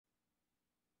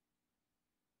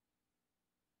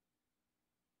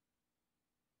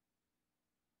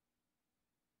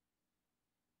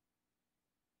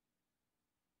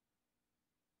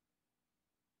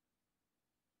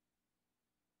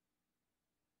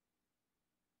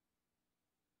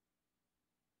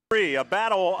A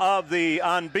battle of the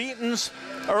unbeatens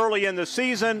early in the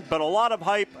season, but a lot of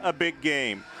hype, a big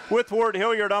game. With Ward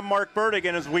Hilliard, I'm Mark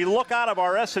Burdigan. As we look out of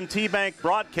our S&T Bank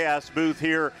broadcast booth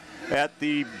here at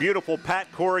the beautiful Pat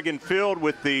Corrigan Field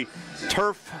with the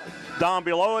turf down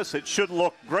below us, it should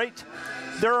look great.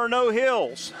 There are no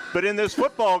hills, but in this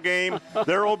football game,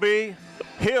 there will be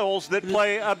hills that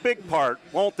play a big part,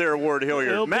 won't there, Ward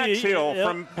Hilliard? Max Hill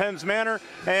from Penns Manor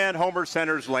and Homer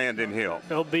Center's Landon Hill.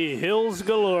 There'll be hills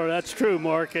galore. That's true,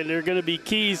 Mark, and they're going to be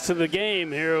keys to the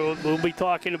game here. We'll be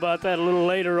talking about that a little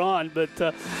later on, but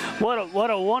what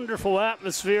a wonderful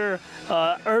atmosphere,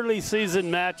 early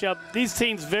season matchup. These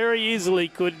teams very easily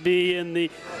could be in the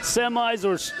semis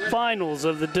or finals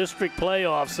of the district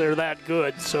playoffs. They're that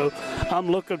good, so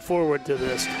I'm looking forward to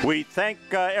this. We thank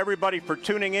everybody for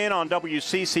tuning in on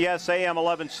WCCS AM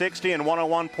 1160 and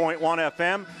 101.1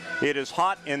 FM. It is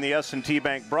hot in the S&T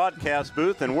Bank broadcast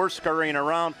booth, and we're scurrying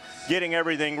around getting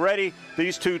everything ready.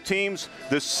 These two teams,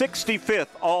 the 65th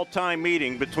all-time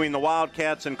meeting between the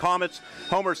Wildcats and Comets.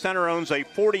 Homer Center owns a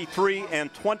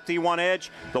 43-21 edge.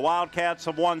 The Wildcats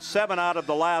have won 7 out of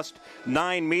the last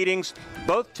 9 meetings.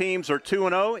 Both teams are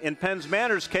 2-0. In Penns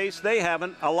Manor's case, they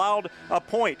haven't allowed a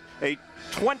point. A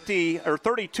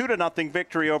 32-0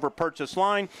 victory over Purchase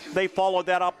Line. They followed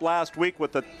that up last week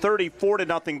with a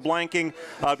 34-0 blanking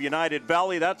of United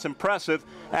Valley. That's impressive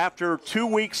after 2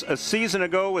 weeks a season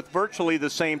ago with virtually the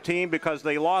same team because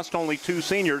they lost only 2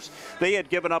 seniors. They had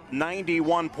given up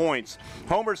 91 points.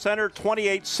 Homer Center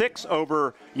 28-6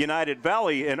 over United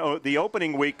Valley in the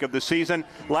opening week of the season.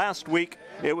 Last week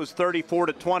it was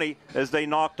 34-20 as they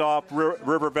knocked off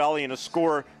River Valley in a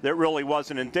score that really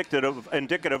wasn't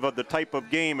indicative of the type of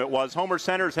game it was. Homer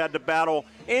Center's had to battle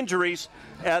injuries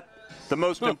at the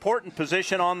most important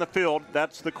position on the field.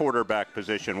 That's the quarterback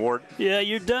position, Ward. Yeah,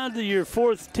 you're down to your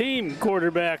 4th team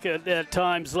quarterback at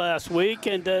times last week,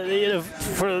 and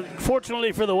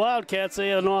fortunately for the Wildcats, they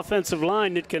have an offensive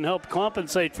line that can help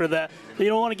compensate for that. You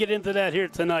don't want to get into that here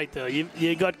tonight, though.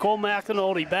 You got Cole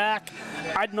McEnulty back.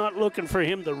 I'm not looking for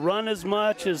him to run as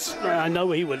much as I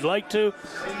know he would like to,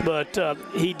 but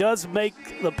he does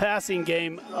make the passing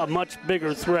game a much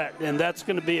bigger threat, and that's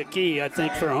going to be a key, I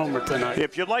think, for Homer tonight.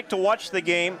 If you'd like to watch the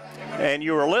game and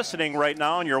you are listening right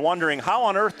now and you're wondering how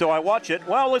on earth do I watch it,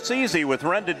 well, it's easy with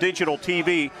Renda Digital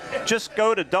TV. Just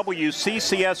go to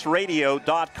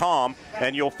WCCSradio.com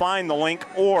and you'll find the link,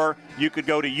 or you could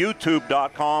go to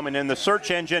YouTube.com and in the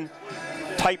search engine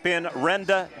type in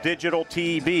Renda Digital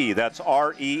TV. That's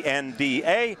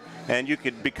RENDA, and you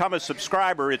could become a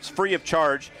subscriber. It's free of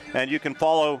charge, and you can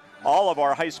follow all of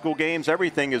our high school games.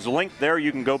 Everything is linked there.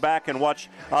 You can go back and watch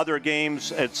other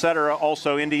games, etc.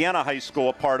 Also, Indiana High School,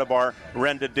 a part of our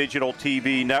Renda Digital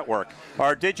TV network.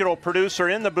 Our digital producer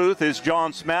in the booth is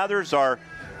John Smathers. Our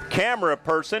camera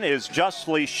person is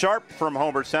Justly Sharp from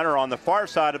Homer Center on the far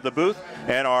side of the booth.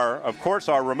 And of course,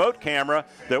 our remote camera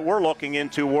that we're looking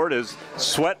into, Ward, is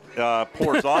sweat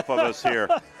pours off of us here.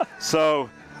 So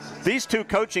these two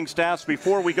coaching staffs,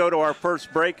 before we go to our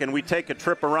first break and we take a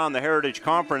trip around the Heritage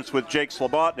Conference with Jake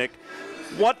Slobotnik,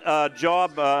 what a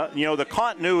job, the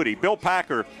continuity. Bill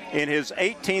Packer in his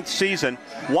 18th season,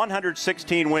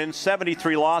 116 wins,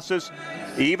 73 losses.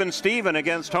 Even Steven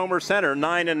against Homer Center,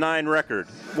 9-9 record.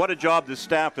 What a job this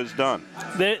staff has done.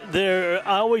 I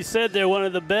always said they're one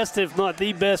of the best, if not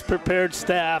the best, prepared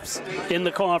staffs in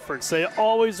the conference. They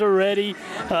always are ready.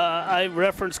 I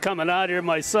referenced coming out here,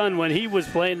 my son, when he was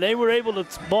playing, they were able to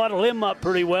bottle him up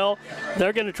pretty well.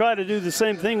 They're going to try to do the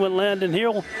same thing with Landon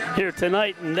Hill here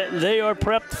tonight, and they are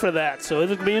prepped for that. So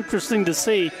it'll be interesting to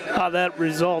see how that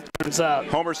result turns out.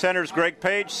 Homer Center's Greg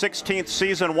Page, 16th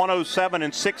season,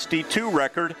 107-62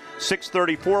 record,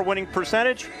 634 winning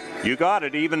percentage. You got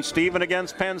it. Even Steven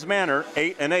against Penns Manor,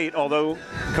 8-8, although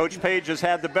Coach Page has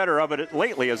had the better of it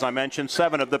lately, as I mentioned,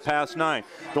 7 of the past 9.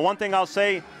 The one thing I'll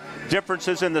say,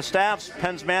 differences in the staffs,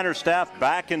 Penns Manor staff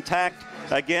back intact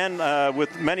again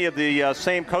with many of the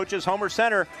same coaches. Homer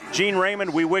Center, Gene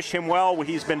Raymond, we wish him well.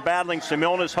 He's been battling some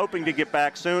illness, hoping to get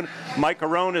back soon. Mike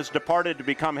Arone has departed to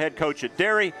become head coach at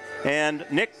Derry, and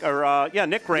Nick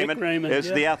Raymond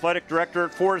is the athletic director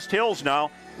at Forest Hills now.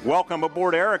 Welcome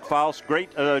aboard Eric Faust,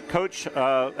 great coach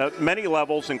at many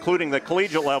levels, including the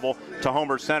collegiate level, to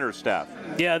Homer Center staff.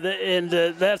 Yeah,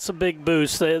 that's a big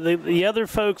boost. The other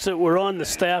folks that were on the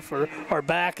staff are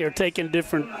back. They're taking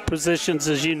different positions,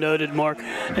 as you noted, Mark,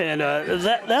 and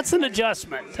that's an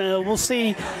adjustment. We'll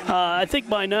see. I think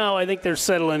by now, they're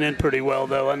settling in pretty well,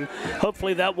 though, and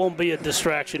hopefully that won't be a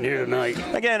distraction here tonight.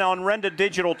 Again, on Renda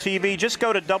Digital TV, just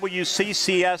go to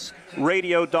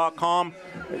WCCSradio.com.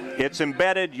 It's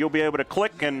embedded. interested, you'll be able to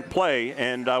click and play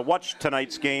and watch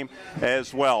tonight's game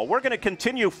as well. We're going to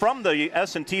continue from the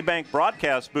S&T Bank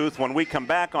broadcast booth when we come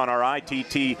back on our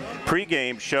ITT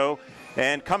pregame show.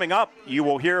 And coming up, you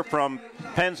will hear from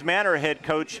Penns Manor head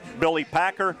coach Billy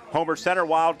Packer, Homer Center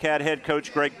Wildcat head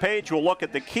coach Greg Page. We'll look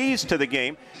at the keys to the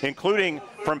game, including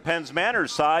from Penns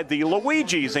Manor's side, the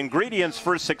Luigi's ingredients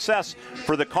for success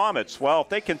for the Comets. Well, if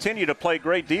they continue to play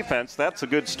great defense, that's a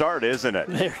good start, isn't it?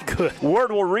 Very good.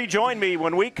 Ward will rejoin me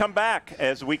when we come back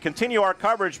as we continue our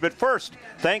coverage. But first,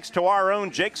 thanks to our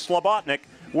own Jake Slobotnik,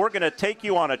 we're going to take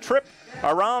you on a trip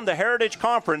around the Heritage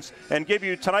Conference and give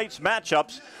you tonight's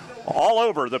matchups all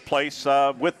over the place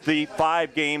with the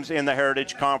 5 games in the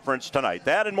Heritage Conference tonight.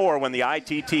 That and more when the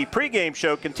ITT pregame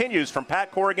show continues from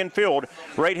Pat Corrigan Field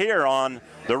right here on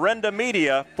the Renda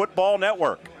Media Football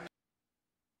Network.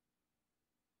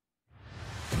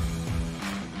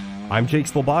 I'm Jake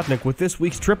Slobotnik with this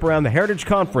week's trip around the Heritage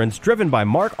Conference driven by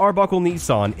Mark Arbuckle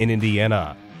Nissan in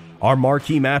Indiana. Our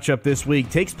marquee matchup this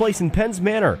week takes place in Penns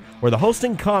Manor, where the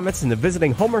hosting Comets and the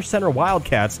visiting Homer Center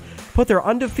Wildcats put their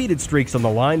undefeated streaks on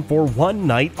the line for one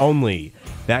night only.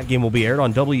 That game will be aired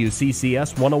on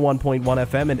WCCS 101.1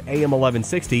 FM and AM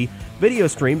 1160, video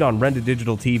streamed on Renda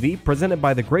Digital TV, presented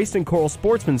by the Grayston Coral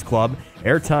Sportsman's Club,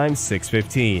 airtime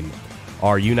 6:15.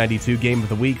 Our U92 game of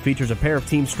the week features a pair of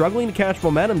teams struggling to catch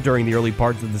momentum during the early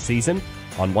parts of the season.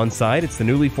 On one side, it's the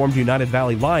newly formed United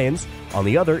Valley Lions. On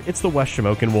the other, it's the West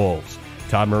Shamokin Wolves.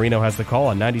 Todd Marino has the call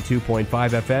on 92.5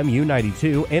 FM,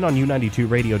 U92, and on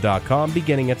U92Radio.com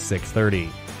beginning at 6:30.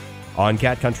 On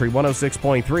Cat Country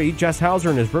 106.3, Jess Hauser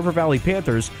and his River Valley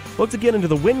Panthers look to get into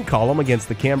the win column against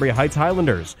the Cambria Heights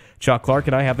Highlanders. Chuck Clark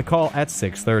and I have the call at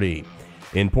 6:30.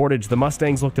 In Portage, the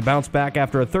Mustangs look to bounce back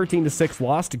after a 13-6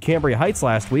 loss to Cambria Heights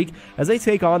last week as they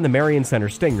take on the Marion Center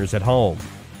Stingers at home.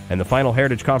 And the final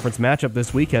Heritage Conference matchup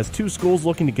this week has 2 schools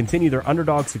looking to continue their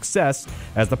underdog success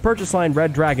as the Purchase Line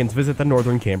Red Dragons visit the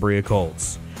Northern Cambria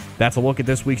Colts. That's a look at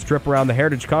this week's trip around the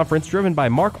Heritage Conference driven by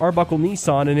Mark Arbuckle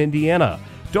Nissan in Indiana.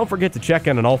 Don't forget to check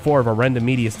in on all 4 of our Renda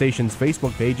Media Station's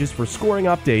Facebook pages for scoring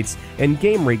updates and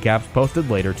game recaps posted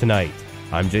later tonight.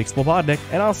 I'm Jake Slobodnik,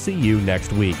 and I'll see you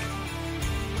next week.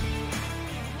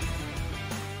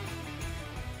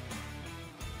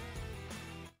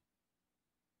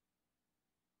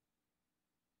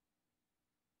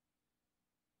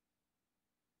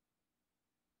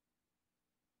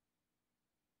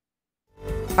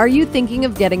 Are you thinking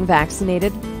of getting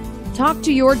vaccinated? Talk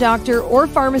to your doctor or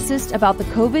pharmacist about the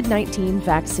COVID-19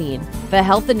 vaccine. The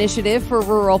Health Initiative for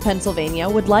Rural Pennsylvania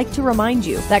would like to remind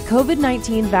you that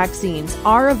COVID-19 vaccines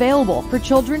are available for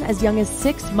children as young as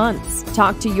 6 months.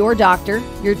 Talk to your doctor,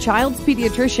 your child's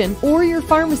pediatrician, or your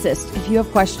pharmacist if you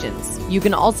have questions. You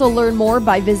can also learn more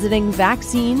by visiting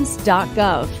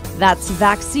vaccines.gov. That's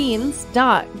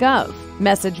vaccines.gov.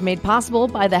 Message made possible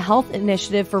by the Health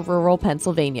Initiative for Rural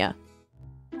Pennsylvania.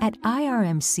 At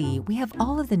IRMC, we have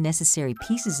all of the necessary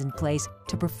pieces in place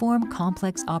to perform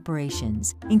complex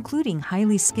operations, including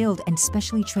highly skilled and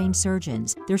specially trained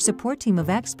surgeons, their support team of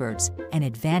experts, and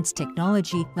advanced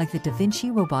technology like the Da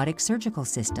Vinci robotic surgical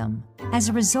system. As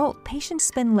a result, patients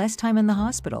spend less time in the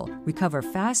hospital, recover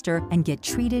faster, and get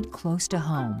treated close to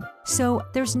home. So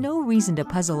there's no reason to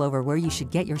puzzle over where you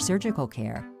should get your surgical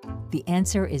care. The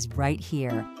answer is right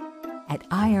here at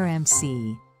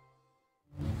IRMC.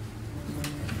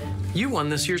 You won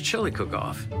this year's chili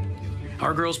cook-off.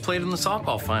 Our girls played in the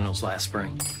softball finals last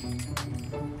spring.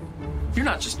 You're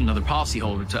not just another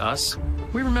policyholder to us.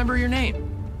 We remember your name.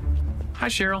 Hi,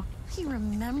 Cheryl. He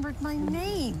remembered my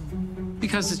name.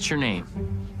 Because it's your name.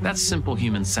 That's simple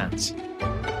human sense.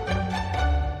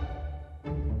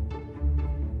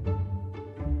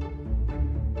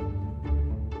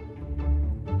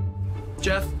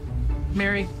 Jeff,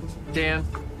 Mary, Dan,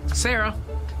 Sarah.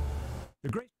 The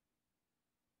great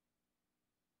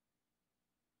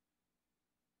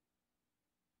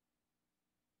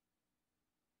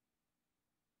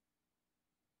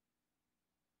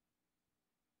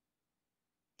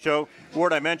show.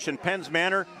 Ward, I mentioned Penns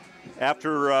Manor,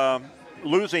 after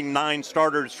losing 9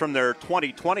 starters from their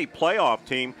 2020 playoff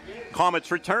team, Comets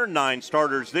returned 9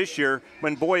 starters this year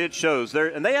when, boy, it shows.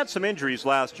 And they had some injuries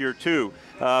last year, too.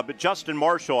 But Justin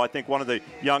Marshall, I think one of the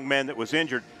young men that was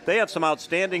injured, they have some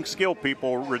outstanding skill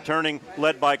people returning,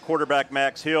 led by quarterback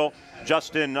Max Hill,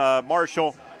 Justin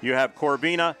Marshall. You have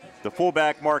Corvina, the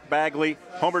fullback Mark Bagley.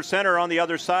 Homer Center on the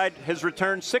other side has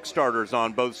returned 6 starters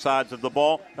on both sides of the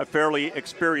ball, a fairly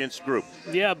experienced group.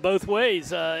 Yeah, both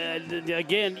ways.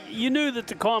 Again, you knew that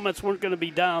the Comets weren't going to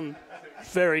be down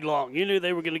very long. You knew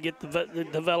they were going to get the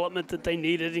development that they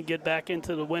needed and get back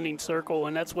into the winning circle,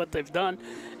 and that's what they've done.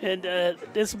 And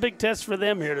it's a big test for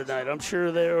them here tonight. I'm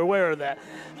sure they're aware of that.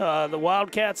 The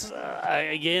Wildcats,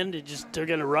 again, they're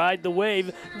going to ride the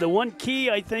wave. The one key,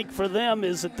 I think, for them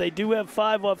is that they do have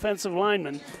 5 offensive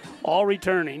linemen, all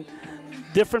returning.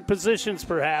 Different positions,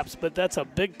 perhaps, but that's a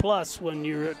big plus when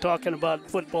you're talking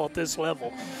about football at this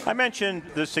level. I mentioned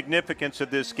the significance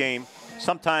of this game.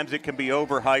 Sometimes it can be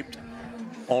overhyped,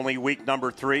 only week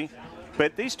number 3.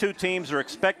 But these two teams are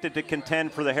expected to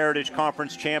contend for the Heritage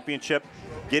Conference Championship,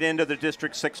 get into the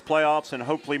District 6 playoffs, and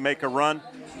hopefully make a run.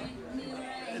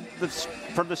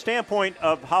 From the standpoint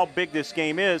of how big this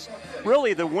game is,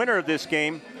 really the winner of this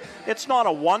game, it's not a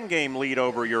 1-game lead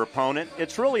over your opponent.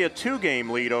 It's really a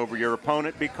 2-game lead over your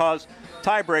opponent because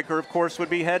tiebreaker, of course, would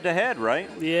be head-to-head, right?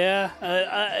 Yeah,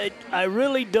 I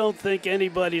really don't think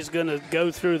anybody's going to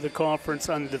go through the conference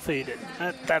undefeated.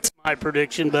 That's my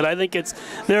prediction, but I think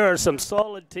there are some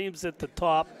solid teams at the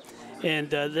top, and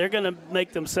they're going to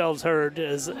make themselves heard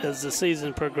as the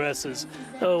season progresses.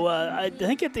 So I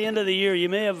think at the end of the year, you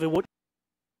may have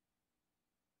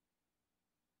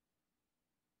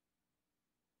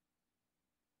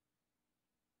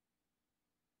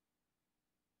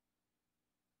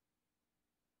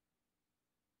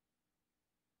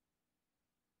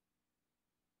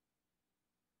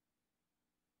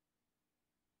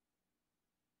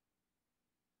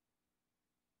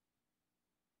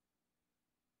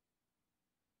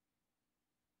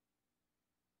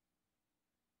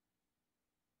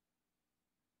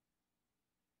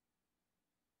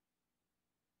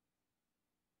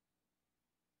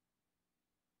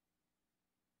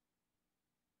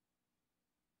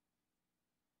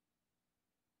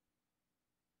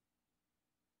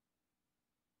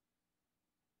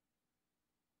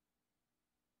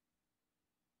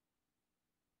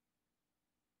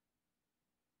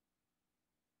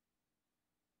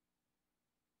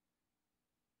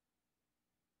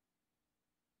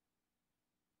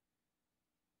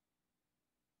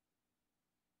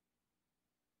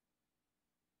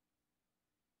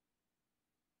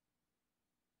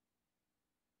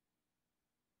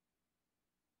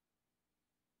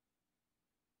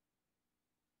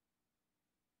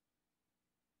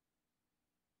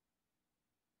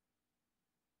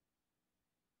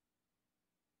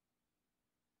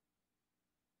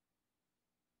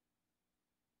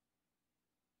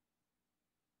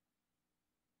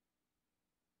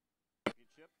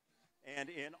and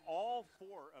in all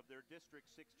 4 of their District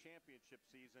 6 championship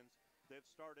seasons, they've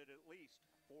started at least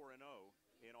 4-0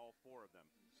 in all 4 of them.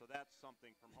 So that's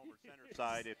something from Homer Center's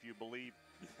side, if you believe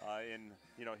in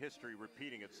history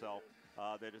repeating itself,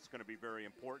 that it's going to be very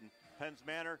important. Penns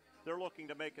Manor, they're looking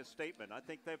to make a statement. I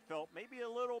think they've felt maybe a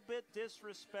little bit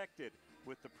disrespected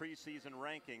with the preseason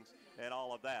rankings and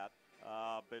all of that.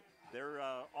 But they're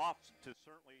off to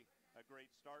certainly a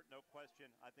great start, no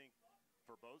question. I think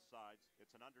for both sides,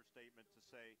 it's an understatement to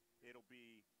say it'll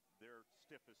be their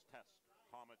stiffest test.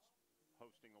 Comets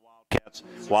hosting the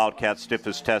Wildcats. Wildcats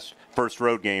stiffest test, first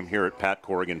road game here at Pat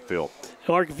Corrigan Field.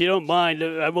 Mark, if you don't mind,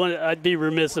 I'd be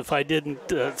remiss if I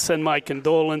didn't send my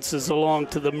condolences along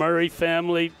to the Murray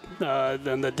family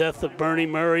and the death of Bernie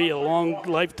Murray, a long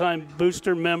lifetime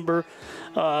booster member.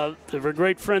 They were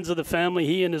great friends of the family.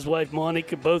 He and his wife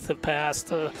Monica both have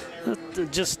passed.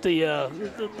 Just the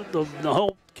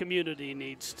whole community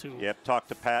needs to. Yep, talked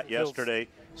to Pat yesterday.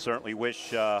 Certainly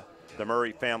wish the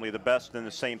Murray family the best. And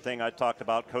the same thing I talked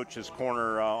about Coach's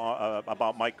Corner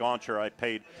about Mike Gauncher. I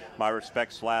paid my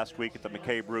respects last week at the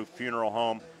McCabe Roof Funeral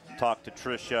Home. Talked to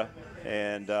Tricia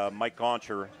and Mike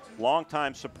Gauncher,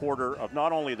 longtime supporter of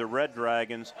not only the Red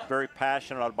Dragons, very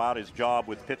passionate about his job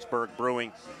with Pittsburgh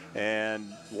Brewing, and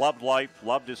loved life,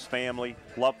 loved his family,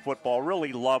 loved football,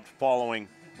 really loved following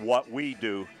what we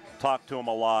do. Talked to him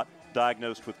a lot.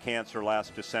 Diagnosed with cancer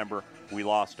last December. We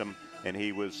lost him, and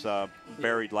he was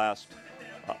buried last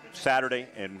Saturday,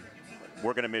 and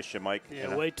we're going to miss you, Mike.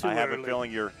 Yeah, way too I have early. a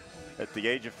feeling you're at the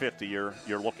age of 50, you're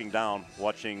looking down,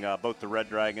 watching both the Red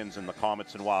Dragons and the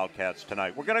Comets and Wildcats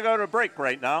tonight. We're going to go to a break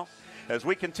right now. As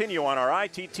we continue on our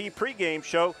ITT pregame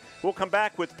show, we'll come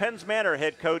back with Penns Manor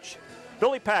head coach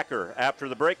Billy Packer after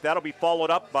the break. That'll be followed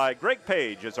up by Greg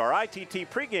Page as our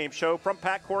ITT pregame show from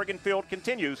Pat Corrigan Field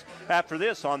continues after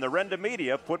this on the Renda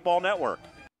Media Football Network.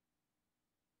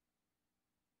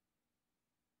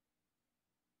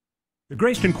 The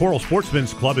Grayston Coral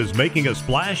Sportsman's Club is making a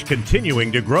splash,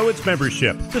 continuing to grow its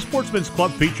membership. The Sportsman's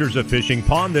Club features a fishing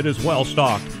pond that is well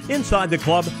stocked. Inside the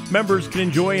club, members can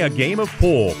enjoy a game of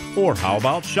pool, or how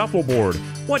about shuffleboard?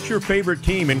 What's your favorite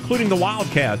team, including the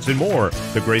Wildcats and more?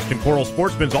 The Grayston Coral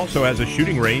Sportsman's also has a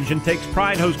shooting range and takes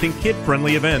pride hosting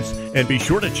kid-friendly events. And be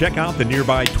sure to check out the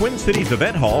nearby Twin Cities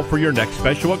Event Hall for your next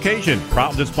special occasion.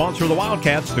 Proud to sponsor the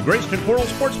Wildcats, the Grayston Coral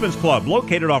Sportsman's Club,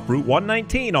 located off Route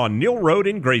 119 on Neal Road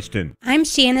in Grayston. I'm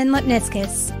Shannon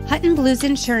Lipniskus. Hutton Blues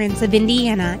Insurance of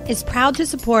Indiana is proud to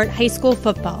support high school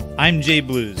football. I'm Jay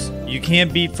Blues. You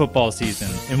can't beat football season,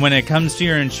 and when it comes to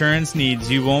your insurance needs,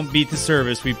 you won't beat the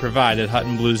service we provide at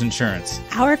Hutton Blues Insurance.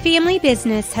 Our family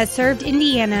business has served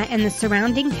Indiana and the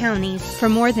surrounding counties for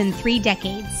more than 3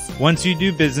 decades. Once you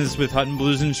do business with Hutton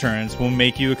Blues Insurance, we'll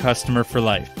make you a customer for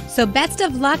life. So best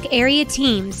of luck, area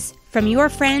teams, from your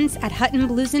friends at Hutton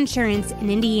Blues Insurance in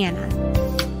Indiana.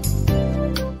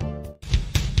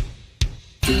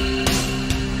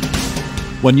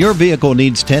 When your vehicle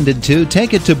needs tended to,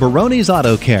 take it to Baroni's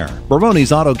Auto Care.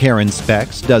 Baroni's Auto Care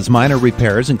inspects, does minor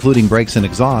repairs including brakes and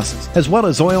exhausts, as well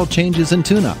as oil changes and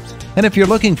tune-ups. And if you're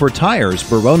looking for tires,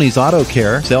 Baroni's Auto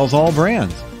Care sells all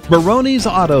brands. Baroni's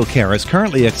Auto Care is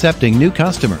currently accepting new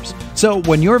customers. So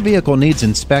when your vehicle needs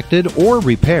inspected or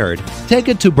repaired, take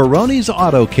it to Baroni's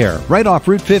Auto Care right off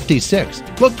Route 56.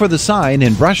 Look for the sign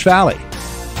in Brush Valley.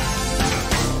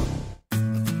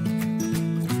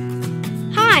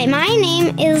 Hi, my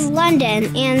name is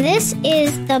London, and this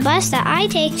is the bus that I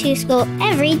take to school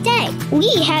every day.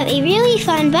 We have a really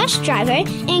fun bus driver,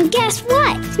 and guess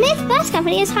what? Smith Bus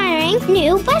Company is hiring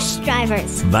new bus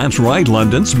drivers. That's right,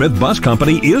 London. Smith Bus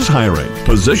Company is hiring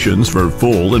positions for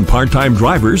full and part-time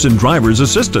drivers and driver's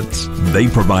assistants. They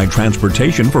provide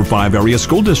transportation for 5 area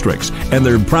school districts, and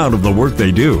they're proud of the work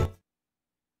they do.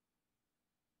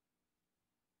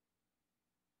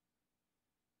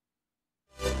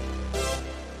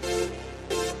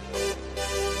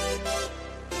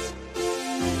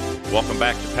 Welcome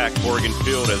back to Pat Corrigan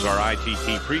Field as our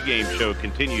ITT pregame show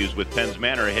continues with Penns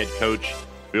Manor head coach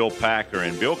Bill Packer.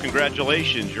 And Bill,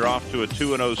 congratulations. You're off to a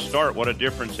 2-0 start. What a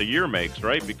difference a year makes,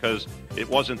 right? Because it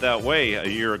wasn't that way a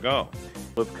year ago.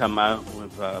 We've come out,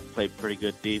 we've played pretty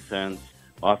good defense.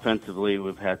 Offensively,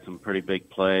 we've had some pretty big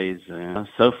plays. And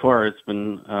so far, it's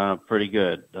been pretty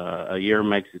good. A year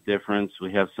makes a difference.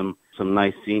 We have some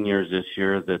nice seniors this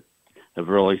year that have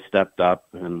really stepped up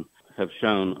and have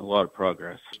shown a lot of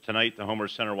progress. Tonight, the Homer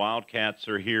Center Wildcats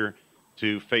are here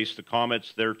to face the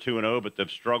Comets. They're 2-0, but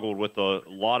they've struggled with a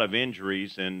lot of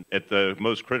injuries and at the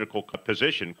most critical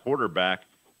position, quarterback.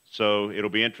 So it'll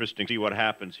be interesting to see what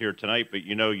happens here tonight. But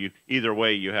either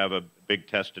way, you have a big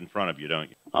test in front of you, don't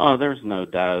you? Oh, there's no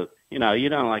doubt. You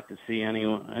don't like to see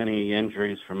any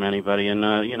injuries from anybody. And,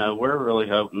 we're really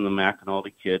hoping the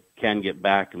McAnulty kid can get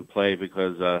back and play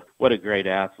because what a great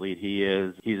athlete he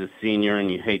is. He's a senior,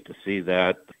 and you hate to see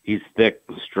that. He's thick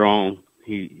and strong.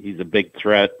 He's a big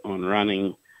threat on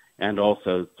running and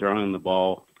also throwing the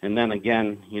ball. And then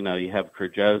again, you have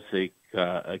Krajosik,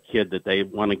 a kid that they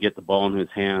want to get the ball in his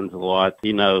hands a lot.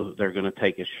 They're going to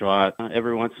take a shot.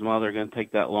 Every once in a while, they're going to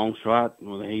take that long shot.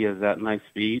 Well, he has that nice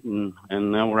speed, and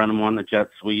they'll run him on the jet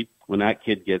sweep. When that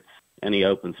kid gets any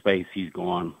open space, he's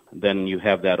gone. Then you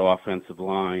have that offensive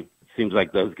line. It seems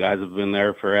like those guys have been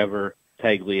there forever.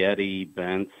 Taglietti,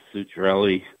 Bentz,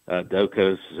 Succiarelli,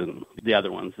 Dokos, and the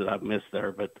other ones that I've missed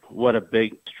there. But what a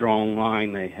big, strong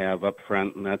line they have up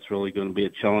front, and that's really going to be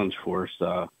a challenge for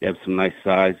us. They have some nice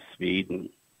size, speed, and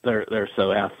they're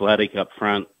so athletic up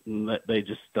front that they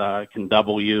just can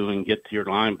double you and get to your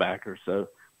linebacker. So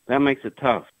that makes it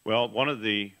tough. Well, one of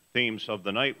the themes of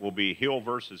the night will be Hill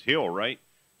versus Hill, right?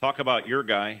 Talk about your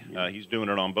guy. He's doing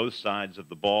it on both sides of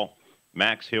the ball.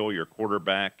 Max Hill, your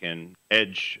quarterback and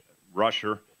edge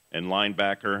rusher and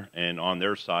linebacker, and on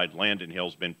their side, Landon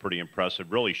Hill's been pretty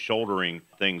impressive, really shouldering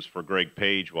things for Greg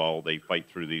Page while they fight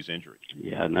through these injuries.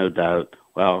 Yeah, no doubt.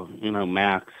 Well,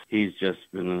 Max, he's just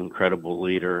been an incredible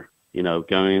leader,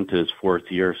 going into his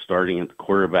 4th year, starting at the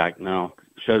quarterback now.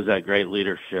 Shows that great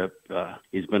leadership.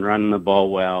 He's been running the ball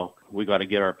well. We got to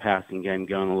get our passing game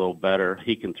going a little better.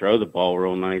 He can throw the ball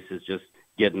real nice. It's just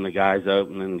getting the guys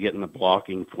open and getting the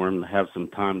blocking for him to have some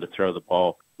time to throw the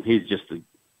ball. He's just a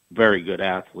very good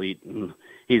athlete, and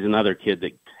he's another kid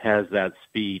that has that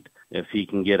speed. If he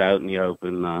can get out in the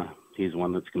open, he's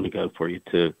one that's going to go for you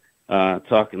too.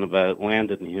 Talking about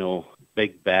Landon Hill,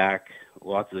 big back,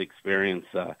 lots of experience,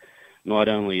 not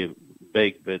only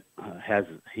big, but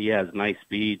he has nice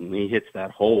speed, and he hits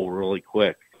that hole really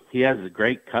quick. He has a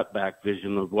great cutback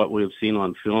vision of what we've seen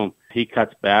on film. He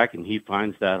cuts back, and he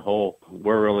finds that hole.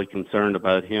 We're really concerned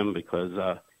about him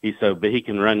because he's so big. He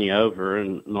can run you over,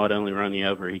 and not only run you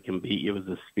over, he can beat you with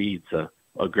his speed. So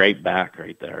a great back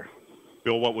right there.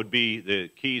 Bill, what would be the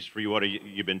keys for you? What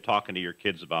you've been talking to your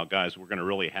kids about? Guys, we're going to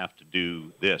really have to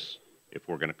do this if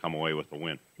we're going to come away with a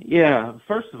win. Yeah,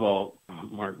 first of all,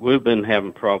 Mark, we've been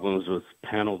having problems with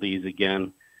penalties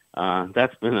again.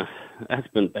 That's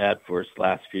been bad for us the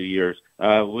last few years.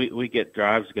 We get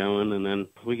drives going, and then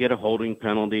we get a holding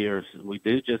penalty, or we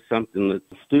do just something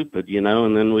that's stupid,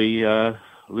 and then we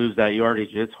lose that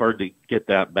yardage. It's hard to get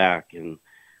that back, and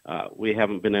we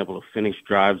haven't been able to finish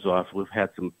drives off. We've had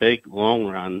some big long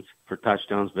runs for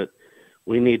touchdowns, but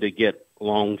we need to get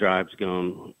long drives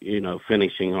going,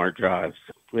 finishing our drives.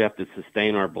 We have to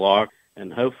sustain our block,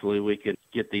 and hopefully we can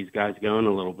get these guys going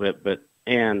a little bit,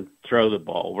 and throw the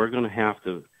ball. We're going to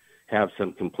have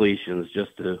some completions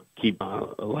just to keep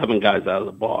 11 guys out of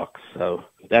the box. So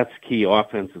that's key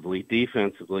offensively.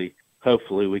 Defensively,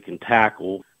 hopefully we can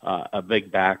tackle a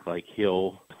big back like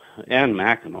Hill and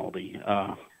McAnulty.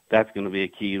 That's going to be a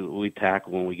key. We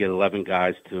tackle when we get 11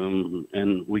 guys to them,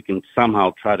 and we can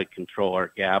somehow try to control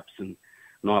our gaps and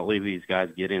not leave these guys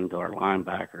get into our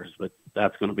linebackers. But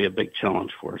that's going to be a big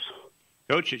challenge for us.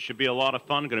 Coach, it should be a lot of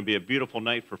fun. Going to be a beautiful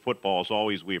night for football. As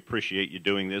always, we appreciate you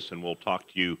doing this, and we'll talk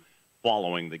to you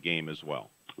following the game as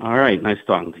well. All right. Nice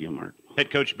talking to you, Mark. Head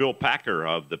coach Bill Packer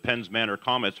of the Penns Manor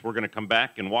Comets. We're going to come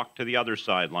back and walk to the other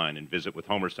sideline and visit with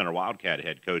Homer Center Wildcat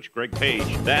head coach Greg Page.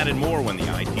 That and more when the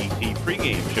ITT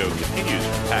pregame show continues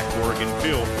from Pat Corrigan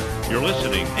Field. You're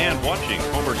listening and watching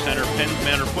Homer Center Penns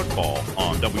Manor football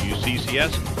on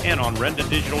WCCS and on Renda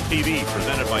Digital TV,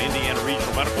 presented by Indiana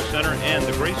Regional Medical Center and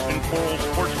the Grayston Coral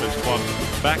Sportsman's Club.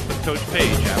 Back with Coach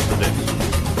Page after this.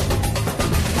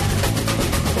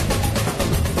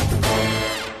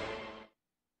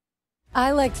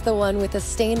 I liked the one with the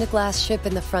stained glass ship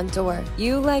in the front door.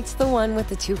 You liked the one with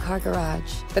the 2-car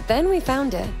garage. But then we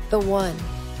found it, the one.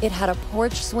 It had a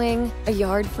porch swing, a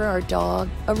yard for our dog,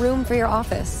 a room for your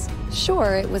office.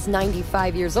 Sure, it was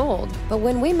 95 years old, but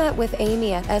when we met with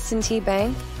Amy at S&T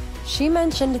Bank, she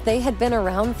mentioned they had been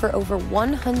around for over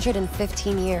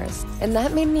 115 years, and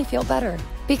that made me feel better.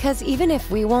 Because even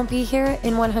if we won't be here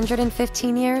in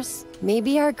 115 years,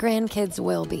 maybe our grandkids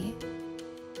will be.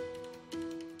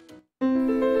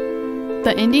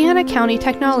 The Indiana County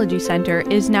Technology Center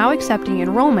is now accepting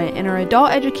enrollment in our adult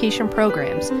education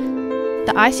programs.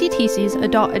 The ICTC's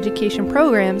adult education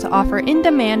programs offer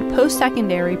in-demand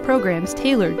post-secondary programs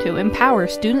tailored to empower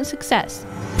student success.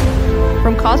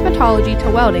 From cosmetology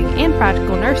to welding and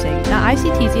practical nursing, the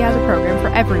ICTC has a program for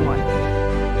everyone.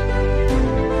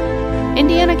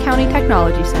 Indiana County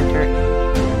Technology Center,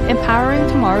 empowering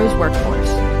tomorrow's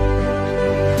workforce.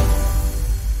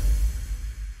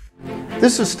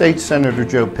 This is State Senator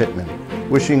Joe Pittman,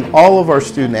 wishing all of our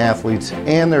student athletes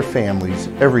and their families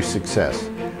every success.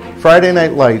 Friday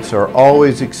Night Lights are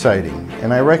always exciting,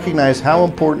 and I recognize how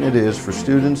important it is for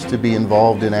students to be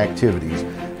involved in activities,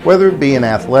 whether it be in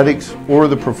athletics or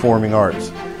the performing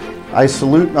arts. I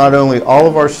salute not only all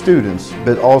of our students,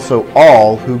 but also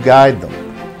all who guide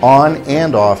them, on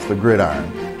and off the gridiron,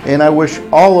 and I wish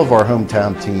all of our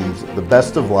hometown teams the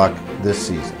best of luck this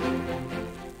season.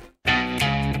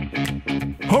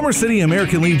 Homer City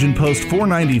American Legion Post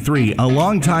 493, a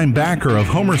longtime backer of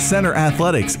Homer Center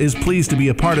Athletics, is pleased to be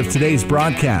a part of today's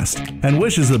broadcast and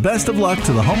wishes the best of luck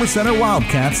to the Homer Center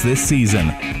Wildcats this season.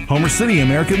 Homer City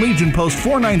American Legion Post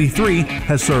 493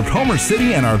 has served Homer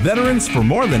City and our veterans for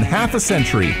more than half a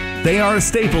century. They are a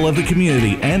staple of the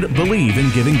community and believe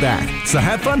in giving back. So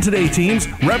have fun today, teams.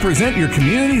 Represent your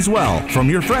communities well from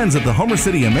your friends at the Homer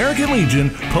City American Legion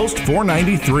Post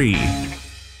 493.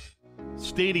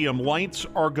 Stadium lights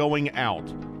are going out.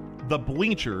 The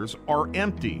bleachers are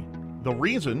empty. The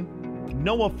reason?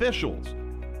 No officials.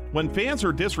 When fans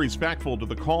are disrespectful to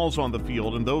the calls on the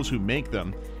field and those who make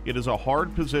them, it is a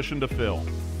hard position to fill.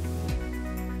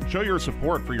 Show your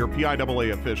support for your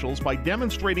PIAA officials by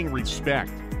demonstrating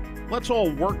respect. Let's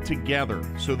all work together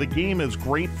so the game is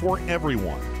great for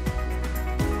everyone.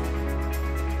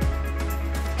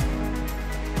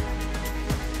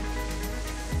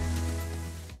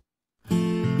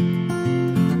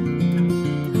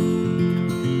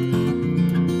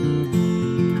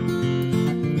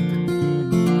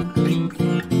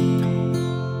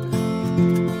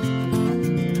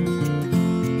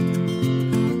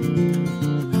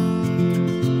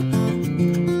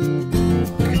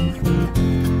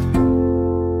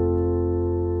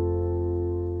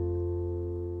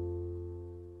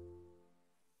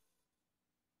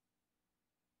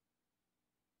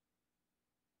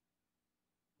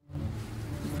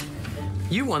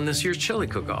 You won this year's chili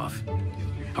cook-off.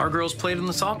 Our girls played in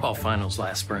the softball finals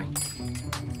last spring.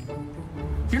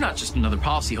 You're not just another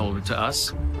policyholder to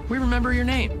us. We remember your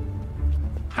name.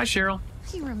 Hi, Cheryl.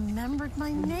 He remembered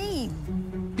my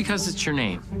name. Because it's your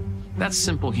name. That's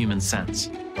simple human sense.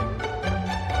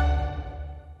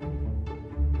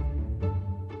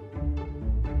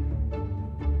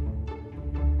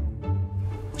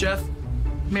 Jeff,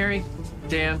 Mary,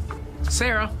 Dan,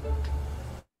 Sarah.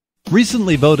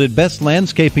 Recently voted Best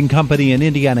Landscaping Company in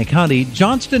Indiana County,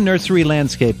 Johnston Nursery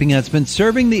Landscaping has been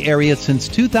serving the area since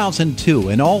 2002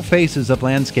 in all phases of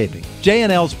landscaping.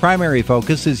 J&L's primary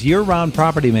focus is year-round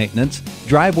property maintenance,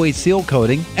 driveway seal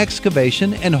coating,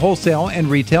 excavation, and wholesale and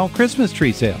retail Christmas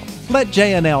tree sales. Let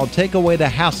J&L take away the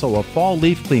hassle of fall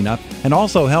leaf cleanup and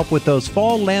also help with those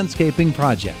fall landscaping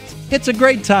projects. It's a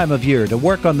great time of year to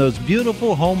work on those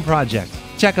beautiful home projects.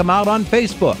 Check them out on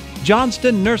Facebook,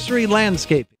 Johnston Nursery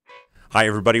Landscaping. Hi,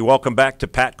 everybody. Welcome back to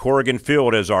Pat Corrigan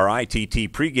Field as our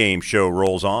ITT pregame show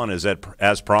rolls on.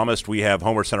 As promised, we have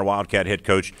Homer Center Wildcat head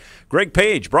coach Greg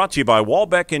Page, brought to you by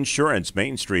Walbeck Insurance,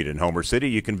 Main Street in Homer City.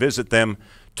 You can visit them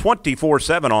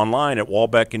 24/7 online at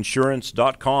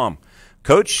walbeckinsurance.com.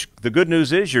 Coach, the good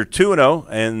news is you're 2-0,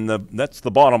 and that's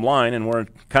the bottom line, and we're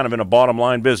kind of in a bottom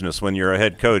line business when you're a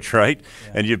head coach, right?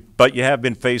 Yeah. But you have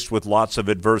been faced with lots of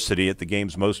adversity at the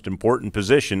game's most important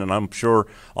position, and I'm sure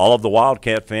all of the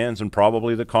Wildcat fans and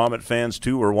probably the Comet fans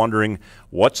too are wondering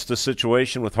what's the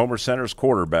situation with Homer Center's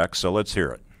quarterback, so let's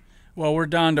hear it. Well, we're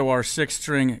down to our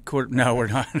sixth-string no, we're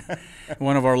not.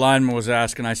 One of our linemen was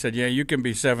asking. I said, yeah, you can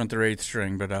be seventh or eighth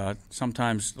string, but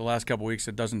sometimes the last couple of weeks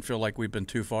it doesn't feel like we've been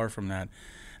too far from that.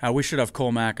 We should have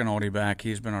Cole McInally back.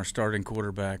 He's been our starting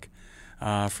quarterback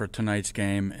for tonight's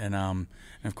game. And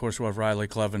of course, we'll have Riley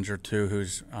Clevenger, too,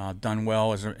 who's done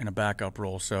well in a backup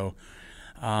role. So,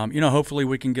 hopefully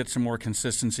we can get some more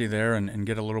consistency there and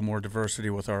get a little more diversity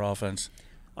with our offense.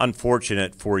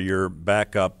 Unfortunate for your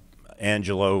backup,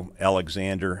 Angelo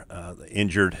Alexander,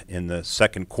 injured in the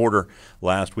second quarter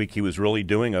last week. He was really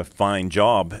doing a fine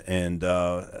job. And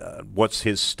what's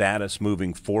his status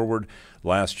moving forward?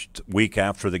 Last week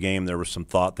after the game, there was some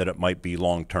thought that it might be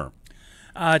long-term.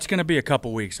 It's going to be a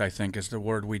couple weeks, I think, is the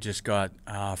word we just got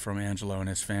from Angelo and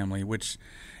his family, which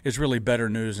is really better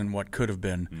news than what could have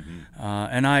been. Mm-hmm.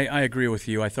 And I agree with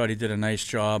you. I thought he did a nice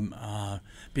job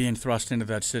being thrust into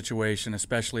that situation,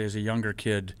 especially as a younger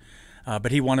kid.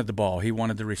 But he wanted the ball. He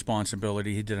wanted the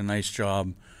responsibility. He did a nice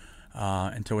job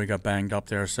until he got banged up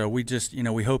there. So we just,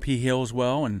 we hope he heals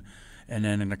well, and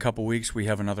then in a couple weeks we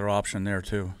have another option there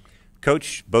too.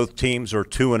 Coach, both teams are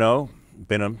 2-0.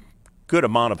 Been a good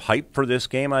amount of hype for this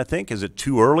game, I think. Is it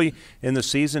too early in the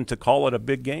season to call it a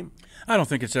big game? I don't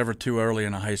think it's ever too early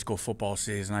in a high school football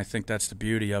season. I think that's the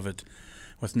beauty of it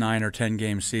with 9 or 10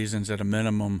 game seasons at a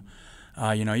minimum.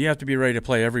 You have to be ready to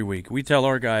play every week. We tell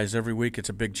our guys every week it's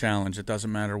a big challenge. It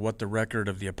doesn't matter what the record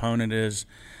of the opponent is.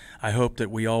 I hope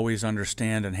that we always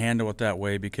understand and handle it that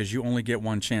way because you only get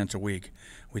one chance a week.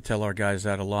 We tell our guys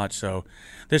that a lot. So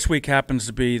this week happens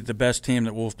to be the best team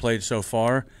that we've played so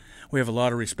far. We have a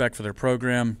lot of respect for their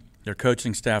program, their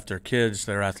coaching staff, their kids.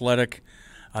 They're athletic.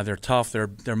 They're tough.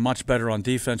 They're much better on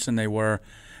defense than they were.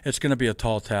 It's going to be a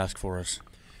tall task for us.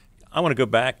 I want to go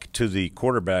back to the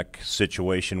quarterback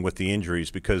situation with the injuries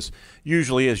because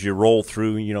usually as you roll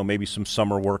through, maybe some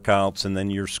summer workouts and then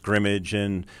your scrimmage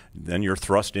and then you're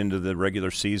thrust into the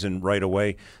regular season right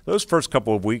away. Those first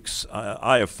couple of weeks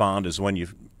I have found is when you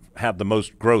have the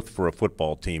most growth for a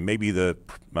football team. Maybe the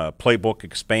playbook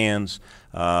expands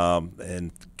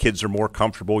and kids are more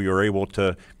comfortable. You're able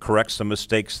to correct some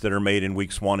mistakes that are made in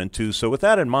weeks 1 and 2. So with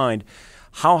that in mind,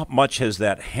 how much has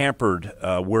that hampered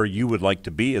where you would like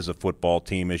to be as a football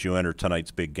team as you enter tonight's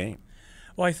big game?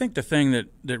 Well, I think the thing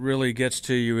that really gets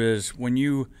to you is when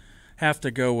you have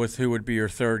to go with who would be your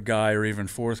third guy or even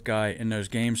fourth guy in those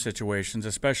game situations,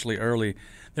 especially early,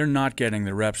 they're not getting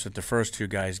the reps that the first two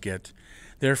guys get.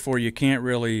 Therefore, you can't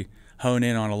really hone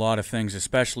in on a lot of things,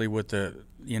 especially with the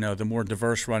more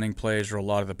diverse running plays or a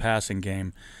lot of the passing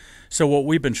game. So what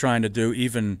we've been trying to do,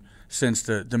 even since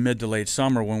the mid to late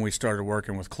summer when we started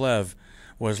working with Clev,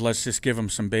 was let's just give him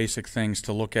some basic things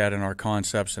to look at in our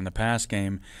concepts in the pass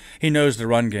game. He knows the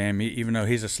run game. Even though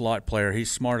he's a slot player,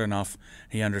 he's smart enough.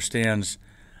 He understands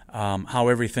how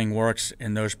everything works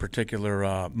in those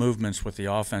particular movements with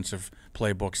the offensive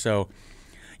playbook. So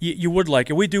you would like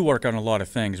it. We do work on a lot of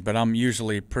things, but I'm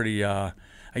usually pretty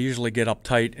I usually get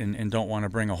uptight and don't want to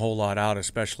bring a whole lot out,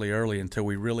 especially early, until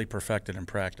we really perfect it in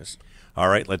practice. All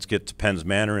right, let's get to Penns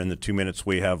Manor in the 2 minutes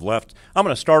we have left. I'm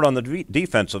going to start on the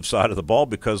defensive side of the ball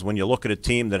because when you look at a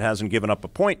team that hasn't given up a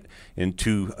point in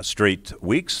 2 straight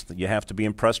weeks, you have to be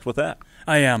impressed with that.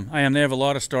 I am. They have a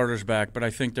lot of starters back, but I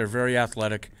think they're very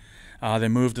athletic. They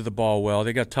move to the ball well.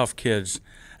 They got tough kids.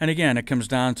 And again, it comes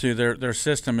down to their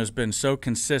system has been so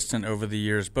consistent over the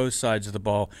years, both sides of the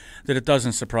ball, that it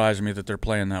doesn't surprise me that they're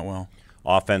playing that well.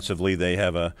 Offensively, they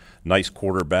have a nice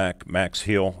quarterback, Max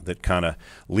Hill, that kind of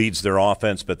leads their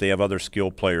offense, but they have other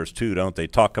skilled players too, don't they?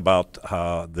 Talk about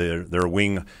their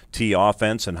wing T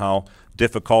offense and how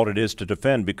difficult it is to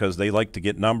defend because they like to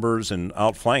get numbers and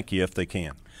outflank you if they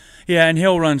can. Yeah, and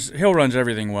Hill runs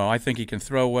everything well. I think he can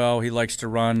throw well. He likes to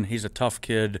run. He's a tough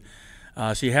kid.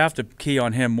 So you have to key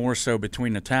on him more so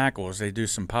between the tackles. They do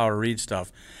some power read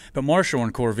stuff. But Marshall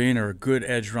and Corvine are good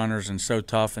edge runners and so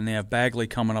tough, and they have Bagley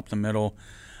coming up the middle.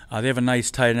 They have a nice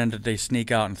tight end that they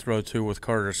sneak out and throw to with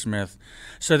Carter Smith.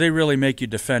 So they really make you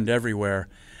defend everywhere.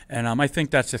 And I think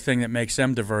that's the thing that makes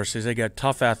them diverse is they got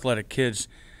tough athletic kids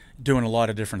doing a lot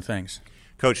of different things.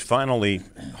 Coach, finally,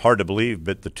 hard to believe,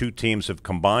 but the two teams have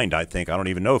combined, I think. I don't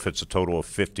even know if it's a total of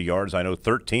 50 yards. I know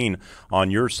 13 on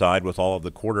your side with all of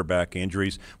the quarterback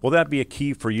injuries. Will that be a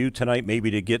key for you tonight, maybe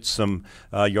to get some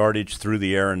yardage through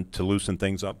the air and to loosen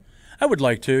things up? I would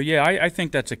like to. Yeah, I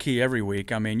think that's a key every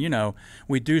week. I mean, you know,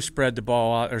 we do spread the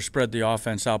ball out or spread the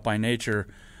offense out by nature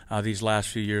these last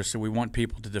few years, so we want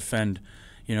people to defend,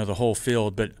 you know, the whole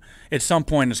field. But at some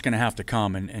point it's going to have to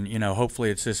come, and you know, hopefully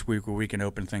it's this week where we can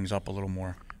open things up a little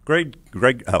more. Greg,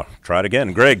 try it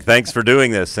again. Greg, thanks for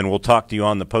doing this, and we'll talk to you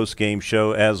on the post-game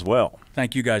show as well.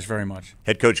 Thank you guys very much.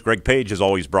 Head coach Greg Page is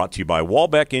always brought to you by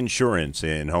Walbeck Insurance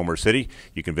in Homer City.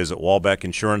 You can visit Walbeck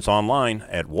Insurance online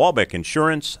at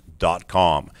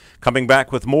walbeckinsurance.com. Coming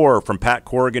back with more from Pat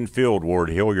Corrigan Field, Ward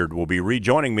Hilliard will be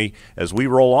rejoining me as we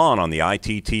roll on the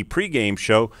ITT pregame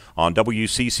show on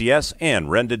WCCS and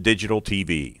Renda Digital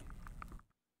TV.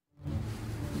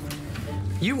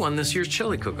 You won this year's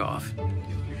chili cook-off.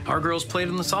 Our girls played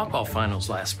in the softball finals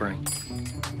last spring.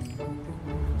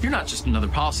 You're not just another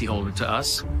policyholder to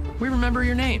us. We remember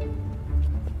your name.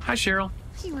 Hi, Cheryl.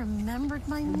 He remembered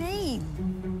my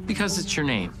name. Because it's your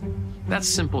name. That's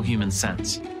simple human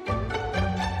sense.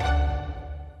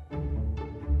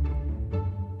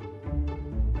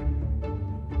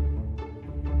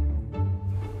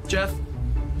 Jeff,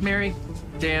 Mary,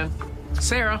 Dan,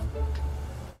 Sarah.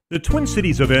 The Twin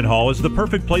Cities Event Hall is the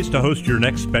perfect place to host your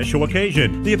next special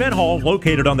occasion. The event hall,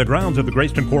 located on the grounds of the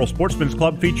Grayston Coral Sportsman's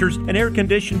Club, features an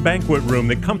air-conditioned banquet room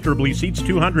that comfortably seats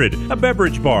 200, a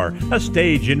beverage bar, a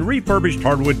stage and refurbished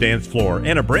hardwood dance floor,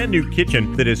 and a brand new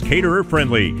kitchen that is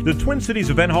caterer-friendly. The Twin Cities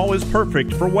Event Hall is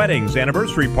perfect for weddings,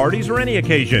 anniversary parties, or any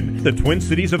occasion. The Twin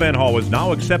Cities Event Hall is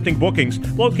now accepting bookings,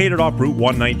 located off Route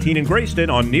 119 in Grayston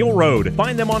on Neal Road.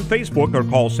 Find them on Facebook or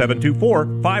call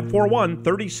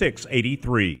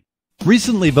 724-541-3683.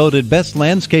 Recently voted Best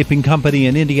Landscaping Company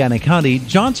in Indiana County,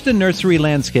 Johnston Nursery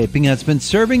Landscaping has been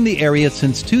serving the area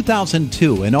since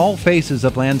 2002 in all phases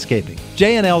of landscaping.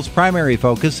 J&L's primary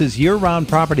focus is year-round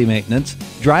property maintenance,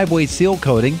 driveway seal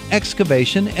coating,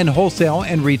 excavation, and wholesale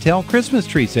and retail Christmas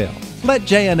tree sales. Let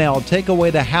J&L take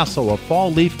away the hassle of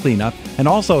fall leaf cleanup and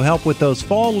also help with those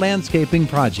fall landscaping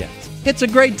projects. It's a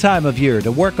great time of year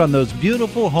to work on those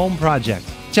beautiful home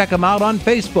projects. Check them out on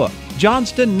Facebook,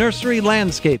 Johnston Nursery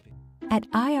Landscaping. At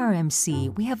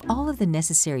IRMC, we have all of the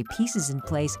necessary pieces in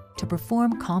place to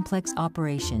perform complex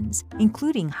operations,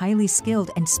 including highly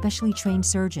skilled and specially trained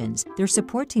surgeons, their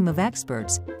support team of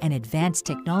experts, and advanced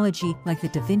technology like the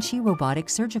Da Vinci robotic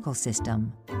surgical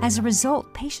system. As a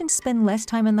result, patients spend less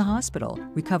time in the hospital,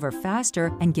 recover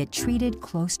faster, and get treated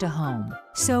close to home.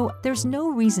 So there's no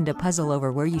reason to puzzle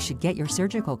over where you should get your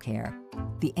surgical care.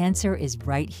 The answer is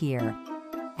right here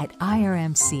at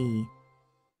IRMC.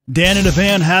 Dan in a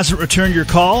van hasn't returned your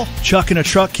call? Chuck in a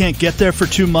truck can't get there for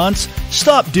 2 months?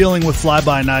 Stop dealing with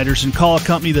fly-by-nighters and call a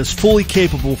company that's fully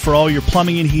capable for all your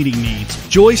plumbing and heating needs.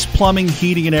 Joyce Plumbing,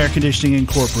 Heating, and Air Conditioning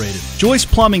Incorporated. Joyce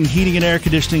Plumbing, Heating, and Air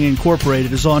Conditioning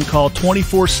Incorporated is on call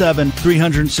 24/7,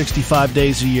 365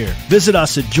 days a year. Visit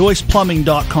us at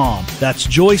joyceplumbing.com. That's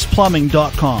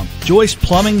joyceplumbing.com. Joyce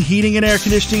Plumbing, Heating, and Air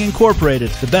Conditioning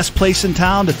Incorporated, the best place in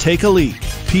town to take a leak.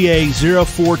 PA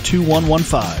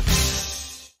 042115.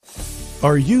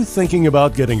 Are you thinking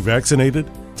about getting vaccinated?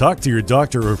 Talk to your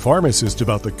doctor or pharmacist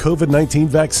about the COVID-19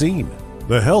 vaccine.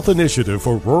 The Health Initiative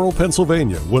for Rural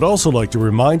Pennsylvania would also like to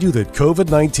remind you that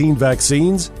COVID-19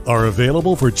 vaccines are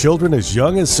available for children as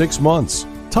young as 6 months.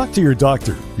 Talk to your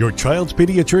doctor, your child's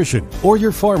pediatrician, or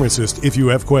your pharmacist if you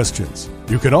have questions.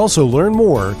 You can also learn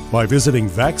more by visiting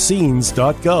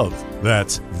vaccines.gov.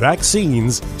 That's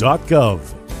vaccines.gov.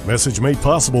 Message made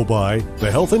possible by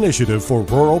the Health Initiative for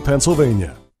Rural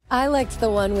Pennsylvania. I liked the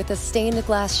one with the stained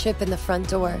glass ship in the front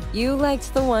door. You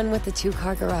liked the one with the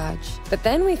 2-car garage. But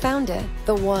then we found it,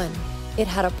 the one. It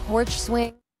had a porch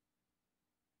swing.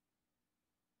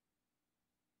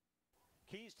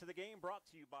 game brought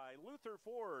to you by Luther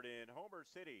Ford in Homer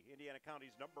City, Indiana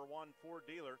County's #1 Ford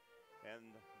dealer.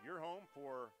 And your home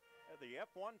for the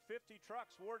F-150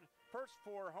 trucks. Ward, first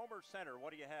for Homer Center,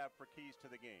 what do you have for keys to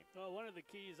the game? Well, one of the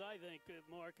keys, I think,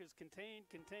 Mark, is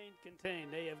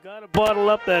contain. They have got to bottle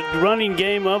up that running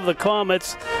game of the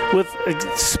Comets with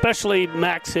especially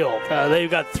Max Hill.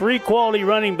 They've got 3 quality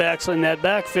running backs in that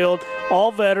backfield,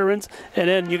 all veterans, and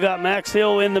then you got Max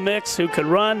Hill in the mix who can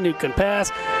run, who can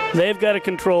pass. They've got to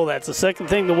control that. The second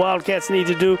thing the Wildcats need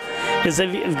to do is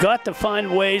they've got to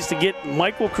find ways to get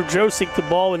Michael Krajosik the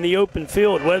ball in the open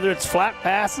field, whether it's flat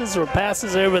passes or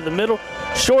passes over the middle,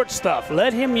 short stuff.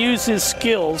 Let him use his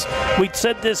skills. We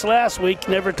said this last week,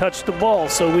 never touched the ball.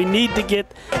 So we need to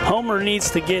get, Homer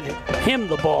needs to get him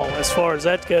the ball as far as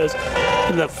that goes.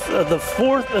 And the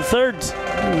third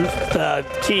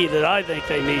key that I think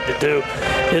they need to do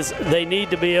is they need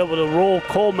to be able to roll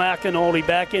Cole McAnally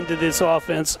back into this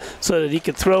offense so that he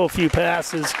could throw a few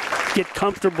passes, get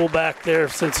comfortable back there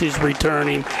since he's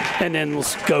returning, and then we'll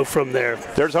go from there.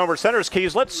 There's Homer Center's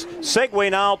keys. Let's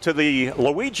segue now to the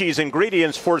Luigi's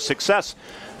ingredients for success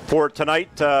for tonight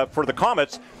for the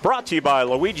Comets, brought to you by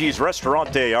Luigi's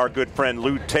Restaurante, our good friend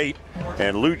Lou Tate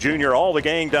and Lou Jr., all the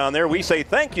gang down there. We say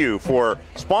thank you for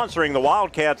sponsoring the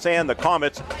Wildcats and the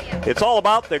Comets. It's all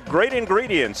about the great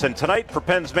ingredients, and tonight for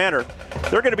Penns Manor,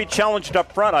 they're going to be challenged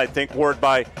up front, I think, Ward,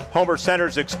 by Homer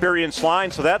Center's experienced line,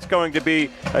 so that's going to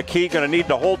be a key. Going to need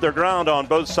to hold their ground on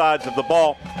both sides of the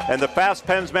ball. And the fast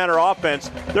Penns Manor offense,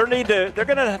 they're going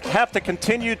to have to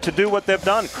continue to do what they've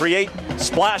done, create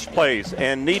splash plays,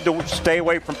 and need to stay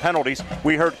away from penalties.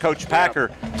 We heard Coach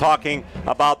Packer talking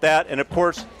about that, and of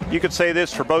course, you could say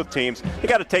this for both teams. You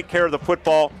got to take care of the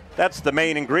football. That's the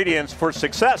main ingredients for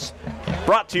success.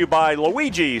 Brought to you by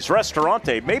Luigi's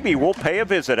Restaurante. Maybe we'll pay a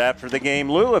visit after the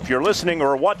game, Lou. If you're listening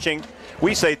or watching,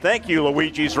 we say thank you,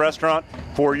 Luigi's Restaurant,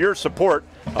 for your support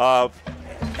of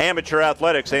amateur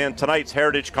athletics and tonight's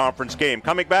Heritage Conference game.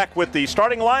 Coming back with the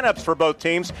starting lineups for both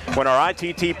teams when our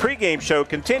ITT pregame show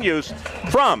continues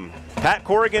from Pat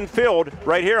Corrigan Field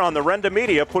right here on the Renda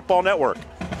Media Football Network.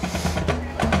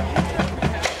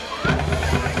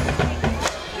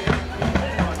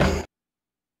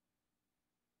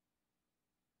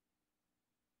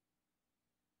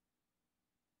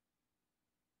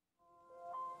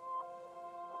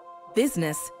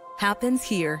 Business happens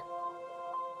here,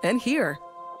 and here,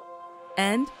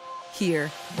 and here.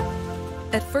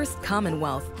 At First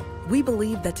Commonwealth, we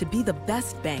believe that to be the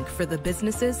best bank for the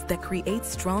businesses that create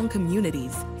strong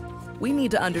communities, we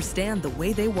need to understand the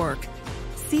way they work,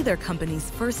 see their companies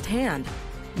firsthand,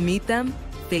 meet them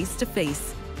face to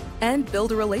face, and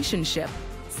build a relationship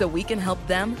so we can help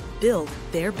them build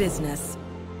their business.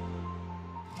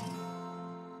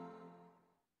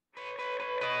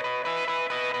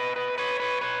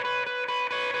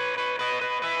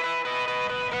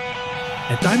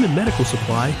 At Diamond Medical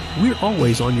Supply, we're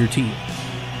always on your team.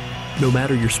 No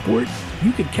matter your sport,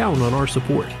 you can count on our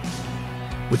support.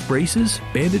 With braces,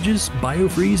 bandages,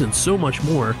 biofreeze, and so much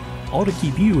more, all to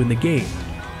keep you in the game.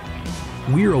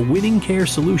 We're a winning care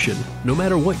solution, no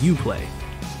matter what you play.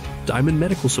 Diamond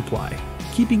Medical Supply,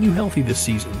 keeping you healthy this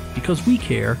season because we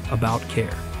care about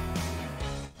care.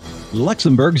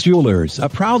 Luxembourg's Jewelers, a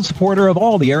proud supporter of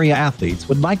all the area athletes,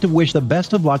 would like to wish the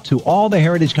best of luck to all the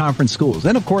Heritage Conference schools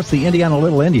and, of course, the Indiana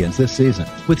Little Indians this season.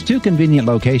 With 2 convenient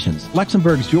locations,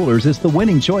 Luxembourg's Jewelers is the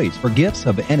winning choice for gifts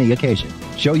of any occasion.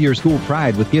 Show your school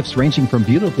pride with gifts ranging from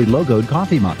beautifully logoed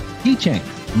coffee mugs,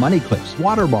 keychains, money clips,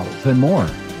 water bottles, and more.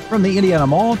 From the Indiana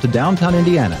Mall to downtown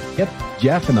Indiana, Hip,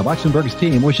 Jeff, and the Luxembourg's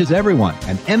team wishes everyone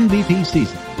an MVP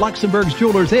season. Luxembourg's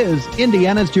Jewelers is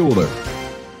Indiana's jeweler.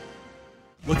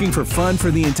 Looking for fun for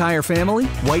the entire family?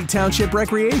 White Township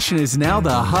Recreation is now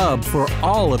the hub for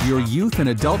all of your youth and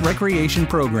adult recreation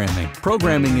programming.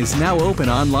 Programming is now open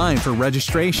online for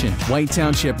registration. White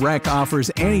Township Rec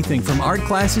offers anything from art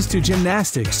classes to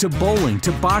gymnastics to bowling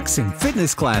to boxing,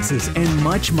 fitness classes, and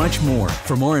much, much more.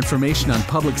 For more information on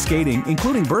public skating,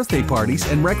 including birthday parties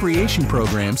and recreation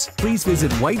programs, please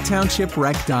visit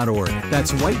whitetownshiprec.org.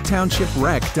 That's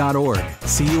whitetownshiprec.org.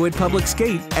 See you at Public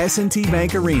Skate, S&T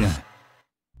Bank Arena.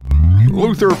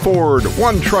 Luther Ford,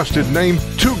 one trusted name,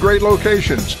 2 great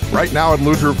locations. Right now at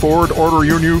Luther Ford, order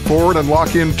your new Ford and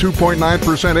lock in 2.9%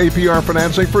 APR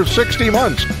financing for 60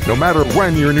 months, no matter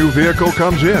when your new vehicle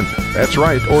comes in. That's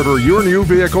right, order your new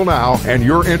vehicle now, and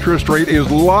your interest rate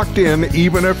is locked in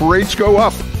even if rates go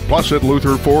up. Plus at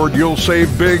Luther Ford, you'll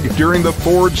save big during the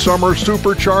Ford Summer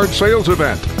Supercharged Sales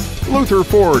Event. Luther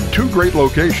Ford, 2 great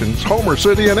locations, Homer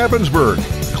City and Evansburg.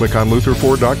 Click on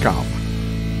lutherford.com.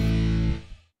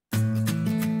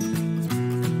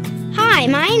 Hi,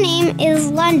 my name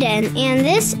is London, and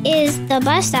this is the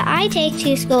bus that I take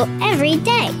to school every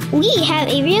day. We have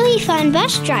a really fun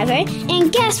bus driver,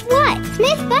 and guess what?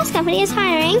 Smith Bus Company is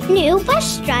hiring new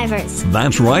bus drivers.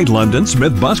 That's right, London.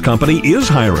 Smith Bus Company is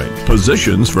hiring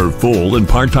positions for full and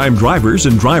part-time drivers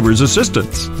and driver's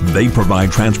assistants. They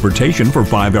provide transportation for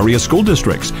 5 area school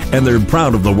districts, and they're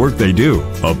proud of the work they do.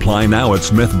 Apply now at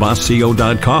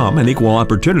smithbusco.com, an equal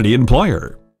opportunity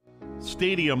employer.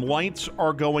 Stadium lights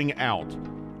are going out.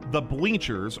 The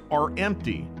bleachers are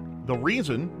empty. The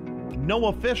reason? No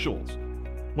officials.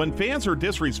 When fans are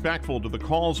disrespectful to the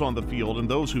calls on the field and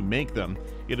those who make them,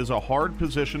 it is a hard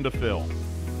position to fill.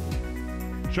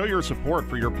 Show your support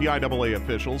for your PIAA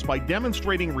officials by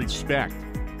demonstrating respect.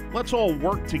 Let's all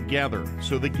work together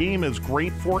so the game is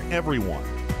great for everyone.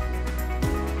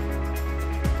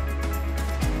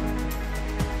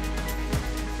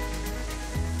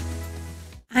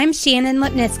 I'm Shannon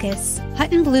Lipniskis.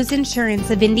 Hutton Blues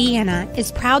Insurance of Indiana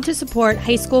is proud to support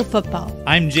high school football.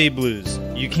 I'm Jay Blues.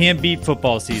 You can't beat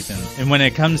football season, and when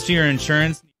it comes to your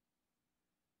insurance,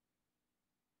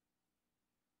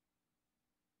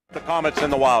 The Comets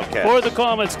and the Wildcats. For the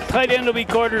Comets, tight end will be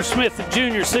Carter Smith, a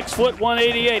junior, 6 foot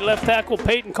 188. Left tackle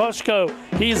Peyton Koshko.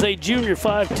 He's a junior,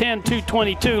 5'10",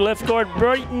 222. Left guard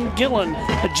Brighton Gillen,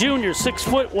 a junior, 6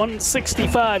 foot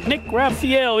 165. Nick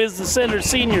Raphael is the center,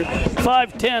 senior,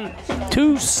 5'10",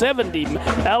 270.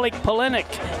 Alec Polenik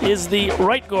is the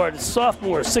right guard,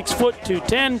 sophomore, 6 foot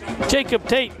 210. Jacob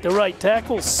Tate, the right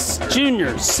tackle,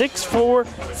 junior, 6'4",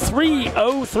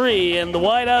 303. And the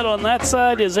wideout on that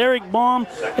side is Eric Baum,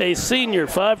 a senior,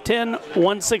 5'10",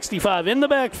 165. In the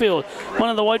backfield, one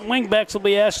of the white wingbacks will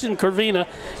be Ashton Corvina.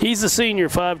 He's a senior,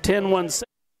 5'10", 160.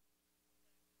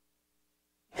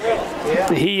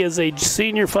 He is a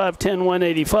senior, 5'10",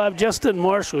 185. Justin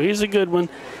Marshall, he's a good one.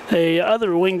 A other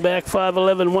wingback,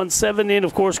 5'11", 170. And,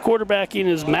 of course, quarterbacking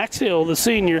is Max Hill, the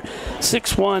senior,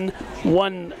 6'1",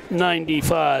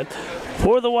 195.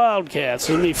 For the Wildcats,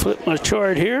 let me flip my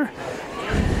chart here.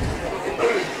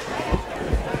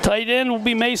 Tight end will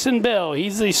be Mason Bell.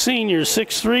 He's a senior,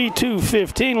 6'3",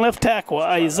 215. Left tackle,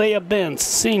 Isaiah Bentz,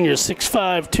 senior,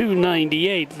 6'5",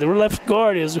 298. The left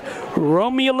guard is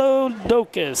Romulo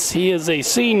Dokas. He is a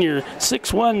senior,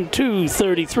 6'1",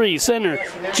 233. Center,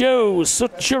 Joe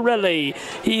Succiarelli.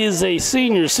 He is a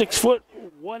senior, 6 foot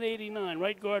 189.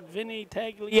 Right guard Vinny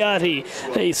Tagliati,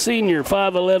 a senior,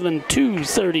 5'11",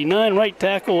 239. Right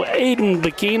tackle Aiden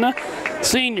Bakina,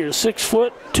 senior, 6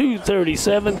 foot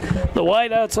 237. The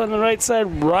wideouts on the right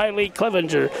side, Riley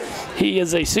Clevenger. He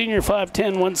is a senior,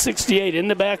 5'10", 168. In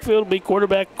the backfield will be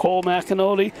quarterback Cole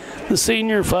McAnulty, the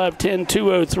senior, 5'10",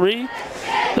 203.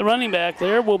 The running back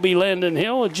there will be Landon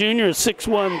Hill, a junior,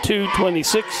 6'1",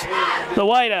 226. The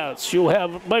wideouts, you'll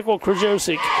have Michael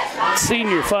Krajosik,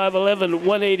 senior, 5'11",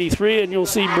 183, and you'll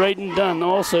see Braden Dunn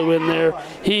also in there.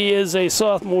 He is a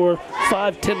sophomore,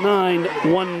 5'9",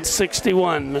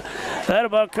 161. That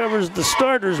about covers the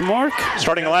starters, Mark.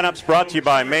 Starting lineups brought to you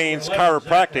by Maine's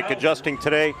Chiropractic, adjusting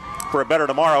today for a better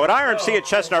tomorrow. At IRMC at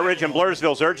Chestnut Ridge and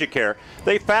Blairsville's Urgicare,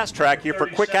 they fast-track you for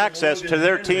quick access to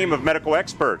their team of medical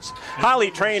experts. Highly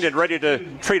trained and ready to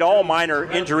treat all minor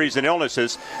injuries and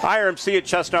illnesses, IRMC at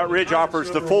Chestnut Ridge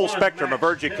offers the full spectrum of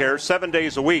Urgicare 7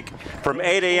 days a week from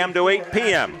 8 a.m. to 8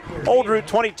 p.m. Old Route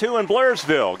 22 in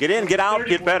Blairsville. Get in, get out,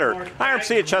 get better.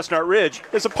 IRMC at Chestnut Ridge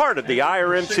is a part of the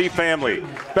IRMC family.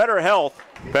 Better health,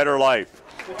 better life.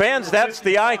 Fans, that's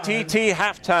the ITT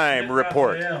halftime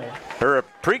report. Or a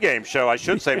pregame show, I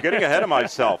should say. I'm getting ahead of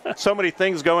myself. So many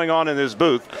things going on in this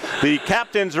booth. The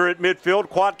captains are at midfield,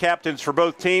 quad captains for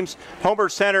both teams. Homer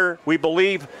Center, we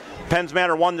believe, Penns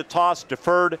Manor won the toss,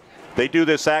 deferred. They do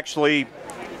this actually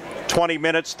 20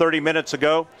 minutes, 30 minutes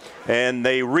ago, and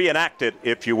they reenact it,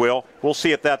 if you will. We'll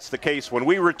see if that's the case when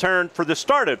we return for the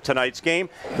start of tonight's game.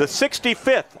 The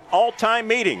 65th all-time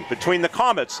meeting between the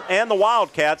Comets and the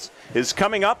Wildcats is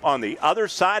coming up on the other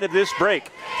side of this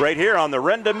break, right here on the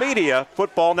Renda Media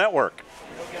Football Network.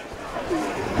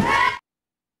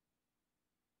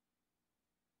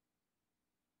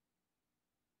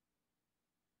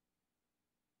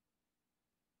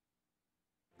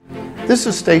 This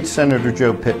is State Senator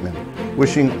Joe Pittman,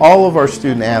 wishing all of our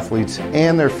student athletes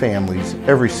and their families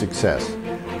every success.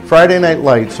 Friday Night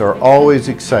Lights are always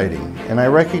exciting, and I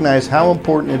recognize how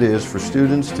important it is for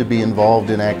students to be involved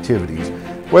in activities,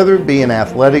 whether it be in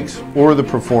athletics or the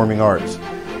performing arts.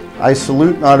 I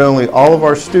salute not only all of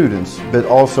our students, but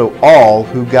also all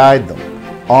who guide them,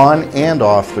 on and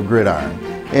off the gridiron,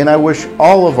 and I wish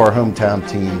all of our hometown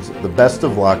teams the best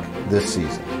of luck this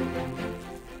season.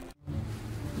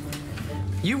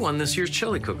 You won this year's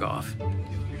chili cook-off.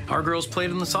 Our girls played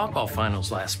in the softball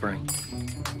finals last spring.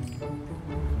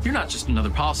 You're not just another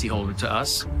policyholder to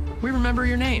us. We remember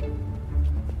your name.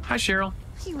 Hi, Cheryl.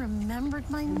 He remembered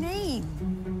my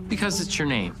name. Because it's your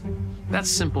name. That's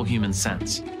simple human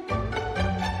sense.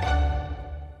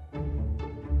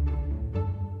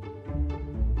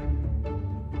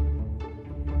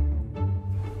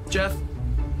 Jeff,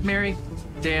 Mary,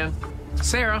 Dan,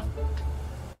 Sarah.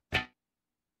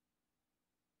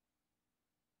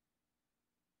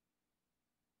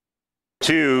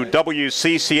 To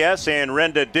WCCS and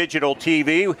Renda Digital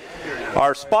TV.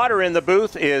 Our spotter in the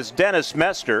booth is Dennis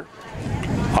Mester.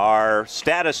 Our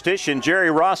statistician, Jerry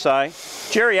Rossi.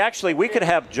 Jerry, actually, we could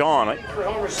have John,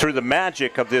 through the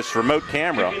magic of this remote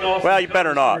camera. Well, you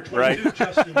better not, right?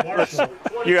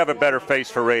 You have a better face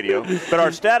for radio. But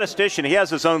our statistician, he has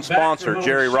his own sponsor,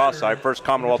 Jerry Rossi, First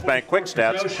Commonwealth Bank Quick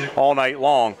Stats, all night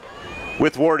long.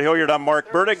 With Ward Hilliard, I'm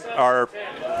Mark Burdick. Our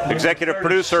executive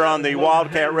producer on the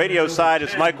Wildcat radio side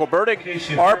is Michael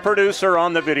Burdick. Our producer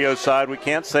on the video side, we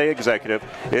can't say executive,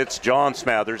 it's John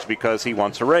Smathers, because he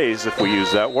wants a raise if we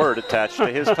use that word attached to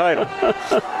his title.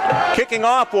 Kicking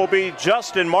off will be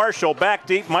Justin Marshall, back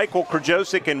deep, Michael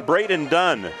Krajosik, and Braden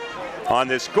Dunn on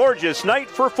this gorgeous night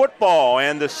for football.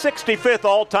 And the 65th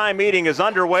all-time meeting is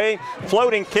underway.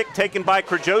 Floating kick taken by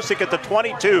Krajosik at the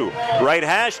 22. Right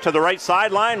hash to the right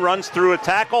sideline, runs through a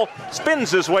tackle,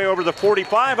 spins his way over the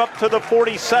 45 up to the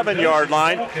 47-yard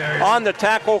line. On the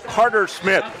tackle, Carter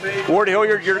Smith. Ward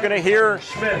Hilliard, you're going to hear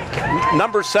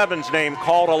number 7's name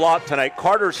called a lot tonight.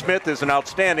 Carter Smith is an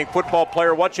outstanding football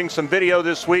player. Watching some video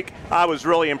this week, I was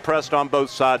really impressed on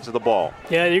both sides of the ball.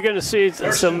 Yeah, you're going to see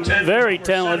some very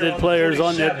talented players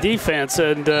on that defense,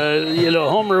 and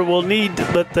Homer will need,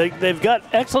 but they've got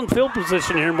excellent field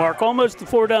position here, Mark, almost the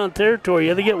 4-down territory.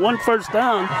 If they get one first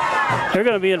down, they're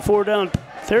going to be in 4-down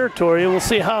territory, and we'll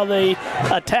see how they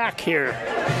attack here.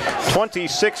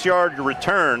 26-yard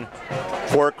return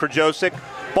for Krajosik.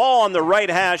 Ball on the right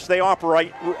hash. They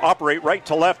operate right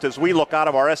to left as we look out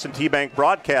of our S&T Bank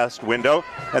broadcast window,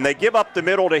 and they give up the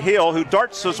middle to Hill, who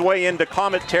darts his way into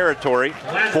Comet territory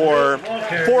for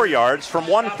 4 yards from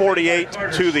 148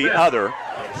 to the other.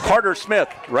 Carter Smith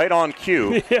right on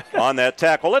cue on that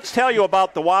tackle. Let's tell you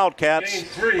about the Wildcats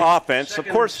offense. Of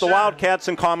course, the Wildcats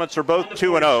and Comets are both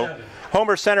 2-0.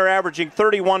 Homer Center averaging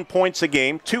 31 points a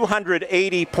game,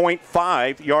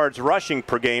 280.5 yards rushing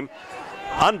per game.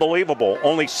 Unbelievable.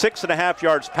 Only 6.5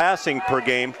 yards passing per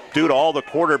game due to all the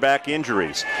quarterback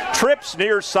injuries. Trips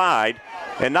near side,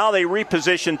 and now they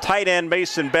reposition tight end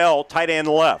Mason Bell, tight end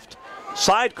left.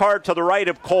 Sidecar to the right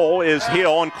of Cole is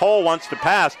Hill, and Cole wants to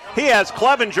pass. He has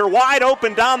Clevenger wide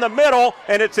open down the middle,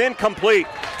 and it's incomplete.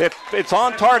 If it's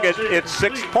on target, it's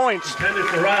 6 points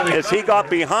as he got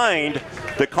behind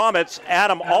the Comets,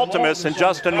 Adam Altimus and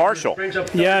Justin Marshall.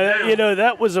 Yeah,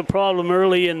 that was a problem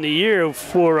early in the year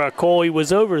for Cole. He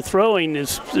was overthrowing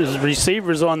his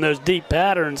receivers on those deep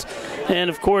patterns, and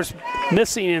of course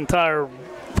missing the entire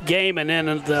game and then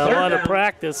a lot of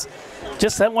practice.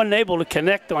 Just that wasn't able to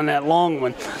connect on that long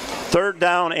one. 3rd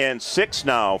down and 6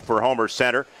 now for Homer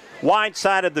Center. Wide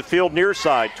side of the field, near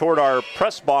side toward our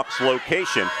press box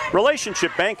location.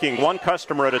 Relationship banking, one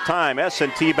customer at a time,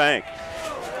 S&T Bank.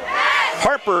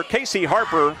 Casey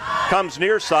Harper comes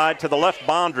near side to the left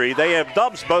boundary. They have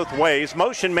dubs both ways.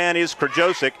 Motion man is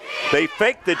Krajosik. They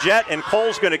fake the jet, and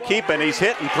Cole's going to keep, and he's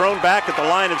hit and thrown back at the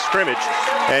line of scrimmage.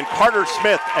 And Carter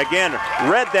Smith, again,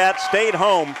 read that, stayed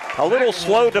home. A little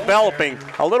slow developing,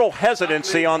 a little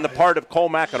hesitancy on the part of Cole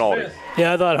McAnally.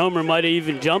 Yeah, I thought Homer might have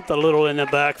even jumped a little in the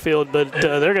backfield, but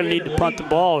they're going to need to punt the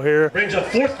ball here. Brings a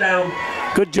 4th down.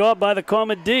 Good job by the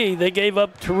Comet D. They gave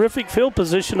up terrific field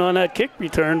position on that kick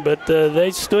return, but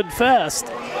they stood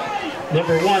fast.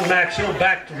 Number 1, Max Hill,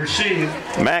 back to receive.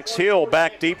 Max Hill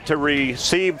back deep to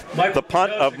receive the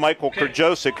punt of Michael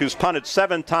Krajosik, who's punted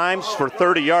 7 times for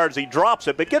 30 yards. He drops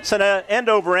it, but gets an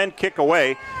end-over-end kick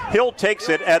away. Hill takes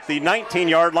it at the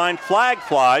 19-yard line. Flag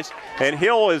flies, and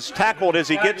Hill is tackled as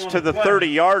he gets to the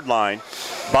 30-yard line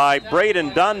by Braden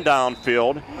Dunn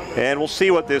downfield. And we'll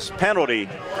see what this penalty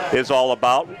is all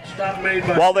about.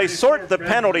 While they sort the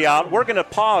penalty out, we're going to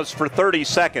pause for 30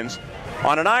 seconds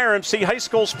on an IRMC High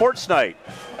School Sports Night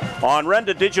on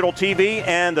Renda Digital TV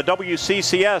and the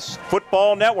WCCS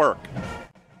Football Network.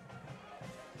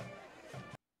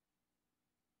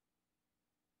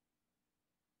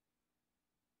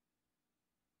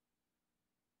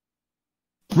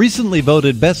 Recently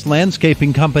voted Best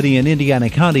Landscaping Company in Indiana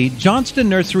County, Johnston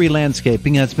Nursery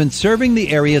Landscaping has been serving the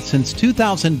area since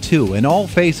 2002 in all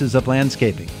phases of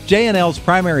landscaping. J&L's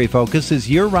primary focus is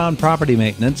year-round property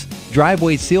maintenance,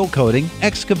 driveway seal coating,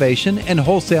 excavation, and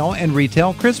wholesale and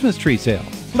retail Christmas tree sales.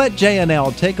 Let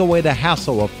J&L take away the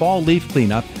hassle of fall leaf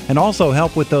cleanup and also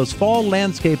help with those fall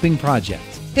landscaping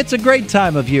projects. It's a great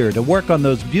time of year to work on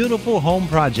those beautiful home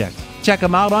projects. Check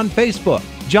them out on Facebook,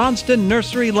 Johnston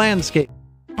Nursery Landscape.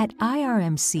 At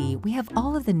IRMC, we have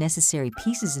all of the necessary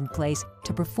pieces in place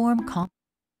to perform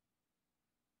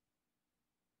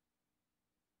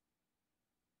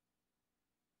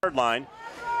line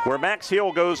where Max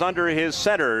Hill goes under his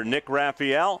center, Nick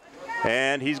Raphael,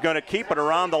 and he's going to keep it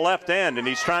around the left end, and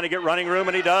he's trying to get running room,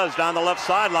 and he does down the left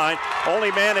sideline. Only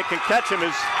man that can catch him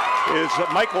is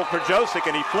Michael Krajosik,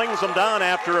 and he flings him down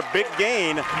after a big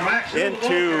gain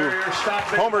into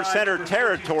Homer Center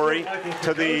territory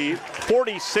to the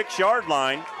 46-yard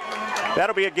line.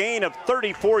 That'll be a gain of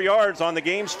 34 yards on the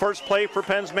game's first play for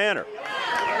Penns Manor.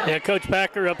 Yeah, Coach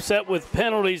Packer upset with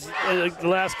penalties the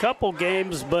last couple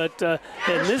games, but in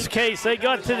this case, they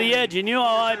got to the edge. And you know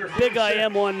how big I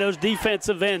am on those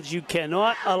defensive ends. You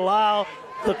cannot allow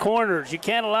the corners. You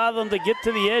can't allow them to get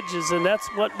to the edges, and that's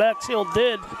what Max Hill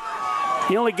did.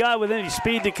 The only guy with any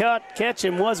speed to catch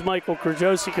him was Michael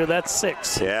Krajosik. That's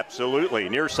 6. Yeah, absolutely.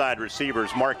 Near side receivers,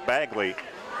 Mark Bagley.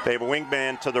 They have a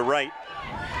wingman to the right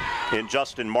in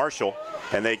Justin Marshall,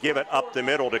 and they give it up the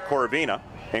middle to Corvina.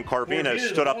 And Corvina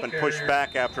stood up and pushed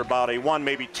back after about a 1,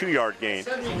 maybe 2-yard gain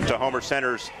to Homer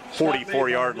Center's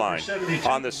 44-yard line.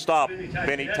 On the stop,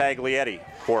 Benny Taglietti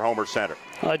for Homer Center.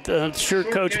 I'm sure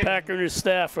Coach Packer and his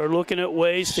staff are looking at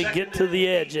ways to get to the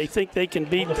edge. They think they can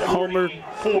beat Homer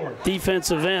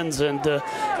defensive ends, and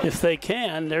if they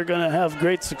can, they're going to have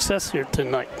great success here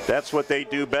tonight. That's what they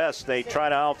do best. They try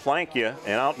to outflank you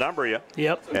and outnumber you.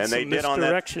 Yep. And they did on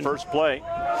that first play.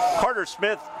 Carter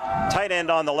Smith, tight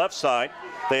end on the left side.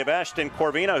 They have Ashton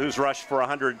Corvina, who's rushed for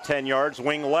 110 yards,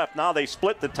 wing left. Now they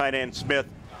split the tight end Smith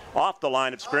off the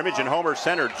line of scrimmage, and Homer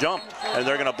Center jumped, and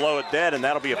they're going to blow it dead, and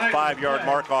that'll be a 5-yard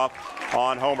mark off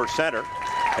on Homer Center,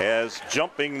 as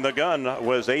jumping the gun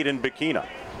was Aiden Bikina.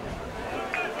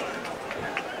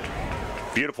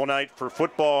 Beautiful night for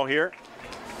football here.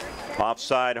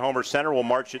 Offside, Homer Center will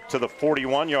march it to the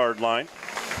 41-yard line.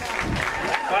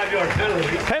 5-yard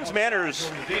penalty. Penns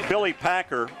Manor's Billy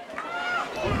Packer,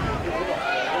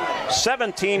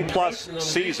 17-plus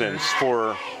seasons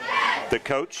for the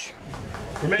coach.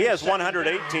 He has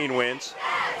 118 wins.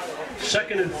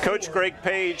 Coach Greg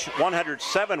Page,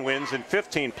 107 wins in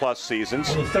 15-plus seasons.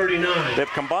 39. They've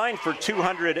combined for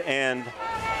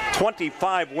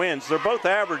 225 wins. They're both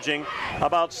averaging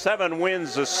about 7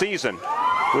 wins a season,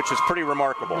 which is pretty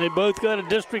remarkable. They both got a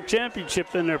district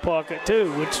championship in their pocket,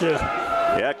 too, which...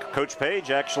 yeah, Coach Page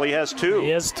actually has 2. He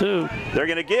has 2. They're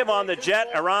going to give on the jet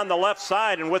around the left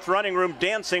side, and with running room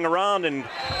dancing around in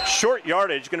short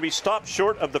yardage, going to be stopped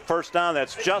short of the first down.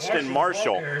 That's Justin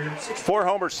Marshall. For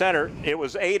Homer Center, it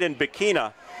was Aiden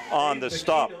Bikina on the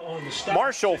stop.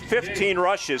 Marshall, 15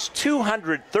 rushes,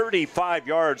 235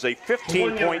 yards, a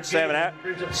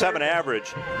 15.7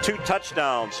 average, 2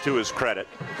 touchdowns to his credit.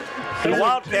 The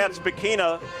Wildcats,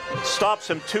 Bikina stops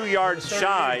him 2 yards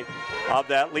shy of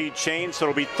that lead chain, so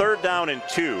it'll be 3rd down and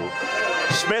 2.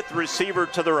 Smith, receiver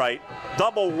to the right,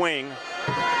 double wing.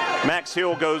 Max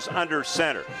Hill goes under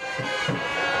center.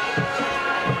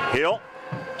 Hill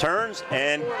turns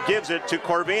and gives it to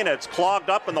Corvina. It's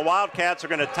clogged up, and the Wildcats are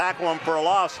going to tackle him for a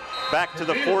loss back to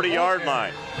the 40-yard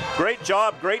line. Great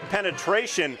job, great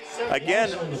penetration. Again,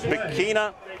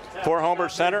 Bikina for Homer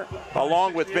Center,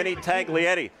 along with Vinny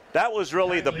Taglietti. That was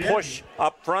really the push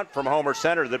up front from Homer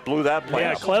Center that blew that play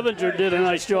Yeah, up. Clevenger did a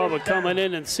nice job of coming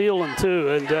in and sealing, too.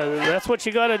 And that's what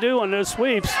you got to do on those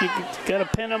sweeps. You got to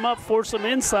pin them up, force them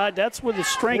inside. That's where the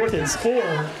strength is.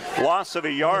 Loss of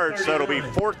a yard, so it'll be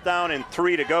 4th down and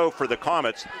 3 to go for the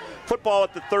Comets. Football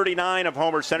at the 39 of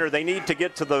Homer Center. They need to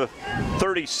get to the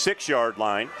 36-yard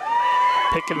line.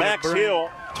 Max Hill,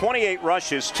 28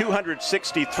 rushes,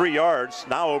 263 yards,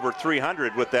 now over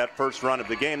 300 with that first run of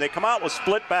the game. They come out with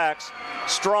split backs,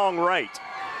 strong right.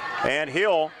 And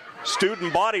Hill,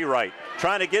 student body right,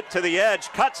 trying to get to the edge,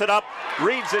 cuts it up,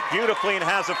 reads it beautifully, and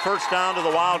has a first down to the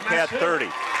Wildcat 30.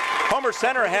 Homer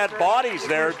Center had bodies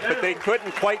there, but they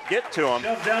couldn't quite get to him.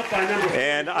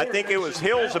 And I think it was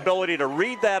Hill's ability to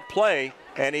read that play,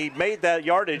 and he made that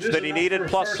yardage that he needed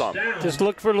plus some. Just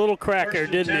looked for a little cracker,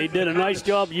 didn't he? He did a nice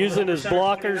job using his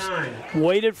blockers,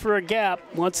 waited for a gap.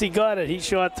 Once he got it, he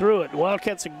shot through it.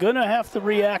 Wildcats are going to have to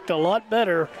react a lot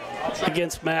better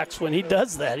against Max when he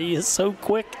does that. He is so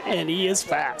quick, and he is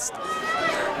fast.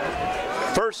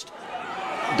 First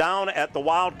down at the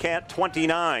Wildcat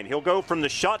 29. He'll go from the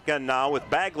shotgun now with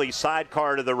Bagley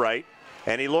sidecar to the right.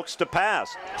 and he looks to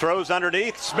pass. Throws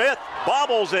underneath. Smith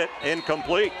bobbles it.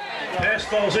 Incomplete. Pass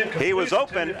ball's incomplete. He was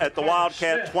open at the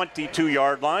Wildcat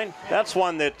 22-yard line. That's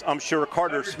one that I'm sure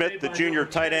Carter Smith, the junior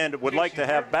tight end, would like to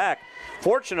have back.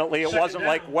 Fortunately, it wasn't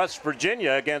like West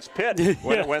Virginia against Pitt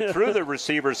when it went through the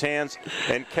receiver's hands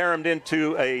and caromed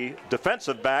into a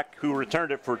defensive back who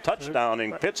returned it for a touchdown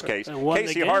in Pitt's case.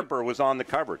 Casey Harper was on the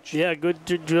coverage. Yeah, good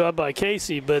job by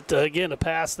Casey, but again, a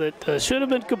pass that should have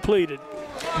been completed.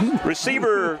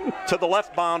 Receiver to the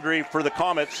left boundary for the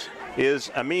Comets is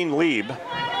Amin Lieb.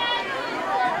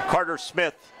 Carter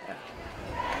Smith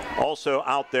also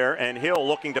out there, and Hill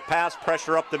looking to pass,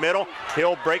 pressure up the middle.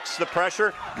 Hill breaks the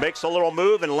pressure, makes a little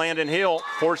move, and Landon Hill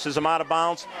forces him out of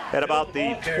bounds at about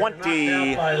the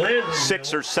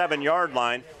 26 or 7 yard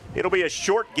line. It'll be a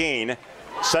short gain.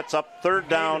 Sets up 3rd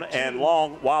down and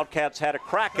long. Wildcats had a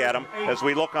crack at him. As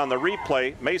we look on the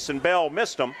replay, Mason Bell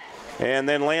missed him. And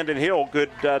then Landon Hill, good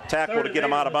tackle to get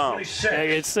him out of bounds. Like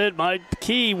I said, my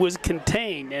key was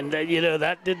contained, and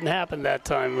that didn't happen that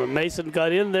time. Mason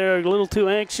got in there a little too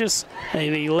anxious,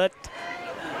 and he let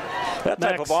that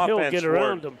type Max of offense Hill get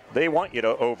around him. They want you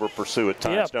to over pursue at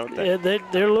times, don't they? Yeah,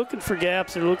 they're looking for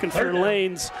gaps. They're looking for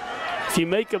lanes. If you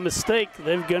make a mistake,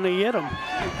 they're going to get them.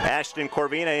 Ashton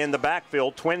Corvina in the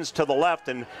backfield, twins to the left,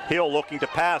 and Hill looking to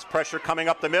pass. Pressure coming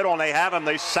up the middle, and they have him.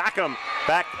 They sack him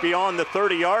back beyond the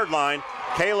 30-yard line.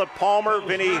 Caleb Palmer,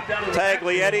 Vinny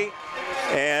Taglietti,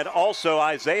 and also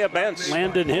Isaiah Bentz.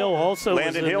 Landon Hill also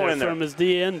was in there from his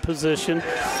DN position.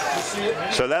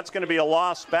 So that's going to be a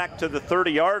loss back to the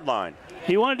 30-yard line.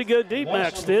 He wanted to go deep,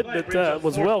 Max did, but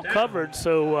was well covered,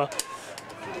 so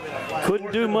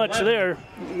couldn't do much there.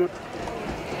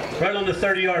 Right on the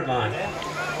 30-yard line.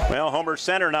 Well, Homer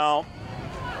Center now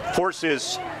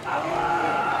forces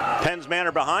Penns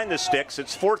Manor behind the sticks.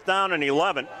 It's 4th down and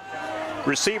 11.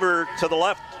 Receiver to the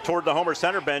left toward the Homer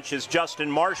Center bench is Justin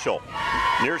Marshall.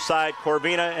 Near side,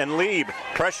 Corvina and Lieb.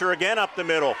 Pressure again up the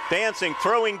middle. Dancing,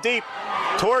 throwing deep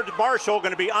toward Marshall.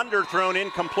 Going to be underthrown,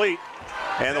 incomplete.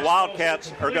 And the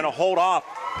Wildcats are going to hold off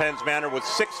Penns Manor with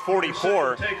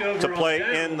 6:44 to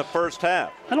play in the first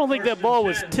half. I don't think that ball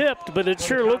was tipped, but it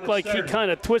sure looked like he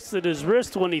kind of twisted his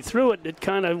wrist when he threw it. It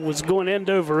kind of was going end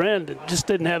over end. It just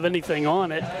didn't have anything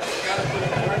on it.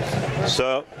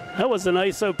 So that was an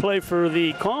ISO play for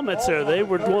the Comets there. They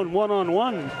were going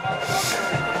one-on-one.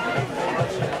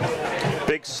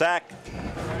 Big sack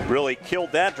really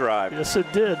killed that drive. Yes,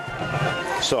 it did.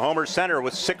 So Homer Center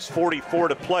with 6:44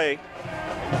 to play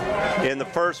in the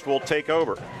first will take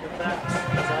over.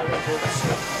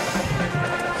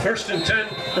 1st and 10.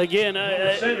 Again,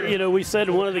 we said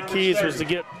one of the keys was to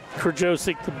get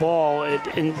Krajosik the ball,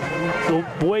 and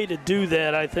the way to do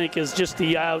that, I think, is just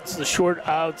the outs, the short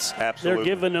outs. Absolutely.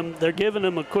 They're giving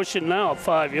him a cushion now of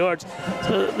 5 yards,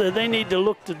 so they need to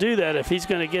look to do that if he's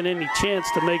going to get any chance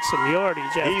to make some yardage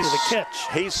after the catch.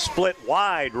 He's split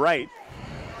wide right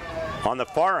on the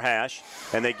far hash,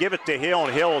 and they give it to Hill,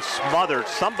 and Hill is smothered.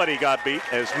 Somebody got beat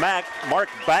as Mark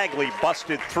Bagley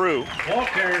busted through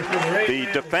the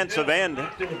defensive end.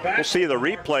 We'll see the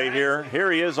replay here.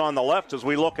 Here he is on the left as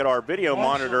we look at our video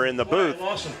monitor in the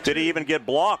booth. Did he even get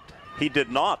blocked? He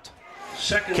did not.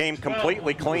 Came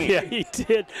completely clean. Yeah, he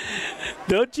did.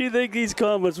 Don't you think these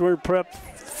Comets were prepped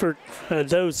for a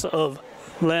dose of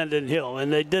Landon Hill,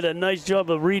 and they did a nice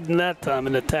job of reading that time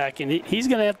and attacking. He's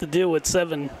going to have to deal with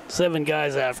seven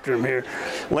guys after him here.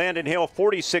 Landon Hill,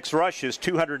 46 rushes,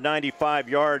 295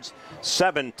 yards,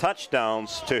 7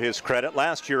 touchdowns to his credit.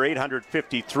 Last year,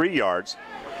 853 yards.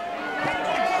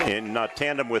 In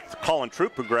tandem with Colin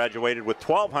Troop, who graduated with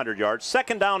 1,200 yards.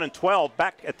 2nd down and 12,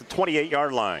 back at the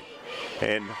 28-yard line.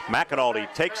 And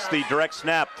McAnulty takes the direct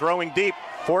snap, throwing deep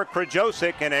for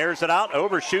Krajosik, and airs it out,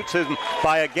 overshoots him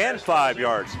by again 5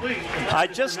 yards. I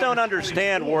just don't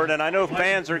understand, Ward, and I know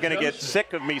fans are going to get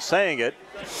sick of me saying it,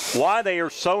 why they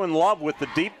are so in love with the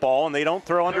deep ball and they don't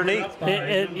throw underneath.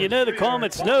 And the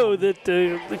Comets know that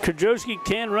Krajosik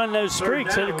can run those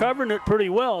streaks. They're covering it pretty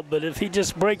well, but if he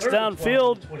just breaks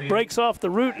downfield, breaks off the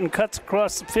route and cuts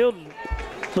across the field,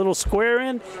 little square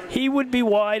in, he would be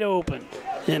wide open.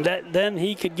 And then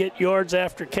he could get yards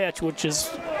after catch, which is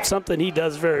something he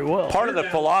does very well. Part of the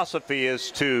philosophy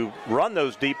is to run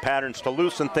those deep patterns to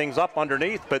loosen things up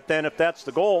underneath, but then if that's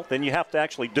the goal, then you have to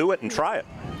actually do it and try it.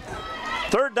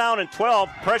 3rd down and 12,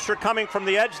 pressure coming from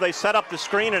the edge. They set up the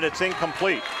screen, and it's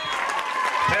incomplete.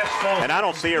 And I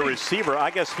don't see a receiver.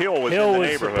 I guess Hill was in the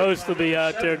neighborhood. Supposed to be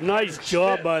out there. Nice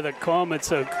job by the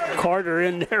Comets. Carter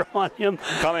in there on him.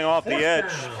 Coming off the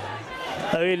edge.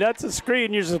 I mean, that's a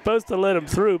screen. You're supposed to let him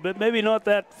through, but maybe not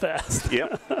that fast.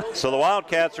 Yep. So the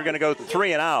Wildcats are going to go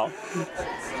 3 and out.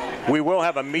 We will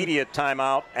have a media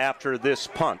timeout after this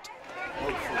punt.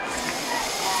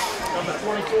 Number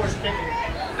 24 is kicking.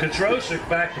 Krajosik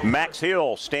back. Max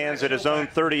Hill stands at his own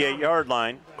 38-yard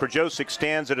line. Krajosik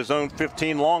stands at his own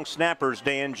 15. Long snappers,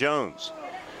 Dan Jones.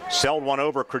 Sailed one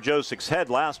over Krajosik's head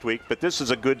last week, but this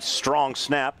is a good, strong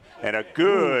snap and a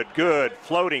good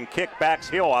floating kick. Backs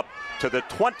Hill up to the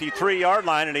 23-yard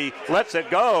line, and he lets it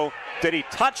go. Did he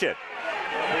touch it?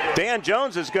 Dan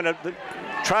Jones is going to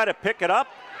try to pick it up,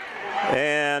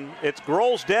 and it's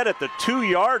Grohl's dead at the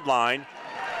 2-yard line.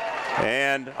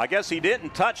 And I guess he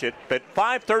didn't touch it, but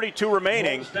 5:32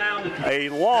 remaining, a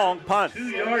long punt.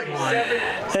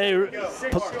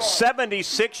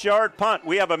 76-yard punt.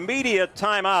 We have a media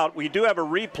timeout. We do have a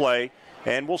replay,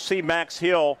 and we'll see Max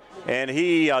Hill, and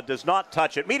he does not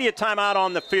touch it. Media timeout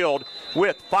on the field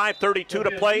with 5:32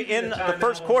 to play in the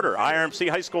first quarter. IRMC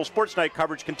High School Sports Night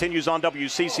coverage continues on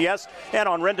WCCS and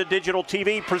on Renda Digital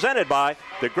TV, presented by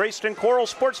the Grayston Coral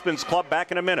Sportsman's Club.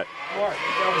 Back in a minute.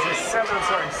 That was a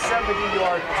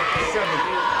 70-yard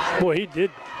punt. Boy, he did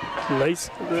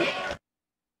lace.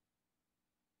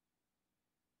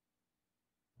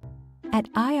 At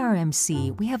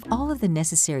IRMC, we have all of the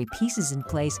necessary pieces in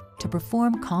place to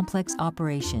perform complex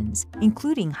operations,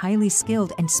 including highly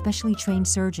skilled and specially trained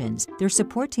surgeons, their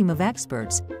support team of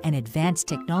experts, and advanced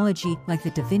technology like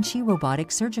the Da Vinci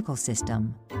robotic surgical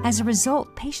system. As a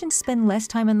result, patients spend less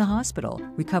time in the hospital,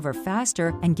 recover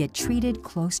faster, and get treated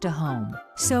close to home.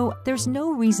 So there's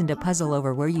no reason to puzzle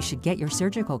over where you should get your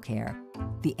surgical care.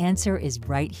 The answer is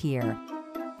right here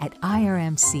at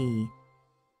IRMC.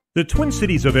 The Twin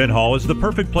Cities Event Hall is the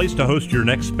perfect place to host your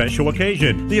next special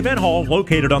occasion. The event hall,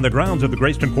 located on the grounds of the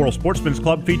Grayston Coral Sportsman's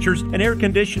Club, features an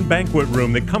air-conditioned banquet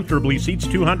room that comfortably seats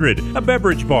 200, a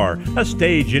beverage bar, a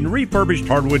stage and refurbished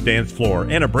hardwood dance floor,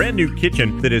 and a brand new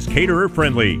kitchen that is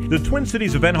caterer-friendly. The Twin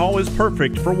Cities Event Hall is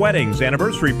perfect for weddings,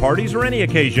 anniversary parties, or any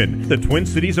occasion. The Twin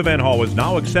Cities Event Hall is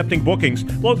now accepting bookings,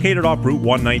 located off Route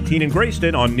 119 in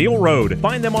Grayston on Neal Road.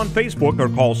 Find them on Facebook or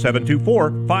call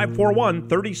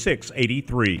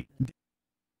 724-541-3683.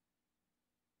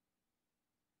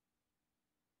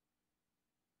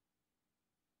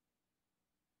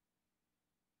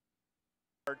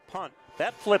 Punt.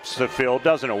 That flips the field,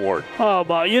 doesn't it, Ward? Oh,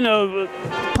 but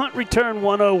punt return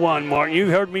 101, Martin. You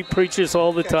heard me preach this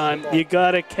all the time. You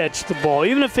got to catch the ball.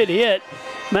 Even if it hit,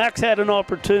 Max had an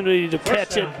opportunity to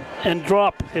catch it and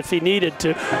drop if he needed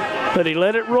to. But he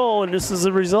let it roll, and this is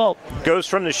the result. Goes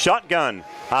from the shotgun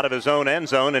out of his own end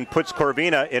zone and puts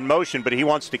Corvina in motion, but he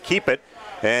wants to keep it.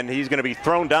 And he's going to be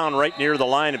thrown down right near the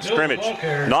line of scrimmage.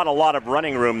 Not a lot of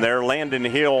running room there. Landon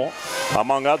Hill,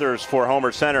 among others, for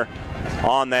Homer Center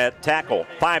on that tackle.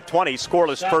 5:20,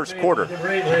 scoreless first quarter.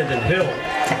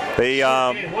 They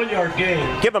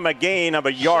give him a gain of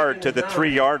a yard to the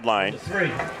 3-yard line.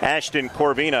 Ashton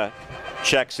Corvina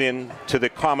checks in to the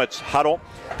Comets huddle.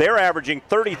 They're averaging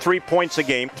 33 points a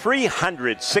game,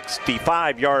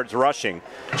 365 yards rushing,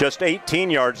 just 18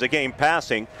 yards a game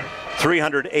passing,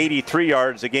 383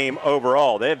 yards a game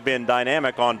overall. They've been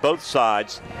dynamic on both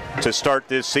sides to start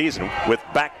this season with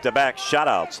back-to-back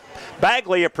shutouts.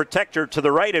 Bagley, a protector to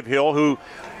the right of Hill, who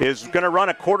is going to run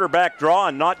a quarterback draw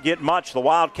and not get much. The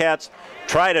Wildcats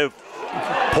try to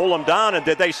pull him down, and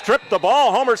did they strip the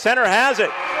ball? Homer Center has it.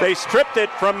 They stripped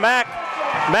it from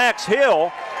Max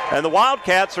Hill, and the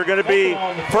Wildcats are going to be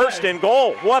first and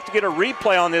goal. We'll have to get a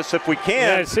replay on this if we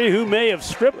can. Yeah, see who may have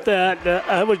stripped that.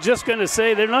 I was just going to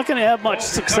say they're not going to have much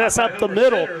success up the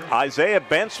middle. Isaiah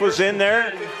Bentz was in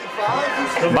there.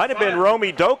 Might have been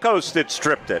Romy Dokos that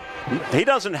stripped it. He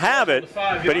doesn't have it,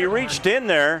 but he reached in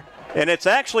there, and it's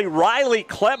actually Riley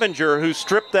Clevenger who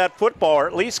stripped that football, or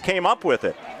at least came up with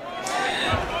it.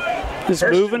 Just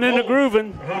moving and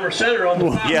grooving.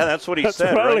 Yeah, that's what he said.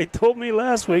 That's what Riley right? told me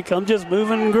last week. I'm just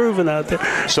moving and grooving out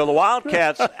there. So the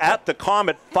Wildcats at the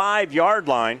Comet 5-yard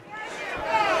line.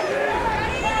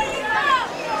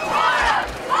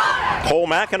 Cole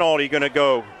McEnulty going to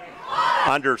go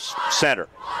under center.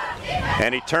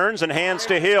 And he turns and hands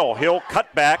to Hill. Hill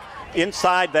cut back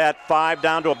inside that 5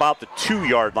 down to about the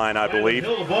 2-yard line, I believe.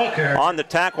 On the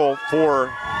tackle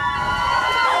for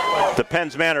the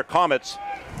Penns Manor Comets,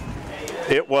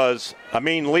 it was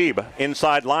Amin Lieb,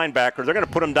 inside linebacker. They're going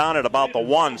to put him down at about the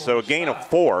 1, so a gain of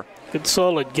 4. Good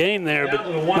solid gain there, but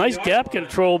nice gap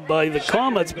control by the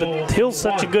Comets, but Hill's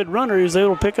such a good runner, he was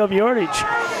able to pick up yardage.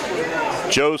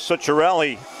 Joe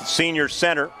Succiarelli, senior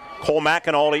center, Cole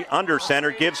McAnally under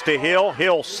center, gives to Hill.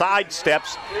 Hill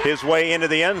sidesteps his way into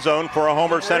the end zone for a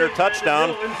Homer Center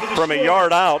touchdown from a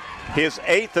yard out. His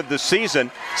 8th of the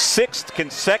season, 6th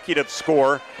consecutive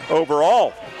score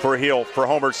overall for Hill for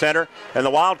Homer Center. And the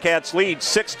Wildcats lead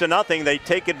 6-0. They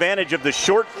take advantage of the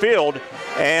short field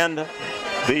and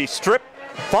the strip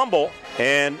fumble,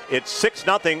 and it's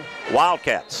 6-0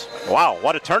 Wildcats. Wow,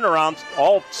 what a turnaround,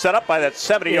 all set up by that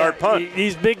 70-yard punt.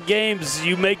 These big games,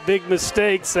 you make big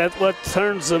mistakes. That's what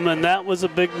turns them, and that was a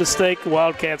big mistake.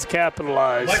 Wildcats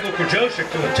capitalized. Michael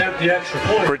Krajosik to attempt the extra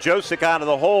point. Krajosik out of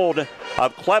the hold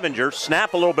of Clevenger.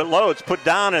 Snap a little bit low. It's put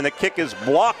down, and the kick is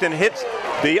blocked and hits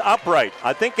the upright.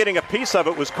 I think getting a piece of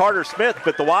it was Carter Smith,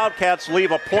 but the Wildcats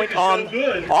leave a point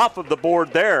off of the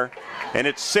board there, and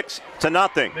it's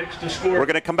 6-0. We're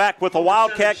going to come back with a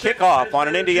Wildcat kickoff on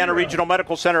an Indiana Regional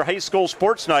Medical Center High School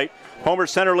Sports Night. Homer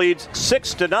Center leads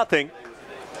 6-0.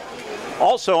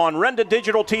 Also on Renda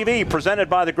Digital TV, presented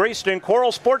by the Grayston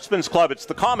Coral Sportsman's Club. It's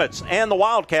the Comets and the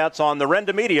Wildcats on the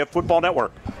Renda Media Football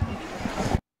Network.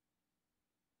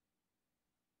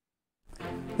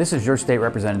 This is your state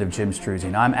representative, Jim Struzzi,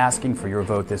 and I'm asking for your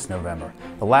vote this November.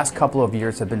 The last couple of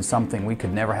years have been something we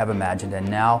could never have imagined, and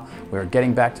now we are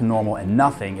getting back to normal, and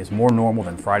nothing is more normal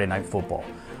than Friday night football.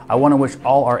 I want to wish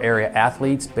all our area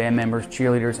athletes, band members,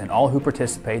 cheerleaders, and all who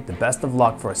participate the best of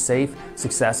luck for a safe,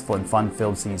 successful, and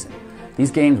fun-filled season.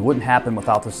 These games wouldn't happen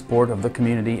without the support of the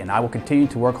community, and I will continue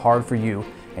to work hard for you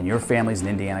and your families in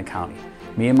Indiana County.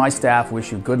 Me and my staff wish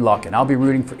you good luck, and I'll be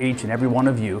rooting for each and every one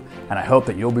of you, and I hope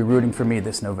that you'll be rooting for me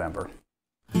this November.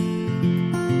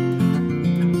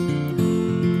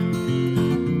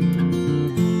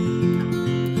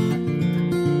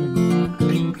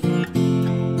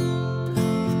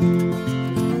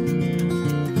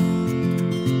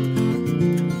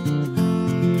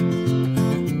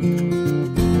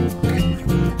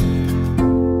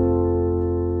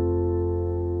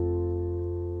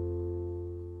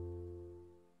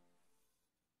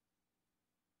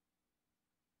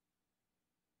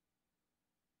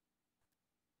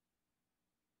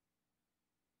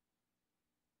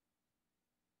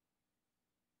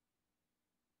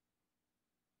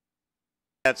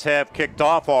 Have kicked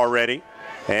off already,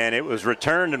 and it was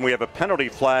returned, and we have a penalty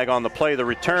flag on the play. The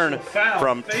return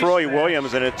from Troy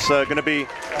Williams, and it's going to be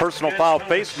personal foul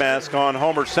face mask on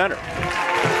Homer Center.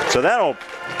 So that'll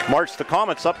march the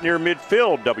Comets up near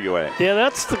midfield, WA. Yeah,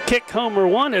 that's the kick Homer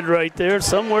wanted right there,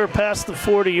 somewhere past the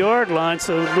 40-yard line,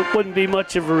 so it wouldn't be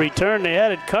much of a return. They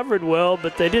had it covered well,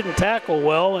 but they didn't tackle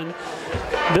well, and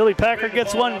Billy Packer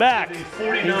gets one back. He's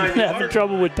having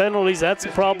trouble with penalties. That's a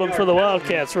problem for the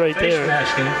Wildcats right there.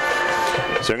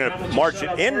 So they're going to march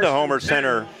it into Homer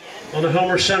Center. On the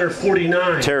Homer Center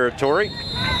 49 territory.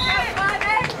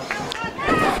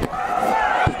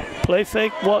 Play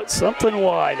fake, something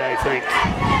wide, I think.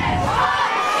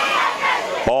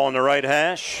 Ball in the right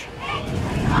hash.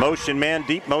 Motion man,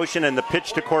 deep motion, and the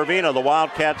pitch to Corvina. The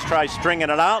Wildcats try stringing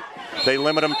it out. They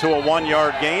limit them to a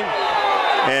 1-yard gain.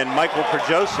 And Michael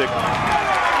Krajosik,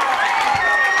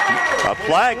 a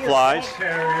flag flies. Was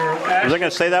I going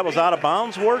to say that was out of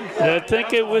bounds, Ward? I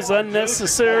think it was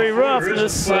unnecessary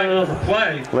roughness.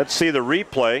 Let's see the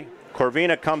replay.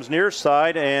 Corvina comes near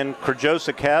side, and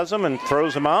Krajosik has him and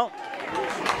throws him out.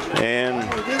 And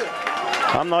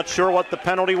I'm not sure what the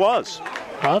penalty was.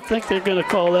 I think they're going to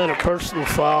call that a personal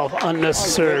foul,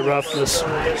 unnecessary roughness.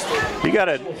 You got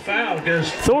to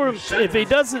throw him. If he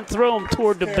doesn't throw him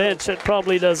toward the bench, it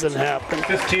probably doesn't happen.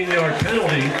 15-yard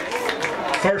penalty.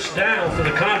 First down for the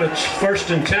Comets.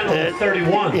 1st and 10 on the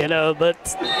 31. You know, but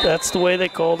that's the way they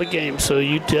call the game, so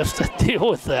you just have to deal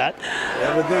with that.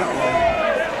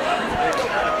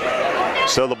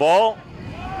 So the ball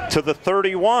to the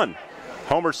 31.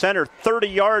 Homer Center 30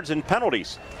 yards in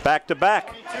penalties.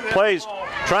 Back-to-back plays,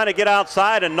 trying to get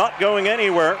outside and not going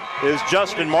anywhere is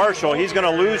Justin Marshall. He's going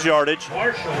to lose yardage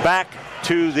back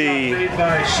to the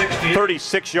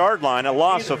 36-yard line, a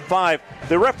loss of 5.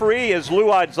 The referee is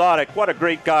Lou Idzotic. What a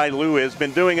great guy Lou is.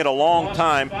 Been doing it a long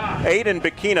time. Aiden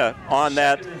Bikina on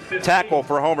that tackle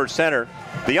for Homer Center.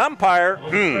 The umpire,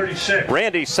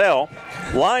 Randy Sell.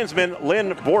 Linesman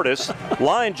Lynn Bortis.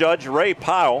 Line judge Ray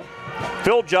Powell.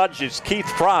 Field judge is Keith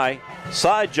Fry.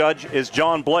 Side judge is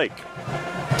John Blake.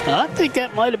 I think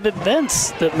that might have been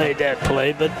Vince that made that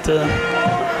play, but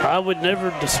I would never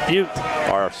dispute.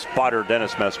 Our spotter,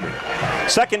 Dennis Mesmer.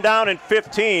 2nd down and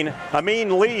 15.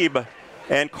 Amin Lieb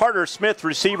and Carter Smith,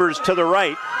 receivers to the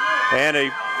right. And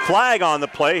a flag on the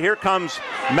play. Here comes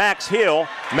Max Hill.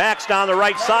 Max down the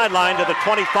right sideline to the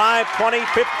 25, 20,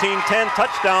 15, 10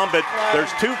 touchdown, but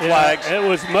there's 2 flags. Yeah, it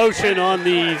was motion on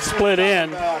the split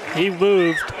end. He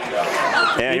moved.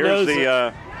 And here's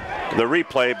the the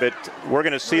replay, but we're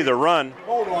going to see the run.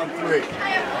 Hold on 3.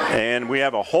 And we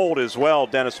have a hold as well,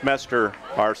 Dennis Mester,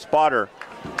 our spotter,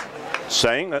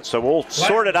 saying that. So we'll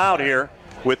sort it out here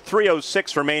with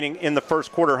 3:06 remaining in the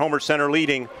first quarter. Homer Center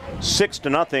leading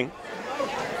 6-0.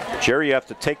 Jerry, you have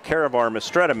to take care of our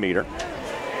Mistretta meter.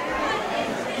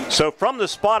 So from the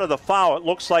spot of the foul, it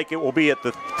looks like it will be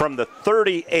from the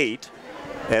 38,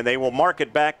 and they will mark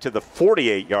it back to the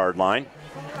 48-yard line.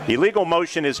 Illegal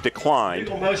motion is declined.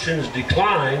 Illegal motion is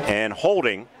declined. And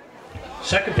holding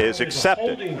is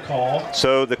accepted. Holding call.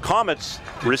 So the Comets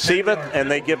receive it, and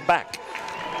they give back.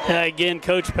 Again,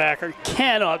 Coach Packer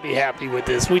cannot be happy with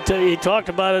this. He talked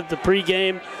about it at the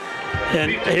pregame,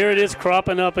 and here it is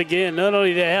cropping up again. Not only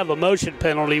do they have a motion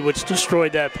penalty, which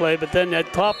destroyed that play, but then they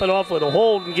top it off with a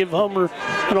hold and give Homer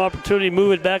an opportunity to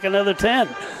move it back another 10.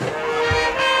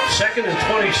 2nd and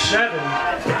 27.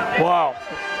 Wow.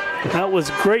 That was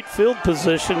great field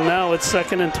position. Now it's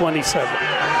 2nd and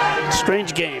 27.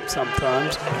 Strange game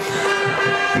sometimes.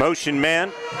 Motion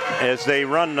man as they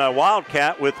run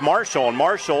Wildcat with Marshall. And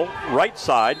Marshall, right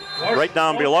side, right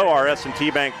down below our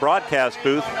S&T Bank broadcast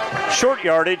booth. Short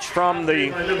yardage from the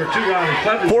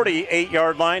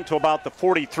 48-yard line to about the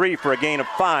 43 for a gain of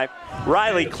 5.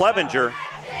 Riley Clevenger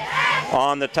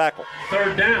on the tackle.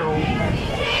 3rd down.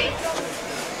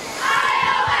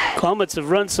 Comets have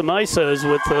run some ISOs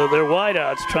with their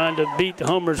wideouts trying to beat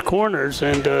Homer's corners,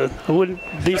 and I wouldn't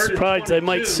be surprised they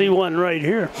might see one right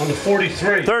here. On the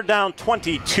 43. 3rd down,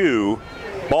 22.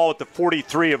 Ball at the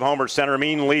 43 of Homer Center.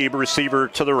 Amin Lieb, receiver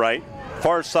to the right.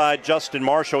 Far side, Justin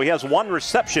Marshall. He has 1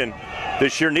 reception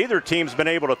this year. Neither team's been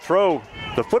able to throw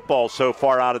the football so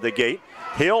far out of the gate.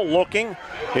 Hill looking,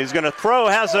 he's going to throw,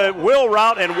 has a wheel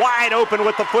route, and wide open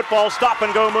with the football. Stop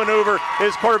and go maneuver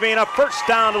is Corvina. First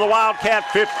down to the Wildcat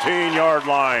 15-yard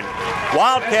line.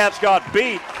 Wildcats got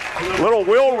beat. Little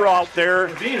wheel route there,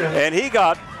 and he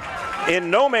got in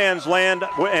no man's land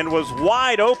and was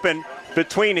wide open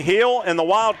between Hill and the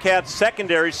Wildcats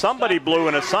secondary. Somebody blew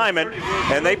an assignment,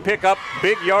 and they pick up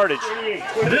big yardage.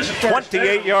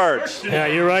 28 yards. Yeah,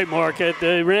 you're right, Mark.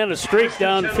 They ran a streak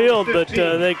downfield, but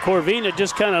Corvina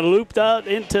just kind of looped out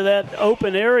into that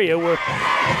open area where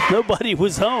nobody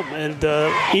was home, and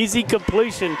easy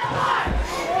completion.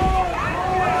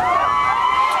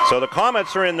 So the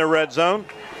Comets are in the red zone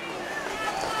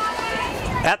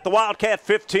at the Wildcat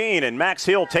 15, and Max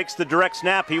Hill takes the direct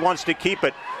snap. He wants to keep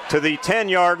it to the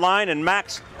 10-yard line, and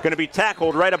Max going to be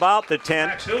tackled right about the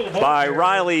 10 by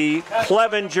Riley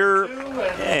Clevenger,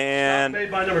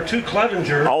 and by number 2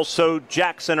 Clevenger. Also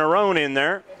Jackson Arone in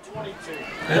there.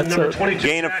 And number 22,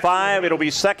 gain of 5. It'll be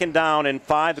 2nd down and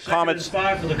 5. The Comets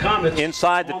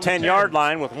inside the 10-yard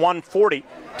line with 1:40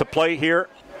 to play here.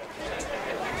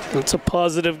 That's a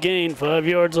positive gain, 5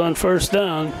 yards on first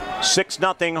down.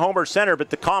 6-0 Homer Center, but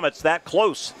the Comets that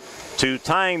close to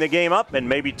tying the game up and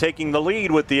maybe taking the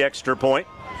lead with the extra point.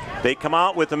 They come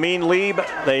out with Amin Lieb.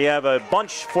 They have a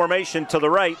bunch formation to the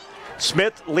right.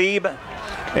 Smith, Lieb,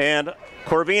 and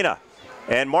Corvina.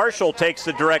 And Marshall takes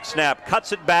the direct snap,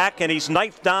 cuts it back, and he's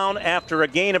knifed down after a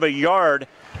gain of a yard.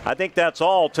 I think that's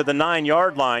all to the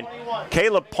 9-yard line.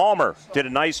 Caleb Palmer did a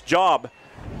nice job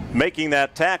making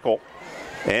that tackle.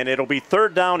 And it'll be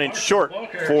 3rd down and short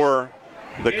for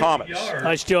the Comets.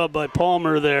 Nice job by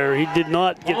Palmer there. He did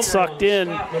not get sucked in.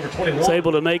 Was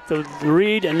able to make the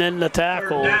read and then the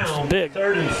tackle. It's big.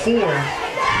 3rd and 4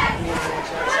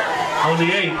 on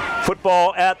the 8.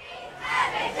 Football at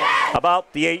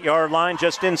about the 8-yard line,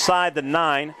 just inside the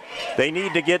 9. They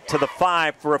need to get to the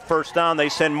 5 for a first down. They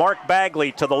send Mark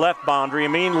Bagley to the left boundary,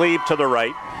 Amin Lieb to the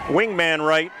right. Wingman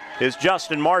right is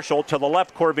Justin Marshall, to the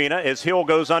left Corvina as Hill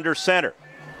goes under center.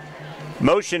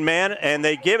 Motion man, and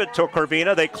they give it to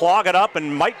Corvina. They clog it up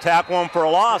and might tackle him for a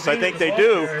loss. I think they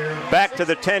do. Back to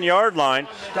the 10-yard line.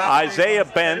 Isaiah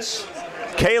Bentz,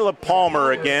 Caleb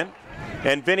Palmer again,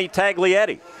 and Vinny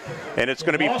Taglietti. And it's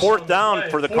going to be 4th down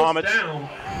for the Comets.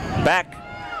 Back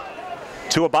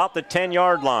to about the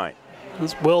 10-yard line.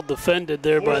 It's well defended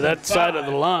there by that side of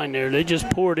the line there. They just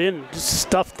poured in, just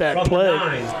stuffed that play.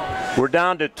 We're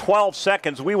down to 12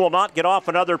 seconds. We will not get off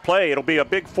another play. It'll be a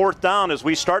big 4th down as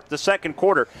we start the second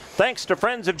quarter. Thanks to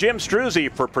friends of Jim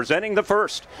Struzzi for presenting the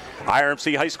first.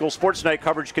 IRMC High School Sports Night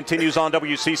coverage continues on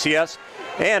WCCS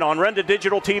and on Renda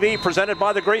Digital TV, presented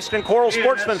by the Grayston Coral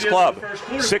Sportsman's Club.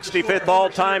 65th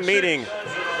all-time meeting.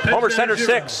 Homer Center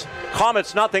 6,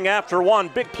 Comets nothing after 1.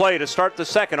 Big play to start the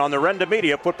second on the Renda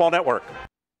Media Football Network.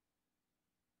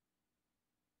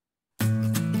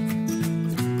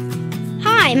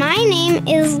 Hi, Hi, my name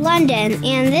is London,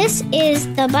 and this is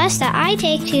the bus that I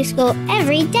take to school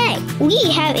every day. We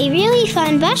have a really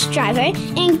fun bus driver,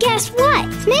 and guess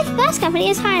what? Smith Bus Company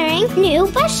is hiring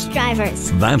new bus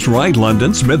drivers. That's right,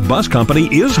 London. Smith Bus Company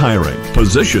is hiring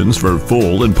positions for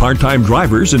full and part-time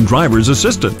drivers and driver's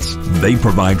assistants. They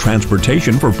provide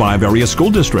transportation for 5 area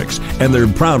school districts, and they're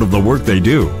proud of the work they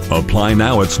do. Apply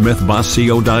now at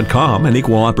smithbusco.com, an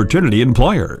equal opportunity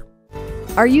employer.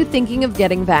 Are you thinking of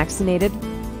getting vaccinated?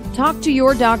 Talk to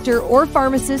your doctor or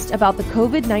pharmacist about the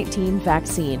COVID-19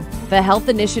 vaccine. The Health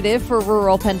Initiative for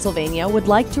Rural Pennsylvania would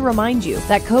like to remind you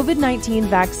that COVID-19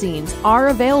 vaccines are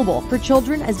available for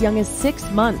children as young as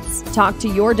 6 months. Talk to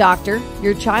your doctor,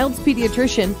 your child's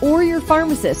pediatrician, or your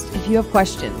pharmacist if you have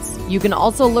questions. You can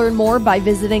also learn more by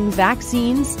visiting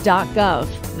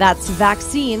vaccines.gov. That's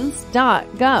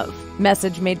vaccines.gov.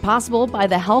 Message made possible by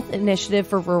the Health Initiative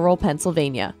for Rural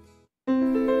Pennsylvania.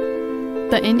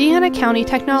 The Indiana County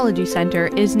Technology Center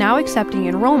is now accepting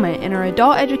enrollment in our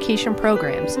adult education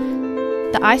programs.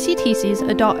 The ICTC's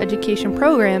adult education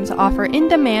programs offer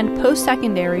in-demand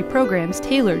post-secondary programs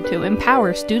tailored to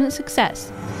empower student success.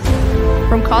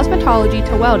 From cosmetology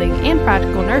to welding and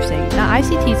practical nursing, the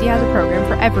ICTC has a program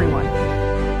for everyone.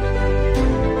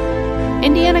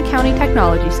 Indiana County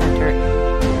Technology Center,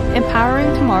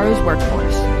 empowering tomorrow's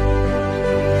workforce.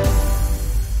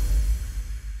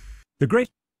 The great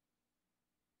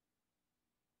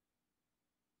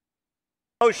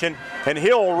motion, and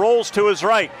Hill rolls to his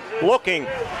right, looking.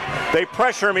 They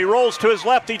pressure him. He rolls to his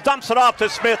left. He dumps it off to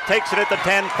Smith. Takes it at the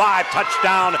 10-5.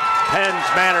 Touchdown, Penns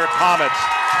Manor Comets.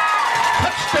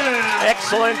 Touchdown!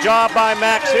 Excellent job by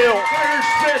Max Hill,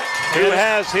 who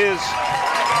has his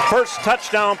first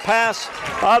touchdown pass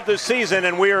of the season,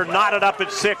 and we are knotted up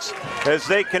at 6 as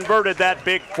they converted that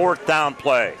big 4th down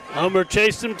play. Homer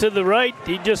chased him to the right.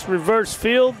 He just reversed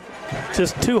field.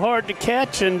 Just too hard to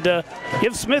catch, and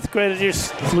give Smith credit. He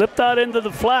slipped out into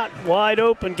the flat, wide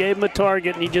open, gave him a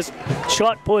target, and he just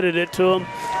shot-putted it to him.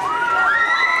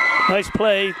 Nice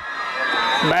play,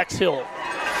 Max Hill.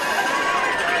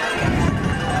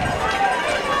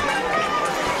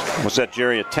 Was that,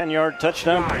 Jerry, a 10-yard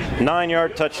touchdown?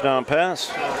 9-yard touchdown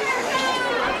pass.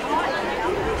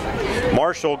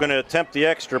 Marshall going to attempt the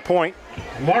extra point.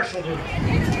 Marshall to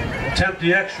attempt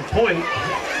the extra point.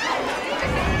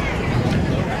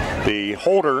 The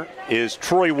holder is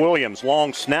Troy Williams,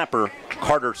 long snapper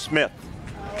Carter Smith.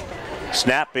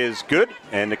 Snap is good,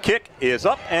 and the kick is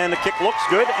up, and the kick looks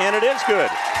good, and it is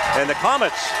good. And the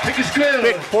Comets,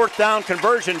 big 4th down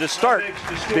conversion to start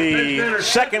the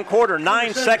second quarter,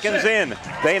 9 seconds in.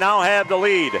 They now have the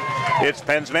lead. It's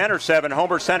Penns Manor 7,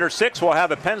 Homer Center 6. We'll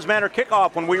have a Penns Manor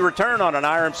kickoff when we return on an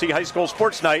IRMC High School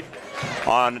Sports Night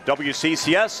on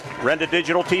WCCS, Renda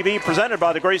Digital TV, presented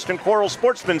by the Greyston Coral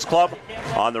Sportsman's Club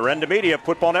on the Renda Media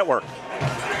Football Network.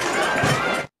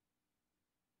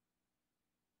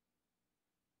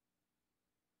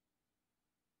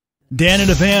 Dan in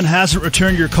a van hasn't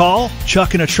returned your call?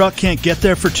 Chuck in a truck can't get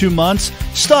there for 2 months?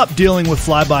 Stop dealing with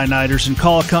fly-by-nighters and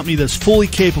call a company that's fully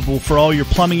capable for all your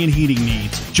plumbing and heating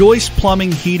needs. Joyce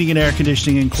Plumbing, Heating, and Air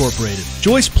Conditioning Incorporated.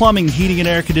 Joyce Plumbing, Heating, and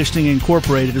Air Conditioning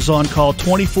Incorporated is on call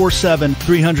 24/7,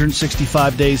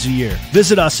 365 days a year.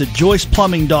 Visit us at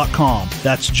joyceplumbing.com.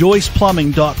 That's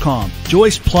joyceplumbing.com.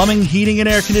 Joyce Plumbing, Heating, and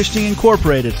Air Conditioning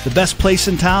Incorporated, the best place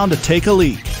in town to take a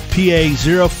leak. PA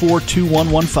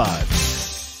 042115.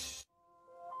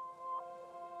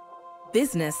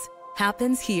 Business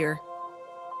happens here,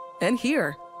 and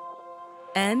here,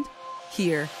 and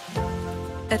here.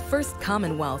 At First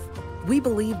Commonwealth, we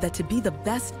believe that to be the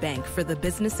best bank for the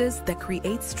businesses that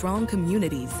create strong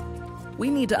communities, we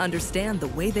need to understand the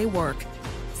way they work,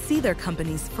 see their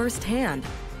companies firsthand,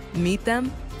 meet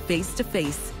them face to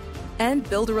face, and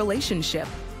build a relationship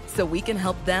so we can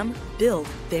help them build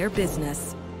their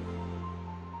business.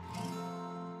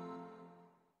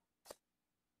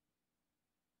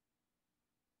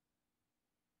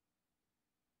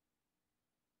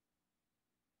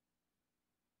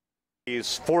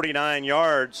 He's 49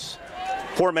 yards,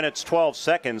 4 minutes, 12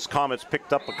 seconds. Comets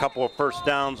picked up a couple of first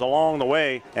downs along the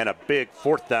way and a big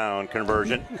 4th down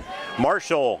conversion.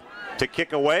 Marshall to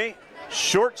kick away.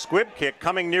 Short squib kick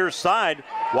coming near side.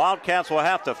 Wildcats will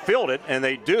have to field it, and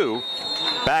they do.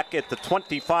 Back at the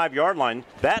 25-yard line.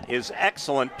 That is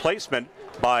excellent placement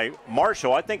by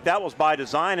Marshall. I think that was by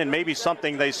design and maybe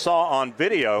something they saw on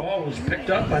video. Ball was picked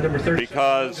up by number 30.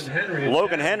 Because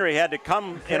Logan Henry had to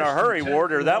come in a hurry,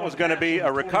 Ward, or that was going to be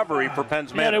a recovery for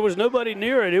Penns Manor. Yeah, there was nobody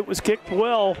near it. It was kicked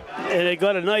well, and it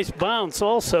got a nice bounce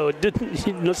also. It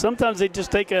didn't. Sometimes they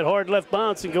just take that hard left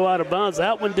bounce and go out of bounds.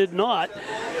 That one did not.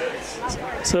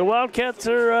 So the Wildcats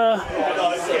are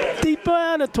deep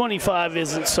down at 25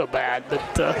 isn't so bad. But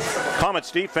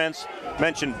Comets defense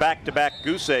mentioned back-to-back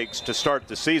goose eggs to start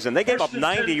the season. They gave up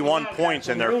 91 points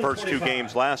in their first 2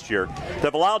 games last year.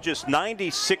 They've allowed just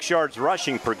 96 yards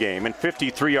rushing per game and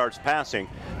 53 yards passing,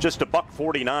 just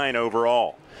 $149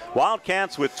 overall.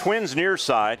 Wildcats with Twins near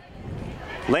side.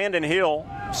 Landon Hill,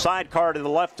 sidecar to the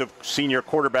left of senior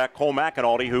quarterback Cole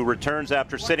McAnulty, who returns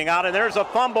after sitting out. And there's a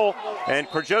fumble, and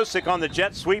Krajosik on the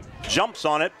jet sweep jumps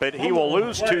on it, but he will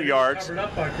lose 2 yards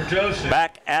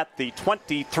back at the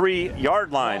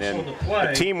 23-yard line. And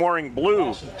the team wearing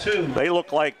blue, they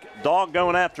look like dog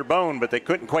going after bone, but they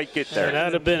couldn't quite get there. That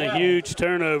would have been a huge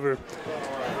turnover.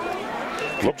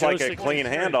 Looked like a clean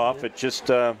handoff. It just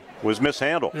was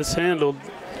mishandled. Mishandled.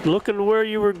 Looking where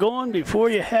you were going before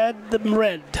you had them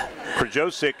red.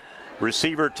 Krajosik,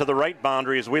 receiver to the right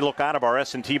boundary as we look out of our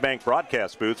S&T Bank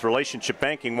broadcast booth. Relationship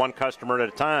banking, one customer at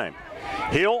a time.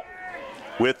 Hill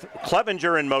with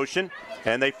Clevenger in motion,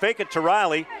 and they fake it to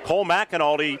Riley. Cole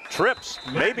McAnulty trips,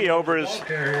 maybe over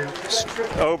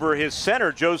his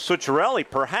center, Joe Succiarelli,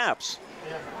 perhaps,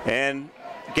 and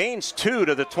gains 2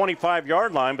 to the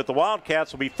 25-yard line, but the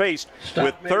Wildcats will be faced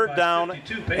with 3rd down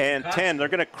and 10. They're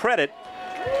going to credit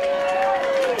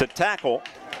to tackle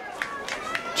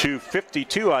to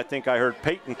 52, I think I heard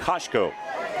Peyton Koshko,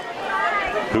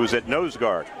 who's at nose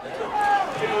guard.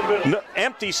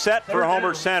 Empty set for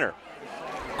Homer Center.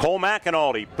 Cole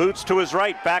McAnulty boots to his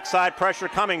right, backside pressure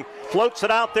coming, floats it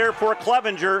out there for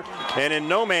Clevenger, and in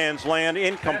no man's land,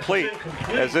 incomplete,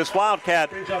 as this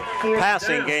Wildcat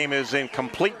passing game is in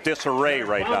complete disarray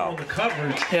right now.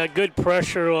 Yeah, good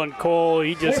pressure on Cole.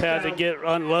 He just had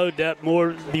to unload that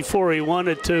more before he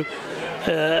wanted to.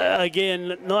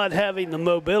 Again, not having the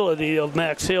mobility of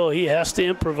Max Hill, he has to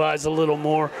improvise a little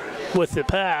more with the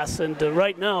pass. And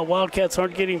right now, Wildcats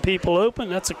aren't getting people open.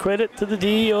 That's a credit to the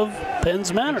D of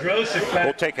Penns Manor.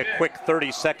 We'll take a quick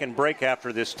 30-second break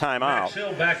after this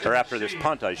timeout, or after this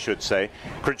punt, I should say.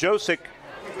 Krajosik,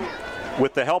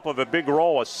 with the help of a big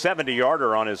roll, a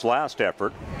 70-yarder on his last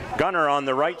effort. Gunner on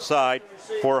the right side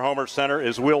for Homer Center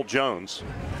is Will Jones.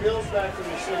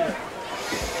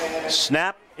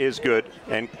 Snap is good,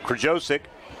 and Krajosik,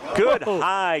 good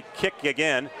high kick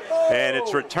again, and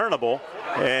it's returnable,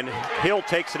 and Hill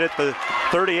takes it at the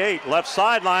 38. Left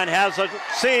sideline has a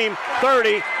seam,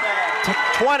 30,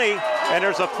 20, and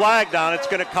there's a flag down. It's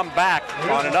going to come back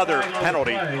on another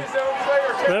penalty.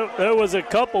 There was a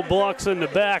couple blocks in the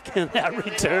back in that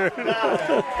return.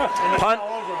 Punt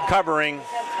covering.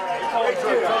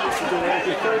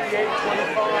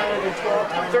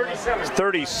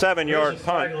 37-yard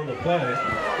punt.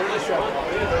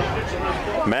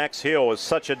 Max Hill is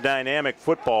such a dynamic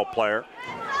football player.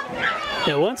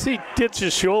 Yeah, once he gets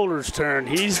his shoulders turned,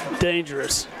 he's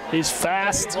dangerous. He's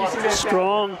fast,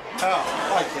 strong.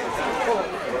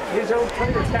 His own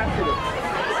player captured him.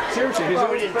 Seriously, his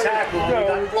own didn't tackle him. He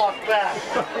got blocked back,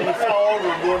 and he fell over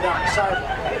and going down the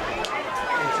sideline.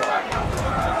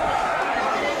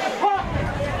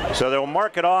 So they'll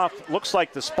mark it off. Looks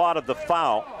like the spot of the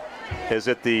foul is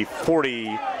at the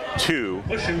 42.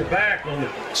 Pushing the back on it.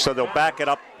 So they'll back it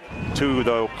up to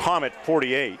the Comet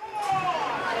 48.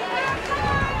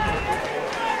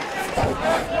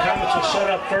 Comets will set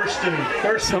up first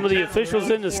and Some of the officials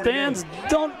in the stands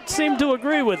don't seem to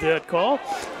agree with that call.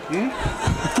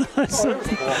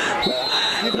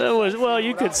 That was, well,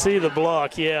 you could see the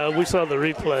block. Yeah, we saw the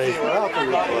replay.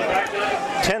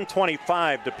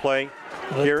 10:25 to play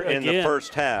here in the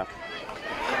first half.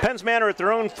 Penns Manor at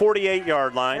their own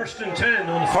 48-yard line. First and 10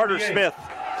 on the Carter 48. Smith,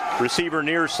 receiver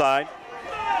near side.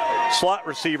 Slot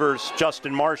receivers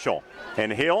Justin Marshall.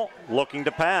 And Hill looking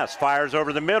to pass. Fires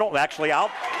over the middle, actually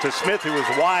out to Smith, who was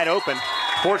wide open.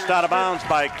 Forced out of bounds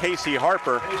by Casey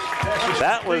Harper.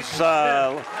 That was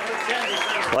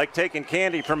like taking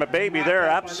candy from a baby there.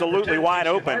 Absolutely wide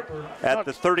open at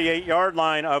the 38-yard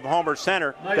line of Homer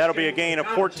Center. That'll be a gain of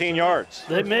 14 yards.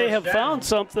 They may have found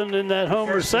something in that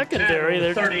Homer secondary.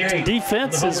 Their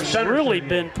defense has really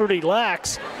been pretty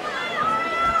lax.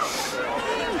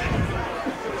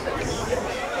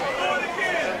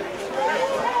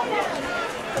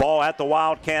 Ball at the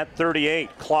Wildcat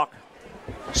 38. Clock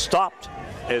stopped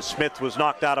as Smith was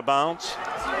knocked out of bounds.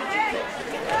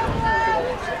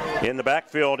 In the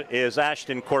backfield is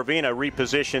Ashton Corvina,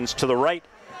 repositions to the right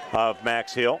of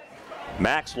Max Hill.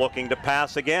 Max looking to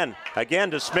pass again.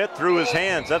 Again to Smith through his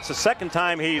hands. That's the second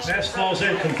time he's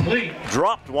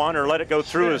dropped one or let it go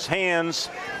through his hands.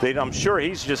 I'm sure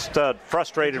he's just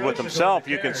frustrated with himself.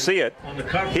 You can see it.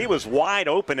 He was wide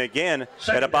open again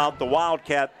at about the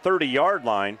Wildcat 30-yard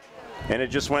line, and it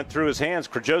just went through his hands.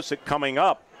 Krajosik coming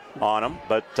up on them.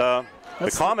 But the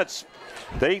Comets,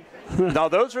 now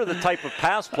those are the type of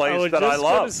pass plays that I love.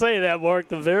 I was just going to say that, Mark.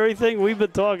 The very thing we've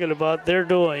been talking about, they're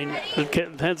doing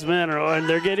at Penns Manor, and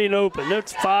they're getting open.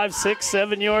 That's 5, 6,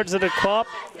 7 yards at a pop.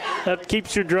 That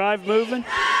keeps your drive moving.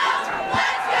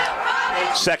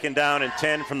 2nd down and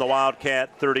 10 from the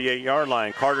Wildcat 38-yard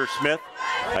line. Carter Smith,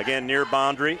 again near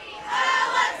boundary.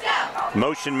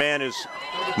 Motion man is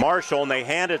Marshall, and they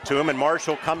hand it to him, and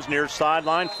Marshall comes near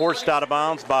sideline, forced out of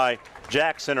bounds by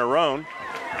Jackson Arone.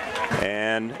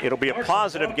 And it'll be a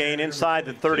positive gain inside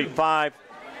the 35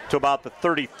 to about the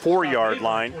 34-yard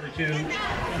line.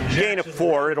 Gain of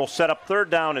 4. It'll set up 3rd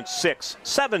down and 6.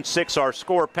 7-6 our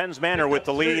score. Penns Manor with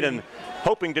the lead and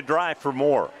hoping to drive for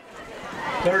more.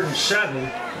 3rd and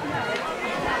 7.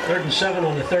 3rd and 7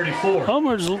 on the 34.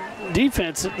 Homer's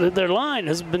defense, their line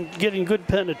has been getting good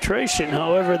penetration.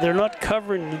 However, they're not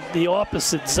covering the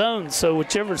opposite zone, so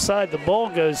whichever side the ball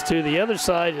goes to, the other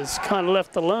side is kind of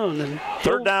left alone. And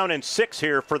 3rd down and 6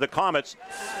 here for the Comets.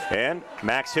 And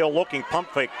Max Hill looking, pump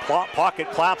fake,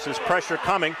 pocket collapses, pressure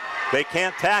coming. They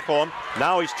can't tackle him.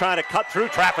 Now he's trying to cut through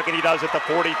traffic, and he does at the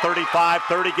 40, 35,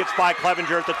 30, gets by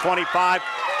Clevenger at the 25,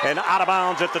 and out of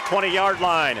bounds at the 20-yard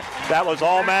line. That was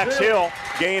all Max Hill.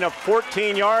 Gain of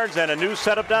 14 yards and a new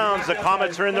set of downs. The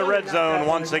Comets are in the red zone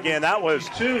once again. That was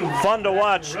fun to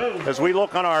watch as we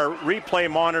look on our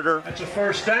replay monitor. That's a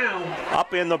 1st down.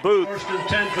 Up in the booth. 1st and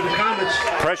 10 for the Comets.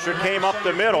 Pressure came up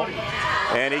the middle,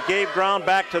 and he gave ground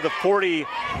back to the 40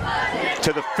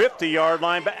 to the 50-yard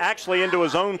line, but actually into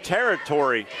his own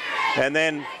territory, and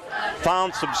then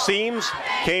found some seams,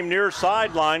 came near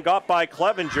sideline, got by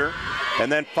Clevenger,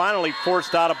 and then finally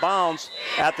forced out of bounds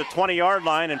at the 20-yard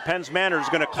line, and Penns Manor is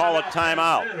going to call a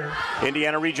timeout.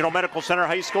 Indiana Regional Medical Center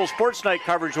High School Sports Night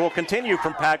coverage will continue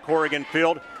from Pat Corrigan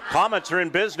Field. Comets are in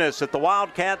business at the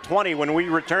Wildcat 20. When we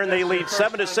return, they lead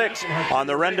 7-6 on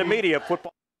the Renda Media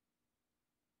Football.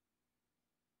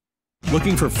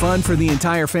 Looking for fun for the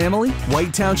entire family?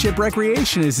 White Township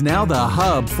Recreation is now the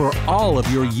hub for all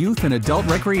of your youth and adult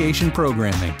recreation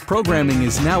programming. Programming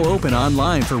is now open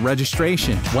online for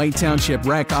registration. White Township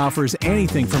Rec offers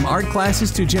anything from art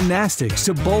classes to gymnastics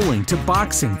to bowling to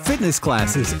boxing, fitness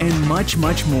classes, and much,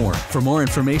 much more. For more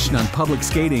information on public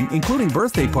skating, including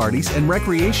birthday parties and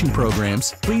recreation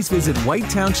programs, please visit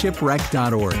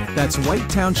whitetownshiprec.org. That's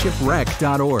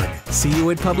whitetownshiprec.org. See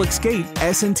you at Public Skate,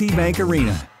 S&T Bank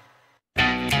Arena.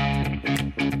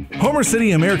 Homer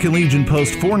City American Legion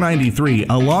Post 493,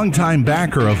 a longtime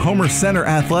backer of Homer Center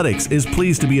Athletics, is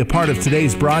pleased to be a part of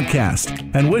today's broadcast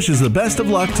and wishes the best of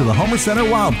luck to the Homer Center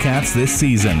Wildcats this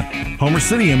season. Homer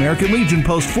City American Legion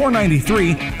Post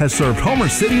 493 has served Homer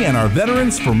City and our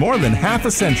veterans for more than half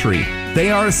a century.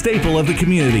 They are a staple of the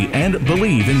community and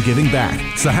believe in giving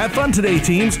back. So have fun today,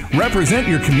 teams. Represent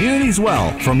your communities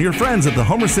well. From your friends at the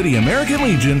Homer City American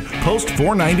Legion Post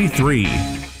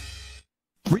 493.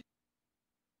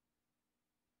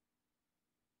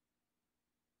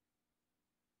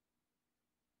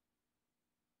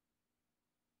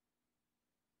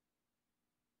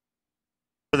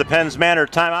 The Penns Manor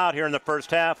timeout here in the first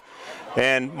half,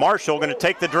 and Marshall going to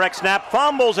take the direct snap,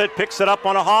 fumbles it, picks it up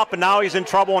on a hop, and now he's in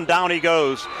trouble, and down he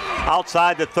goes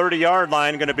outside the 30-yard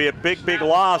line. Going to be a big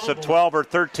loss of 12 or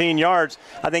 13 yards.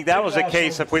 I think that was the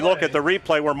case if we look at the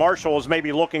replay where Marshall was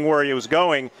maybe looking where he was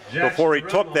going before he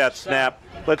took that snap.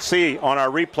 Let's see on our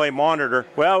replay monitor.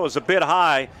 Well, it was a bit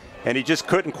high, and he just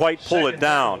couldn't quite pull it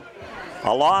down.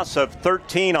 A loss of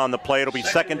 13 on the play. It'll be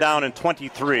 2nd down and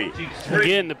 23.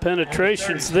 Again, the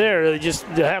penetration's there. They just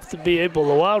have to be able,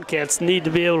 the Wildcats need to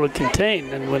be able to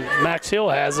contain. And when Max Hill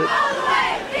has it,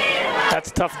 that's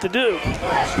tough to do.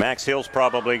 Max Hill's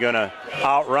probably going to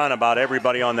outrun about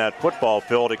everybody on that football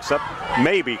field except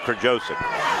maybe Krajosik.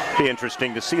 Be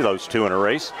interesting to see those two in a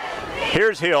race.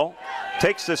 Here's Hill,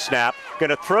 takes the snap, going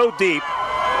to throw deep.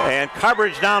 And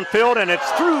coverage downfield, and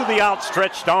it's through the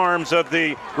outstretched arms of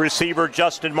the receiver,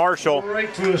 Justin Marshall, right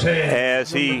through his hand,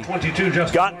 as he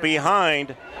got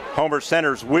behind Homer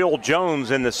Center's Will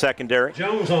Jones in the secondary.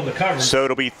 Jones on the coverage. So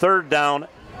it'll be 3rd down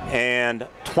and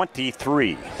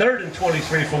 23. 3rd and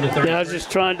 23 from the 30. Yeah, I was just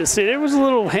trying to see. There was a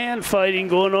little hand fighting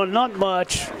going on, not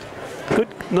much. Good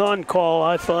non-call,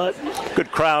 I thought.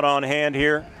 Good crowd on hand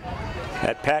here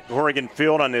at Pat Corrigan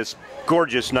Field on this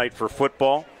gorgeous night for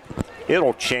football.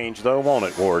 It'll change, though, won't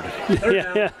it, Ward?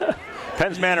 Yeah.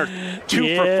 Penns Manor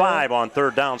 2 for 5 on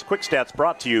 3rd downs. Quick stats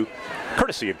brought to you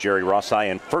courtesy of Jerry Rossai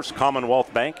and First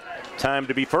Commonwealth Bank. Time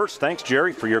to be first. Thanks,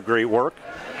 Jerry, for your great work.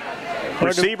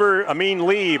 Receiver Amin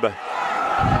Lieb,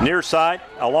 near side.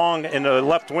 Along in the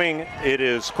left wing, it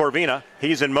is Corvina.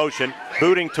 He's in motion.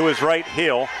 Booting to his right,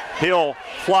 Hill. Hill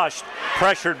flushed,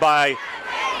 pressured by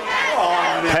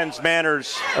Penns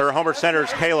Manor's or Homer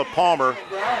Center's Caleb Palmer,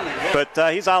 but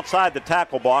he's outside the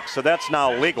tackle box, so that's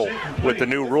now legal with the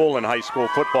new rule in high school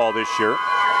football this year.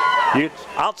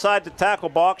 Outside the tackle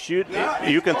box, you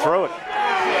can throw it.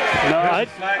 No,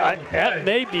 that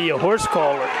may be a horse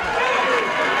collar.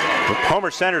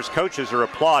 Homer Center's coaches are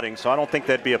applauding, so I don't think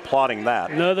they'd be applauding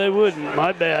that. No, they wouldn't.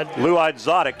 My bad. Blue-eyed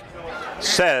Zodic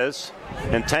says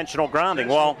intentional grounding.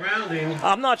 Well,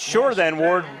 I'm not sure then,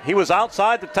 Ward. He was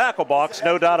outside the tackle box,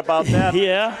 no doubt about that.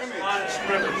 Yeah.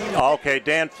 Okay,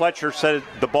 Dan Fletcher said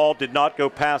the ball did not go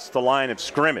past the line of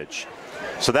scrimmage.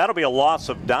 So that'll be a loss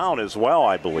of down as well,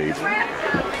 I believe.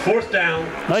 4th down.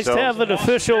 Nice to have an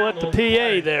official at the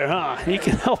PA there, huh? He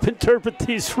can help interpret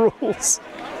these rules.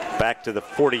 Back to the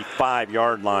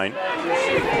 45-yard line.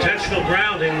 Intentional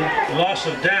grounding, loss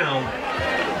of down.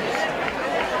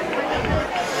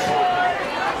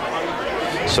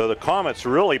 So the Comets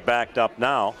really backed up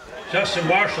now. Justin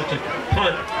Marshall to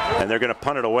punt. And they're going to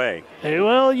punt it away. Hey,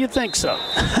 well, you think so.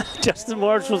 Justin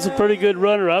Marshall's a pretty good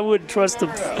runner. I wouldn't trust him.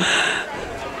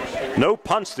 No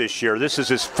punts this year. This is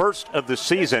his first of the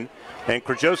season, and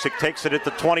Krajosik takes it at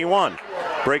the 21.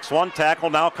 Breaks one tackle,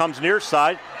 now comes near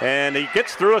side, and he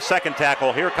gets through a second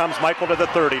tackle. Here comes Michael to the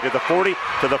 30, to the 40,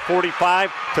 to the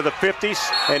 45, to the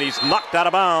 50s, and he's knocked out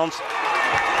of bounds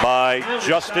by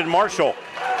Justin Marshall.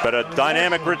 But a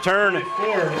dynamic return.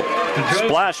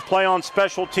 Splash play on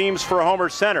special teams for Homer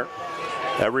Center.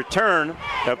 A return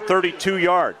of 32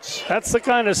 yards. That's the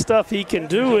kind of stuff he can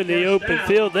do in the open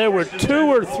field. There were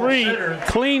 2 or 3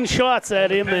 clean shots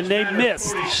at him, and they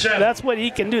missed. That's what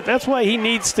he can do. That's why he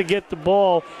needs to get the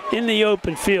ball in the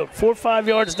open field. 4 or 5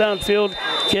 yards downfield,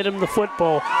 get him the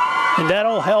football. And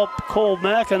that'll help Cole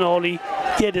McAnulty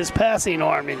get his passing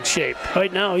arm in shape.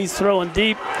 Right now he's throwing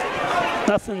deep.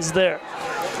 Nothing's there.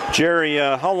 Jerry,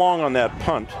 how long on that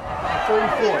punt?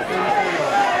 34.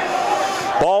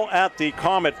 Ball at the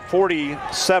Comet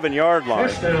 47-yard line.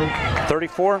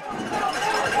 34.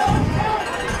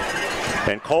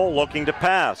 And Cole looking to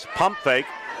pass. Pump fake.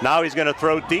 Now he's going to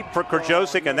throw deep for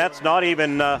Krajosik, and that's not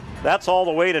even, that's all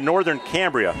the way to Northern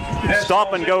Cambria.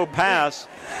 Stop and go pass,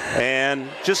 and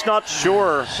just not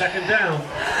sure. 2nd down.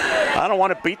 I don't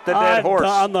want to beat the dead horse.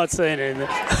 I'm not saying anything.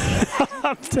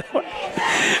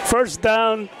 First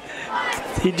down,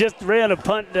 he just ran a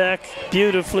punt deck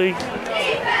beautifully.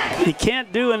 He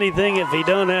can't do anything if he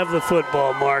don't have the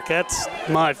football, Mark. That's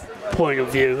my point of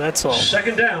view. That's all.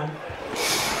 2nd down.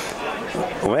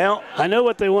 Well, I know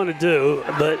what they want to do,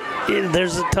 but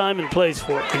there's a time and place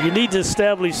for it. You need to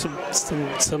establish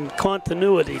some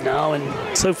continuity now,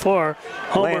 and so far,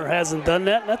 Homer hasn't done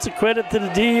that. And that's a credit to the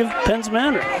D of Penns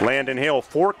Manor. Landon Hill,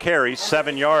 4 carries,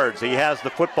 7 yards. He has the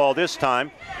football this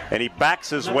time, and he backs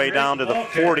his way down to the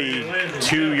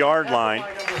 42-yard line.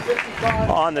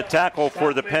 On the tackle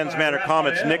for the Penns Manor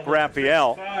Comets, Nick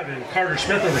Raphael,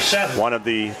 one of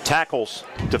the tackles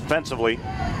defensively.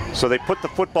 So they put the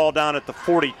football down at the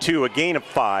 42, a gain of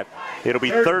 5. It'll be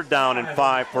 3rd down and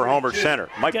 5 for Homer Center.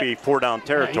 Might be 4-down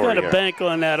territory. You got to bank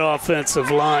on that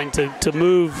offensive line to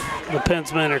move the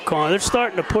Penns Manor corner. They're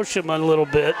starting to push him a little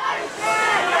bit.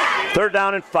 3rd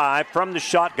down and 5 from the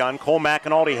shotgun. Cole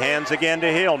McAnulty hands again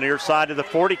to Hill. Near side of the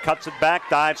 40, cuts it back,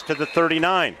 dives to the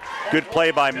 39. Good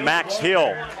play by Max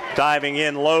Hill, diving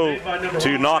in low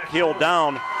to knock Hill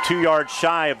down 2 yards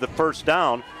shy of the 1st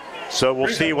down. So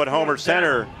we'll see what Homer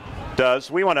Center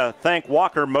does. We want to thank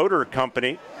Walker Motor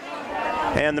Company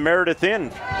and the Meredith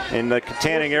Inn in the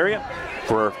Katanning area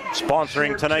for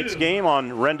sponsoring tonight's game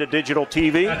on Renda Digital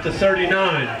TV. At the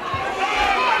 39.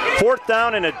 4th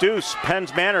down and a deuce.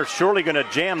 Penns Manor surely going to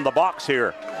jam the box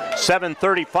here.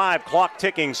 7:35, clock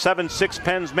ticking, 7-6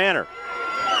 Penns Manor.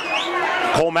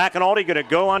 Cole McAnulty going to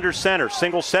go under center.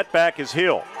 Single setback is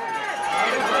Hill.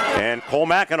 And Cole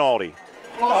McAnulty.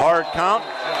 Hard count.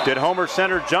 Did Homer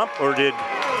Center jump, or did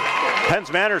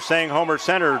Penns Manor saying Homer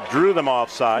Center drew them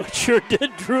offside? Sure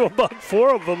did, drew about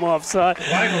 4 of them offside.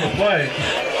 Play.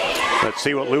 Let's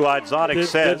see what Blue-eyed Zodic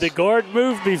says. Did the guard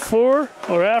move before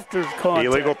or after contact?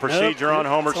 Illegal procedure on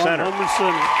Homer Center. Homer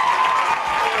Center.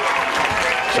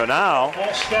 So now,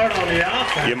 start on the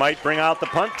offense. You might bring out the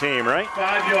punt team, right?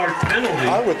 5-yard penalty.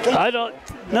 I would think. I don't.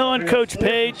 Knowing Coach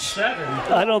Page,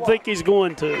 I don't think he's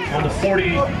going to. On the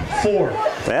 44.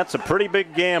 That's a pretty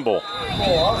big gamble.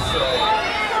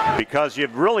 Because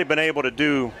you've really been able to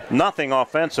do nothing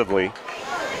offensively.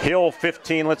 Hill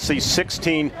 15, let's see,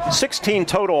 16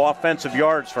 total offensive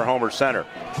yards for Homer Center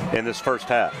in this first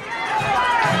half.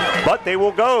 But they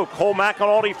will go. Cole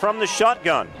McAnulty from the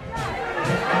shotgun.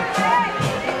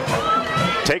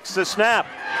 Takes the snap.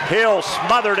 Hill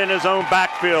smothered in his own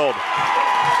backfield.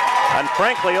 And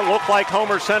frankly, it looked like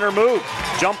Homer Center moved,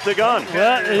 jumped the gun.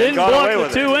 Well, it didn't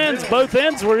block the two ends. Both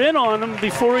ends were in on him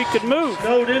before he could move.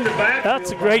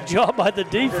 That's a great job by the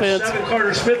defense.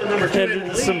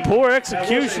 And some poor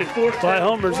execution by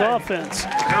Homer's offense.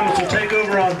 Comets will take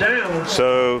over on down.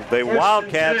 So the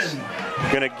Wildcats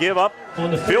going to give up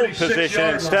field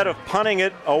position instead of punting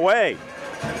it away.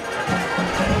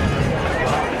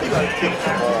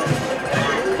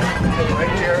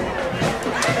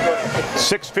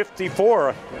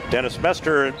 6:54. Dennis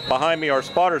Mester behind me, our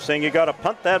spotter, saying you got to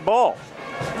punt that ball.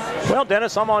 Well,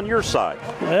 Dennis, I'm on your side.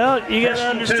 Well, you got to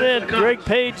understand, Greg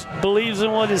Page believes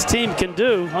in what his team can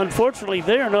do. Unfortunately,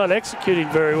 they are not executing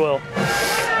very well.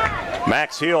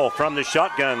 Max Hill from the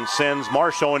shotgun sends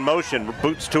Marshall in motion.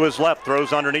 Boots to his left,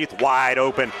 throws underneath. Wide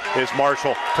open is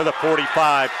Marshall to the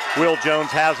 45. Will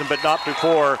Jones has him, but not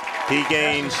before he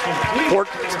gains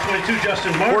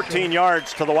 14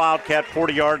 yards to the Wildcat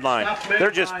 40-yard line. They're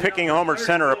just picking Homer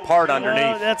Center apart underneath.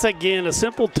 Well, that's, again, a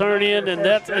simple turn-in, and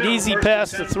that's an easy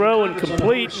pass to throw and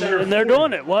complete, and they're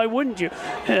doing it. Why wouldn't you?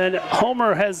 And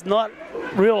Homer has not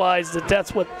realized that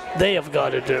that's what they have got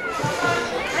to do.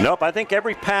 Nope, I think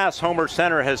every pass Homer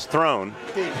Center has thrown,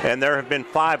 and there have been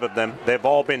 5 of them, they've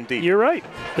all been deep. You're right,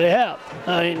 they have.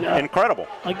 I mean, incredible.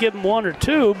 I'll give them 1 or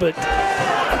 2, but...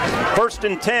 1st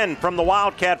and 10 from the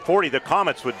Wildcat 40. The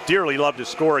Comets would dearly love to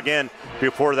score again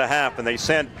before the half, and they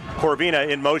send Corvina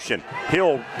in motion.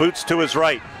 Hill boots to his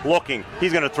right, looking.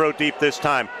 He's going to throw deep this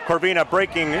time. Corvina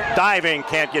breaking, diving,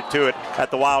 can't get to it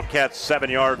at the Wildcats'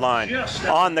 7-yard line.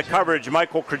 On the coverage,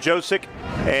 Michael Krajosik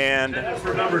and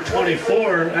for number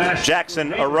 24,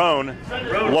 Jackson Arone.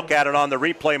 Look at it on the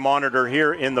replay monitor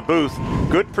here in the booth.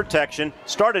 Good protection,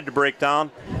 started to break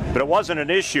down, but it wasn't an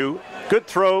issue. Good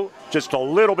throw, just a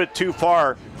little bit too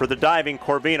far for the diving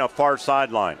Corvina far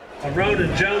sideline. Arone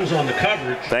and Jones on the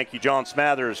coverage. Thank you, John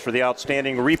Smathers, for the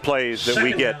outstanding replays that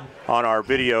we get on our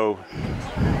video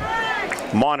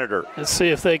monitor. Let's see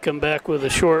if they come back with a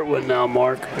short one now,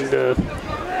 Mark, and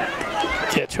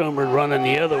catch Homer running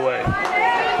the other way.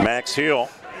 Max Hill,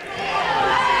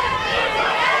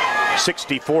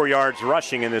 64 yards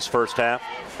rushing in this first half.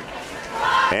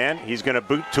 And he's going to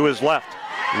boot to his left.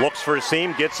 Looks for a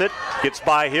seam, gets it, gets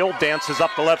by Hill, dances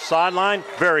up the left sideline.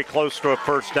 Very close to a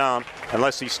first down,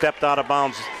 unless he stepped out of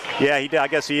bounds. Yeah, he did. I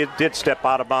guess he did step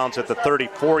out of bounds at the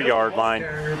 34-yard line.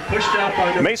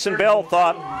 Mason Bell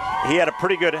thought he had a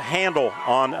pretty good handle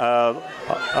on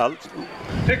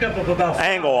pickup of about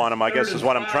angle on him, I guess is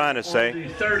what I'm trying to say.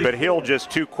 But Hill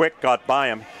just too quick got by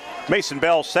him. Mason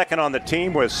Bell second on the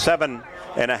team with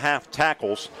 7.5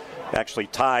 tackles. Actually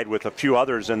tied with a few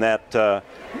others in that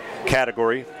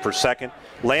category for second.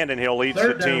 Landon Hill leads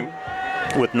the team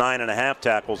with 9.5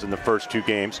 tackles in the first 2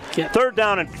 games. 3rd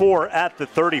down and 4 at the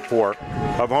 34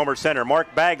 of Homer Center.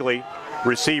 Mark Bagley,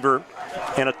 receiver,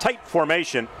 in a tight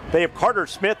formation. They have Carter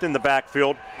Smith in the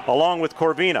backfield along with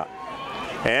Corvina.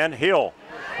 And Hill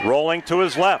rolling to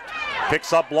his left.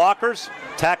 Picks up blockers,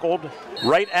 tackled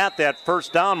right at that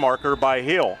first down marker by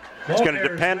Hill. It's going to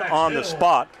depend on the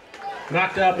spot.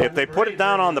 If they put it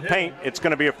down on the paint, it's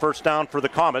going to be a first down for the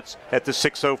Comets at the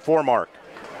 6:04 mark.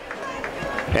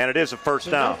 And it is a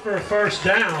first down. For a first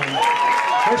down.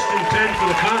 1st and 10 for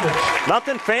the Comets.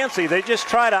 Nothing fancy. They just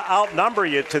try to outnumber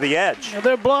you to the edge. Yeah,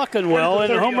 they're blocking well,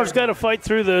 and Homer's got to fight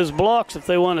through those blocks if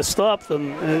they want to stop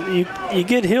them. You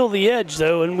get Hill the edge,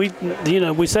 though, and we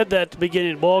said that at the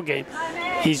beginning of the ball game.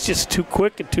 He's just too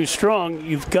quick and too strong.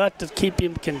 You've got to keep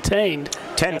him contained.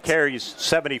 10 carries,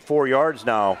 74 yards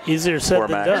now. Easier said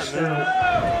than done.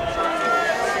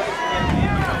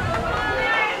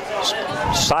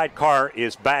 Sidecar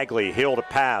is Bagley. Hill to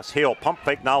pass. Hill pump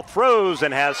fake, now throws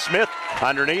and has Smith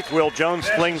underneath. Will Jones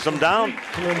flings them down.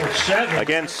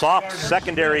 Again, soft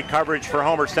secondary coverage for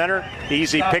Homer Center.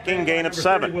 Easy picking, gain of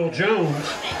 7. Will Jones.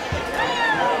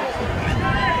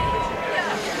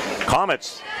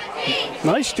 Comets.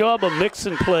 Nice job of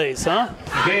mixing plays, huh?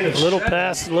 A little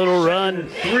pass, a little run.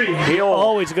 Hill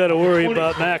always got to worry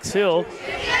about Max Hill.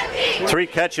 3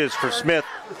 catches for Smith.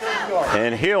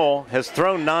 And Hill has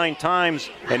thrown 9 times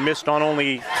and missed on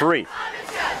only 3.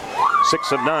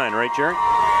 6 of 9, right, Jerry?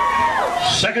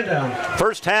 2nd down.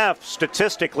 First half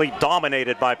statistically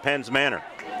dominated by Penns Manor.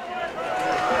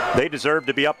 They deserve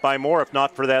to be up by more if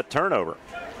not for that turnover.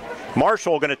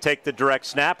 Marshall going to take the direct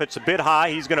snap. It's a bit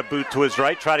high. He's going to boot to his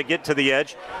right, try to get to the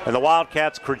edge. And the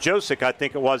Wildcats, Krajosik, I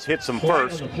think it was, hits him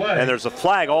first. And there's a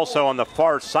flag also on the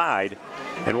far side.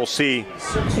 And we'll see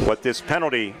what this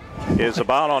penalty is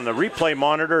about on the replay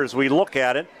monitor as we look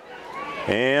at it.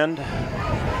 And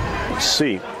let's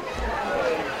see.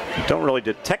 Don't really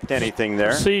detect anything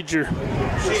there. Procedure.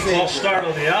 False start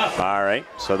on the offense. All right.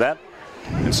 So that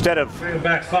instead of bring it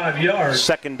back 5 yards.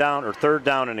 Second down or third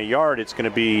down and a yard, it's going to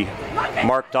be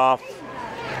marked off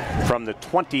from the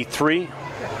 23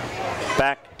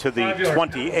 back to the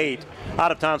 28.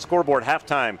 Out of town scoreboard,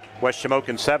 halftime, West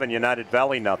Shamokin 7, United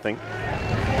Valley nothing.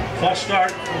 False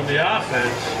start on the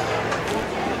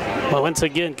offense. Well, once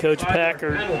again, Coach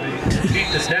Packard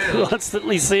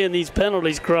constantly seeing these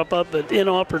penalties crop up at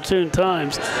inopportune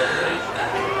times.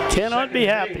 Cannot be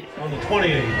happy. On the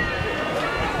 28.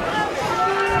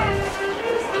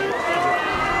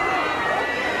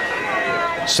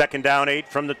 Second down 8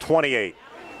 from the 28.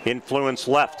 Influence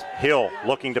left. Hill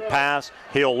looking to pass.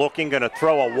 Hill looking, going to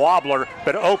throw a wobbler,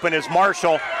 but open is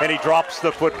Marshall, and he drops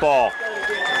the football.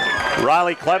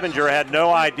 Riley Clevenger had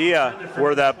no idea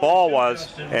where that ball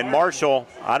was, and Marshall,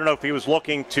 I don't know if he was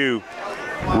looking to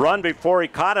run before he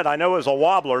caught it. I know it was a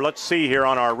wobbler. Let's see here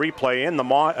on our replay in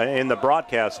the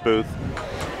broadcast booth.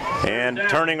 And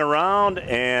turning around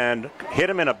and hit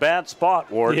him in a bad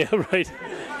spot, Ward. Yeah, right.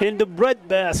 In the bread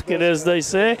basket, as they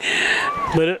say.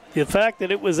 But the fact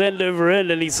that it was end over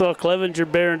end and he saw Clevenger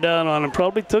bearing down on him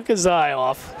probably took his eye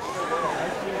off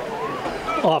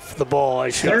the ball,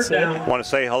 I should say. I want to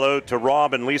say hello to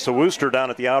Rob and Lisa Wooster down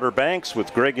at the Outer Banks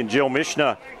with Greg and Jill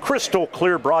Mishna. Crystal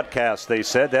clear broadcast, they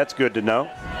said. That's good to know.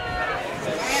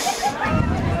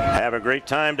 Have a great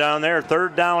time down there.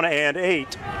 Third down and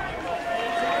 8.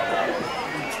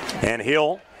 And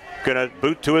Hill going to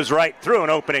boot to his right, through an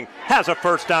opening, has a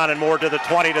first down and more to the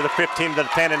 20, to the 15, to the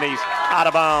 10, and he's out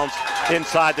of bounds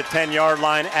inside the 10-yard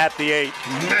line at the 8.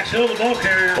 Max Hill, the ball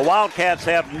carrier. The Wildcats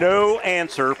have no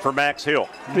answer for Max Hill.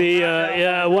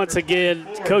 Once again,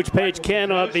 Coach Page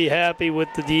cannot be happy with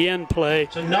the end play.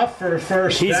 It's enough for a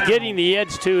first He's down. getting the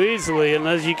edge too easily, and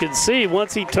as you can see,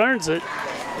 once he turns it,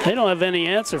 they don't have any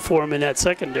answer for him in that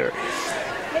secondary.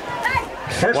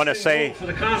 I want to say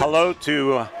hello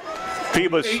to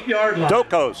Phoebus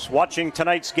Dokos watching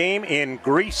tonight's game in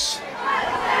Greece.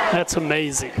 That's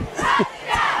amazing.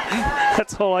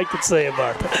 That's all I could say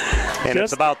about it. And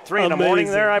it's about 3 in the morning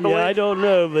there, I believe. Yeah, I don't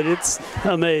know, but it's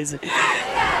amazing.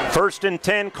 First and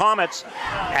 10 Comets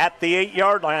at the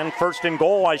 8-yard line. First and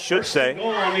goal, I should say.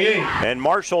 Goal on the 8. And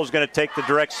Marshall's going to take the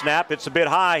direct snap. It's a bit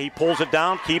high. He pulls it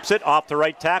down, keeps it off the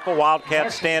right tackle.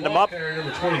 Wildcats stand him up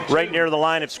right near the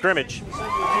line of scrimmage.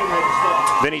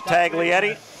 Vinny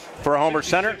Taglietti for Homer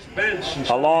Center,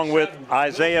 along with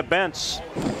Isaiah Bentz.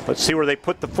 Let's see where they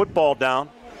put the football down.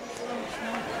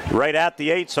 Right at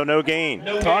the 8, so no gain.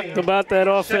 Talked about that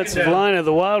offensive line of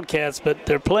the Wildcats, but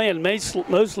they're playing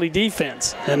mostly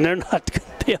defense, and they're not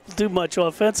going to be able to do much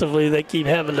offensively. They keep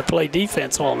having to play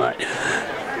defense all night.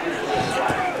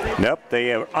 Nope,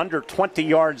 they are under 20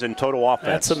 yards in total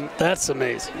offense. That's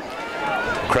amazing.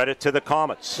 Credit to the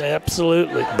Comets.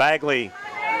 Absolutely. Bagley,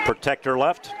 protector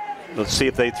left. Let's see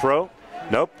if they throw.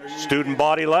 Nope, student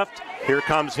body left. Here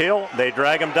comes Hill. They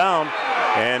drag him down,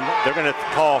 and they're going to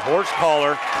call horse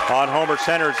collar on Homer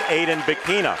Center's Aiden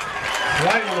Bikina.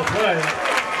 Right on the play.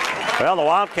 Well, the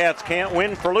Wildcats can't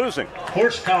win for losing.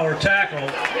 Horse collar tackle.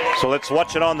 So let's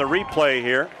watch it on the replay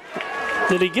here.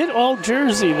 Did he get all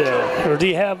jersey, though, or do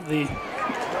he have the...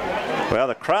 Well,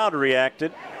 the crowd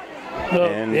reacted. Well,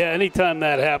 yeah, anytime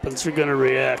that happens, you're going to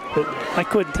react. But I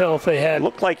couldn't tell if they had...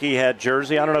 Looked like he had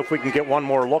jersey. I don't know if we can get one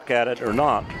more look at it or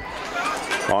not.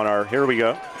 Here we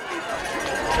go.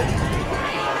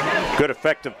 Good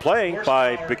effective play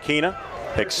by Bikina,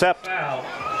 except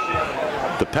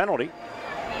the penalty.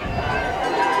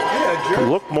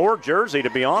 Looked more jersey, to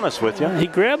be honest with you. He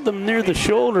grabbed them near the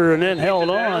shoulder and then held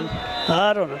on.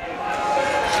 I don't know.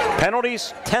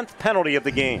 Penalties, 10th penalty of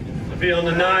the game. To be on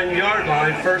the 9-yard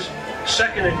line,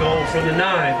 second and goal from the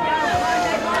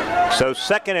 9. So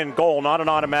second and goal, not an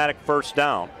automatic first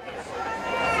down.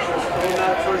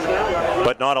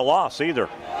 But not a loss either.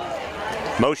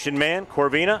 Motion man,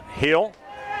 Corvina, Hill,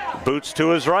 boots to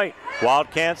his right.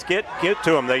 Wildcats get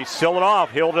to him. They seal it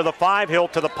off. Hill to the 5, Hill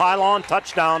to the pylon,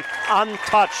 touchdown,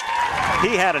 untouched.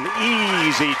 He had an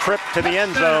easy trip to the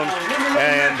end zone,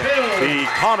 and the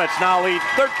Comets now lead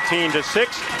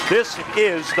 13-6. This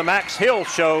is the Max Hill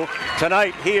Show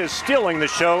tonight. He is stealing the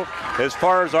show as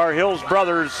far as our Hills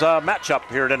brothers matchup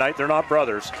here tonight. They're not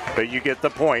brothers, but you get the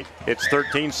point. It's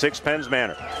 13-6 Penns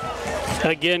Manor.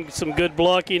 Again, some good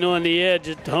blocking on the edge.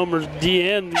 Homer's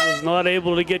DN was not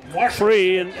able to get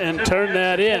free and turn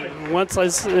that in. Once,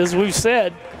 as we've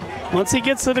said, once he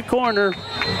gets to the corner,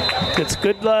 it's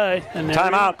good lie. And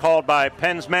timeout called by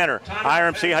Penns Manor.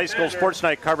 IRMC High School Sports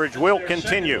Night coverage will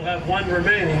continue.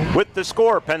 With the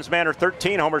score, Penns Manor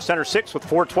 13, Homer Center 6 with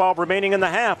 4:12 remaining in the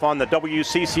half on the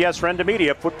WCCS Renda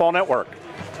Media Football Network.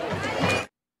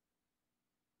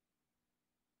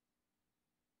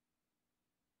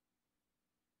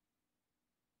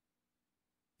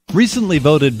 Recently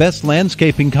voted Best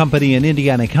Landscaping Company in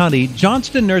Indiana County,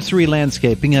 Johnston Nursery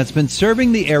Landscaping has been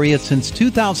serving the area since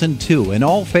 2002 in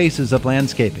all phases of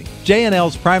landscaping.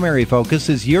 J&L's primary focus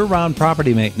is year-round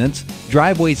property maintenance,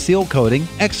 driveway seal coating,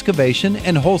 excavation,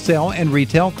 and wholesale and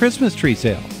retail Christmas tree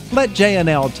sales. Let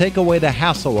J&L take away the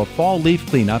hassle of fall leaf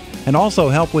cleanup and also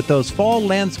help with those fall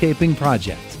landscaping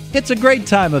projects. It's a great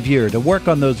time of year to work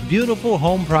on those beautiful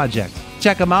home projects.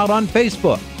 Check them out on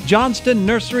Facebook, Johnston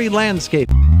Nursery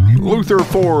Landscaping. Luther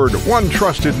Ford, one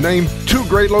trusted name, two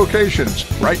great locations.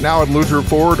 Right now at Luther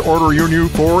Ford, order your new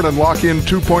Ford and lock in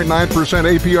 2.9%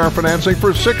 APR financing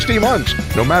for 60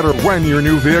 months, no matter when your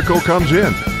new vehicle comes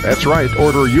in. That's right,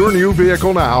 order your new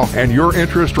vehicle now, and your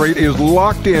interest rate is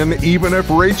locked in even if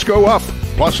rates go up.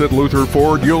 Plus at Luther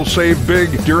Ford, you'll save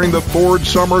big during the Ford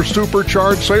Summer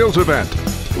Supercharged Sales Event.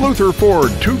 Luther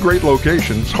Ford, two great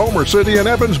locations, Homer City and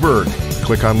Evansburg.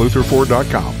 Click on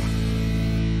lutherford.com.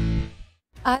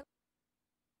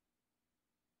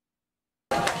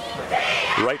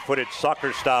 Right-footed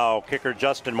soccer-style kicker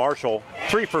Justin Marshall,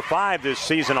 3 for 5 this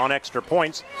season on extra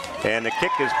points. And the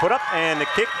kick is put up, and the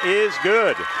kick is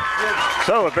good.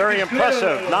 So a very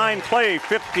impressive 9-play,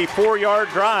 54-yard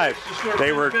drive.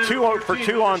 They were 2 for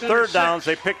 2 on third downs.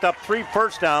 They picked up 3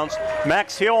 first downs.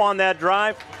 Max Hill on that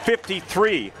drive,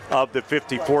 53 of the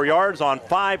 54 yards on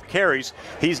 5 carries.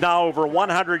 He's now over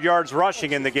 100 yards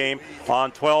rushing in the game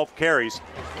on 12 carries.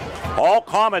 All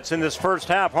Comets in this first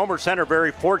half. Homer Center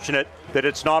very fortunate that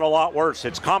it's not a lot worse.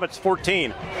 It's Comets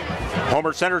 14,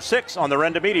 Homer Center 6 on the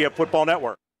Renda Media Football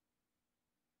Network.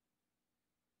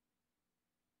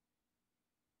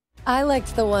 I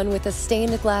liked the one with the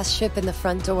stained glass ship in the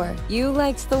front door. You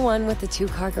liked the one with the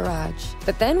 2-car garage.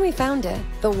 But then we found it,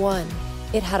 the one.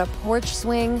 It had a porch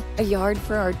swing, a yard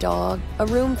for our dog, a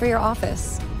room for your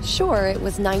office. Sure, it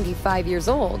was 95 years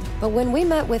old, but when we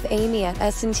met with Amy at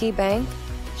S&T Bank,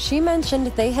 she mentioned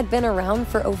they had been around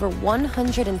for over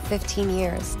 115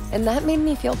 years, and that made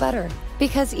me feel better.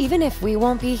 Because even if we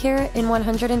won't be here in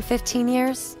 115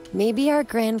 years, maybe our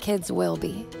grandkids will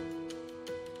be.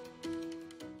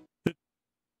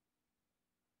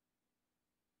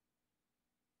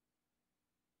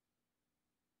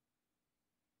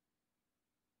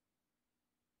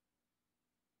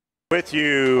 With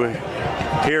you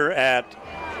here at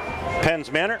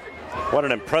Penns Manor. What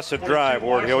an impressive drive,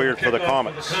 Ward Hilliard, for the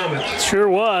Comets. Sure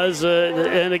was.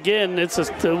 And again, it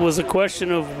was a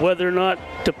question of whether or not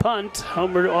to punt.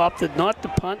 Homer opted not to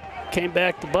punt, came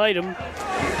back to bite him.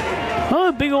 Oh,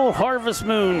 a big old harvest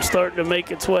moon starting to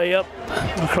make its way up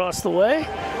across the way.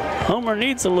 Homer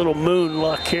needs a little moon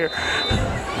luck here.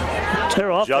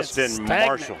 Justin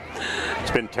Marshall.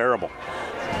 It's been terrible.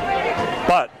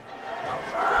 But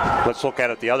let's look at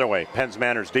it the other way. Penns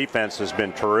Manor's defense has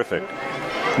been terrific.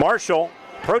 Marshall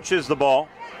approaches the ball.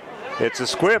 It's a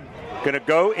squib. Going to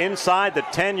go inside the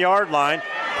 10-yard line.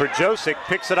 Krajosik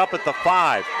picks it up at the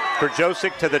 5.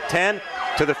 Krajosik to the 10,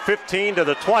 to the 15, to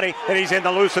the 20, and he's in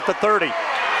the loose at the 30.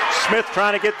 Smith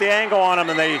trying to get the angle on him,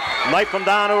 and they knife him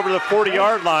down over the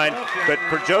 40-yard line. But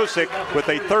Krajosik with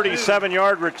a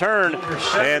 37-yard return,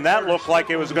 and that looked like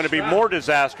it was going to be more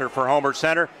disaster for Homer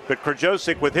Center. But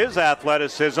Krajosik, with his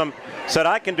athleticism, said,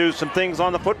 I can do some things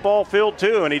on the football field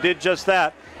too, and he did just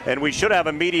that. And we should have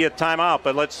immediate timeout,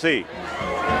 but let's see.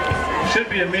 Should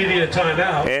be immediate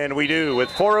timeout. And we do, with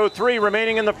 4:03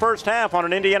 remaining in the first half on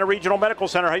an Indiana Regional Medical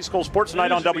Center High School Sports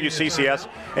Night on WCCS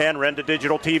and Renda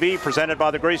Digital TV, presented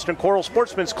by the Greyston Coral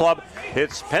Sportsman's Club.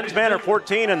 It's Penns Manor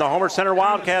 14 and the Homer Center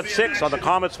Wildcats 6 on the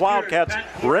Comets Wildcats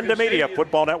Renda Media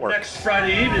Football Network. Next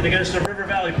Friday evening against the River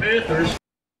Valley Panthers.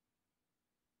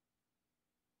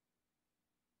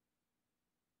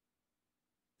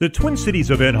 The Twin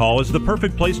Cities Event Hall is the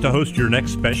perfect place to host your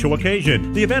next special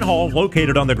occasion. The event hall,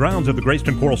 located on the grounds of the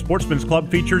Greyston Coral Sportsman's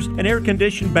Club, features an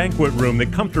air-conditioned banquet room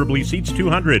that comfortably seats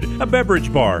 200, a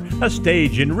beverage bar, a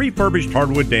stage and refurbished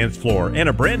hardwood dance floor, and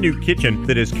a brand new kitchen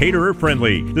that is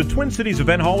caterer-friendly. The Twin Cities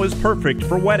Event Hall is perfect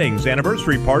for weddings,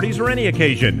 anniversary parties, or any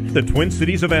occasion. The Twin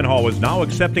Cities Event Hall is now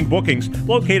accepting bookings,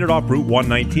 located off Route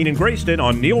 119 in Greyston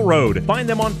on Neal Road. Find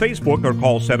them on Facebook or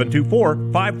call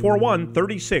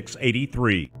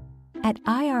 724-541-3683. At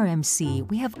IRMC,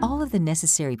 we have all of the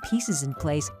necessary pieces in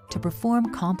place to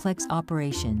perform complex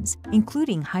operations,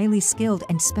 including highly skilled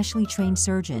and specially trained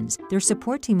surgeons, their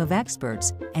support team of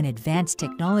experts, and advanced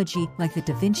technology like the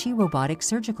Da Vinci robotic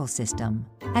surgical system.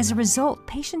 As a result,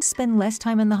 patients spend less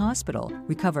time in the hospital,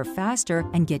 recover faster,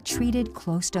 and get treated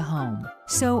close to home.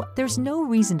 So there's no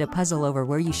reason to puzzle over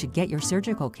where you should get your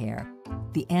surgical care.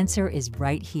 The answer is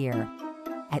right here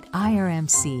at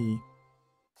IRMC.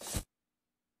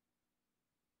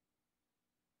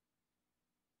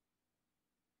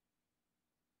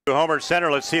 Homer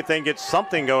Center. Let's see if they can get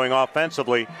something going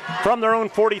offensively from their own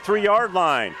 43-yard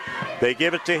line. They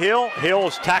give it to Hill. Hill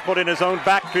is tackled in his own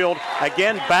backfield.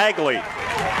 Again, Bagley.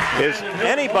 Is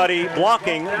anybody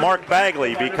blocking Mark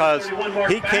Bagley? Because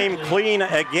he came clean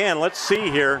again. Let's see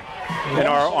here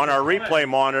on our replay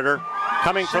monitor.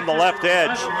 Coming from the left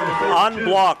edge,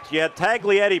 unblocked. You had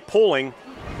Taglietti pulling.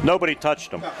 Nobody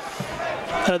touched him.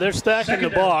 They're stacking the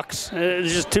box.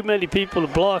 There's just too many people to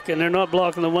block, and they're not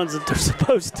blocking the ones that they're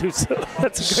supposed to, so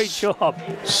that's a great job.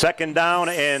 2nd down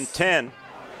and 10.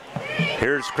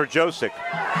 Here's Krajosic.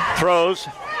 Throws.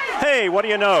 Hey, what do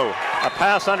you know? A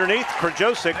pass underneath.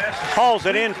 Krajosic hauls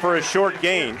it in for a short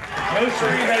gain.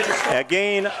 A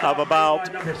gain of about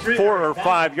 4 or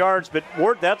 5 yards, but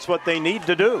Ward, that's what they need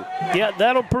to do. Yeah,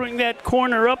 that'll bring that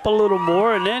corner up a little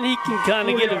more, and then he can kind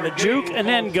of get him a juke and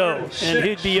then go, and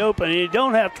he'd be open. You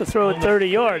don't have to throw it 30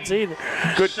 yards either.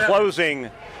 Good closing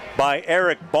by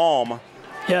Eric Baum.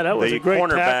 Yeah, that was a great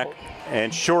cornerback. tackle.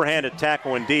 And sure-handed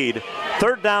tackle indeed.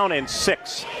 3rd down and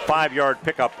 6. 5-yard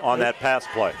pickup on that pass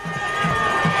play.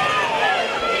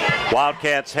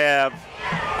 Wildcats have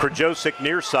Krajosic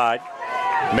near side.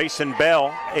 Mason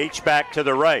Bell, H-back to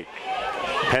the right.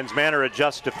 Penns Manor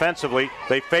adjusts defensively.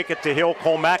 They fake it to Hill.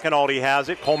 Cole McAnulty has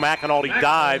it. Cole McAnulty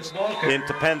dives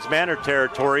into Penns Manor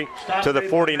territory to the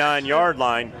 49-yard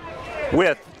line.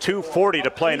 With 2:40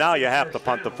 to play now, you have to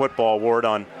punt the football, Ward,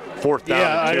 on 4th down.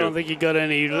 Yeah, and 2. I don't think you got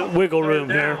any wiggle room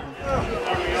here.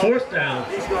 4th down.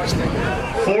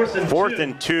 4th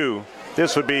and 2.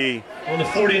 This would be on the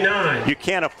 49. You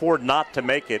can't afford not to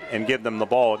make it and give them the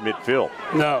ball at midfield.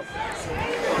 No.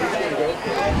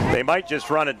 They might just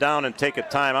run it down and take a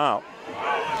timeout.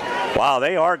 Wow,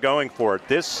 they are going for it.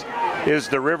 This is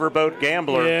the Riverboat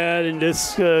Gambler. Yeah, and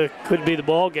this could be the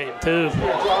ball game too.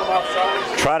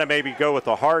 Try to maybe go with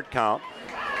a hard count.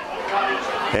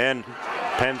 And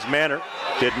Penns Manor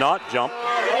did not jump.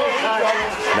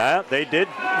 Nah, they did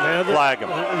flag him.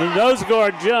 The nose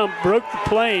guard jump broke the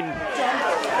plane.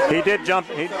 He did jump.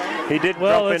 He did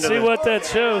well, jump let's into see what that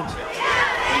shows.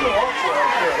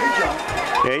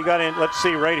 Yeah, he got in. Let's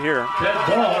see right here. That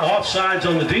ball offsides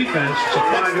on the defense. It's a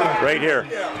 5-yard. Right here.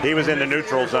 He was in the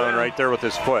neutral zone right there with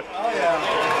his foot.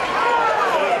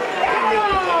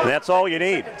 And that's all you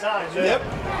need. Yep.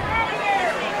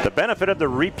 The benefit of the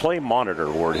replay monitor,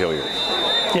 Ward Hilliard.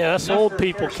 Yeah, us old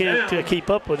people can't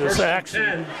keep up with this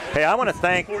action. Hey, I want to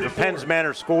thank the Penns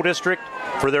Manor School District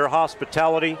for their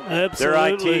hospitality,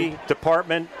 Absolutely. their IT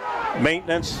department,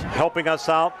 maintenance, helping us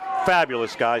out.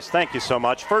 Fabulous, guys. Thank you so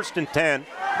much. 1st and 10.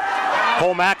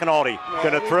 Cole McAnulty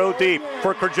going to throw deep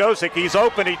for Krajosic. He's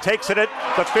open. He takes it at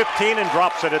the 15 and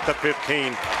drops it at the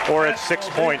 15, or at 6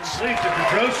 points.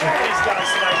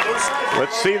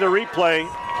 Let's see the replay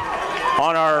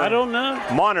on our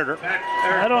monitor.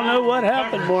 I don't know what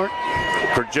happened, Mort.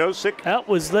 Krajosic. That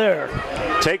was there.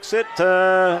 Takes it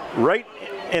right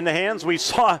in the hands. We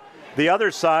saw the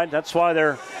other side. That's why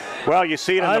they're, well, you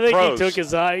see it in the pros. I think he took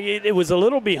his eye. It was a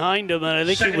little behind him, and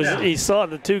I think he saw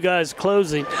the two guys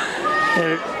closing.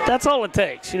 And that's all it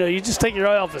takes. You know, you just take your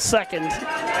eye off a second.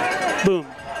 Boom.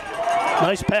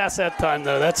 Nice pass that time,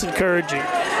 though. That's encouraging.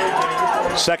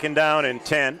 2nd down and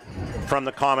 10 from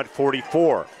the Comet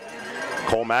 44.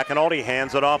 Cole McAnulty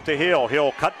hands it off to Hill.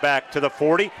 Hill cut back to the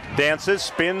 40, dances,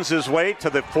 spins his way to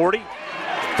the 40,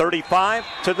 35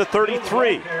 to the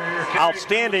 33.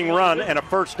 Outstanding run and a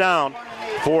 1st down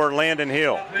for Landon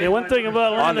Hill. Yeah, one thing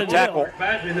about Landon on the tackle,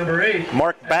 Hill.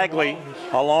 Mark Bagley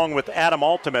along with Adam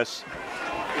Altimus.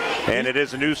 And it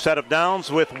is a new set of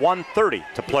downs with 1:30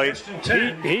 to play.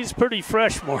 He's pretty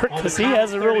fresh, Mark, because he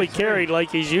hasn't really carried like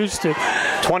he's used to.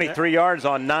 23 yards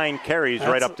on 9 carries,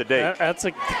 right up to date. That's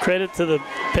a credit to the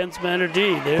Penns Manor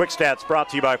D. Quick Stats brought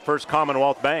to you by First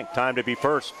Commonwealth Bank. Time to be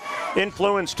first.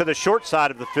 Influence to the short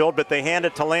side of the field, but they hand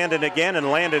it to Landon again,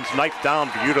 and Landon's knifed down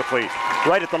beautifully.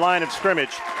 Right at the line of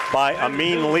scrimmage by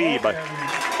Amin Lieb.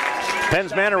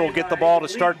 Penns Manor will get the ball to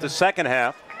start the second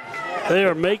half. They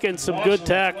are making some good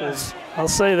tackles. I'll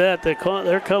say that.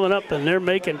 They're coming up and they're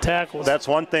making tackles. That's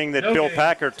one thing that Bill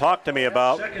Packer talked to me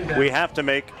about. We have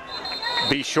to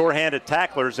be sure-handed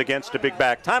tacklers against a big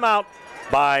back. Timeout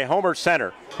by Homer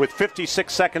Center with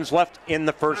 56 seconds left in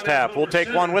the first half. We'll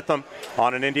take one with them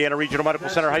on an Indiana Regional Medical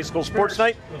Center High School Sports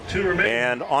Night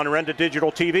and on Renda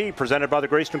Digital TV presented by the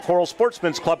Greyston Coral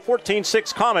Sportsman's Club.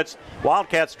 14-6 Comets.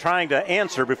 Wildcats trying to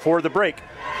answer before the break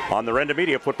on the Renda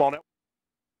Media Football Network.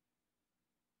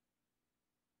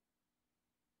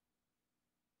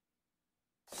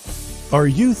 Are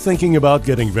you thinking about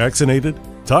getting vaccinated?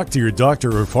 Talk to your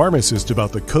doctor or pharmacist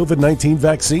about the COVID-19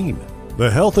 vaccine. The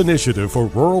Health Initiative for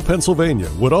Rural Pennsylvania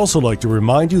would also like to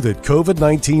remind you that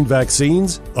COVID-19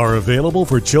 vaccines are available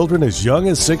for children as young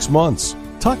as 6 months.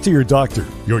 Talk to your doctor,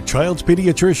 your child's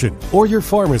pediatrician, or your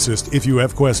pharmacist if you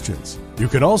have questions. You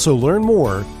can also learn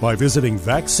more by visiting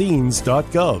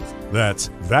vaccines.gov. That's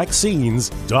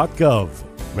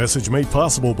vaccines.gov. Message made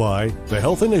possible by the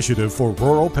Health Initiative for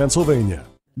Rural Pennsylvania.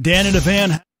 Dan and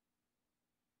Evan.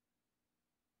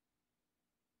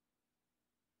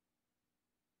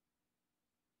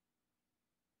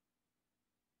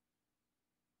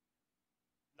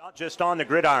 Not just on the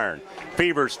gridiron.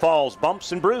 Fevers, falls,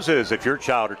 bumps, and bruises. If your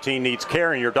child or teen needs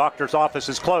care and your doctor's office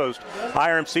is closed,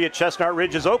 IRMC at Chestnut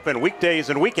Ridge is open weekdays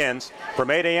and weekends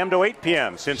from 8 a.m. to 8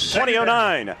 p.m. Since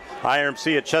 2009,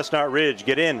 IRMC at Chestnut Ridge.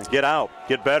 Get in, get out,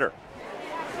 get better.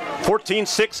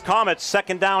 14-6 Comets,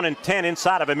 2nd down and 10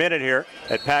 inside of a minute here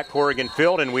at Pat Corrigan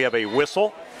Field, and we have a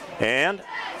whistle and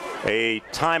a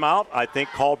timeout, I think,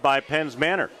 called by Penns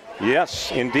Manor.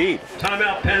 Yes, indeed.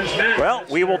 Timeout, Penns Manor. Well,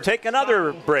 we will take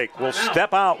another break. We'll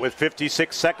step out with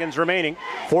 56 seconds remaining.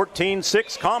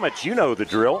 14-6 Comets, you know the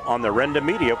drill on the Renda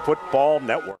Media Football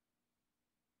Network.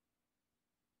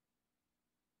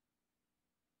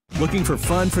 Looking for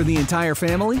fun for the entire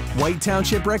family? White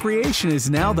Township Recreation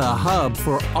is now the hub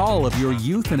for all of your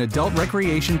youth and adult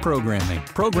recreation programming.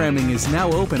 Programming is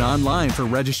now open online for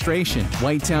registration.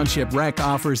 White Township Rec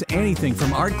offers anything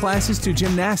from art classes to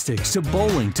gymnastics to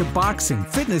bowling to boxing,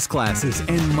 fitness classes,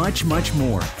 and much, much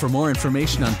more. For more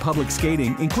information on public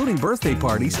skating, including birthday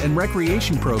parties and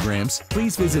recreation programs,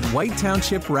 please visit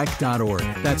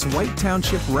whitetownshiprec.org. That's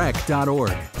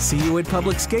whitetownshiprec.org. See you at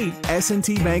Public Skate,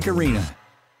 S&T Bank Arena.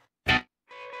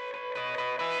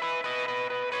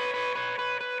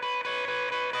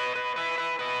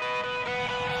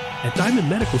 At Diamond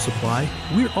Medical Supply,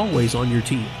 we're always on your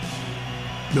team.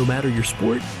 No matter your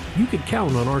sport, you can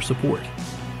count on our support.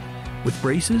 With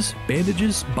braces,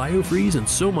 bandages, biofreeze, and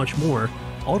so much more,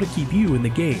 all to keep you in the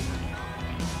game.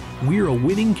 We're a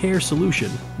winning care solution,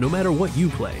 no matter what you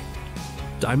play.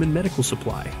 Diamond Medical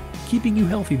Supply, keeping you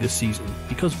healthy this season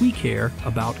because we care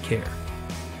about care.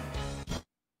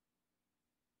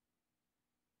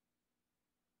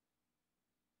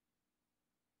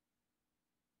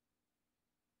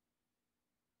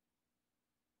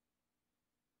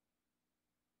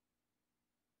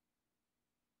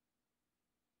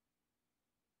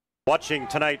 Watching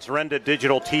tonight's Renda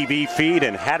Digital TV feed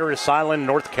in Hatteras Island,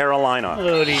 North Carolina.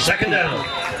 Oh, 2nd down.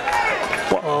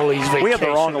 We have the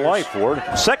wrong life, Ward.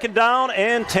 2nd down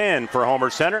and 10 for Homer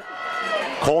Center.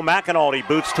 Cole McAnulty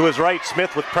boots to his right.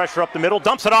 Smith with pressure up the middle.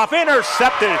 Dumps it off.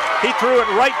 Intercepted. He threw it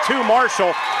right to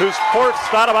Marshall, who's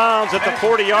forced out of bounds at the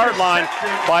 40-yard line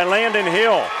by Landon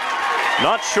Hill.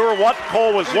 Not sure what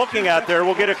Cole was looking at there.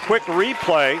 We'll get a quick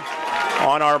replay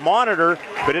on our monitor,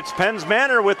 but it's Penns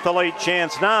Manor with the late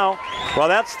chance now. Well,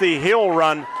 that's the Hill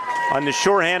run on the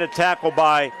shorthanded tackle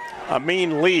by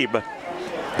Amin Lieb.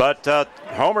 But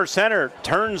Homer Center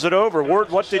turns it over. Ward,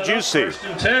 what did you see?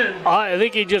 I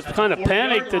think he just kind of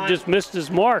panicked and just missed his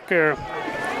mark there.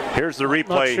 Here's the replay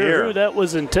Not sure here. Who that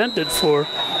was intended for.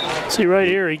 See right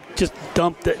here, he just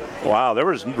dumped it. Wow, there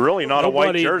was really not a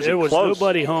white jersey There was close.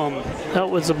 nobody home. That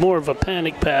was more of a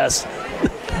panic pass.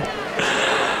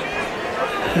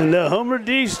 And Homer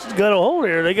D's got a hold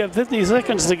here. They got 50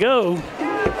 seconds to go.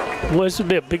 Well, this would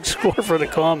be a big score for the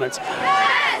Comets.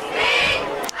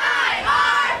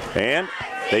 And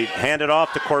they hand it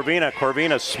off to Corvina.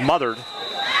 Corvina smothered.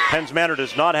 Penns Manor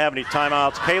does not have any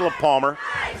timeouts. Caleb Palmer,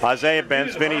 Isaiah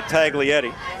Benz, Vinny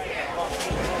Taglietti.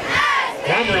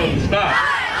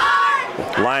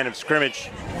 Line of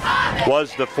scrimmage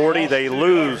was the 40. They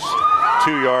lose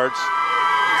 2 yards.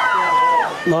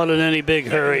 Not in any big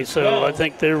hurry, so I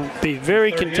think they'll be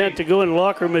very content to go in the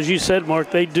locker room. As you said, Mark,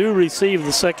 they do receive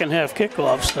the second half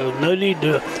kickoff, so no need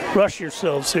to rush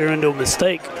yourselves here into a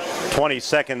mistake. 20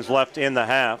 seconds left in the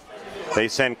half. They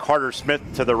send Carter Smith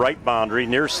to the right boundary.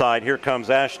 Near side, here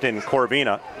comes Ashton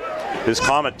Corvina. This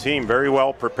Comet team very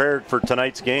well prepared for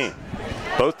tonight's game.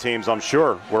 Both teams, I'm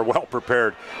sure, were well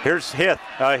prepared. Here's Hill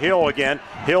again.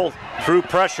 Hill through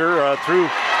pressure,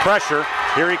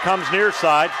 Here he comes near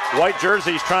side. White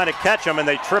jerseys trying to catch him, and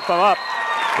they trip him up.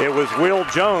 It was Will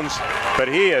Jones, but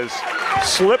he is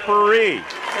slippery.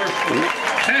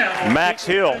 Max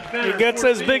Hill. He gets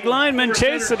his big lineman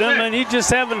chasing him, and he's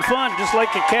just having fun, just like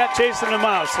a cat chasing a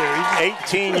mouse here.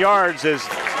 18 yards as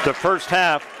the first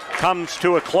half comes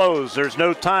to a close. There's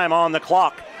no time on the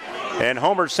clock. And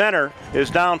Homer Center is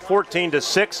down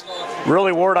 14-6.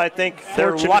 Really, Ward, I think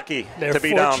they're lucky to be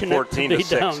down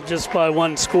 14-6. Down just by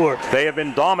one score. They have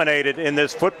been dominated in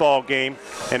this football game,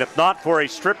 and if not for a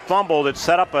strip fumble that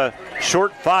set up a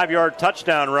short 5-yard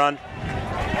touchdown run,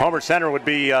 Homer Center would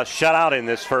be shut out in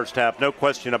this first half. No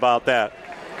question about that.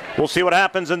 We'll see what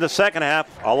happens in the second half.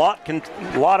 A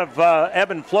lot of ebb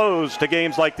and flows to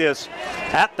games like this.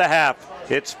 At the half,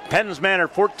 it's Penns Manor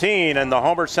 14 and the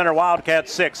Homer Center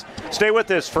Wildcats 6. Stay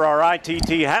with us for our ITT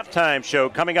halftime show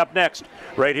coming up next,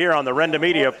 right here on the Renda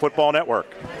Media Football Network.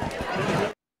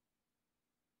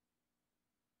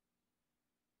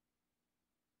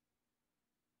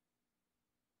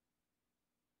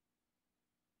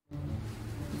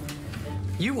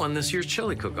 You won this year's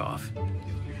chili cook-off.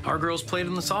 Our girls played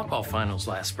in the softball finals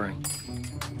last spring.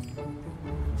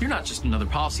 You're not just another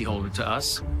policyholder to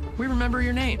us. We remember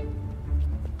your name.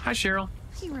 Hi, Cheryl.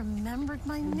 He remembered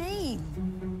my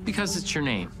name. Because it's your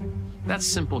name. That's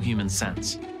simple human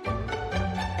sense.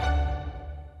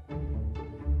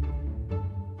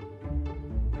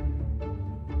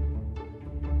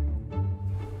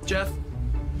 Jeff,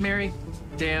 Mary,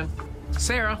 Dan,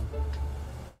 Sarah.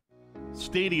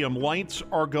 Stadium lights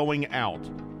are going out.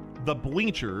 The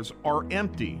bleachers are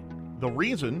empty. The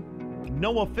reason?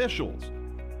 No officials.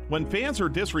 When fans are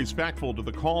disrespectful to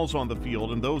the calls on the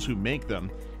field and those who make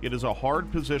them, it is a hard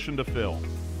position to fill.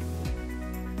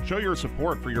 Show your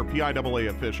support for your PIAA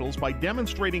officials by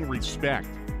demonstrating respect.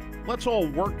 Let's all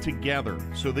work together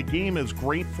so the game is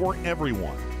great for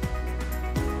everyone.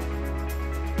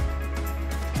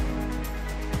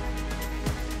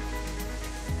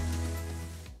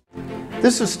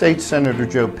 This is State Senator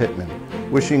Joe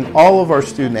Pittman, wishing all of our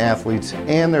student athletes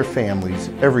and their families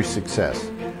every success.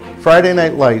 Friday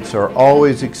Night Lights are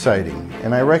always exciting,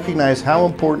 and I recognize how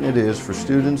important it is for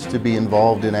students to be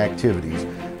involved in activities,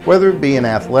 whether it be in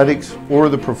athletics or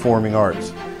the performing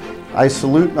arts. I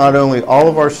salute not only all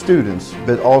of our students,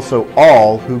 but also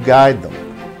all who guide them,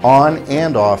 on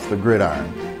and off the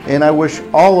gridiron. And I wish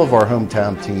all of our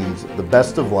hometown teams the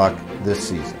best of luck this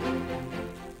season.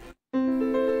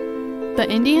 The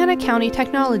Indiana County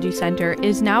Technology Center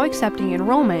is now accepting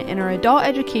enrollment in our adult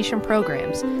education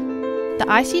programs. The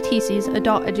ICTC's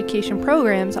adult education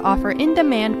programs offer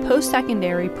in-demand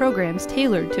post-secondary programs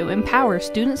tailored to empower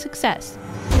student success.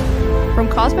 From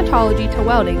cosmetology to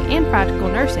welding and practical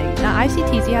nursing, the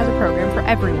ICTC has a program for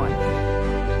everyone.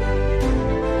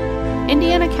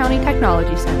 Indiana County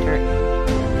Technology Center,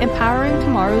 empowering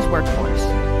tomorrow's workforce.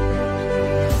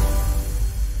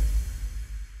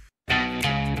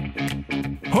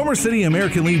 Homer City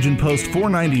American Legion Post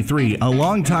 493, a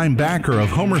longtime backer of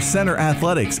Homer Center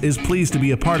Athletics, is pleased to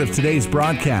be a part of today's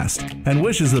broadcast and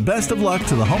wishes the best of luck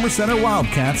to the Homer Center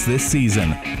Wildcats this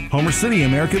season. Homer City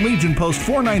American Legion Post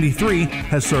 493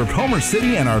 has served Homer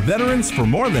City and our veterans for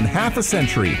more than half a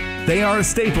century. They are a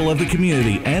staple of the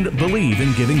community and believe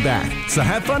in giving back. So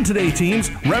have fun today, teams.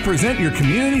 Represent your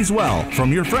communities well.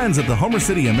 From your friends at the Homer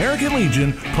City American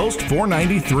Legion Post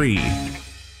 493.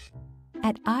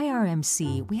 At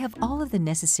IRMC, we have all of the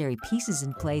necessary pieces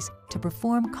in place to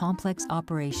perform complex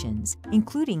operations,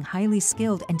 including highly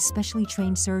skilled and specially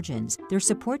trained surgeons, their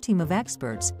support team of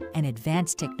experts, and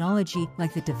advanced technology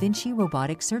like the Da Vinci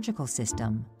robotic surgical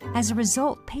system. As a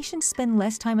result, patients spend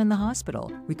less time in the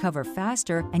hospital, recover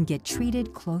faster, and get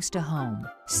treated close to home.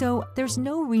 So there's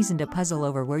no reason to puzzle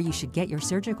over where you should get your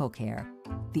surgical care.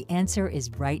 The answer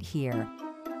is right here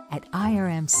at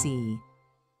IRMC.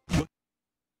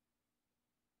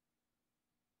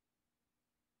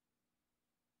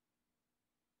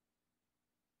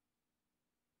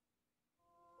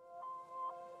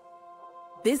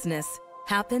 Business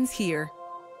happens here,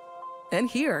 and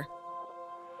here,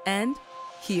 and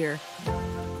here.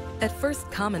 At First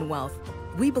Commonwealth,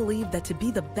 we believe that to be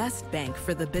the best bank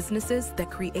for the businesses that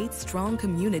create strong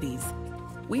communities,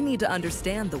 we need to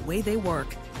understand the way they work,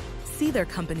 see their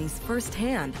companies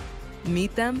firsthand,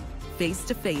 meet them face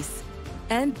to face,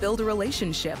 and build a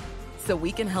relationship so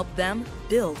we can help them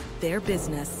build their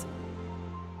business.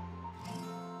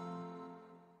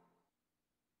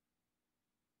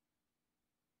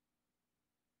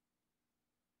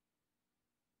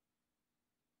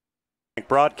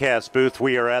 Broadcast booth.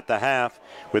 We are at the half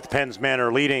with Penns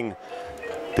Manor leading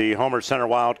the Homer Center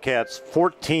Wildcats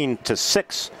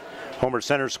 14-6. Homer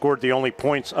Center scored the only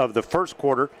points of the first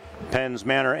quarter. Penns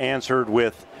Manor answered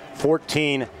with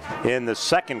 14 in the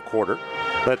second quarter.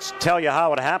 Let's tell you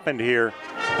how it happened here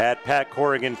at Pat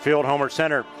Corrigan Field. Homer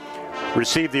Center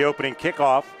received the opening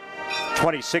kickoff,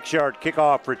 26-yard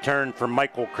kickoff return from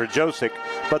Michael Krajosik,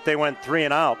 but they went 3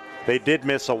 and out. They did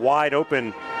miss a wide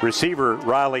open receiver,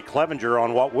 Riley Clevenger,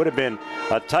 on what would have been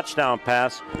a touchdown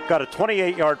pass. Got a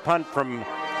 28-yard punt from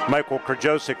Michael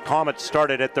Krajosik. Comets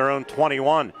started at their own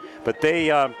 21, but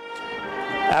they,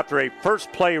 after a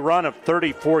first play run of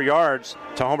 34 yards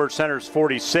to Homer Center's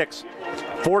 46,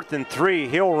 4th and 3,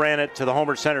 Hill ran it to the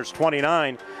Homer Center's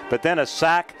 29, but then a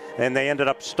sack, and they ended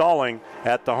up stalling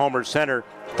at the Homer Center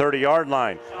 30-yard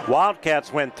line.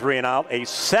 Wildcats went 3 and out, a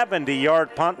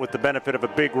 70-yard punt with the benefit of a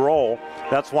big roll.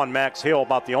 That's one Max Hill,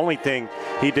 about the only thing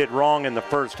he did wrong in the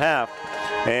first half,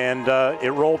 and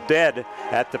it rolled dead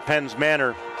at the Penns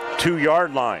Manor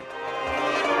 2-yard line.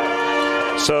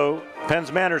 So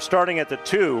Penns Manor starting at the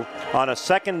 2 on a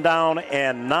 2nd down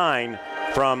and 9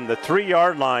 from the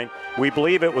 3-yard line. We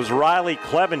believe it was Riley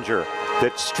Clevenger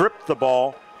that stripped the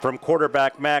ball from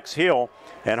quarterback Max Hill,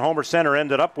 and Homer Center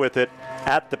ended up with it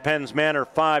at the Penns Manor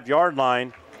 5-yard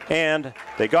line, and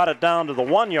they got it down to the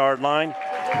 1-yard line.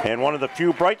 And one of the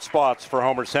few bright spots for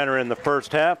Homer Center in the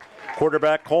first half,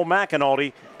 quarterback Cole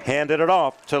McAnulty handed it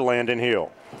off to Landon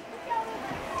Hill.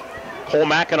 Cole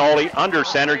McAnulty under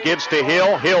center, gives to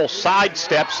Hill. Hill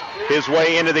sidesteps his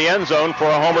way into the end zone for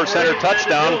a Homer Center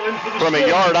touchdown from a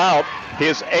yard out.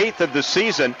 His 8th of the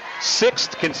season,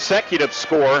 6th consecutive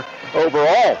score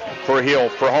overall for Hill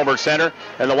for Homer Center.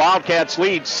 And the Wildcats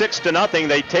lead 6-0.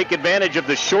 They take advantage of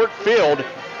the short field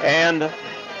and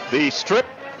the strip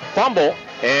fumble,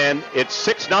 and it's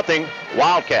 6-0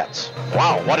 Wildcats.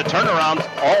 Wow, what a turnaround,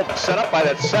 all set up by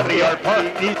that 70-yard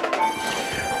punt.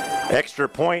 Extra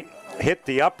point hit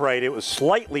the upright. It was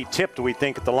slightly tipped, we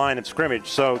think, at the line of scrimmage.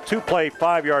 So 2-play,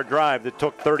 5-yard drive that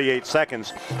took 38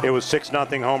 seconds. It was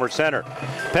 6-0 Homer Center.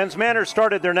 Penns Manor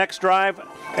started their next drive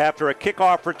after a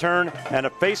kickoff return and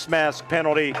a face mask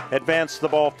penalty, advanced the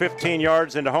ball 15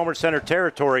 yards into Homer Center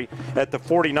territory at the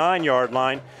 49-yard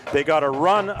line. They got a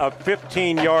run of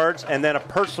 15 yards and then a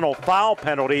personal foul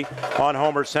penalty on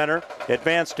Homer Center,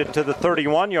 advanced it to the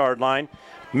 31-yard line.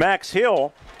 Max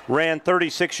Hill ran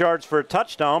 36 yards for a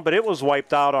touchdown, but it was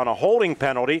wiped out on a holding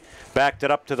penalty, backed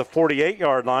it up to the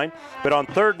 48-yard line. But on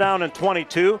 3rd down and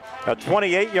 22, a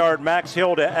 28-yard Max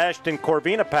Hill to Ashton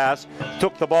Corvina pass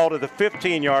took the ball to the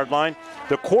 15-yard line.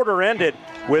 The quarter ended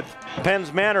with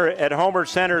Penns Manor at Homer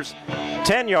Center's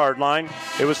 10-yard line.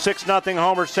 It was 6-0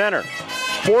 Homer Center.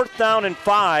 4th down and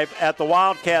 5 at the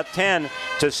Wildcat 10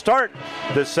 to start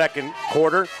the second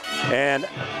quarter. And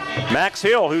Max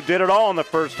Hill, who did it all in the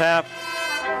first half,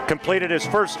 completed his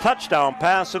first touchdown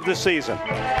pass of the season.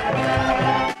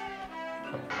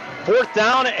 4th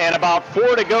down and about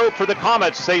 4 to go for the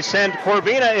Comets. They send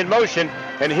Corvina in motion,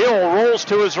 and Hill rolls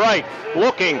to his right,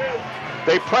 looking.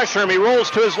 They pressure him. He rolls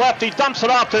to his left. He dumps it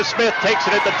off to Smith, takes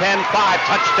it at the 10-5.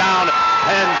 Touchdown,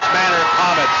 Penns Manor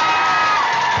Comets.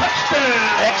 Touchdown.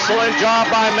 Excellent job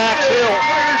by Max Hill,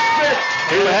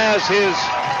 who has his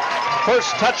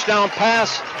first touchdown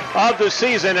pass of the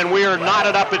season, and we are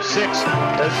knotted up at 6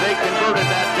 as they converted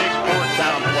that big 4th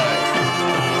down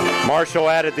play. Marshall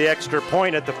added the extra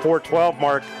point at the 4:12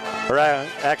 mark, or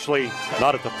actually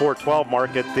not at the 4:12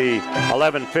 mark, at the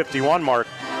 11:51 mark,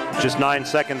 just 9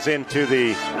 seconds into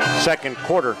the second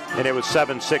quarter, and it was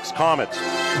 7-6 Comets.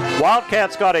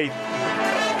 Wildcats got a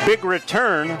big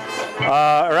return,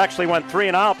 or actually went 3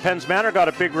 and out. Penns Manor got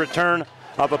a big return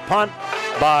of a punt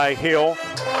by Hill,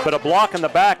 but a block in the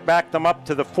back backed them up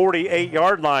to the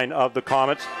 48-yard line of the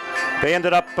Comets. They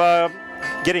ended up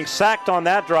getting sacked on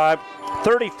that drive.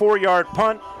 34-yard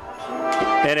punt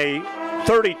and a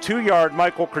 32-yard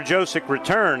Michael Krajosik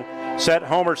return set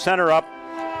Homer Center up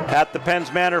at the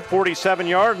Penns Manor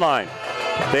 47-yard line.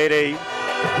 They had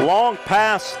a long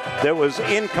pass that was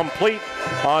incomplete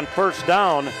on 1st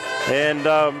down, and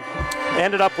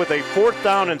ended up with a 4th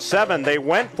down and 7. They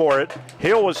went for it.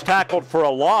 Hill was tackled for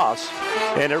a loss,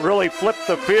 and it really flipped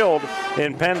the field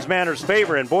in Penns Manor's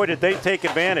favor, and boy, did they take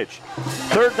advantage.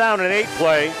 3rd down and 8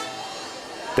 play.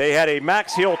 They had a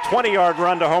Max Hill 20-yard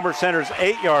run to Homer Center's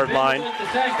 8-yard line.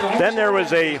 Then there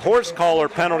was a horse collar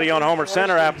penalty on Homer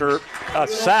Center after a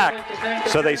sack,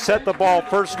 so they set the ball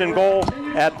 1st and goal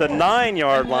at the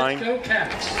 9-yard line,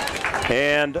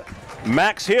 and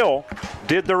Max Hill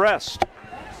did the rest.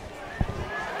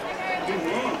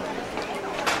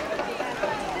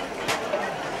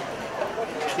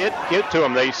 Get to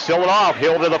him. They seal it off.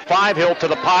 Hill to the 5, Hill to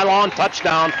the pylon.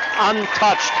 Touchdown,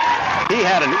 untouched He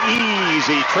had an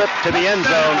easy trip to the end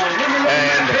zone,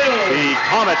 and the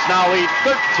Comets now lead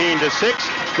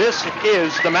 13-6. This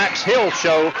is the Max Hill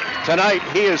Show tonight.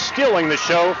 He is stealing the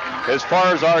show as far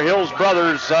as our Hills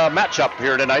brothers matchup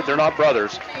here tonight. They're not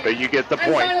brothers, but you get the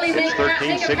point. It's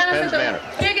 13-6 Penns Manor.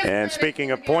 And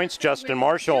speaking of points, Justin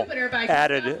Marshall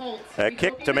added a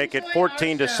kick to make it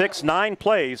 14-6. 9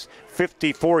 plays,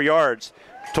 54 yards.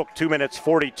 Took 2 minutes,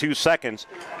 42 seconds.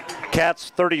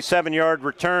 Cats 37-yard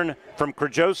return from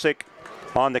Krajosik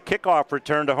on the kickoff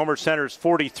return to Homer Center's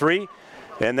 43.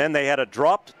 And then they had a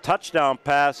dropped touchdown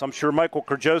pass. I'm sure Michael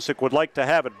Krajosik would like to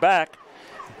have it back.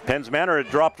 Penns Manor had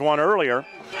dropped one earlier.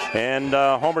 And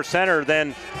Homer Center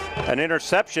then an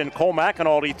interception. Cole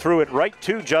McAnulty threw it right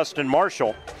to Justin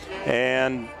Marshall.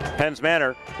 And Penns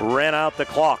Manor ran out the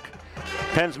clock.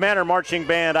 Penns Manor marching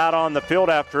band out on the field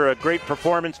after a great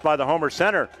performance by the Homer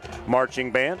Center marching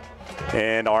band.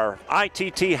 And our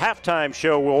ITT halftime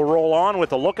show will roll on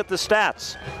with a look at the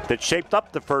stats that shaped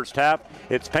up the first half.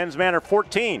 It's Penns Manor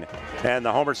 14 and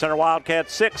the Homer Center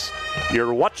Wildcats 6.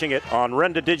 You're watching it on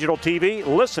Renda Digital TV,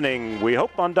 listening, we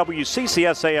hope, on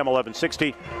WCCS AM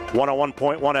 1160,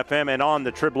 101.1 FM, and on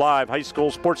the Trib Live High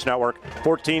School Sports Network.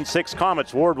 14-6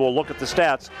 Comets. Ward will look at the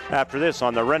stats after this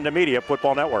on the Renda Media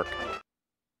Football Network.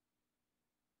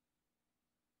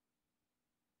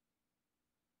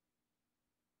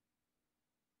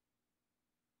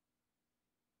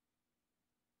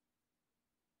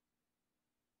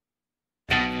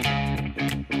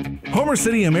 Homer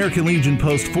City American Legion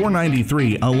Post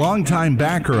 493, a longtime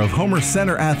backer of Homer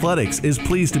Center Athletics, is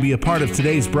pleased to be a part of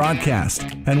today's broadcast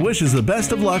and wishes the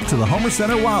best of luck to the Homer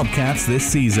Center Wildcats this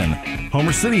season.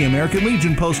 Homer City American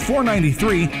Legion Post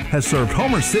 493 has served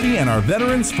Homer City and our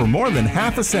veterans for more than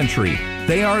half a century.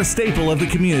 They are a staple of the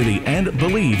community and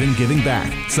believe in giving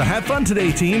back. So have fun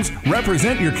today, teams.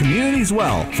 Represent your communities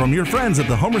well. From your friends at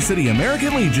the Homer City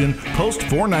American Legion Post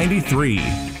 493.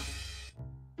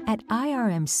 At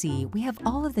IRMC, we have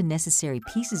all of the necessary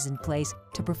pieces in place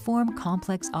to perform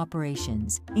complex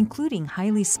operations, including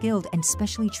highly skilled and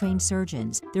specially trained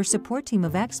surgeons, their support team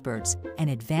of experts,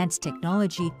 and advanced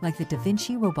technology like the Da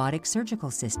Vinci robotic surgical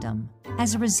system.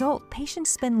 As a result, patients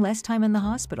spend less time in the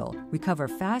hospital, recover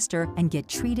faster, and get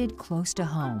treated close to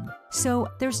home. So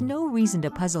there's no reason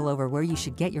to puzzle over where you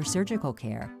should get your surgical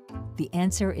care. The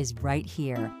answer is right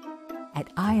here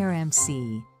at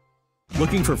IRMC.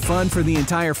 Looking for fun for the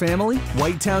entire family?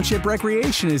 White Township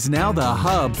Recreation is now the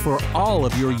hub for all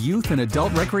of your youth and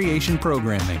adult recreation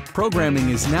programming. Programming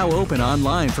is now open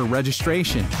online for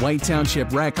registration. White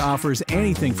Township Rec offers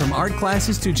anything from art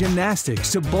classes to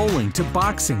gymnastics to bowling to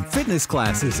boxing, fitness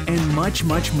classes, and much,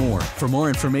 much more. For more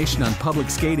information on public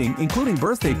skating, including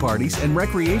birthday parties and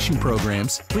recreation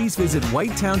programs, please visit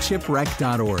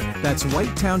whitetownshiprec.org. That's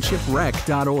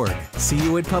whitetownshiprec.org. See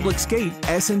you at Public Skate,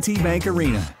 S&T Bank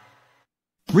Arena.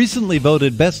 Recently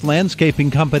voted Best Landscaping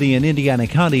Company in Indiana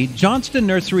County, Johnston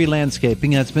Nursery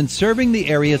Landscaping has been serving the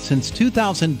area since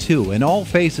 2002 in all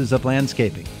phases of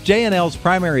landscaping. J&L's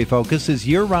primary focus is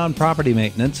year-round property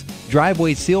maintenance,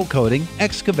 driveway seal coating,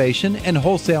 excavation, and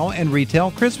wholesale and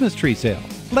retail Christmas tree sales.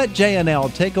 Let J&L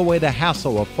take away the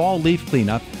hassle of fall leaf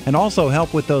cleanup and also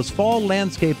help with those fall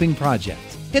landscaping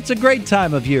projects. It's a great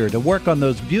time of year to work on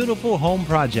those beautiful home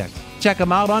projects. Check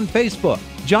them out on Facebook,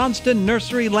 Johnston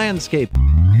Nursery Landscaping.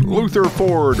 Luther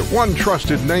Ford, one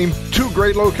trusted name, two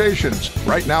great locations.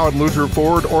 Right now at Luther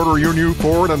Ford, order your new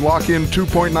Ford and lock in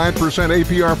 2.9%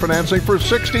 APR financing for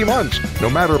 60 months, no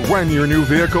matter when your new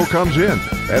vehicle comes in.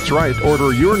 That's right,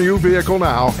 order your new vehicle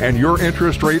now and your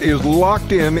interest rate is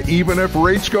locked in even if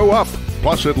rates go up.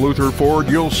 Plus at Luther Ford,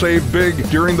 you'll save big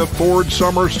during the Ford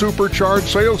Summer Supercharged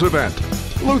Sales Event.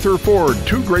 Luther Ford,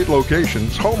 two great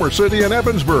locations, Homer City and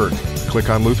Evansburg.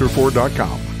 Click on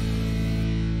lutherford.com.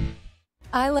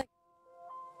 I like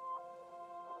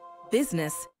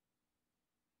business.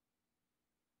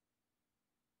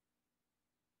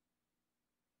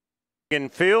 Corrigan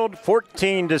Field,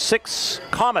 14-6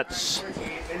 Comets.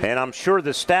 And I'm sure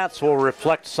the stats will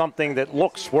reflect something that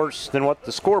looks worse than what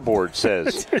the scoreboard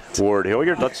says. Ward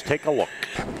Hilliard, let's take a look.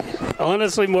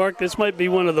 Honestly, Mark, this might be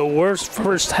one of the worst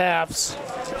first halves,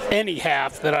 any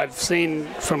half, that I've seen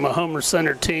from a Homer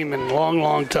Center team in a long,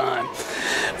 long time.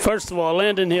 First of all,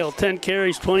 Landon Hill, 10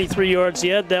 carries, 23 yards. He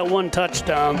had that one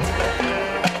touchdown.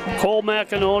 Cole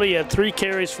McAnulty had 3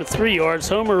 carries for 3 yards.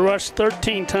 Homer rushed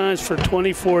 13 times for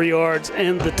 24 yards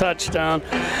and the touchdown.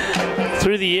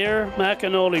 Through the air,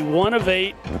 McAnulty 1 of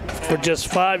 8 for just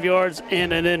 5 yards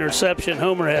and an interception.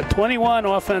 Homer had 21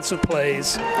 offensive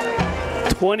plays,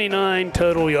 29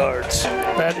 total yards.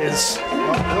 That is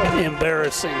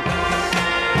embarrassing.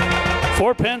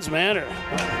 For Penns Manor,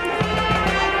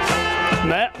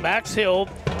 Max Hill,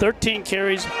 13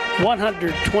 carries,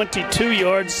 122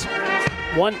 yards,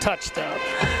 1 touchdown.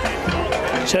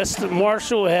 Cheston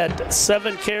Marshall had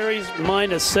 7 carries,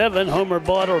 -7. Homer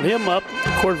bottled him up.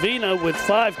 Corvina with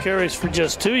 5 carries for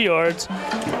just 2 yards.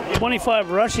 25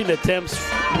 rushing attempts,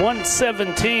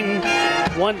 117,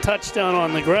 1 touchdown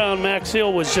on the ground. Max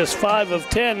Hill was just 5 of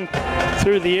 10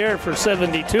 through the air for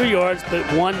 72 yards, but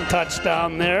 1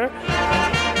 touchdown there.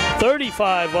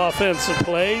 35 offensive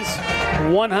plays,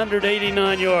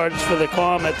 189 yards for the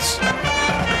Comets.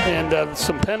 And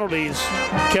some penalties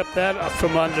kept that up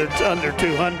from under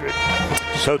 200.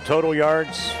 So total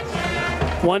yards?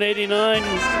 189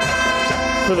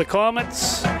 for the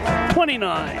Comets,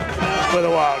 29 for the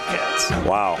Wildcats.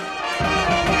 Wow.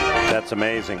 That's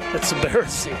amazing. It's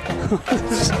embarrassing.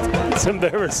 It's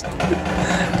embarrassing.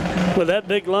 With that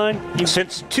big line.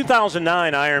 Since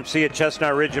 2009, IRMC at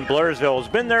Chestnut Ridge in Blairsville has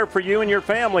been there for you and your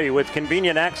family with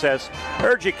convenient access.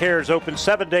 UrgiCare is open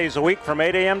 7 days a week from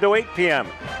 8 a.m. to 8 p.m.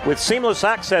 with seamless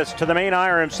access to the main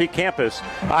IRMC campus.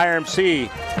 IRMC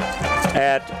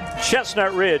at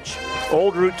Chestnut Ridge,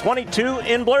 Old Route 22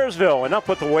 in Blairsville. Enough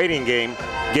with the waiting game.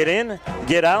 Get in,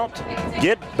 get out,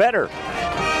 get better.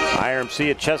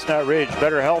 IRMC at Chestnut Ridge,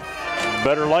 better health,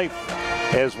 better life.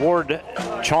 As Ward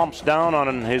chomps down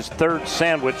on his 3rd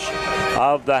sandwich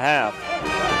of the half.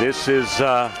 This is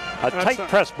a tight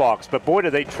press box, but boy, do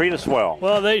they treat us well.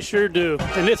 Well, they sure do,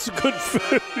 and it's good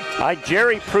food. I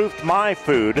Jerry-proofed my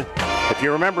food. If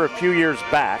you remember a few years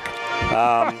back,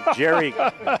 Jerry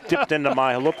dipped into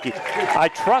my halupki. I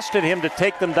trusted him to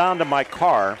take them down to my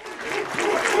car.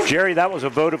 Jerry, that was a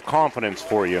vote of confidence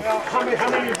for you. How many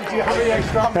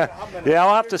extra? Yeah,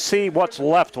 I'll have to see what's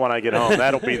left when I get home.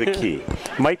 That'll be the key.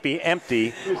 Might be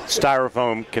empty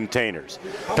styrofoam containers.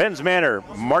 Penns Manor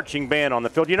marching band on the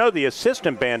field. You know, the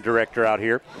assistant band director out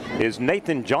here is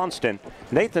Nathan Johnston.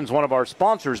 Nathan's one of our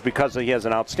sponsors because he has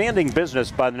an outstanding business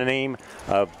by the name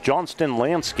of Johnston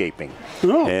Landscaping.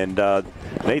 Oh. And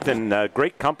Nathan,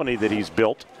 great company that he's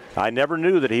built. I never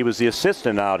knew that he was the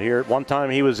assistant out here. At one time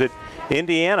he was at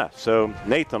Indiana. So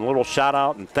Nathan, a little shout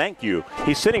out and thank you.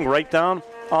 He's sitting right down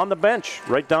on the bench,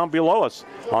 right down below us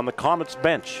on the Comets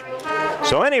bench.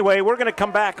 So anyway, we're going to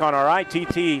come back on our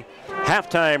ITT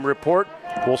halftime report.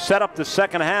 We'll set up the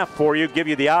second half for you, give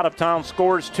you the out-of-town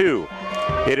scores too.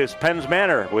 It is Penns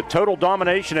Manor with total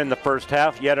domination in the first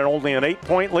half, yet only an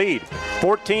 8-point lead.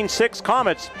 14-6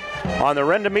 Comets on the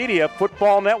Renda Media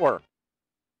Football Network.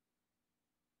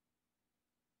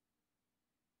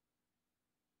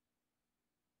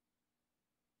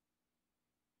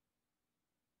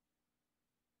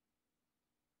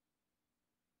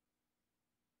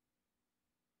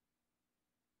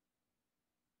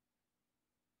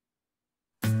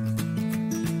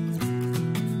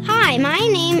 Hi, my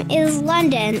name is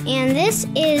London, and this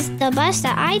is the bus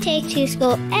that I take to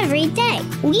school every day.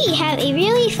 We have a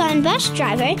really fun bus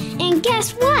driver, and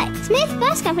guess what? Smith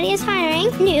Bus Company is hiring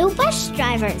new bus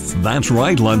drivers. That's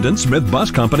right, London. Smith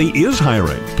Bus Company is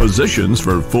hiring positions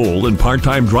for full and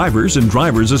part-time drivers and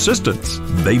driver's assistants.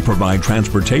 They provide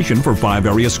transportation for 5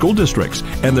 area school districts,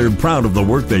 and they're proud of the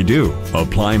work they do.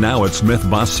 Apply now at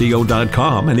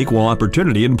smithbusco.com, an equal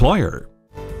opportunity employer.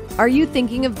 Are you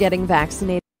thinking of getting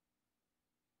vaccinated?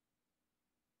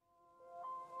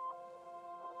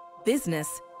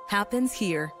 Business happens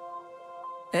here,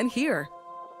 and here,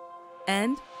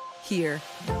 and here.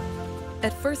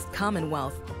 At First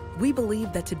Commonwealth, we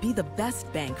believe that to be the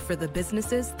best bank for the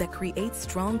businesses that create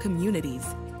strong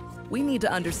communities, we need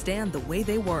to understand the way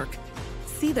they work,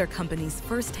 see their companies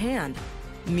firsthand,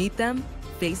 meet them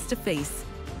face to face,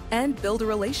 and build a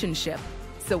relationship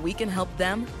so we can help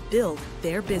them build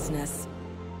their business.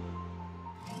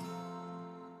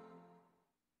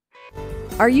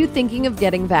 Are you thinking of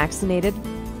getting vaccinated?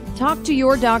 Talk to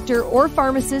your doctor or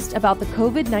pharmacist about the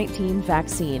COVID-19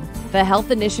 vaccine. The Health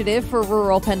Initiative for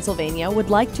Rural Pennsylvania would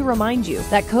like to remind you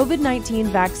that COVID-19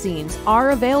 vaccines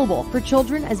are available for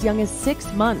children as young as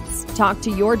 6 months. Talk to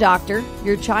your doctor,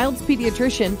 your child's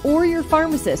pediatrician, or your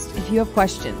pharmacist if you have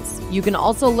questions. You can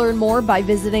also learn more by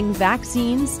visiting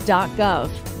vaccines.gov.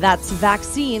 That's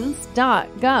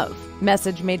vaccines.gov.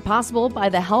 Message made possible by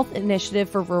the Health Initiative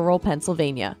for Rural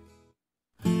Pennsylvania.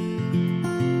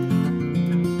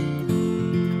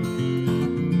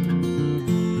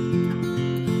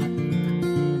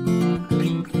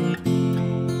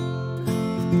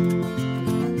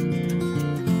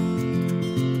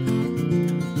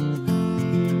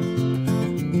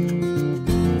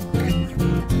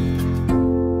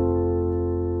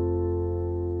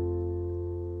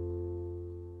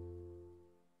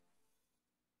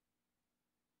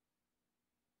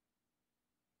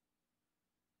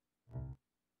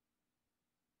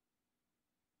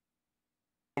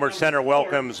 Homer Center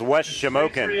welcomes West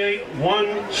Shamokin.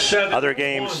 Other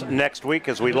games next week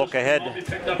as we look ahead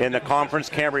in the conference.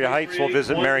 Cambria Heights will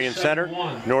visit Marion Center.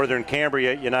 Northern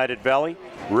Cambria, United Valley.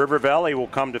 River Valley will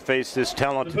come to face this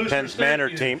talented Penns Manor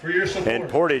team. And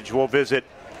Portage will visit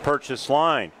Purchase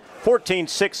Line.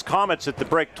 14-6 Comets at the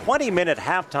break, 20-minute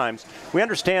halftimes. We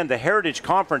understand the Heritage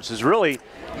Conference is really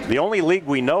the only league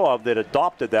we know of that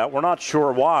adopted that. We're not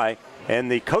sure why.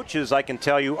 And the coaches, I can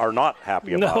tell you, are not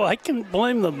happy about it. No, I can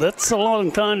blame them. That's a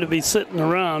long time to be sitting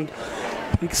around.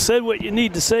 You said what you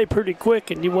need to say pretty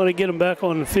quick, and you want to get them back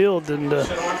on the field, and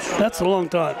that's a long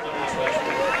time.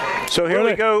 So here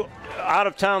we go.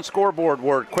 Out-of-town scoreboard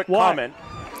word. Quick comment.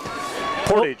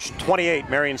 Portage 28,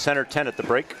 Marion Center 10 at the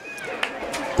break.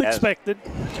 Expected.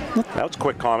 That was a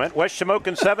quick comment. West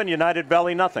Shamokin 7, United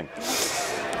Valley nothing.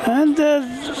 And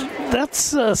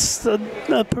that's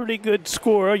a pretty good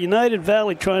score. United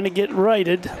Valley trying to get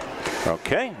righted.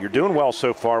 Okay, you're doing well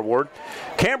so far, Ward.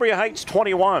 Cambria Heights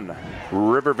 21,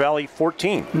 River Valley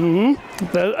 14.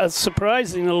 That's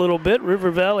surprising a little bit.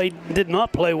 River Valley did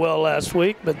not play well last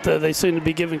week, but they seem to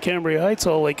be giving Cambria Heights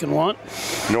all they can want.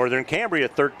 Northern Cambria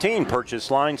 13,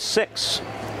 Purchase Line 6.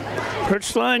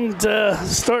 Purchase Line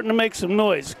starting to make some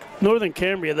noise. Northern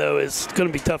Cambria, though, is going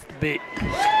to be tough to beat.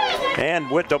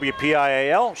 And with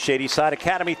WPIAL, Shady Side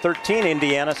Academy 13,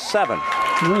 Indiana 7.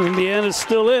 Well, Indiana's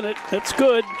still in it. That's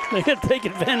good. They got to take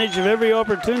advantage of every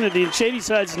opportunity, and Shady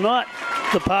Side's not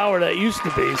the power that used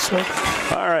to be. So.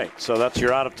 All right, so that's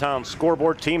your out-of-town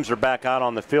scoreboard. Teams are back out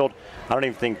on the field. I don't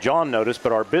even think John noticed,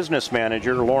 but our business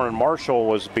manager, Lauren Marshall,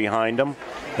 was behind them,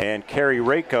 and Carrie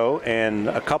Rako and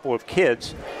a couple of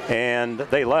kids, and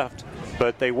they left,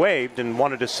 but they waved and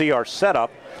wanted to see our setup.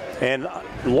 And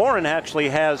Lauren actually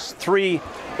has 3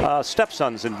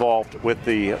 stepsons involved with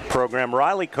the program.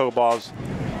 Riley Cobaw's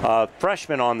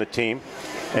freshman on the team,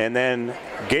 and then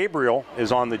Gabriel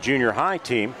is on the junior high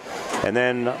team, and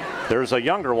then there's a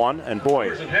younger one, and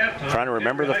boy, trying to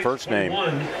remember the first name.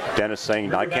 Dennis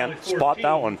saying, I can't spot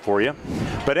that one for you.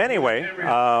 But anyway,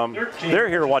 they're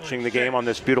here watching the game on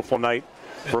this beautiful night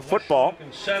for football,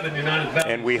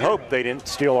 and we hope they didn't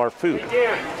steal our food.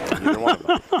 Neither one of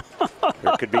them.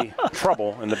 There could be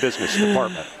trouble in the business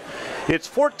department. It's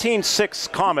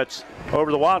 14-6 Comets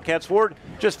over the Wildcats. Ward,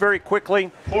 just very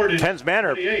quickly, Penns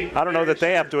Manor, I don't know that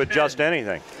they have to adjust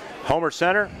anything. Homer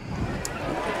Center,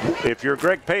 if you're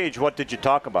Greg Page, what did you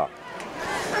talk about?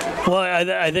 Well,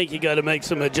 I think you got to make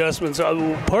some adjustments.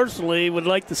 I personally would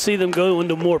like to see them go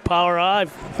into more power I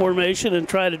formation and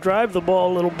try to drive the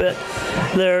ball a little bit.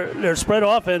 Their spread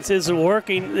offense isn't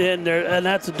working, and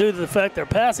that's due to the fact their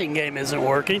passing game isn't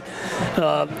working.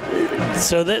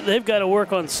 So they've got to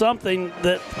work on something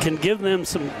that can give them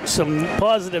some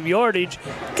positive yardage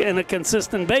on a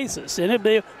consistent basis.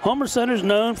 And Homer Center's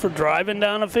known for driving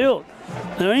down the field.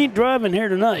 They ain't driving here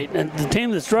tonight, and the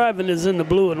team that's driving is in the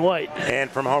blue and white. And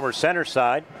from Homer Center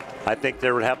side, I think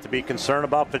there would have to be concern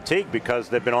about fatigue because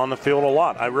they've been on the field a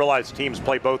lot. I realize teams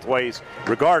play both ways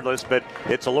regardless, but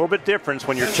it's a little bit different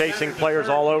when you're chasing players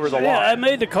all over the line. Yeah, I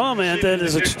made the comment that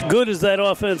as good as that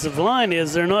offensive line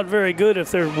is, they're not very good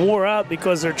if they're wore out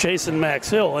because they're chasing Max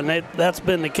Hill, and that's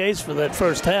been the case for that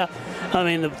first half. I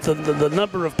mean, the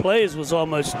number of plays was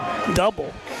almost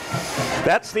double.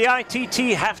 That's the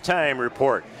ITT halftime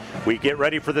report. We get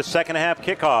ready for the second half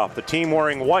kickoff. The team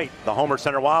wearing white, the Homer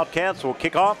Center Wildcats, will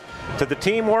kick off to the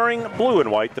team wearing blue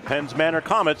and white, the Penns Manor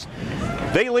Comets.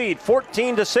 They lead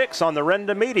 14-6 on the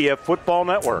Renda Media Football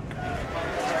Network.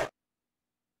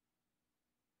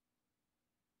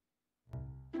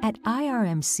 At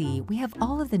IRMC, we have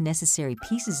all of the necessary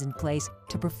pieces in place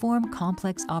to perform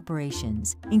complex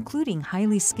operations, including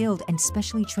highly skilled and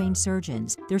specially trained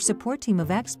surgeons, their support team of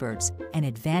experts, and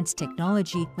advanced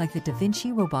technology like the Da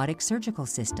Vinci robotic surgical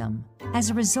system.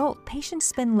 As a result, patients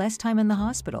spend less time in the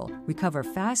hospital, recover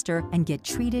faster, and get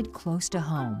treated close to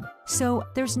home. So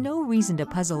there's no reason to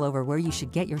puzzle over where you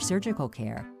should get your surgical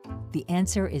care. The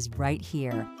answer is right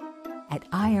here at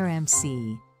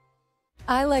IRMC.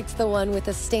 I liked the one with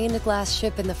the stained glass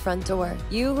ship in the front door.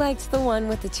 You liked the one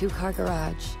with the 2-car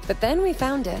garage. But then we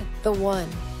found it, the one.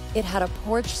 It had a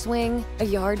porch swing, a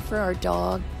yard for our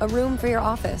dog, a room for your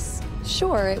office.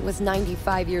 Sure, it was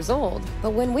 95 years old, but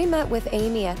when we met with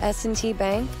Amy at S&T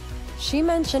Bank, she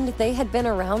mentioned they had been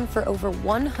around for over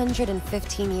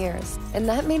 115 years, and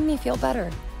that made me feel better.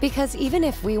 Because even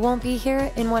if we won't be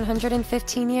here in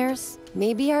 115 years,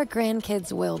 maybe our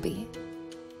grandkids will be.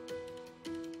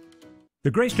 The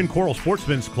Grayston Coral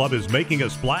Sportsman's Club is making a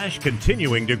splash,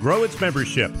 continuing to grow its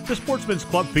membership. The Sportsman's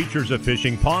Club features a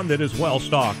fishing pond that is well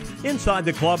stocked. Inside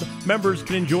the club, members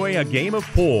can enjoy a game of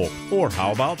pool, or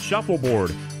how about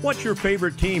shuffleboard? What's your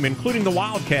favorite team, including the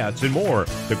Wildcats and more?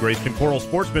 The Grayston Coral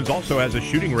Sportsman's also has a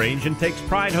shooting range and takes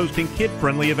pride hosting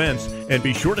kid-friendly events. And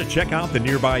be sure to check out the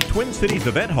nearby Twin Cities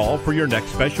Event Hall for your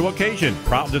next special occasion.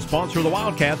 Proud to sponsor the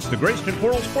Wildcats, the Grayston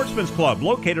Coral Sportsman's Club,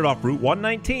 located off Route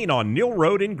 119 on Neal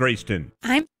Road in Grayston.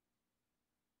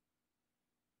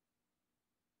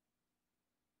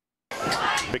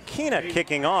 Bikina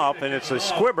kicking off, and it's a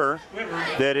squibber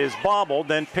that is bobbled,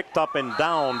 then picked up and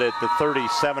downed at the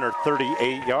 37 or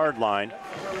 38-yard line.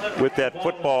 With that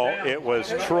football, it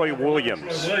was Troy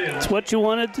Williams. It's what you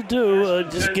wanted to do,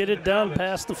 just get it down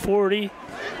past the 40.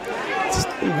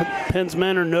 Penns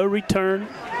Manor, no return.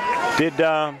 Did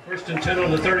First and 10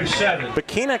 on the 37.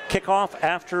 Bikina kick off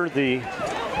after the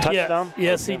touchdown?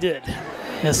 Yes, he did.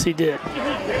 Yes, he did.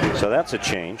 So that's a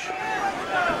change.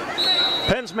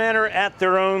 Penns Manor at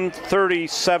their own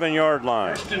 37-yard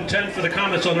line. First and 10 for the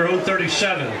Comets on their own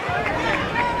 37.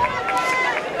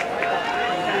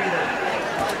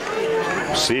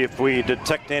 See if we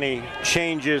detect any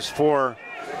changes for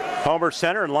Homer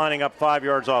Center, and lining up 5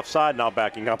 yards offside. Now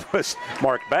backing up was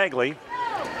Mark Bagley.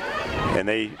 And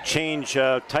they change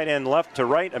tight end left to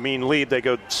right. Lead, they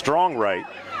go strong right.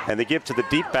 And they give to the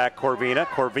deep back, Corvina.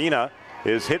 Corvina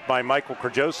is hit by Michael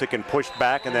Krajosik and pushed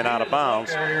back and then out of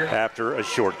bounds after a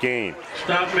short gain.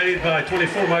 Stop made by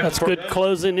 24. Michael. That's good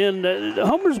closing in.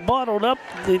 Homer's bottled up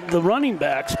the running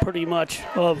backs pretty much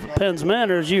of Penns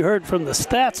Manor, as you heard from the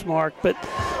stats, Mark, but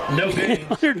no gains.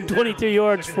 122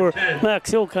 yards for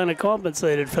Max Hill kind of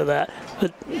compensated for that.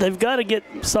 But they've got to get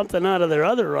something out of their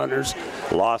other runners.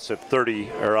 Loss of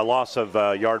 30, or a loss of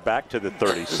yard back to the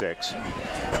 36.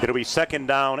 It'll be 2nd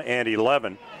down and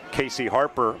 11. Casey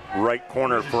Harper, right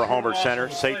corner for Homer Center.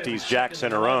 Safeties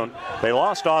Jackson Arone. They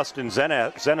lost Austin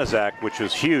Zenizak, which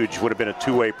was huge, would have been a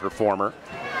two-way performer.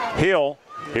 Hill,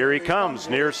 here he comes,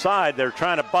 near side. They're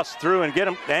trying to bust through and get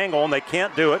him angle, and they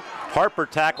can't do it. Harper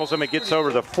tackles him and gets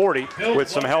over the 40 with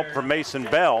some help from Mason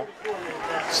Bell.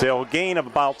 So a gain of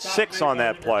about 6 on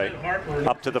that play,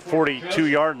 up to the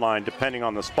 42-yard line, depending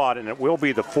on the spot, and it will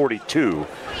be the 42.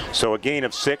 So a gain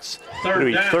of 6. It'll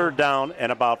be 3rd down and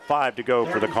about 5 to go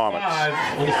for the Comets.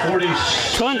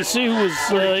 Trying to see who was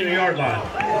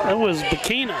that was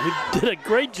Bikina, who did a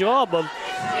great job of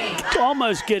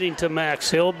almost getting to Max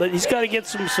Hill, but he's got to get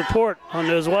some support on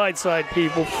those wide side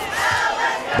people.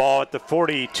 Ball at the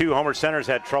 42. Homer Center's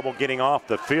had trouble getting off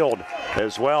the field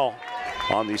as well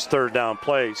on these 3rd down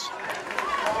plays.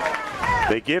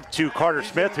 They give to Carter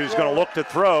Smith, who's going to look to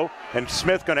throw, and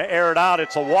Smith going to air it out.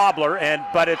 It's a wobbler,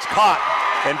 but it's caught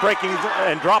and breaking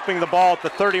and dropping the ball at the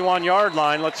 31-yard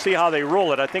line. Let's see how they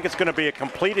rule it. I think it's going to be a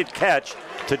completed catch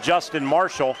to Justin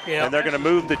Marshall, and they're going to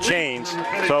move the chains.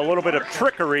 So a little bit of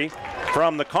trickery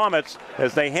from the Comets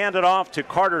as they hand it off to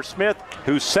Carter Smith,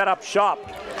 who set up shop.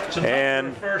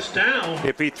 And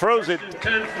if he throws it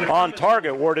on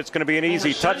target, Ward, it's going to be an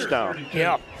easy touchdown.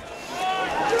 Yeah.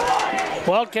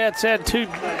 Wildcats had 2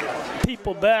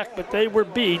 people back, but they were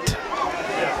beat.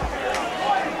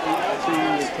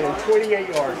 28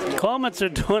 yards. Comets are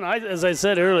doing, as I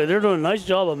said earlier, they're doing a nice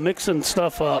job of mixing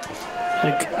stuff up.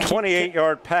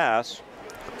 28-yard pass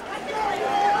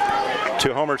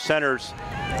to Homer Center's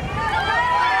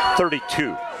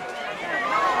 32.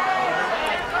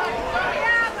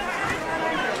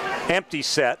 Empty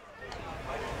set,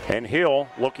 and Hill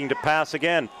looking to pass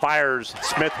again. Fires.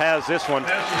 Smith has this one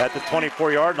at the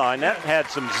 24-yard line. That had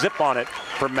some zip on it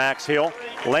for Max Hill.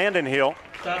 Landon Hill,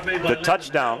 the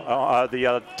touchdown,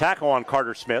 the tackle on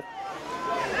Carter Smith.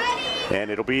 And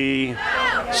it'll be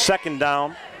 2nd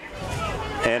down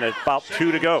and about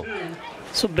 2 to go.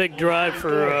 It's a big drive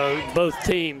for both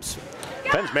teams.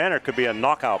 Penns Manor could be a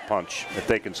knockout punch if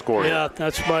they can score. Yeah,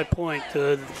 that's my point.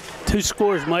 2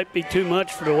 scores might be too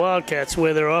much for the Wildcats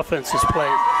where their offense is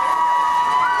playing.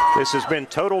 This has been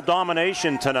total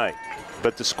domination tonight,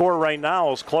 but the score right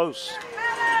now is close.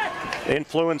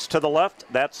 Influence to the left,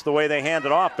 that's the way they hand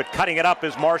it off, but cutting it up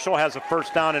is Marshall, has a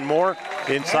 1st down and more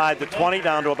inside the 20,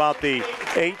 down to about the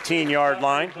 18-yard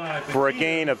line for a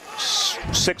gain of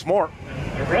 6 more.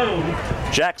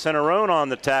 Jackson Arone on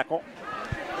the tackle.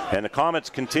 And the Comets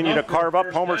continue to carve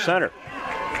up Homer Center.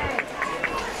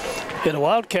 Yeah, the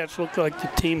Wildcats look like the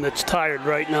team that's tired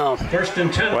right now. 1st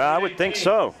and 10. Well, I would think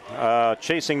so.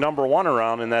 Chasing number 1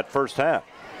 around in that first half.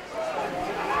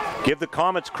 Give the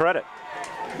Comets credit.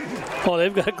 Oh,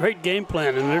 they've got a great game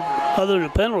plan, and other than the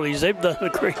penalties, they've done a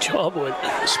great job with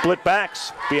it. Split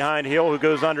backs behind Hill, who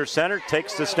goes under center,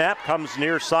 takes the snap, comes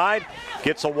near side,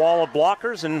 gets a wall of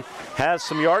blockers, and has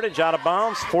some yardage out of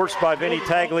bounds, forced by Vinny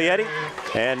Taglietti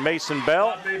and Mason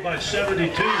Bell. It's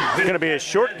going to be a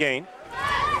short gain,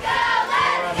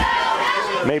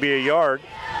 maybe a yard.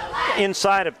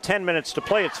 inside of 10 minutes to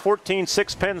play. It's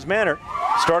 14-6 Penns Manor,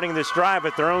 starting this drive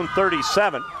at their own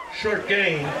 37. Short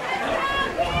gain.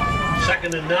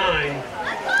 2nd and 9.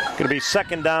 Going to be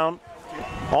 2nd down,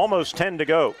 almost 10 to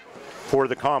go for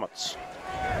the Comets.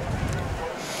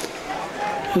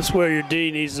 This is where your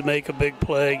D needs to make a big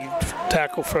play,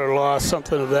 tackle for a loss,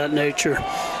 something of that nature.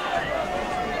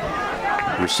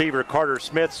 Receiver Carter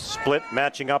Smith split,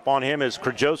 matching up on him is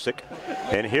Krajosic,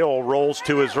 and Hill rolls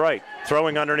to his right.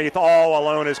 Throwing underneath all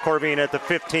alone is Corvina at the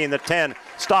 15, the 10,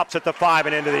 stops at the 5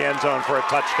 and into the end zone for a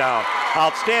touchdown.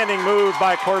 Outstanding move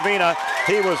by Corvina.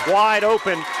 He was wide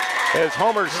open as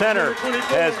Homer Center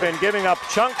has been giving up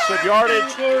chunks of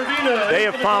yardage. They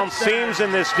have found seams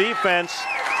in this defense.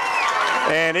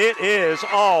 And it is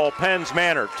all Penns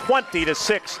Manor,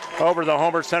 20-6 over the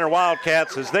Homer Center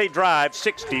Wildcats as they drive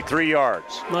 63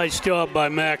 yards. Nice job by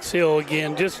Max Hill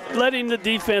again, just letting the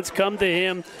defense come to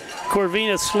him.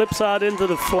 Corvina slips out into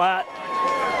the flat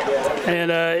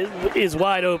and is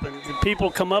wide open. The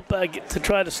people come up to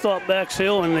try to stop Max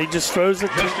Hill, and he just throws it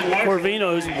to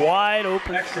Corvina, who's wide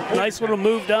open. Nice little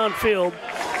move downfield.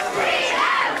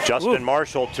 Justin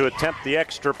Marshall to attempt the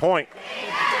extra point.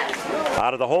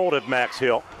 Out of the hold of Max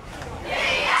Hill.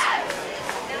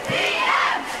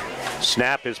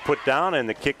 Snap is put down and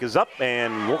the kick is up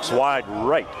and looks wide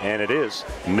right, and it is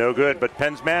no good, but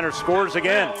Penns Manor scores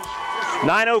again.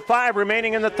 9:05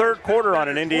 remaining in the third quarter on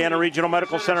an Indiana Regional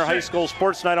Medical Center High School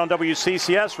Sports Night on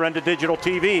WCCS, Renda Digital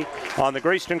TV on the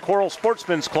Greyston Coral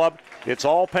Sportsman's Club. It's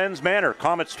all Penns Manor.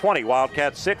 Comets 20,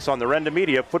 Wildcats 6 on the Renda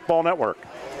Media Football Network.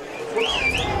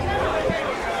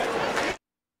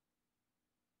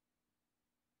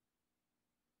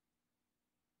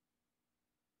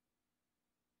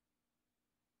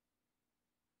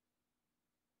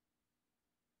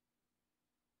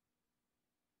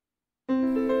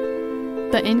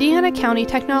 The Indiana County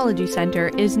Technology Center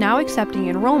is now accepting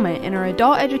enrollment in our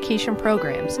adult education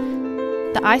programs.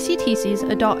 The ICTC's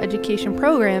adult education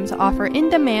programs offer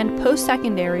in-demand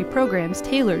post-secondary programs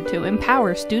tailored to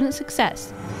empower student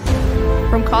success.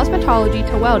 From cosmetology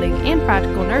to welding and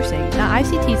practical nursing, the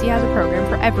ICTC has a program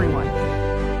for everyone.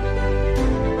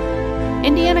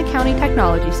 Indiana County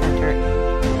Technology Center,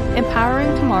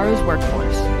 empowering tomorrow's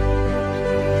workforce.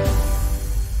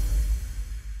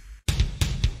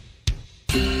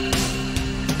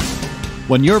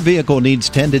 When your vehicle needs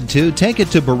tended to, take it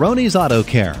to Baroni's Auto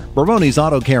Care. Baroni's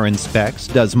Auto Care inspects,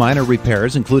 does minor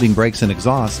repairs including brakes and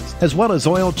exhausts, as well as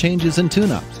oil changes and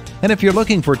tune-ups. And if you're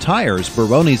looking for tires,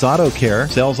 Baroni's Auto Care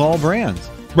sells all brands.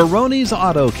 Baroni's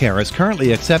Auto Care is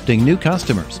currently accepting new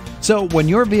customers. So when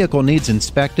your vehicle needs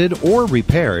inspected or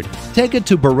repaired, take it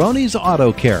to Baroni's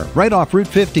Auto Care right off Route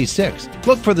 56.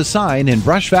 Look for the sign in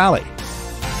Brush Valley.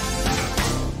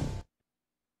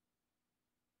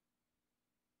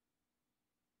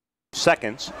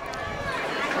 Seconds,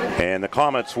 and the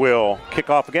Comets will kick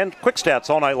off again. Quick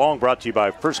stats all night long, brought to you by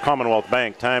First Commonwealth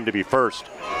Bank. Time to be first.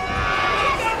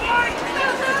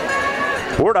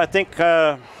 Ward, I think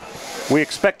we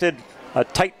expected a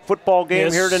tight football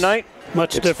game here tonight.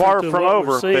 Much it's different far than from what over,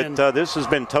 we're seeing. but this has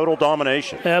been total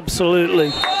domination. Absolutely.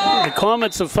 The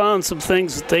Comets have found some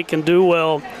things that they can do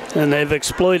well, and they've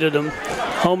exploited them.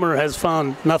 Homer has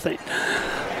found nothing.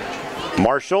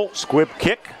 Marshall, squib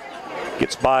kick.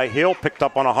 Gets by Hill, picked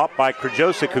up on a hop by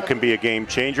Krajosic, who can be a game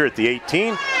changer at the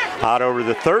 18, out over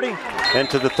the 30, and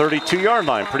to the 32-yard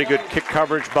line. Pretty good kick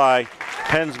coverage by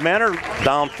Penns Manor.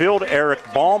 Downfield, Eric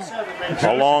Baum,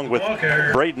 along with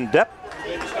Braden Depp.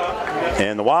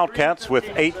 And the Wildcats with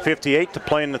 8:58 to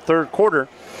play in the third quarter.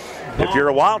 If you're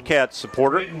a Wildcats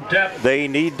supporter, they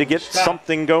need to get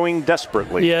something going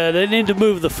desperatly. Yeah, they need to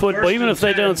move the football. Even if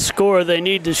they don't score, they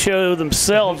need to show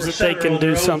themselves that they can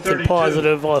do something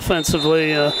positive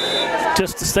offensively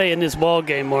just to stay in this ball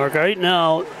game, Mark. Right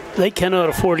now, they cannot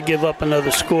afford to give up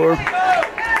another score.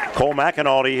 Cole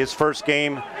McInaldy, his first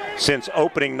game since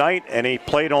opening night, and he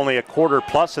played only a quarter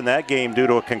plus in that game due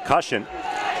to a concussion.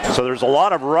 So there's a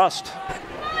lot of rust.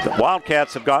 The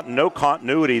Wildcats have gotten no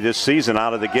continuity this season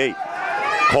out of the gate.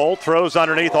 Cole throws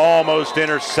underneath, almost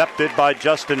intercepted by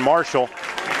Justin Marshall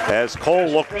as Cole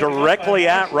looked directly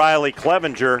at Riley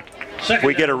Clevenger.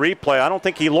 We get a replay. I don't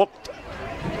think he looked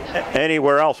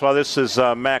anywhere else. Well, this is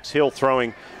Max Hill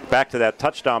throwing back to that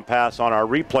touchdown pass on our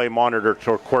replay monitor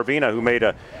to Corvina, who made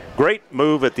a great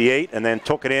move at the 8 and then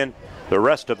took it in the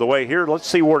rest of the way. Here, let's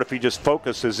see, Ward, if he just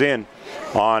focuses in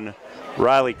on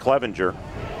Riley Clevenger.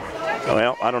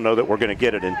 Well, I don't know that we're going to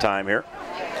get it in time here.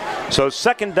 So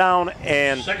 2nd down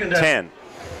and 10.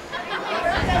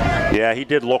 Yeah, he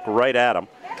did look right at him.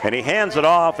 And he hands it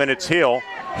off, and it's Hill.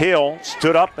 Hill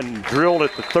stood up and drilled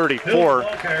at the 34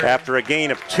 after a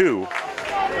gain of 2.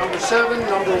 Number 7,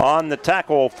 number On the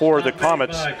tackle for the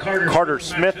Comets, Carter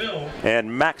Smith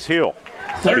and Max Hill.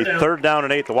 It'll be third down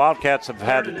and 8. The Wildcats have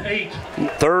had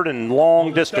third and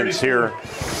long distance here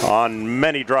on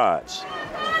many drives.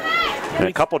 And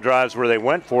a couple drives where they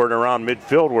went for it around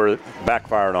midfield where it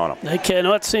backfired on them. They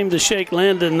cannot seem to shake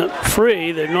Landon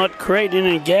free. They're not creating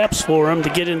any gaps for him to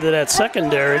get into that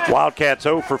secondary. Wildcats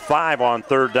 0 for 5 on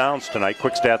third downs tonight.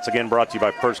 Quick stats again brought to you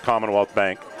by First Commonwealth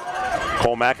Bank.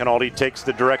 Cole McInaldi takes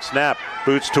the direct snap.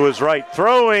 Boots to his right.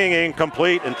 Throwing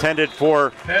incomplete. Intended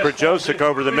for Krajosic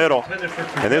over the middle.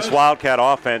 And this Wildcat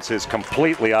offense is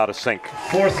completely out of sync.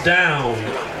 Fourth down.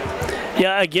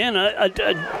 Yeah, again,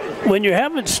 when you're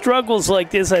having struggles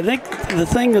like this, I think the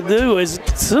thing to do is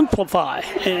simplify.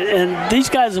 And these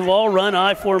guys have all run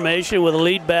I formation with a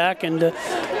lead back, and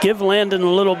give Landon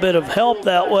a little bit of help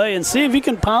that way and see if he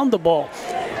can pound the ball.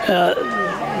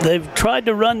 They've tried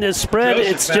to run this spread.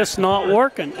 It's just not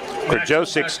working.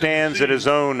 Krajosic stands at his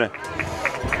own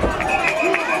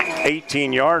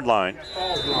 18-yard line.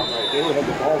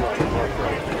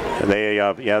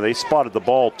 They spotted the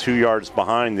ball 2 yards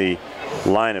behind the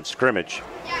line of scrimmage.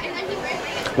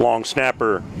 Long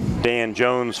snapper Dan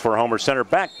Jones for Homer Center.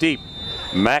 Back deep,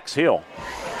 Max Hill.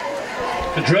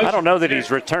 I don't know that he's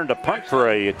returned a punt for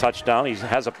a touchdown. He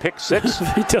has a pick 6.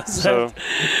 He does so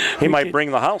he might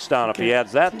bring the house down if he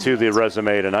adds that to the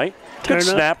resume tonight. Good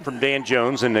snap from Dan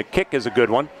Jones, and the kick is a good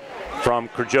one from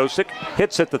Krajosic.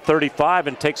 Hits at the 35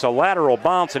 and takes a lateral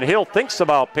bounce, and Hill thinks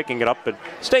about picking it up but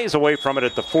stays away from it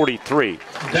at the 43.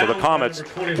 So the Comets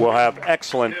will have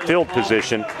excellent field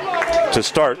position to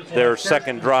start their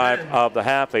second drive of the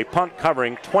half. A punt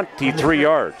covering 23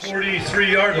 yards.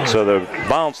 43-yard line. So the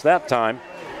bounce that time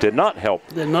did not help.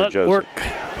 Did not work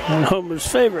in Homer's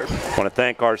favor. I want to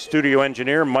thank our studio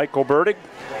engineer, Michael Burdig,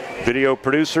 video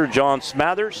producer, John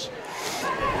Smathers,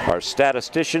 our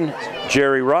statistician,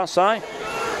 Jerry Rossi,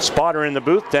 spotter in the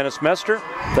booth, Dennis Mester.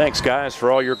 Thanks, guys,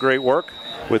 for all your great work.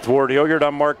 With Ward Hilliard,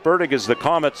 I'm Mark Burdig as the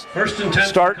Comets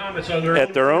start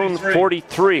at their own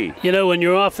 43. You know, when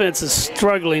your offense is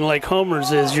struggling like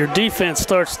Homer's is, your defense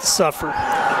starts to suffer.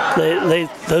 They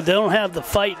don't have the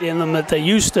fight in them that they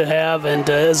used to have, and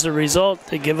as a result,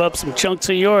 they give up some chunks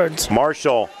of yards.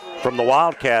 Marshall from the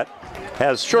Wildcat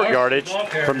has short yardage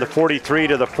from the 43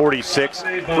 to the 46.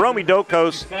 Romy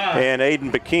Dokos and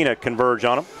Aiden Bikina converge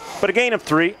on him. But a gain of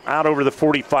 3 out over the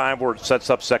 45 where it sets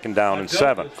up second down and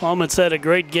 7. Comets had a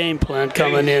great game plan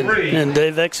coming in, and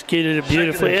they've executed it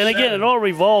beautifully. And again, it all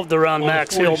revolved around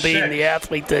Max Hill being the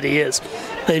athlete that he is.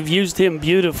 They've used him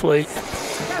beautifully.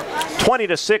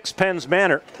 20-6 Penns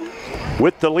Manor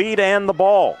with the lead and the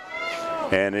ball.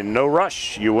 And in no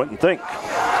rush, you wouldn't think.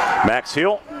 Max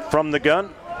Hill from the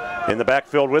gun. In the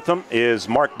backfield with him is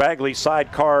Mark Bagley,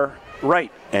 sidecar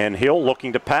right. And Hill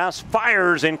looking to pass,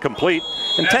 fires incomplete.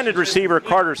 Intended receiver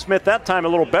Carter Smith, that time a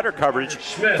little better coverage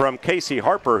from Casey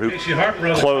Harper, who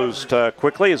closed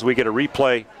quickly as we get a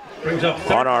replay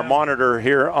on our monitor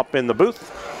here up in the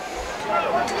booth.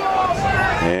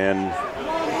 And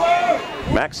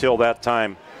Max Hill that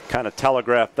time kind of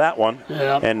telegraphed that one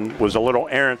and was a little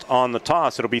errant on the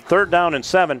toss. It'll be third down and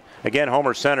 7. Again,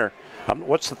 Homer Center.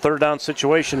 What's the third down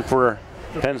situation for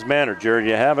Penns Manor? Jerry, do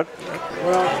you have it?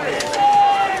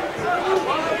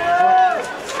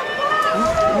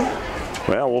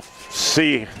 Well, we'll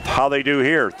see how they do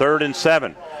here. Third and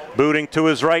 7. Booting to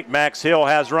his right. Max Hill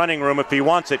has running room if he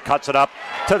wants it. Cuts it up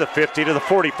to the 50, to the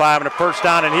 45, and a first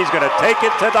down, and he's going to take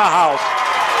it to the house.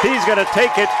 He's going to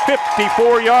take it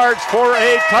 54 yards for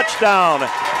a touchdown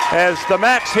as the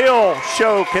Max Hill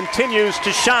show continues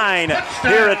to shine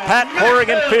here at Pat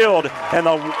Corrigan Field, and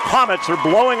the Comets are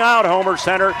blowing out Homer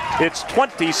Center. It's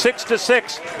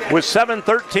 26-6 with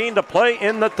 7:13 to play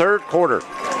in the third quarter.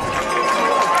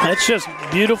 That's just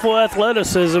beautiful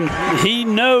athleticism. He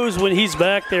knows when he's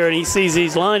back there and he sees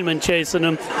these linemen chasing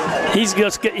him,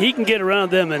 he can get around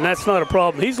them, and that's not a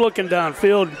problem. He's looking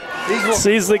downfield,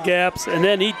 sees the gaps, and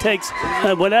then he takes,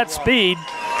 with that speed,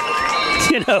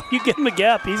 you know, you give him a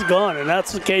gap, he's gone, and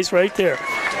that's the case right there.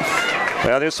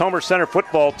 Well, this Homer Center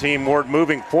football team, Ward,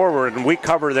 moving forward, and we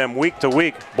cover them week to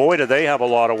week. Boy, do they have a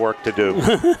lot of work to do.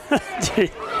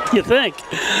 You think?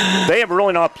 They have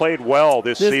really not played well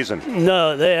this season.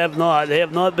 No, they have not. They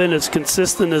have not been as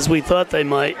consistent as we thought they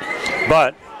might.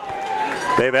 But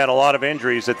they've had a lot of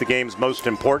injuries at the game's most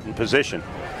important position.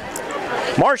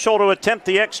 Marshall to attempt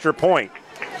the extra point.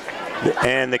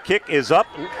 And the kick is up,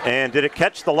 and did it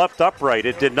catch the left upright?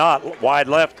 It did not. Wide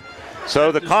left.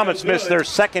 So the Comets missed their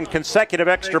second consecutive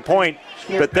extra point,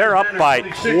 but they're up by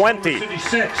 20.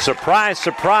 Surprise,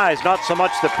 surprise, not so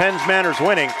much the Penns Manor's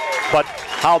winning, but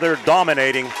how they're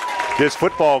dominating this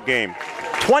football game.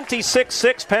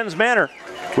 26-6 Penns Manor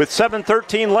with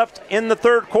 7:13 left in the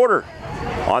third quarter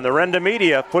on the Renda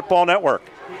Media Football Network.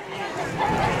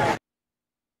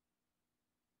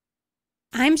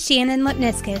 I'm Shannon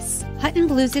Lipniskis. Hutton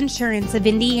Blues Insurance of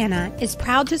Indiana is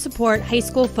proud to support high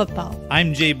school football.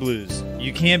 I'm Jay Blues.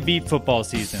 You can't beat football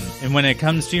season, and when it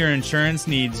comes to your insurance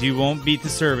needs, you won't beat the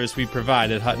service we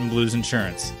provide at Hutton Blues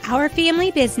Insurance. Our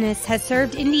family business has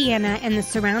served Indiana and the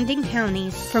surrounding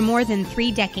counties for more than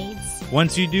 3 decades.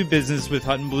 Once you do business with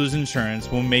Hutton Blues Insurance,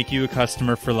 we'll make you a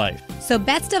customer for life. So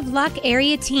best of luck,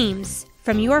 area teams,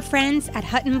 from your friends at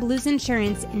Hutton Blues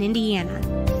Insurance in Indiana.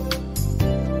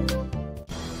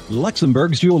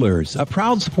 Luxembourg's Jewelers, a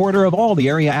proud supporter of all the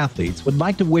area athletes, would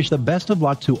like to wish the best of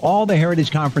luck to all the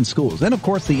Heritage Conference schools and, of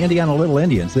course, the Indiana Little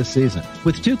Indians this season.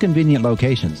 With 2 convenient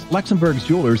locations, Luxembourg's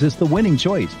Jewelers is the winning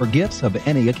choice for gifts of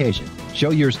any occasion. Show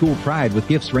your school pride with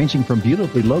gifts ranging from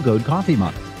beautifully logoed coffee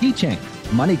mugs,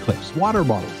 keychains, money clips, water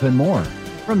bottles, and more.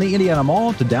 From the Indiana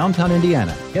Mall to downtown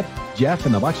Indiana, Kip, Jeff,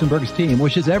 and the Luxembourg's team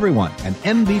wishes everyone an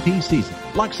MVP season.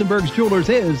 Luxembourg's Jewelers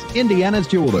is Indiana's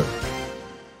jeweler.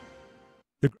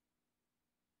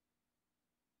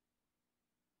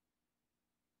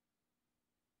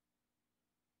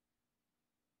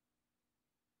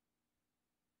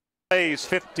 Plays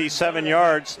 57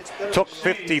 yards, took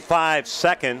 55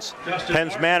 seconds.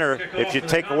 Penns Manor, if you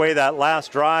take away that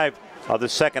last drive of the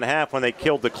second half when they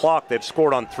killed the clock, they've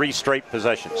scored on 3 straight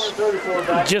possessions.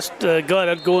 Just got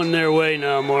it going their way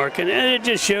now, Mark. And it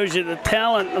just shows you the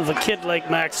talent of a kid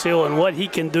like Max Hill and what he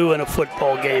can do in a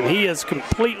football game. He has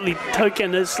completely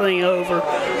taken this thing over.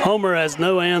 Homer has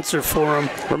no answer for him.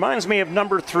 Reminds me of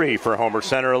number 3 for Homer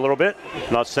Center a little bit.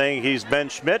 Not saying he's Ben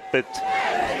Schmidt, but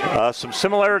some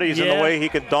similarities in the way he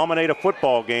could dominate a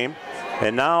football game.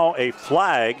 And now a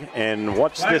flag, and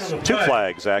what's this? 2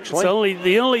 flags, actually. It's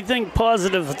the only thing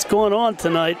positive that's going on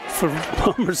tonight for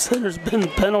Homer Center's been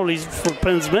penalties for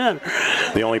Penns Manor.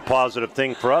 The only positive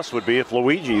thing for us would be if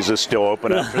Luigi's is still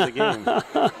open after the game.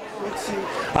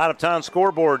 Out-of-town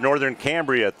scoreboard, Northern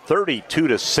Cambria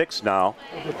 32-6 now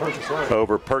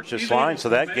over Purchase Line, so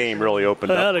that game really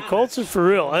opened up. The Colts are for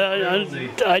real.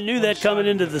 I knew that coming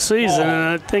into the season, and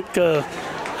I think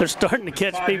they're starting to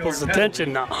catch people's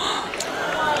attention now.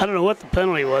 I don't know what the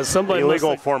penalty was. Somebody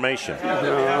illegal formation.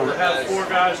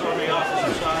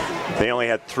 They only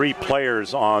had 3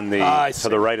 players on the to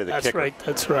the right of the kicker.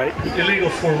 That's right. Illegal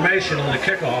formation on the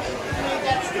kickoff.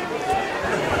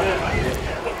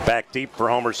 Back deep for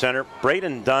Homer Center,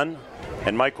 Braden Dunn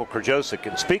and Michael Krajosik.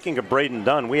 And speaking of Braden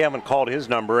Dunn, we haven't called his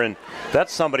number, and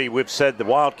that's somebody we've said the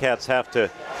Wildcats have to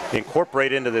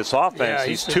incorporate into this offense. Yeah,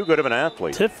 he's too good of an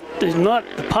athlete. He's not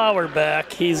the power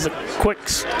back. He's a quick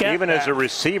scat even back. As a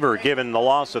receiver, given the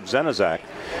loss of Zenizak.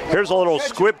 Here's a little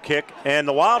squib kick, and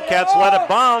the Wildcats let it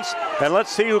bounce, and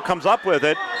let's see who comes up with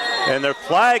it. And their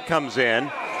flag comes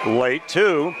in late,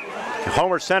 too.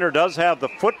 Homer Center does have the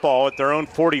football at their own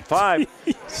 45.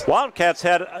 Wildcats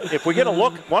had, if we get a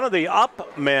look, one of the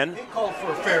up men. He called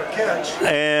for a fair catch.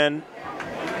 And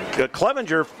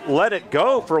Clevenger let it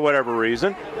go for whatever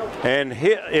reason. And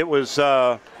it was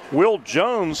Will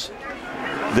Jones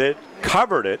that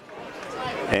covered it.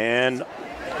 And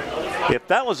if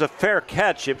that was a fair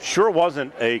catch, it sure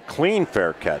wasn't a clean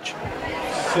fair catch.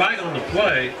 Flag on the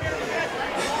play.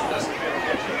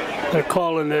 They're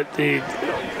calling it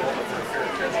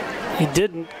he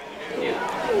didn't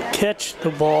catch the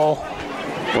ball.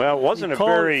 Well, it wasn't a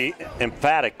very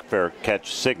emphatic fair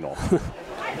catch signal.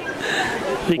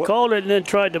 He called it and then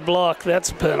tried to block.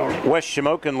 That's a penalty. West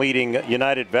Shamokin leading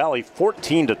United Valley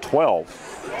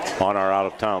 14-12 on our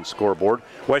out-of-town scoreboard.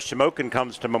 West Shamokin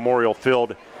comes to Memorial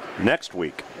Field next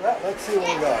week. Let's see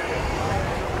what we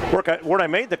got. Where I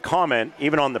made the comment,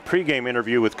 even on the pregame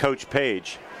interview with Coach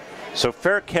Page, so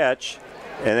fair catch,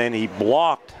 and then he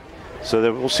blocked.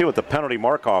 So we'll see what the penalty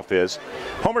mark-off is.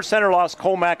 Homer Center lost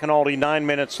Cole McAnulty 9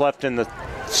 minutes left in the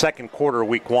second quarter,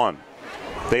 week 1.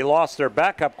 They lost their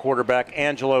backup quarterback,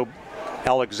 Angelo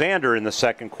Alexander, in the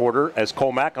second quarter, as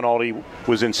Cole McAnulty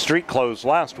was in street clothes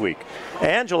last week.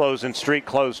 Angelo's in street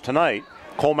clothes tonight.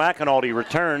 Cole McAnulty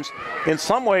returns. In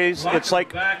some ways, it's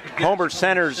like Homer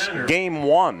Center's game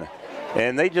 1,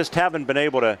 and they just haven't been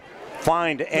able to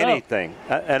find anything.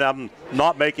 No. And I'm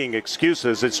not making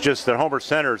excuses. It's just that Homer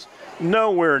Center's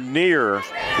nowhere near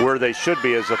where they should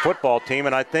be as a football team,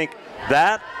 and I think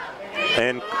that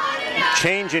and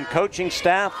change in coaching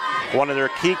staff. One of their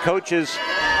key coaches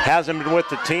hasn't been with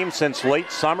the team since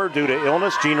late summer due to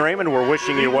illness. Gene Raymond, we're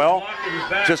wishing you well.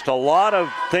 Just a lot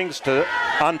of things to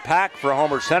unpack for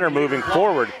Homer Center moving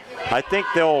forward. I think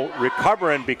they'll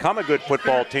recover and become a good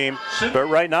football team, but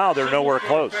right now they're nowhere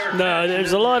close. No,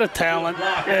 there's a lot of talent,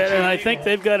 and I think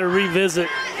they've got to revisit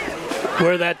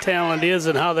where that talent is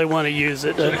and how they want to use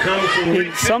it.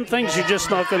 Some things you're just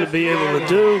not going to be able to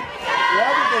do.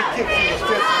 Why did they kick from the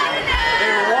 50?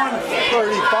 They were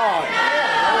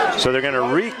 135. So they're going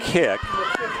to re-kick.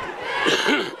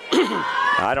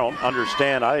 I don't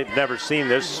understand. I've never seen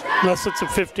this. Unless it's a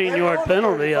 15-yard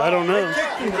penalty. I don't know.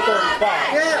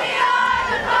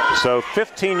 So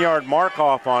 15-yard mark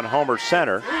off on Homer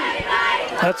Center.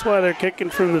 That's why they're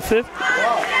kicking from the 50.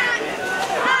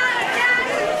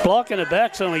 Blocking it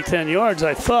back's only 10 yards,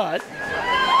 I thought.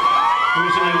 It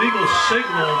was an illegal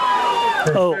signal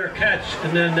for a fair catch,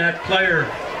 and then that player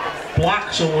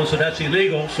blocked someone, so that's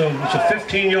illegal. So it's a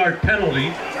 15-yard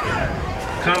penalty.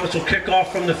 Comets will kick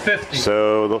off from the 50.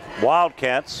 So the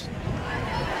Wildcats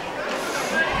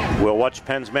will watch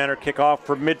Penns Manor kick off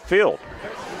from midfield.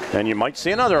 And you might see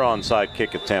another onside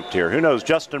kick attempt here. Who knows?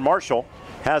 Justin Marshall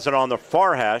has it on the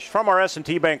far hash from our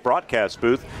S&T Bank broadcast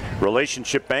booth.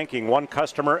 Relationship banking, one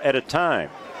customer at a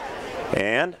time.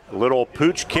 And a little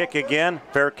pooch kick again.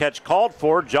 Fair catch called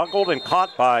for, juggled and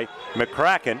caught by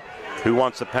McCracken, who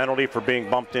wants a penalty for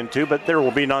being bumped into, but there will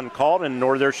be none called, and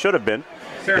nor there should have been.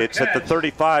 It's at the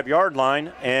 35-yard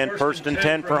line, and first and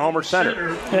 10 for Homer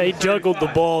Center. Yeah, he juggled the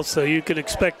ball, so you could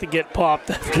expect to get popped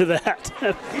after that.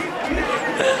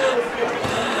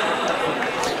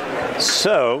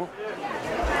 So,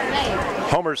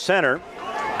 Homer Center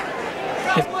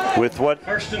with what?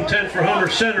 First and 10 for Homer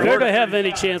Center. If they're to have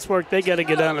any chance work, they got to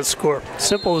get down and score.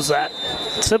 Simple as that.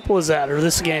 Simple as that, or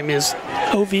this game is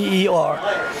over.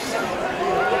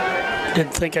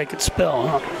 Didn't think I could spell,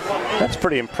 huh? That's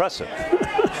pretty impressive.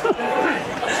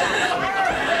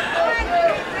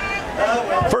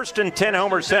 First and 10,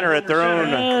 Homer Center at their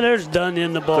own. There's Dunn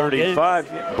in the ball 35.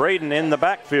 game. Braden in the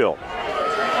backfield.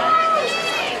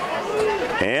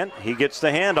 And he gets the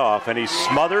handoff, and he's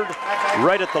smothered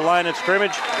right at the line of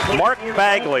scrimmage. Mark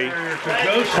Bagley,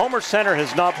 Homer Center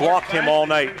has not blocked him all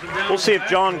night. We'll see if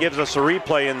John gives us a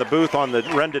replay in the booth on the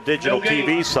Renda Digital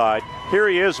TV side. Here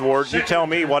he is, Ward. You tell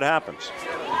me what happens.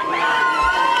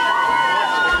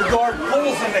 The guard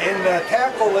pulls him, and the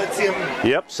tackle lets him.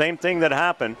 Yep, same thing that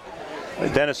happened.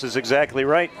 Dennis is exactly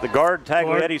right. The guard,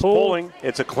 Taglietti's pulling.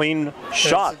 It's a clean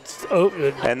shot.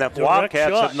 And the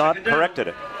Wildcats have not corrected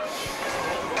it.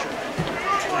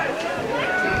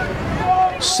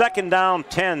 Second down,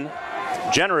 10.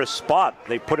 Generous spot.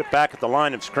 They put it back at the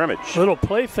line of scrimmage. Little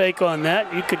play fake on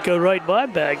that. You could go right by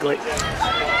Bagley.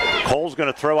 Cole's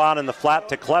going to throw out in the flat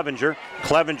to Clevenger.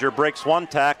 Clevenger breaks one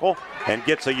tackle and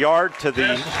gets a yard to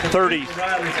the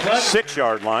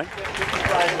 36-yard line.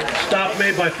 Stop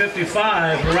made by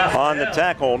 55. On the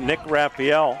tackle, Nick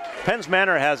Raphael. Penns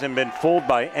Manor hasn't been fooled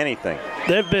by anything.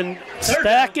 They've been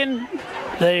stacking.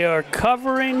 They are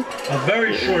covering. A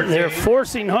very short They're game.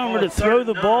 forcing Homer to throw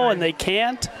the ball, and they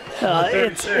can't.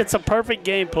 It's a perfect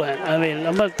game plan. I mean,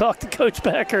 I'm going to talk to Coach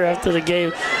Backer after the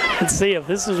game and see if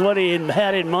this is what he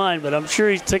had in mind, but I'm sure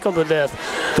he's tickled to death.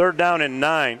 Third down and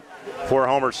 9 for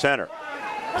Homer Center.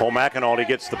 Cole McAnulty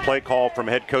gets the play call from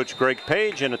head coach Greg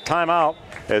Page and a timeout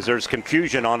as there's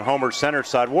confusion on Homer Center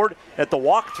side. Ward, at the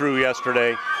walkthrough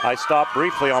yesterday, I stopped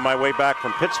briefly on my way back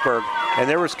from Pittsburgh, and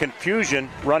there was confusion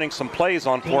running some plays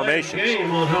on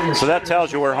formations. So that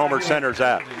tells you where Homer Center's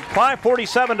at.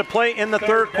 5:47 to play in the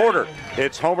third quarter.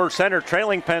 It's Homer Center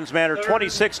trailing Penns Manor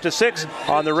 26-6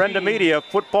 on the Renda Media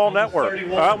Football Network.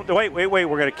 Wait, we're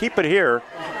going to keep it here.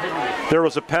 There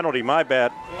was a penalty, my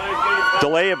bad.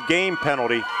 Delay of game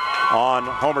penalty on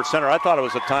Homer Center. I thought it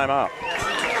was a timeout.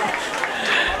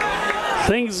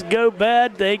 Things go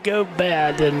bad, they go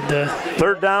bad. And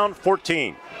third down,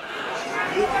 14.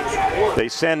 They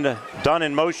send Dunn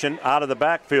in motion out of the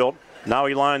backfield. Now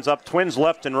he lines up twins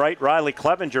left and right. Riley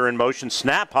Clevenger in motion,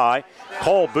 snap high.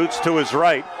 Cole boots to his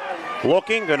right.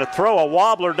 Looking, going to throw a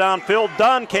wobbler downfield.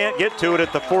 Dunn can't get to it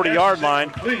at the 40-yard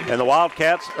line, and the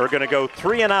Wildcats are going to go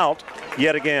 3 and out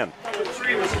yet again.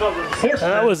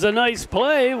 That was a nice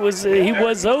play. He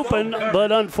was open,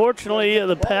 but unfortunately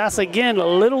the pass again a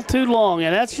little too long,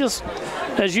 and that's just,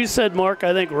 as you said, Mark.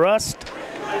 I think rust.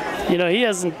 He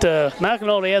hasn't.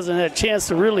 McAnulty hasn't had a chance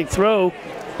to really throw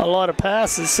a lot of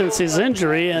passes since his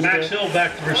injury, and Max Hill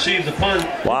back to receive the punt.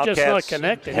 Wildcats just not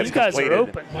connected. These guys are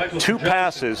open. 2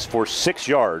 passes for 6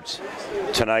 yards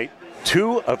tonight,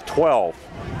 2 of 12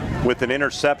 with an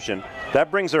interception.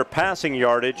 That brings their passing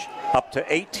yardage up to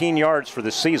 18 yards for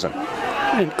the season.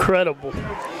 Incredible.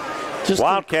 Just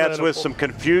Wildcats incredible. with some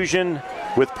confusion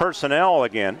with personnel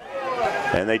again,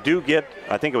 and they do get,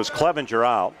 I think it was Clevenger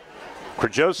out.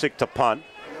 Krajosic to punt,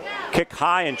 kick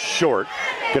high and short.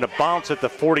 Going to bounce at the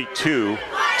 42,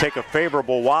 take a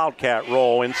favorable Wildcat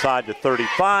roll inside the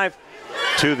 35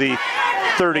 to the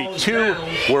 32,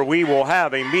 where we will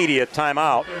have a media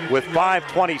timeout with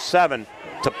 5:27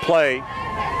 to play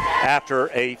after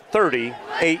a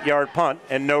 38-yard punt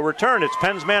and no return. It's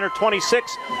Penns Manor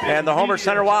 26 and the Homer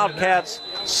Center Wildcats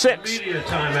 6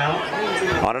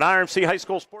 on an IRMC High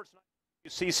School Sports Night.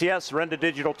 CCS, Renda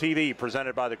Digital TV,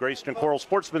 presented by the Grayston Coral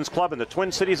Sportsman's Club in the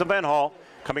Twin Cities Event Hall.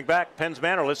 Coming back, Penns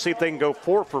Manor. Let's see if they can go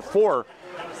 4 for 4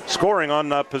 scoring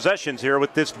on possessions here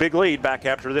with this big lead back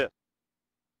after this.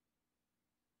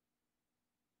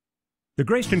 The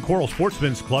Grayston Coral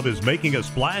Sportsman's Club is making a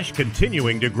splash,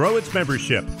 continuing to grow its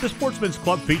membership. The Sportsman's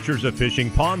Club features a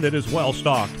fishing pond that is well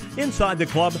stocked. Inside the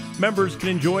club, members can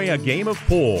enjoy a game of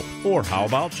pool, or how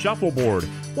about shuffleboard?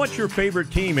 What's your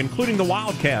favorite team, including the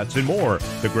Wildcats and more?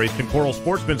 The Grayston Coral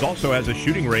Sportsman's also has a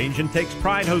shooting range and takes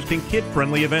pride hosting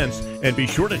kid-friendly events. And be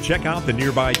sure to check out the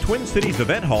nearby Twin Cities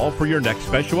Event Hall for your next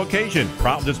special occasion.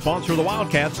 Proud to sponsor the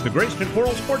Wildcats, the Grayston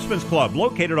Coral Sportsman's Club,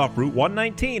 located off Route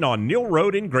 119 on Neal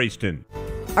Road in Grayston.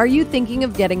 Are you thinking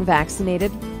of getting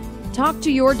vaccinated? Talk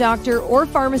to your doctor or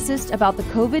pharmacist about the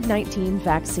COVID-19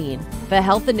 vaccine. The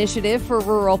Health Initiative for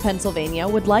Rural Pennsylvania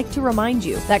would like to remind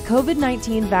you that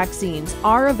COVID-19 vaccines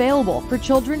are available for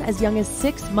children as young as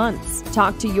 6 months.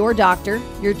 Talk to your doctor,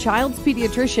 your child's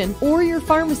pediatrician, or your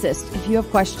pharmacist if you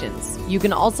have questions. You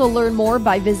can also learn more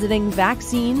by visiting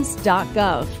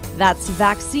vaccines.gov. That's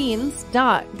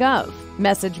vaccines.gov.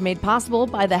 Message made possible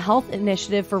by the Health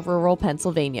Initiative for Rural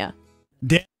Pennsylvania.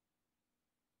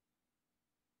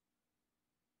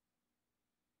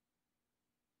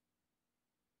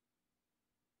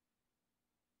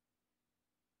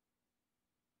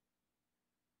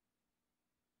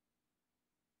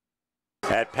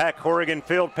 At Pat Corrigan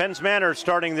Field, Penns Manor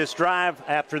starting this drive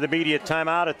after the media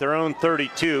timeout at their own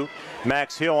 32.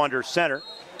 Max Hill under center,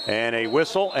 and a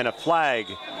whistle and a flag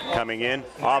coming in.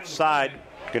 Offside,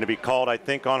 going to be called, I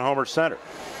think, on Homer Center.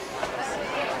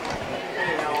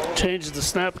 Changed the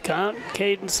snap count,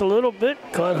 cadence a little bit,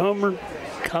 caught Homer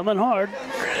coming hard.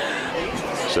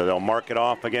 So they'll mark it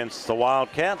off against the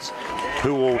Wildcats,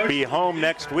 who will be home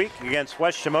next week against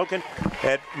West Shamokin.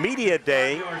 At Media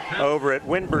Day over at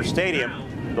Winburn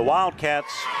Stadium, the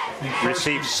Wildcats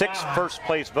received 6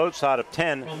 first-place votes out of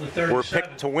 10, were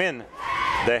picked to win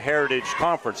the Heritage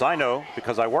Conference. I know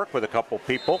because I work with a couple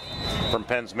people from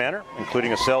Penns Manor,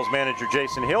 including a sales manager,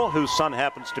 Jason Hill, whose son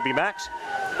happens to be Max.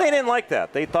 They didn't like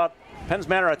that. They thought Penns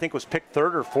Manor, I think, was picked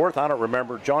 3rd or 4th. I don't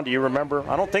remember. John, do you remember?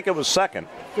 I don't think it was 2nd.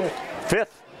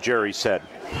 5th, Jerry said.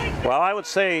 Well, I would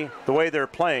say the way they're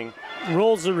playing.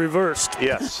 Roles are reversed.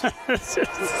 Yes.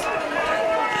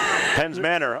 Penns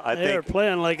Manor, I think. They're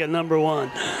playing like a number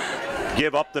 1.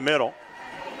 Give up the middle.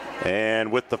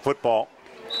 And with the football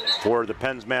for the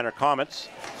Penns Manor Comets.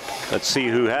 Let's see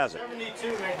who has it.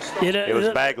 It was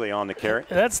Bagley on the carry.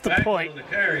 That's the point.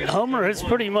 Homer has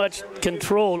pretty much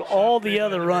controlled all the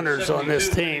other runners on this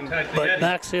team, but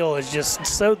Max Hill is just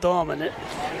so dominant.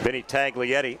 Vinny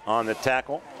Taglietti on the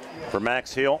tackle for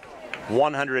Max Hill.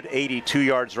 182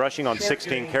 yards rushing on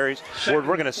 16 carries. We're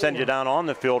going to send you down on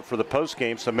the field for the post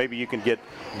game, so maybe you can get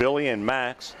Billy and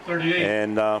Max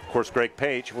and, of course, Greg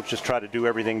Page. We'll just try to do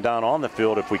everything down on the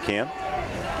field if we can.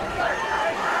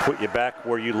 Put you back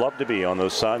where you love to be on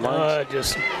those sidelines. I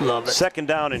just love it. 2nd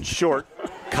down and short.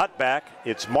 Cut back.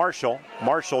 It's Marshall.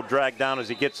 Marshall dragged down as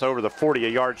he gets over the 40, a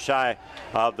yard shy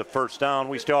of the first down.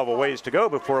 We still have a ways to go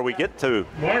before we get to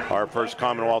our First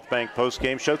Commonwealth Bank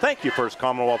post-game show. Thank you, First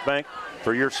Commonwealth Bank,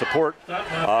 for your support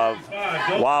of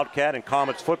Wildcat and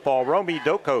Comets football. Romy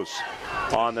Dokos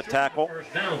on the tackle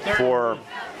for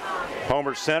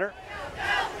Homer Center.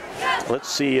 Let's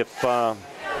see if I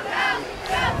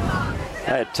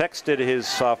had texted his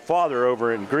father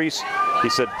over in Greece. He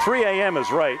said 3 a.m.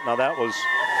 is right. Now that was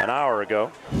an hour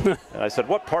ago. And I said,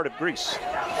 what part of Greece?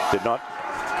 Did not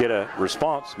get a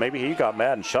response. Maybe he got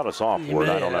mad and shut us off for it.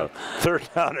 I don't know.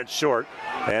 3rd down and short.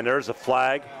 And there's a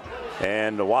flag.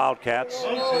 And the Wildcats.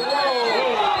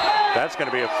 That's going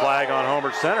to be a flag on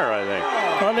Homer Center, I think.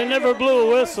 Well, they never blew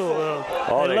a whistle, though.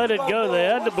 Oh, they let it go. They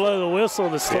had to blow the whistle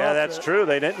to stop. Yeah, that's true.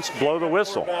 They didn't blow the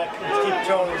whistle.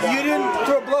 You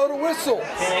didn't blow the whistle.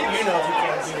 You know you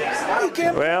can't do that. You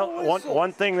can't well,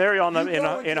 one thing there on the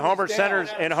in Homer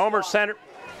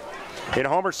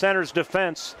Center's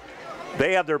defense,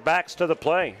 they have their backs to the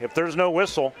play. If there's no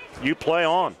whistle, you play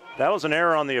on. That was an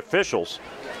error on the officials.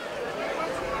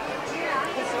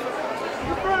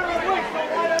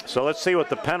 So let's see what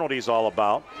the penalty's all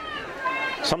about.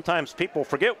 Sometimes people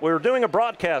forget we're doing a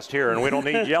broadcast here and we don't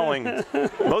need yelling.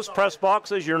 Most press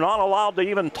boxes, you're not allowed to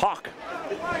even talk.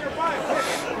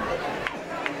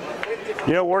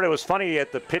 You know, Ward, it was funny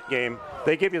at the Pitt game.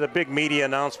 They give you the big media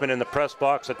announcement in the press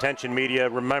box. Attention media,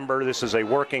 remember this is a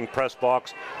working press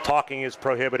box. Talking is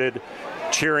prohibited,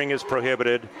 cheering is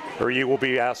prohibited, or you will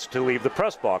be asked to leave the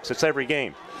press box. It's every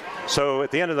game. So at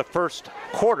the end of the first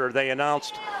quarter, they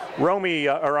announced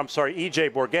E.J.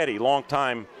 Borghetti,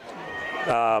 longtime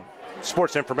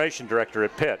sports information director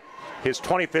at Pitt, his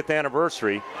 25th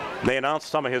anniversary. They announced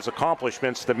some of his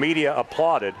accomplishments. The media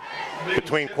applauded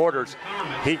between quarters.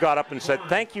 He got up and said,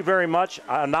 "Thank you very much.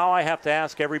 Now I have to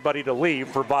ask everybody to leave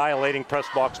for violating press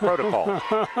box protocol."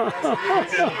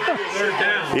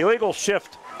 Illegal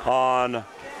shift on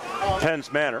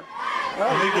Penns Manor.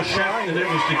 Illegal shift, and it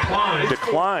was declined.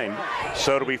 Declined.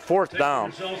 So it'll be fourth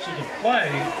down. Results of the play.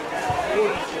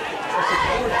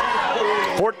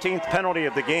 14th penalty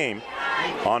of the game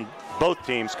on both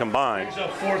teams combined. Brings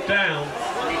up fourth down.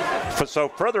 So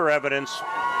further evidence,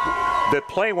 the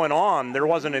play went on. There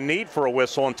wasn't a need for a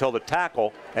whistle until the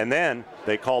tackle, and then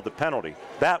they called the penalty.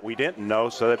 That we didn't know,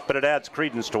 but it adds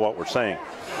credence to what we're saying.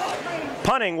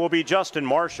 Punting will be Justin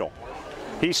Marshall.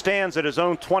 He stands at his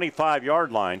own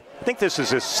 25-yard line. I think this is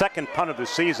his second punt of the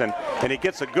season, and he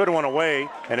gets a good one away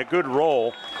and a good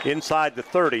roll inside the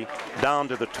 30 down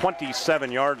to the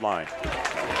 27-yard line.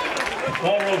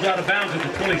 Ball rolls out of bounds at the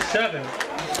 27.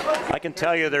 I can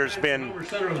tell you there's been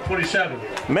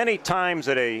many times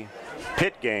at a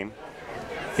Pitt game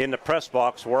in the press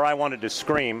box where I wanted to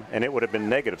scream, and it would have been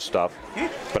negative stuff,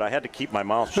 but I had to keep my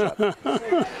mouth shut.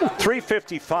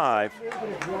 3:55.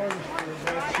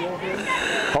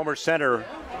 Homer Center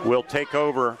will take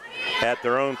over at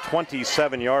their own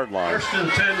 27-yard line. First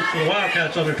and 10 for the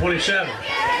Wildcats on their 27.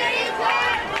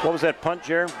 What was that punt,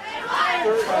 Jared?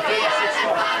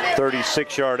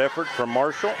 36-yard effort from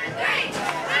Marshall.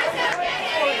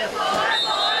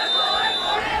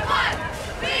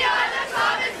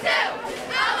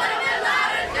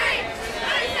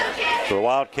 So the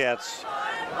Wildcats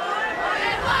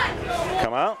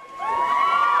come out.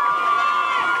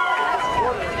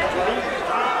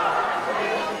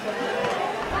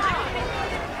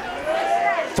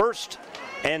 First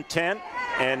and 10,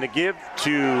 and to give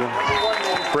to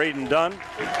Braden Dunn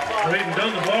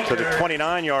to the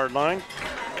 29-yard line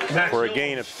for a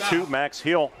gain of 2. Max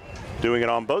Hill doing it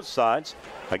on both sides.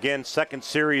 Again, second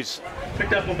series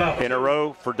in a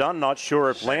row for Dunn. Not sure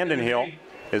if Landon Hill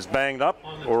is banged up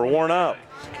or worn out.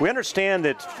 We understand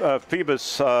that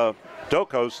Phoebus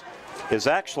Dokos is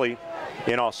actually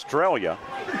in Australia.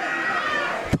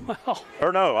 Wow.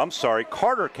 Or no, I'm sorry,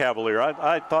 Carter Cavalier.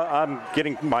 I thought I'm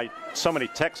getting so many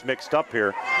texts mixed up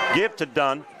here. Give to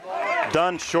Dunn.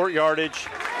 Dunn, short yardage,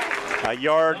 a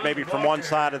yard maybe from one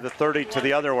side of the 30 to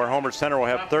the other, where Homer Center will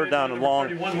have third down and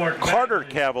long. Carter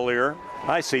Cavalier,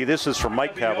 I see, this is from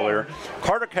Mike Cavalier.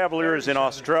 Carter Cavalier is in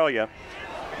Australia.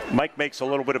 Mike makes a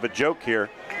little bit of a joke here.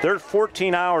 They're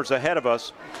 14 hours ahead of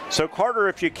us. So, Carter,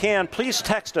 if you can, please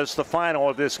text us the final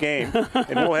of this game,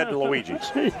 and we'll head to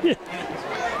Luigi's.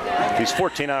 He's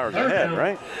 14 hours ahead,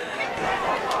 right?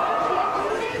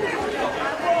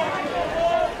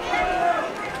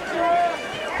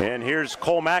 And here's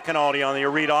Cole McInaldy on the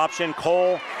read option.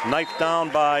 Cole knifed down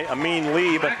by Amin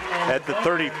Lieb at the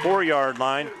 34-yard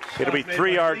line. It'll be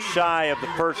 3 yards shy of the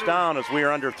first down as we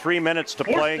are under 3 minutes to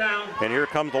play. And here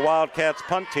comes the Wildcats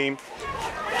punt team.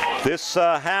 This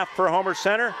half for Homer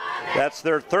Center, that's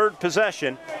their third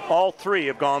possession. All three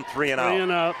have gone 3 and out. 3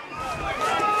 and out.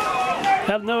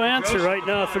 Have no answer right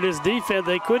now for this defense.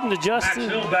 They couldn't adjust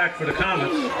back for the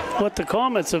Comets. What the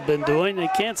Comets have been doing. They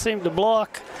can't seem to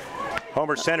block.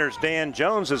 Homer Center's Dan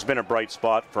Jones has been a bright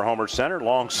spot for Homer Center.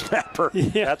 Long snapper.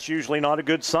 Yeah. That's usually not a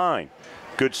good sign.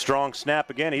 Good strong snap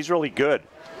again. He's really good.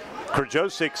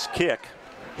 Krajosic's kick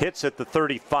hits at the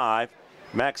 35.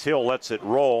 Max Hill lets it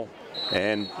roll.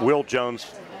 And Will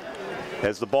Jones,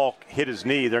 as the ball hit his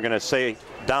knee, they're going to say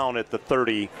down at the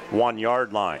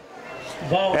 31-yard line.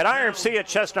 At IRMC at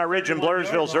Chestnut Ridge and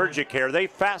Blairsville's Urgicare, they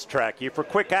fast-track you for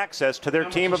quick access to their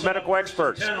team of medical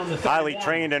experts. Highly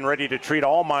trained and ready to treat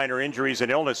all minor injuries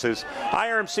and illnesses,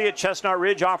 IRMC at Chestnut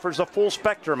Ridge offers a full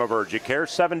spectrum of Urgicare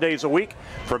 7 days a week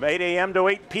from 8 a.m. to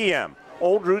 8 p.m.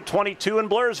 Old Route 22 in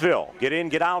Blairsville. Get in,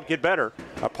 get out, get better.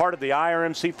 A part of the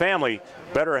IRMC family.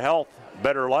 Better health,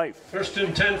 better life. First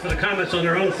and 10 for the Comets on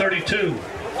their own 32.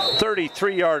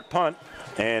 33-yard punt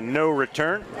and no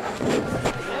return.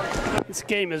 This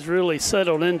game has really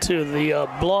settled into the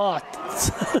block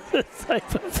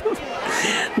type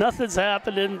of. Nothing's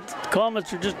happening.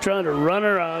 Comets are just trying to run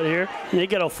her out here. They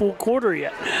got a full quarter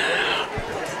yet.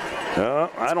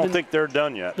 I don't think they're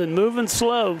done yet. Been moving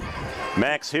slow.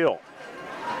 Max Hill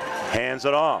hands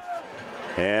it off,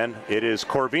 and it is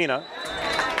Corvina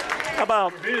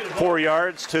about 4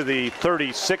 yards to the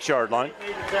 36-yard line.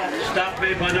 Stop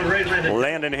made by number 8,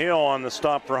 Landon Hill on the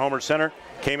stop for Homer Center.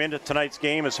 Came into tonight's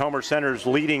game as Homer Center's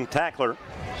leading tackler.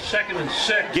 2nd and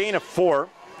 6. Gain of 4.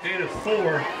 Gain of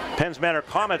 4. Penns Manor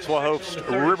Comets will host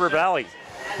River Valley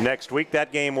next week.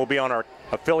 That game will be on our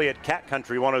affiliate Cat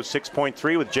Country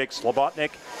 106.3 with Jake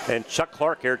Slobotnik and Chuck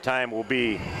Clark. Airtime will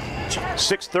be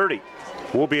 6:30.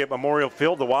 We'll be at Memorial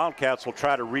Field. The Wildcats will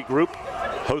try to regroup,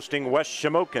 hosting West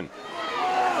Shamokin.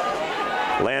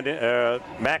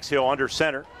 Max Hill under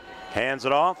center, hands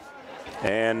it off,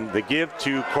 and the give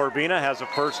to Corvina has a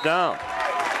first down.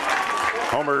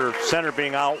 Homer Center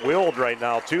being out-willed right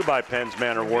now, too, by Penns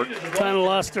Manor Ward. Kind of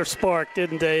lost their spark,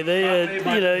 didn't they? They,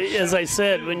 you know, as I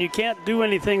said, when you can't do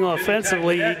anything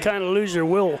offensively, you kind of lose your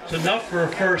will. It's enough for a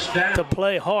first down. To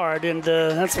play hard, and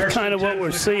that's kind of what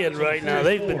we're seeing right now.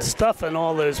 They've been stuffing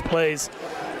all those plays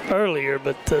earlier,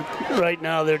 but right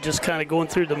now they're just kind of going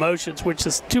through the motions, which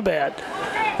is too bad.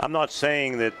 I'm not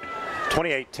saying that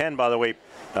 28-10, by the way,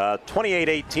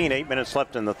 28-18, 8 minutes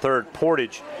left in the third.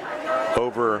 Portage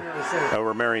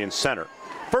over Marion Center.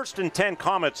 1st and 10,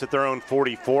 Comets at their own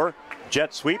 44.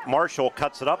 Jet sweep. Marshall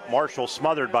cuts it up. Marshall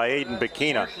smothered by Aiden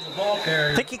Bikina.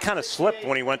 I think he kind of slipped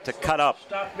when he went to cut up.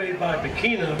 Stop made by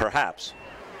Bikina. Perhaps.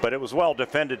 But it was well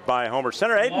defended by Homer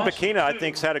Center. Aiden Bikina, I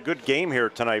think, has had a good game here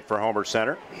tonight for Homer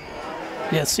Center.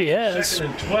 Yes, he has. 2nd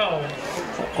and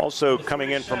 12. Also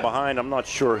coming in from behind, I'm not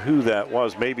sure who that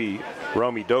was. Maybe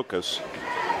Romy Dokas.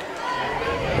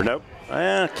 Or nope.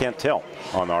 Can't tell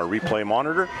on our replay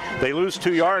monitor. They lose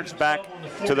 2 yards back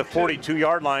to the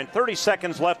 42-yard line. 30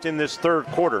 seconds left in this third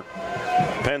quarter.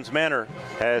 Penns Manor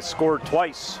has scored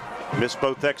twice, missed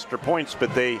both extra points,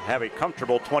 but they have a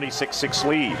comfortable 26-6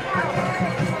 lead.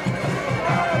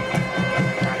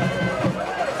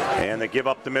 And they give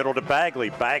up the middle to Bagley.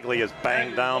 Bagley is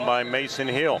banged down by Mason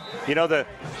Hill. You know, the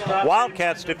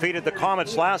Wildcats defeated the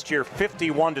Comets last year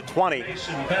 51-20,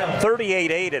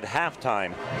 38-8 at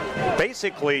halftime.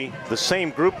 Basically the same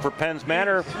group for Penns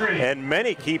Manor and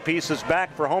many key pieces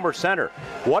back for Homer Center.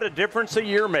 What a difference a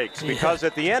year makes, because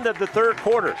at the end of the third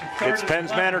quarter, it's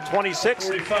Penns Manor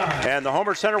 26 and the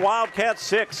Homer Center Wildcats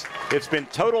 6. It's been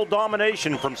total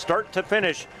domination from start to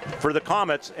finish for the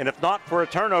Comets, and if not for a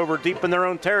turnover deep in their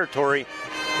own territory,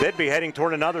 they'd be heading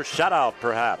toward another shutout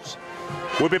perhaps.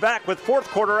 We'll be back with fourth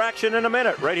quarter action in a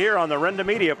minute right here on the Renda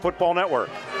Media Football Network.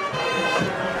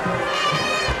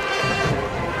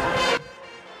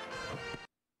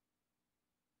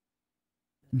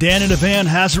 Dan in a van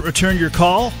hasn't returned your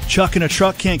call? Chuck in a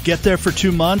truck can't get there for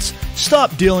 2 months?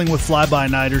 Stop dealing with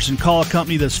fly-by-nighters and call a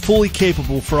company that's fully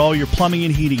capable for all your plumbing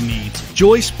and heating needs.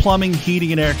 Joyce Plumbing,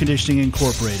 Heating, and Air Conditioning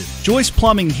Incorporated. Joyce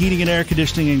Plumbing, Heating, and Air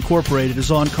Conditioning Incorporated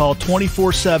is on call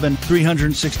 24/7,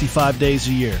 365 days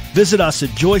a year. Visit us at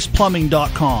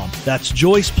joyceplumbing.com. That's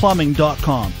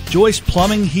joyceplumbing.com. Joyce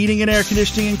Plumbing, Heating, and Air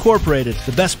Conditioning Incorporated,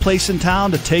 the best place in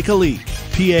town to take a leak.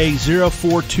 PA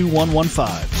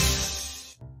 042115.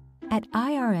 At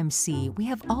IRMC, we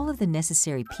have all of the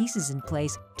necessary pieces in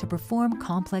place to perform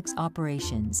complex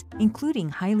operations, including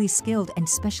highly skilled and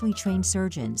specially trained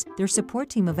surgeons, their support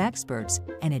team of experts,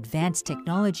 and advanced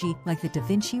technology like the Da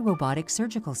Vinci robotic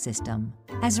surgical system.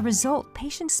 As a result,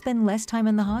 patients spend less time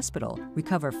in the hospital,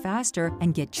 recover faster,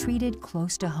 and get treated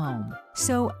close to home.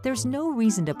 So there's no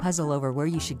reason to puzzle over where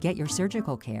you should get your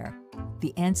surgical care.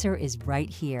 The answer is right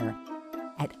here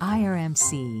at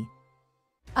IRMC.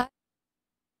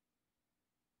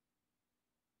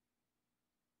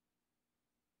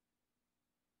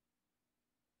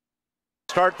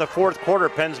 Start the fourth quarter,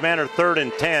 Penns Manor 3rd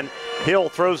and 10. Hill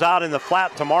throws out in the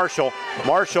flat to Marshall.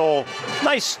 Marshall,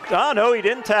 nice, no, he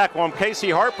didn't tackle him.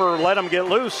 Casey Harper let him get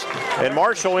loose. And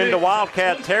Marshall into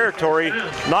Wildcat territory,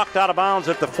 knocked out of bounds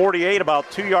at the 48,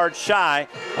 about 2 yards shy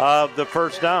of the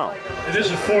first down. It is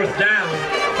a fourth down.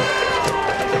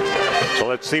 So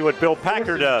let's see what Bill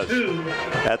Packer does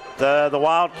at the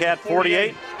Wildcat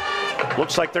 48.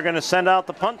 Looks like they're going to send out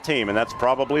the punt team, and that's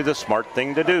probably the smart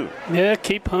thing to do. Yeah,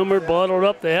 keep Homer bottled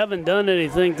up. They haven't done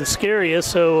anything to scare you,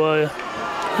 so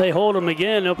they hold them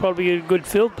again. They'll probably get a good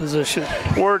field position.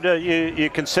 Ward,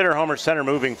 you consider Homer Center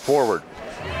moving forward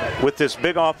with this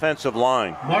big offensive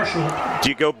line. Marshall. Do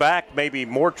you go back maybe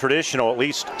more traditional, at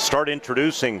least start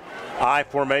introducing I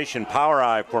formation, power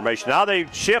I formation? Now they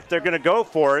shift, they're going to go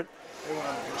for it.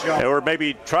 Or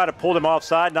maybe try to pull them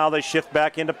offside. Now they shift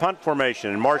back into punt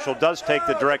formation. And Marshall does take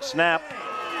the direct snap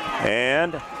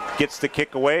and gets the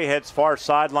kick away, heads far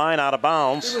sideline out of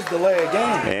bounds. It was delay of game.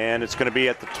 And it's going to be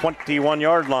at the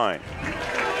 21-yard line.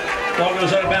 Ball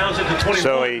goes out of bounds at the 21.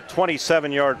 So a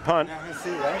 27-yard punt. I see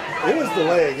that. It was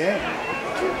delay of game.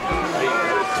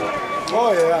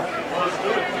 Oh, yeah.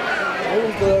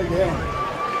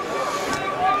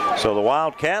 So the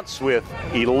Wildcats with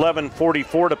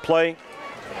 11:44 to play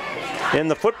in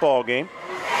the football game,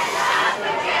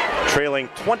 trailing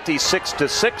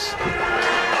 26-6,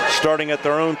 starting at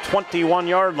their own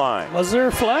 21-yard line. Was there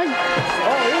a flag?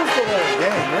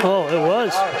 Oh, it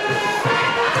was.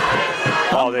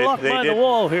 Oh, I'm blocked by the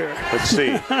wall here. Let's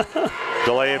see.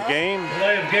 Delay of game.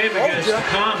 Delay of game against the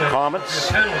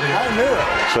Comets. Penalty. I knew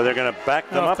it. So they're going to back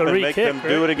them up and make them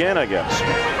do it again, I guess.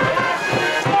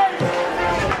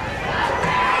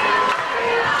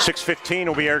 6:15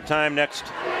 will be airtime next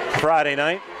Friday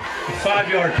night.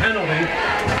 5-yard penalty.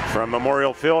 From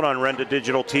Memorial Field on Renda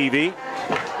Digital TV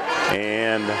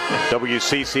and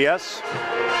WCCS.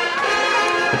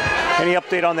 Any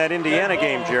update on that Indiana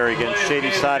game, Jerry, against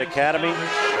Shady Side Academy?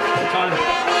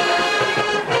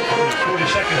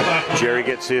 Jerry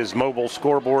gets his mobile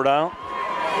scoreboard out.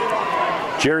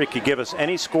 Jerry could give us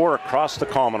any score across the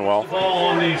Commonwealth. Ball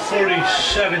on the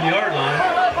 47-yard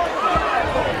line.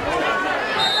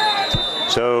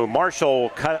 So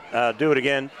Marshall do it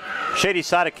again. Shady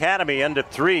Side Academy end of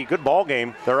 3. Good ball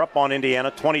game. They're up on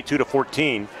Indiana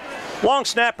 22-14. Long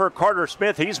snapper Carter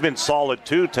Smith, he's been solid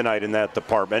too tonight in that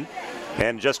department.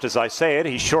 And just as I say it,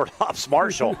 he short hops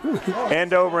Marshall.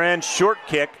 End over end short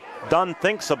kick. Dunn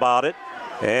thinks about it,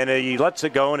 and he lets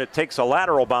it go, and it takes a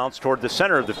lateral bounce toward the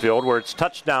center of the field where it's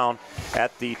touchdown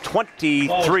at the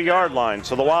 23-yard line.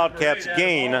 So the Wildcats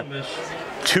gain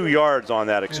 2 yards on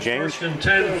that exchange.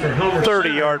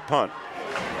 30-yard punt.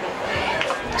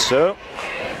 So,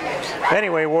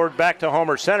 anyway, Ward, back to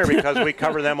Homer Center because we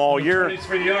cover them all year.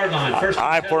 23-yard line.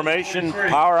 I formation,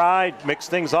 power I, mix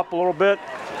things up a little bit.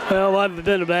 Well, I've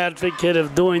been an advocate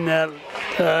of doing that.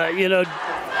 You know,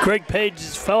 Greg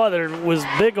Page's father was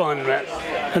big on that.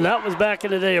 And that was back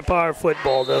in the day of power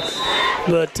football, though.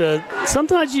 But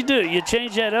sometimes you do. You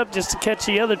change that up just to catch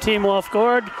the other team off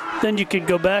guard. Then you could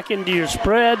go back into your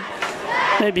spread.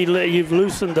 Maybe you've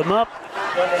loosened them up.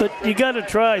 But you got to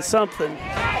try something.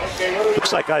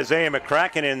 Looks like Isaiah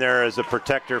McCracken in there as a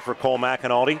protector for Cole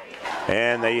McAnulty.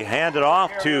 And they hand it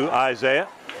off to Isaiah.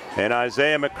 And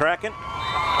Isaiah McCracken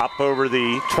up over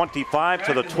the 25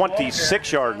 to the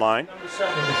 26-yard line.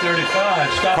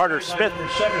 Carter Smith,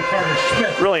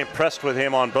 really impressed with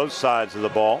him on both sides of the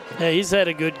ball. Yeah, he's had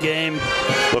a good game.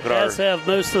 Look at Has have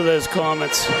most of those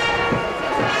Comets.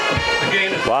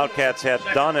 Wildcats had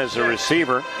Dunn as a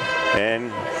receiver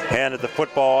and handed the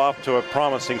football off to a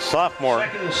promising sophomore,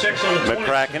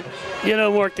 McCracken. You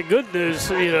know, Mark, the good news,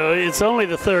 you know, it's only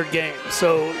the third game,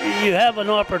 so you have an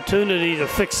opportunity to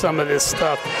fix some of this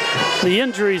stuff. The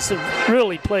injuries have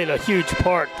really played a huge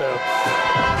part, though.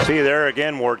 See there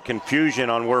again, Ward, confusion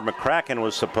on where McCracken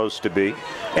was supposed to be.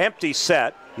 Empty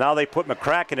set. Now they put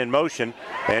McCracken in motion,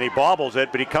 and he bobbles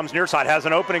it, but he comes near side, has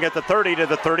an opening at the 30 to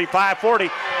the 35, 40.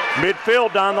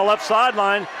 Midfield down the left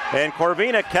sideline, and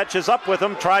Corvina catches up with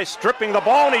him, tries stripping the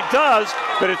ball, and he does,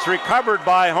 but it's recovered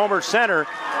by Homer Center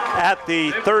at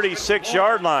the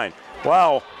 36-yard line.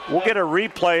 Wow, we'll get a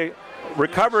replay.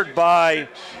 Recovered by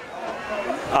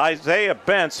Isaiah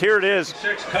Bentz. Here it is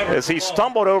as he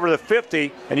stumbled over the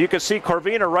 50, and you can see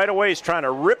Corvina right away is trying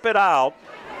to rip it out.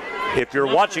 If you're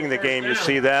watching the game, you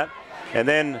see that. And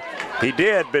then he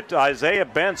did, but Isaiah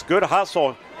Bentz, good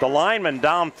hustle, the lineman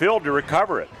downfield to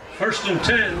recover it. 1st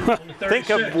and 10. Think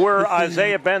of where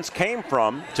Isaiah Bentz came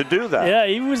from to do that. Yeah,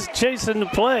 he was chasing the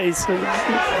plays.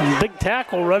 Big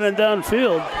tackle running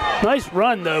downfield. Nice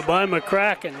run, though, by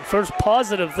McCracken. First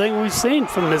positive thing we've seen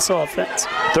from this offense.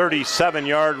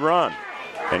 37-yard run.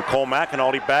 And Cole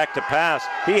McAnulty back to pass.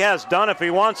 He has Dunn if he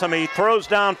wants him. He throws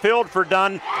downfield for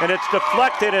Dunn, and it's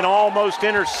deflected and almost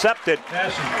intercepted.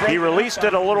 He released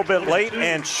it a little bit late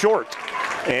and short.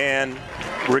 And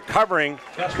recovering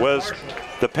was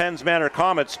the Penns Manor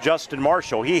Comets' Justin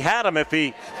Marshall. He had him if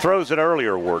he throws it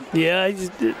earlier, Ward. Yeah,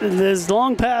 his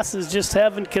long passes just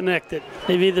haven't connected.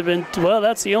 They've either been, well,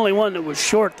 that's the only one that was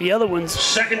short. The other one's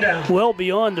second down, well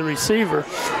beyond the receiver.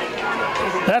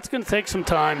 That's going to take some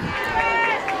time.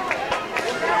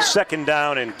 2nd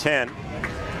down and 10.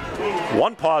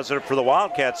 One positive for the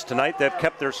Wildcats tonight, they've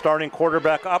kept their starting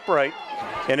quarterback upright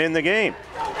and in the game.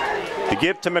 To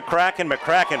give to McCracken.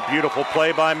 McCracken, beautiful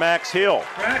play by Max Hill.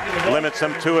 Limits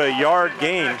him to a yard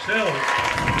gain.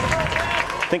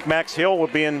 I think Max Hill will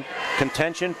be in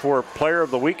contention for Player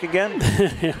of the Week again.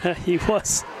 He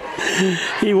was.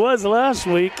 He was last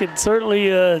week, and certainly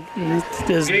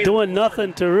is doing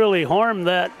nothing to really harm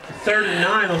that 3rd and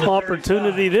 9 on the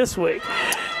opportunity 35. This week.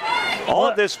 All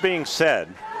of this being said,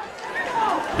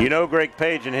 you know Greg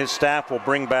Page and his staff will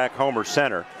bring back Homer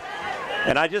Center.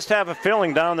 And I just have a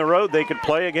feeling down the road they could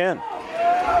play again.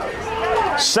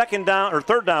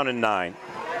 Third down and 9.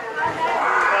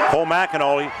 Cole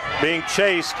McAnally being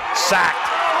chased,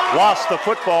 sacked, lost the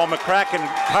football. McCracken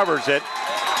covers it.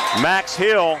 Max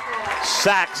Hill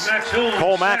sacks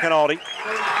Cole McAnally.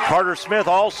 Carter Smith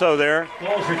also there.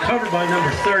 Ball's recovered by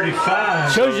number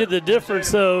 35. Shows you the difference,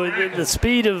 though, the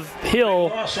speed of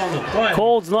Hill.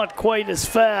 Cole's not quite as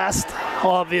fast,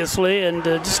 obviously, and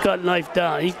just got knifed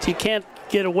down. He can't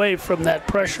get away from that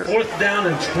pressure. 4th down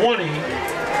and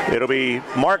 20. It'll be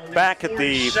marked back at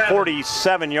the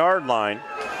 47-yard line.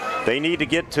 They need to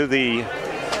get to the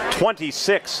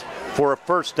 26 for a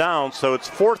first down, so it's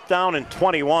 4th down and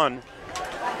 21.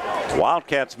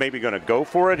 Wildcats maybe going to go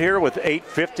for it here with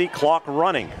 8:50 clock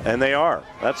running, and they are.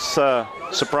 That's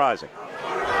surprising.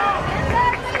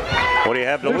 What do you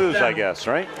have to lose, I guess,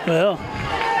 right? Well,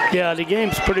 yeah, the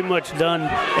game's pretty much done.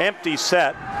 Empty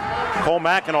set. Cole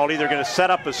McAnally, they're going to set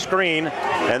up a screen,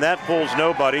 and that fools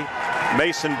nobody.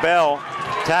 Mason Bell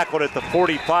tackled at the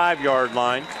 45-yard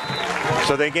line.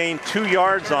 So they gain 2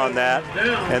 yards on that,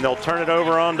 and they'll turn it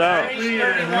over on down.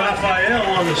 And Raphael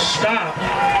on the stop.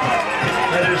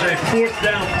 That is a 4th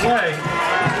down play.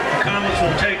 The Comets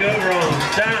will take over on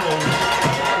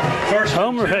downs.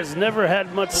 Homer has never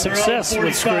had much success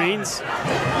with screens.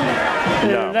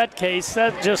 No. In that case,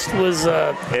 that just was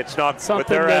it's not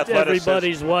something that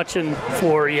everybody's watching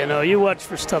for. You know, you watch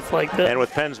for stuff like that. And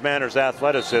with Penns Manor's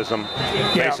athleticism,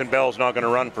 Mason Bell's not going to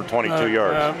run for 22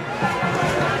 yards.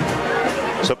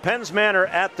 So Penns Manor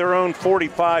at their own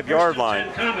 45-yard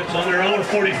line. Comets on their own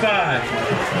 45.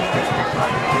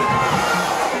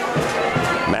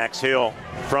 Max Hill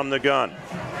from the gun.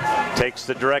 Takes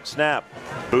the direct snap.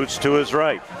 Boots to his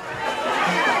right.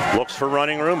 Looks for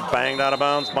running room. Banged out of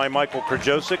bounds by Michael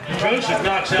Krajosik.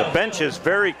 The bench is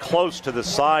very close to the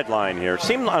sideline here.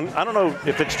 I don't know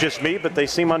if it's just me, but they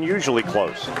seem unusually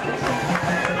close.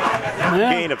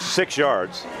 Gain of 6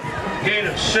 yards. Gain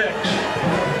of 6.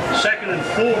 2nd and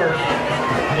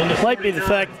 4. Might be the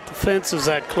fact that the fence is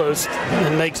that close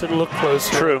and makes it look close.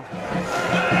 True.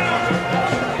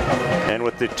 And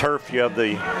with the turf, you have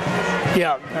the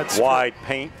wide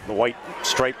paint, the white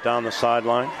stripe down the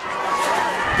sideline.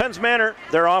 Penns Manor,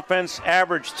 their offense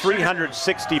averaged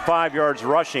 365 yards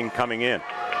rushing coming in.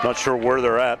 Not sure where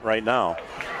they're at right now,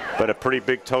 but a pretty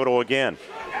big total again.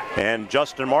 And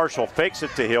Justin Marshall fakes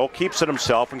it to Hill, keeps it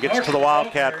himself, and gets to the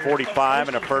Wildcat 45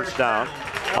 and a first down.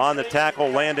 On the tackle,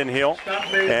 Landon Hill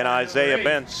and Isaiah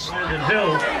Bentz. Landon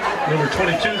Hill, number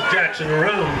 22, Jackson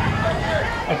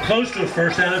Arone. Up close to a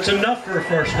first down. It's enough for a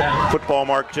first down. Football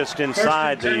mark just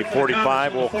inside the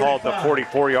 45. We'll call it the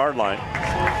 44-yard line.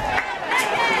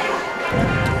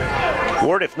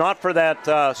 Ward, if not for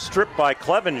that strip by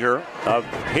Clevenger of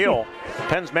Hill,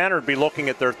 Penns Manor would be looking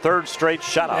at their 3rd straight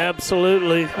shutout.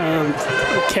 Absolutely.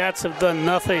 The Cats have done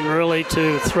nothing really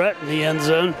to threaten the end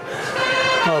zone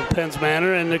of Penns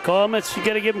Manor, and the Comets, you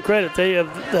got to give them credit. They have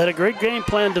had a great game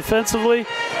plan defensively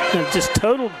and just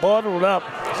total bottled up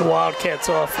the Wildcats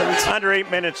offense. Under 8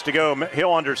 minutes to go.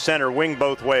 Hill under center, wing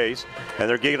both ways, and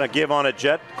they're going to give on a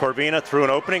jet. Corvina through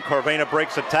an opening. Corvina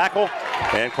breaks a tackle,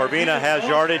 and Corvina has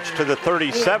yardage to the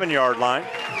 37-yard line.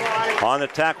 On the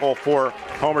tackle for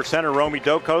Homer Center, Romy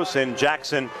Dokos and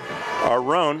Jackson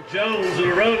Arone.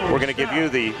 We're going to give you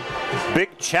the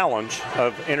big challenge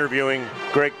of interviewing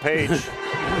Greg Page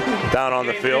down on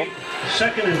the field.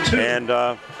 2nd and 2.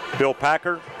 And Bill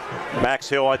Packer, Max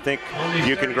Hill, I think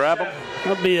you can grab him.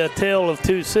 That'll be a tale of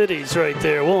 2 cities right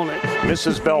there, won't it?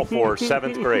 Mrs. Belfour,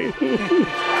 7th grade.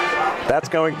 That's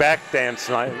going back, Dan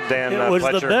It was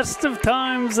Fletcher. The best of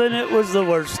times, and it was the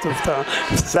worst of times.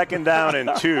 2nd down and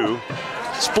 2.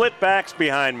 Split backs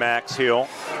behind Max Hill.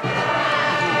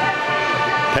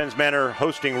 Penns Manor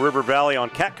hosting River Valley on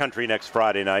Cat Country next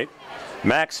Friday night.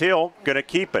 Max Hill going to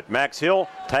keep it. Max Hill,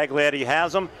 Taglietti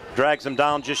has him, drags him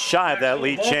down just shy of that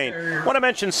lead chain. I want to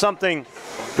mention something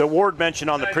that Ward mentioned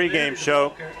on the pregame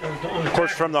show. Of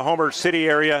course, from the Homer City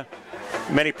area,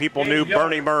 many people knew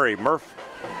Bernie Murray. Murph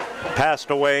passed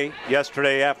away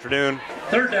yesterday afternoon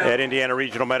at Indiana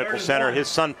Regional Medical Center. His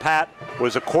son Pat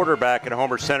was a quarterback at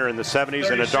Homer Center in the 70s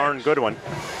and a darn good one.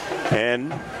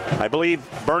 And I believe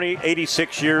Bernie,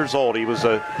 86 years old. He was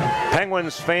a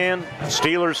Penguins fan,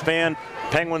 Steelers fan,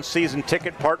 Penguins season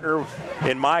ticket partner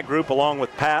in my group along with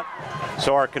Pat.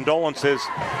 So our condolences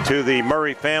to the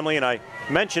Murray family. And I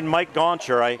mentioned Mike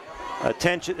Gauncher. I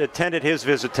attended his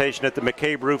visitation at the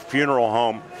McCabe Roof Funeral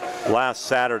Home last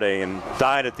Saturday and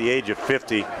died at the age of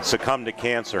 50, succumbed to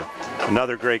cancer.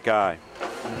 Another great guy.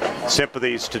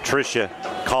 Sympathies to Tricia,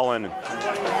 Colin,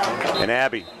 and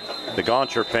Abby, the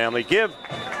Gauncher family. Give,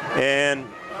 and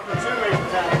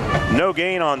no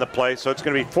gain on the play, so it's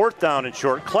going to be 4th down and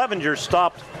short. Clevenger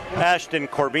stopped Ashton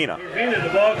Corbina. Corbina, the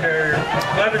ball carrier.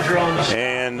 Clevenger on the...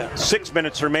 And 6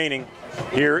 minutes remaining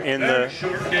here in the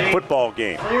football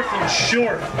game. 4th and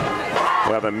short.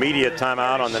 We'll have a media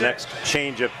timeout on the next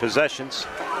change of possessions.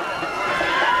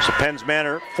 So Penns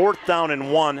Manor, 4th down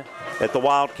and 1 at the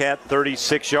Wildcat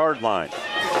 36-yard line.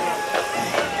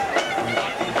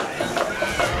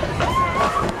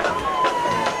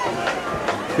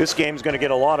 This game's going to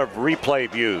get a lot of replay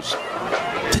views.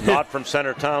 Not from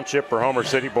Center Township or Homer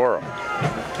City Borough,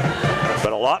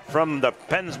 but a lot from the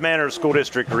Penns Manor School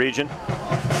District region.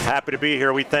 Happy to be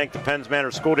here. We thank the Penns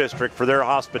Manor School District for their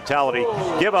hospitality.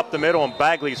 Give up the middle, and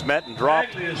Bagley's met and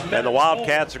dropped, and the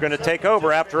Wildcats are going to take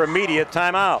over after immediate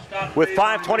timeout. With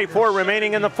 5:24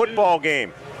 remaining in the football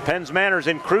game, Penns Manor's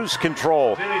in cruise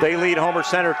control. They lead Homer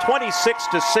Center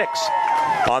 26-6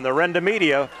 on the Renda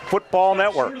Media Football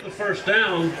Network. The first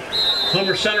down,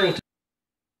 Homer Center will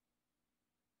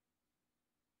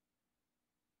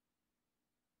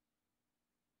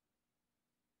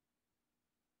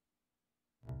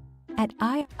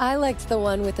I liked the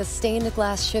one with the stained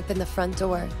glass ship in the front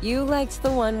door. You liked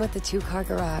the one with the 2-car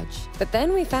garage. But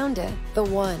then we found it, the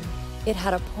one. It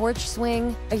had a porch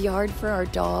swing, a yard for our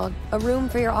dog, a room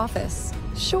for your office.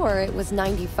 Sure, it was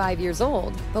 95 years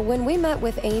old, but when we met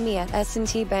with Amy at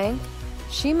S&T Bank,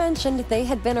 she mentioned they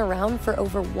had been around for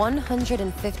over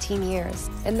 115 years,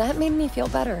 and that made me feel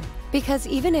better. Because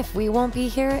even if we won't be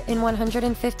here in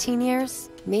 115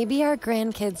 years, maybe our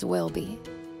grandkids will be.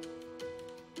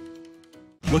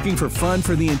 Looking for fun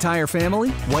for the entire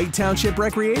family? White Township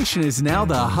Recreation is now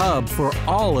the hub for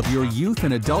all of your youth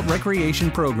and adult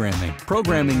recreation programming.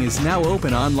 Programming is now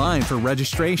open online for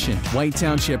registration. White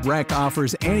Township Rec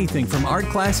offers anything from art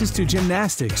classes to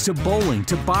gymnastics to bowling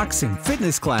to boxing,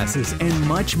 fitness classes, and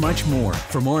much, much more.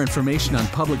 For more information on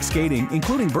public skating,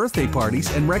 including birthday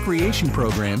parties and recreation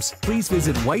programs, please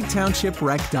visit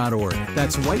whitetownshiprec.org.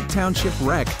 That's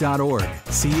whitetownshiprec.org.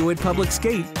 See you at Public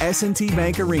Skate, S&T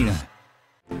Bank Arena.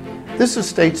 This is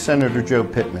State Senator Joe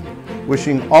Pittman,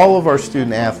 wishing all of our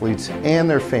student athletes and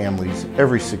their families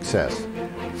every success.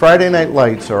 Friday Night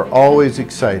Lights are always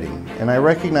exciting, and I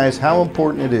recognize how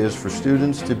important it is for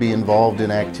students to be involved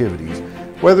in activities,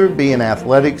 whether it be in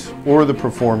athletics or the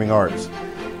performing arts.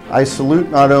 I salute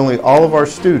not only all of our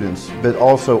students, but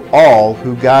also all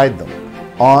who guide them,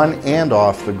 on and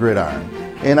off the gridiron,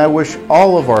 and I wish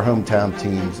all of our hometown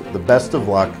teams the best of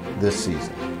luck this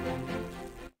season.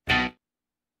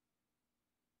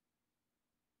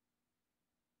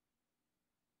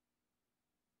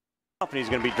 He's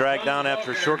going to be dragged down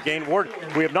after a short gain.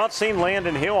 We have not seen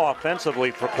Landon Hill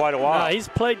offensively for quite a while. He's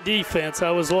played defense.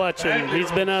 I was watching.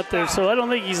 He's been out there, so I don't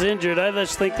think he's injured. I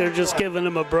just think they're just giving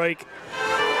him a break.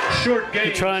 Short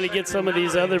game. Trying to get some of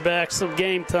these other backs some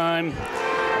game time.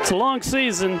 It's a long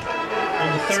season,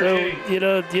 so you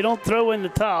don't throw in the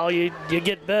towel. You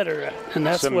get better, and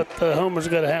that's what the Homer's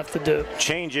going to have to do.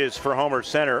 Changes for Homer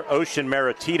Center. Ocean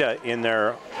Meritita in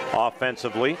there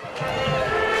offensively.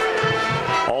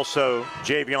 Also,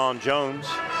 Javion Jones.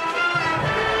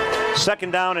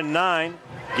 2nd down and 9.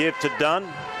 Give to Dunn.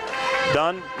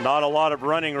 Dunn, not a lot of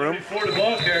running room. For the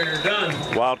ball carrier, Dunn.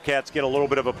 Wildcats get a little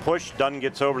bit of a push. Dunn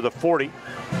gets over the 40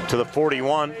 to the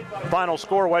 41. Final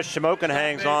score, West Shamokin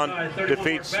hangs on,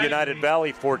 defeats United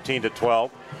Valley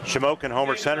 14-12. Shamokin,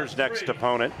 Homer Center's next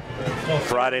opponent.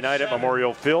 Friday night at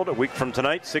Memorial Field. A week from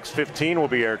tonight, 6:15 will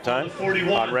be airtime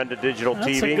on Renda Digital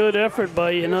TV. That's a good effort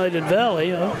by United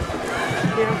Valley.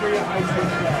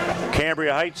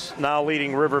 Cambria Heights now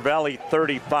leading River Valley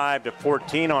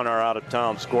 35-14 on our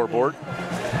out-of-town scoreboard.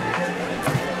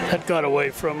 That got away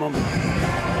from them.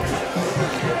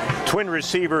 Twin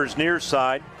receivers near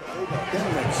side.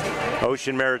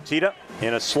 Ocean Meritita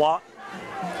in a slot.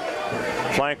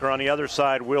 Flanker on the other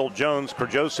side, Will Jones.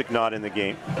 Krajosik not in the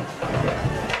game.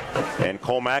 And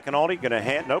Cole McAnulty going to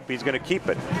hand, nope, he's going to keep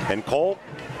it. And Cole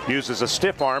uses a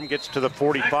stiff arm, gets to the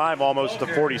 45, almost the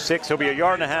 46. He'll be a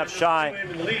yard and a half shy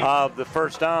of the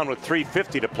first down with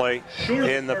 3:50 to play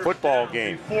in the football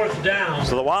game. 4th down.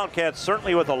 So the Wildcats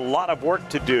certainly with a lot of work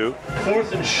to do.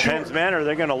 4th and short. Penns Manor,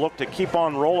 they're going to look to keep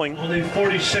on rolling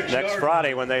next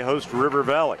Friday when they host River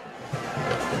Valley.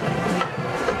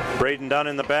 Braden Dunn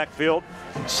in the backfield.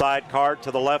 Sidecar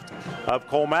to the left of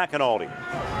Cole McAnulty.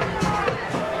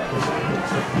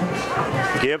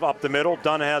 Give up the middle.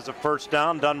 Dunn has a first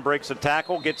down. Dunn breaks a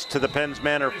tackle, gets to the Penns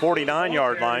Manor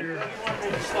 49-yard line.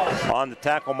 On the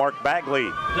tackle, Mark Bagley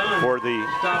for the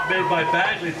Stop made by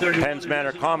Bagley, Penns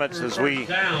Manor Comets as we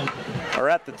are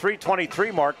at the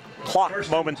 3:23 mark. Clock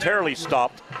momentarily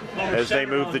stopped as they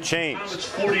move the chains.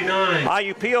 49.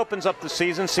 IUP opens up the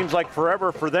season. Seems like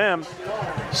forever for them.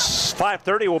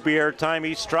 5:30 will be airtime.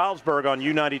 East Stroudsburg on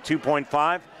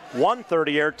U92.5.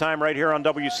 1:30 airtime right here on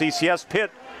WCCS. Pitt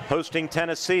hosting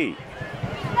Tennessee.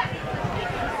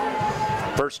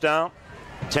 First down,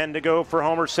 10 to go for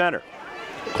Homer Center.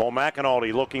 Cole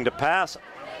McAnulty looking to pass.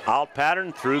 Out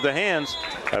pattern through the hands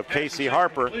of Casey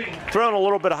Harper. Thrown a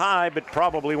little bit high, but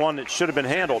probably one that should have been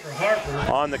handled.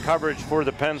 On the coverage for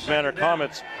the Penns Manor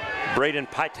Comets, Braden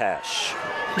Pytash.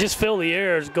 Just feel the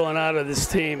air is going out of this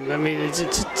team. I mean,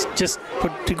 it's just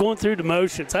going through the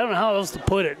motions. I don't know how else to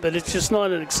put it, but it's just not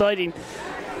an exciting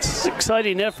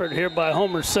effort here by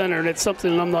Homer Center, and it's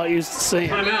something I'm not used to seeing.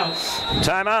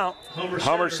 Timeout.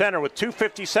 Homer Center with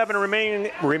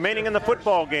 2:57 remaining in the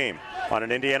football game on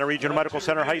an Indiana Regional Medical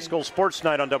Center High School Sports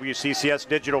Night on WCCS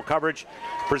digital coverage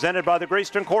presented by the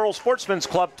Greyston Coral Sportsman's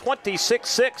Club.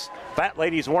 26-6. Fat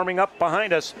Lady's warming up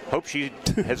behind us. Hope she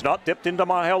has not dipped into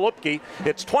Mahel Lupke.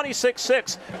 It's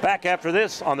 26-6. Back after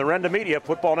this on the Renda Media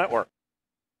Football Network.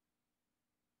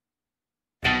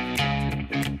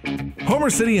 Homer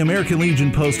City American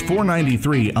Legion Post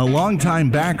 493, a longtime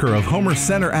backer of Homer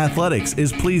Center Athletics,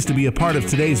 is pleased to be a part of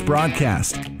today's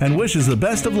broadcast and wishes the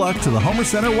best of luck to the Homer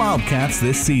Center Wildcats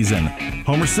this season.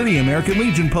 Homer City American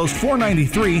Legion Post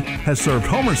 493 has served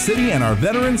Homer City and our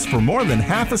veterans for more than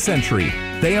half a century.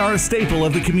 They are a staple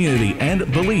of the community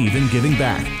and believe in giving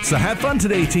back. So have fun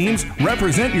today, teams.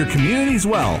 Represent your communities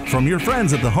well. From your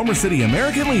friends at the Homer City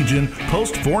American Legion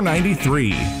Post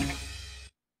 493.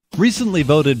 Recently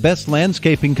voted Best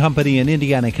Landscaping Company in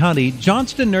Indiana County,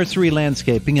 Johnston Nursery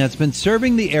Landscaping has been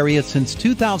serving the area since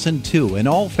 2002 in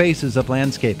all phases of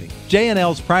landscaping.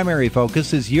 J&L's primary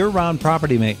focus is year-round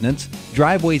property maintenance,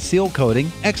 driveway seal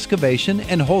coating, excavation,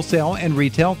 and wholesale and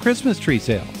retail Christmas tree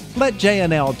sales. Let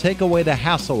J&L take away the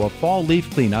hassle of fall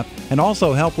leaf cleanup and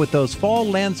also help with those fall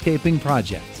landscaping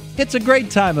projects. It's a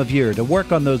great time of year to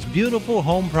work on those beautiful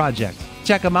home projects.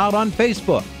 Check them out on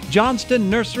Facebook, Johnston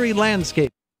Nursery Landscaping.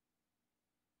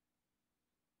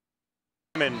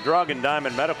 Drug and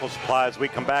Diamond Medical Supplies. We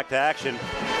come back to action.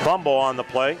 Fumble on the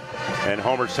play, and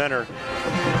Homer Center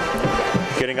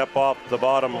getting up off the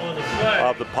bottom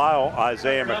of the pile.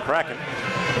 Isaiah McCracken.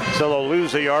 So they'll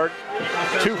lose a yard.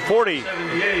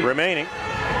 2:40 remaining.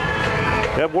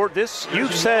 You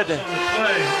said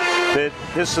that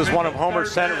this is one of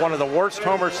the worst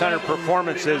Homer Center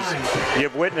performances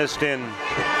you've witnessed in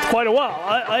quite a while.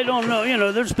 I don't know. You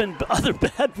know, there's been other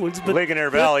bad ones, but Ligonier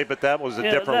Valley, but that was a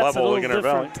different level. Ligonier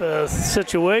Valley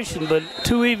situation. But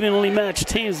two evenly matched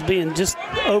teams being just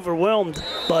overwhelmed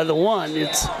by the one.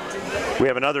 We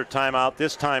have another timeout.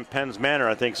 This time, Penns Manor,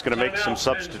 I think, is going to make some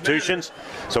substitutions.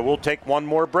 So we'll take one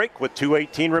more break with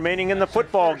 2:18 remaining in the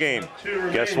football game.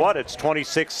 Guess what? It's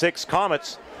 26-6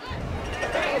 Comets.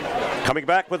 Coming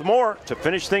back with more to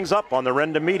finish things up on the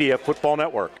Renda Media Football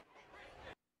Network.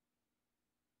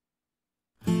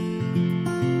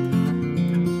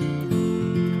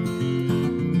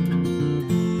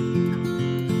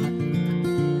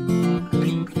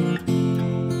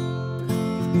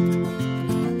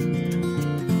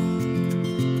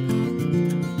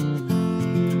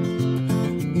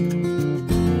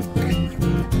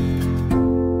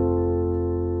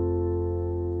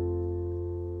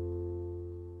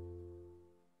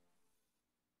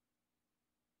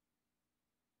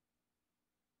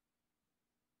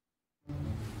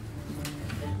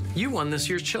 You won this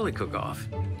year's chili cook-off.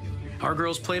 Our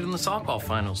girls played in the softball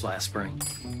finals last spring.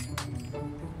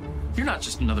 You're not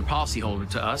just another policyholder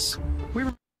to us.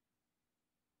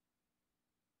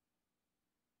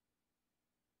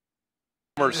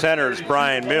 Homer Center's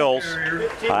Brian Mills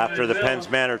after the Penns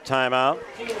Manor timeout.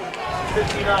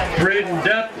 Braden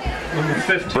Depp, number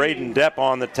 15. Braden Depp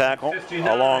on the tackle,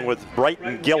 along with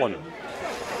Brighton Gillen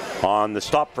on the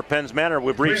stop for Penns Manor.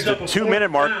 We've reached the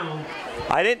 2-minute mark.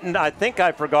 I think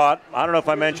I forgot, I don't know if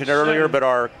I mentioned earlier, but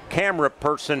our camera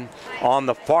person on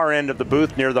the far end of the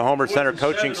booth near the Homer Center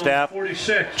coaching staff,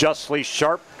 Justly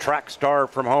Sharp, track star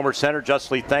from Homer Center.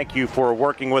 Justly, thank you for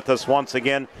working with us once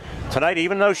again tonight,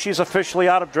 even though she's officially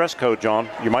out of dress code, John.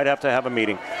 You might have to have a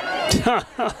meeting.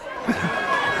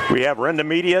 We have Renda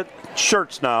Media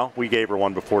shirts now. We gave her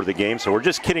one before the game, so we're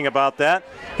just kidding about that.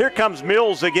 Here comes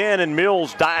Mills again, and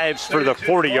Mills dives for the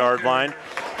 40-yard line.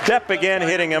 Depp again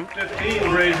hitting him.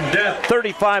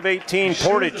 35-18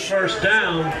 Portage first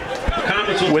down.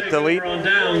 with the lead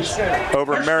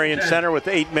over Marion Center with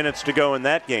 8 minutes to go in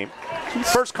that game.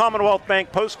 First Commonwealth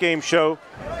Bank post-game show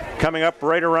coming up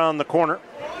right around the corner.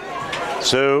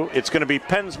 So it's going to be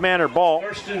Penns Manor ball.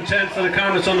 1st and 10 for the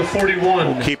Comets on the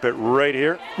 41. We'll keep it right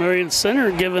here. Marion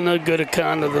Center giving a good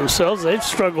account of themselves. They've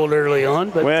struggled early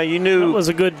on, but well, you knew it was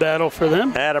a good battle for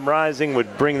them. Adam Rising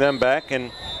would bring them back,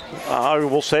 and I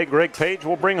will say Greg Page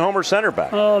will bring Homer Center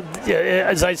back. Yeah,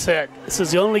 as I said, this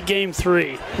is only game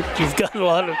 3. You've got a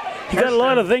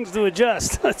lot of things to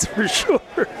adjust. That's for sure.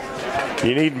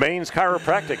 You need Maine's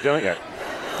chiropractic, don't you?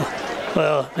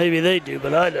 Well, maybe they do,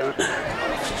 but I don't.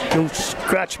 You'll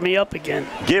scratch me up again.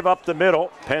 Give up the middle.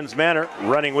 Penns Manor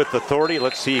running with authority.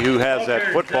 Let's see who has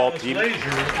that football team.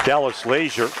 Dallas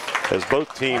Leisure, as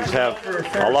both teams have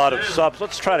a lot of subs.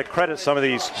 Let's try to credit some of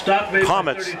these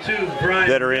Comets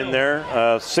that are in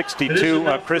there.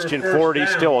 62, Christian Ford,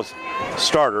 he's still a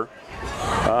starter.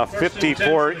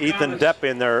 54, Ethan Depp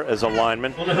in there as a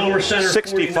lineman.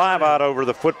 65 out over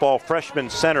the football freshman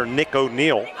center, Nick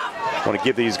O'Neill. Want to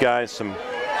give these guys some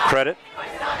credit.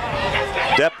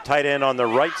 Depp, tight end on the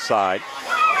right side.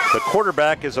 The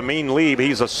quarterback is Amin Lieb.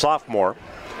 He's a sophomore.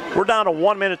 We're down to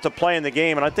 1 minute to play in the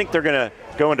game, and I think they're going to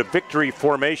go into victory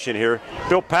formation here.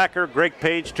 Bill Packer, Greg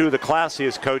Page, two of the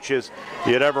classiest coaches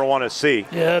you'd ever want to see.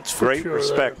 Yeah, that's for great sure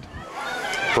respect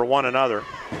for one another.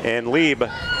 And Lieb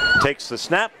takes the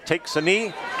snap, takes a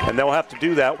knee, and they'll have to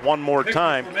do that one more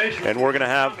time. And we're going to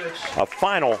have a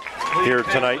final here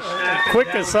tonight.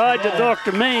 Quick aside to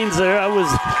Dr. Maines there. I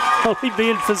was only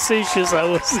being facetious. I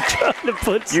wasn't trying to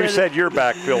put... You said your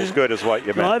back feels good is what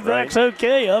you meant, My back's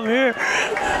okay. I'm here.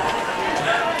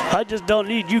 I just don't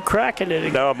need you cracking it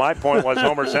again. No, my point was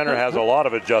Homer Center has a lot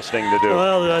of adjusting to do.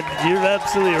 Well, you're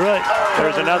absolutely right.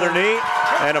 There's another knee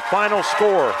and a final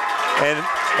score. And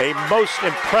a most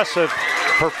impressive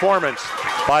performance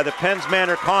by the Penns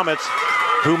Manor Comets,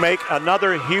 who make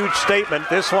another huge statement,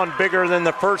 this one bigger than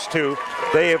the first two.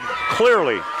 They have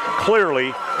clearly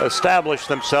established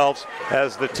themselves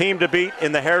as the team to beat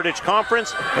in the Heritage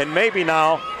Conference, and maybe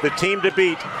now the team to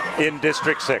beat in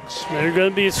District 6. They're going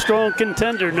to be a strong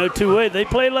contender, no two way. They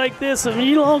play like this, and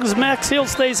as long as Max Hill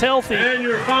stays healthy,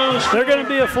 they're going to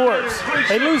be a force.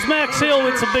 They lose Max Hill,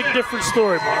 it's a big different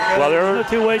story, Mark. Well, there are no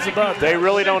two ways about that. They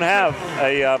really don't have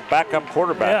a backup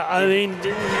quarterback. Yeah, I mean,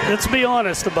 let's be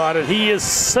honest about it. He is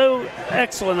so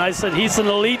excellent. I said he's an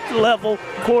elite level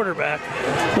quarterback,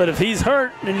 but if he's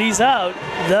hurt and he's out,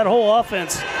 that whole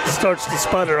offense starts to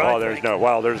sputter. Oh, there's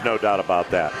no doubt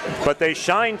about that. But they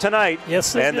shine tonight.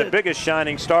 Yes, they and did. The biggest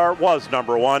shining star was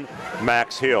number 1,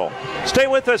 Max Hill. Stay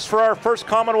with us for our First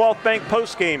Commonwealth Bank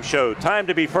postgame show. Time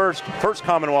to be first. First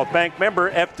Commonwealth Bank,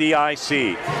 member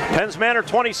FDIC. Penns Manor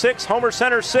 26, Homer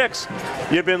Center 6.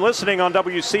 You've been listening on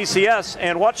WCCS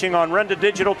and watching on Renda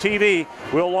Digital TV.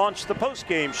 We'll launch the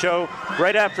postgame show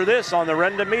right after this on the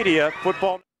Renda Media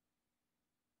Football.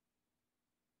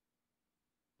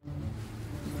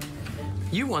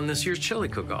 You won this year's chili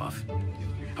cook-off.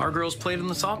 Our girls played in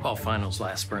the softball finals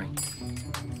last spring.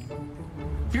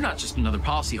 You're not just another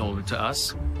policyholder to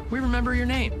us. We remember your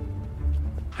name.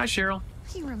 Hi, Cheryl.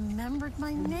 He remembered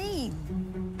my name.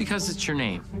 Because it's your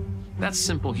name. That's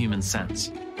simple human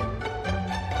sense.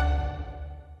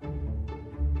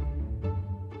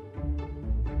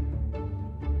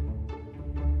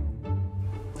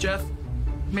 Jeff,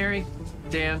 Mary,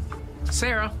 Dan,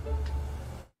 Sarah.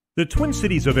 The Twin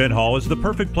Cities Event Hall is the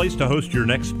perfect place to host your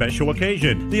next special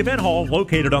occasion. The event hall,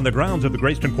 located on the grounds of the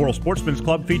Grayston Coral Sportsman's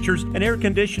Club, features an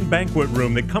air-conditioned banquet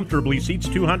room that comfortably seats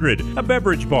 200, a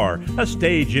beverage bar, a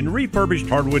stage and refurbished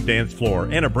hardwood dance floor,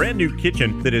 and a brand new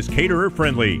kitchen that is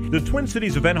caterer-friendly. The Twin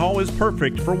Cities Event Hall is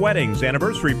perfect for weddings,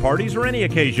 anniversary parties, or any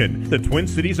occasion. The Twin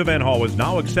Cities Event Hall is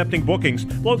now accepting bookings,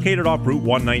 located off Route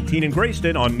 119 in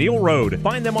Grayston on Neal Road.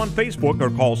 Find them on Facebook or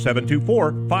call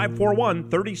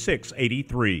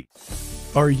 724-541-3683.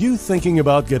 Are you thinking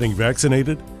about getting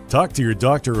vaccinated? Talk to your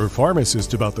doctor or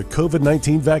pharmacist about the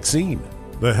COVID-19 vaccine.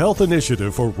 The Health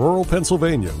Initiative for Rural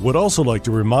Pennsylvania would also like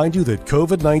to remind you that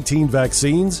COVID-19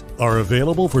 vaccines are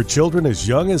available for children as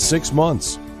young as 6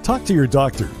 months. Talk to your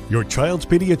doctor, your child's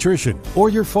pediatrician, or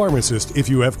your pharmacist if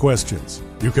you have questions.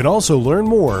 You can also learn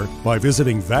more by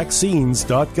visiting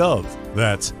vaccines.gov.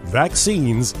 That's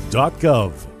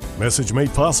vaccines.gov. Message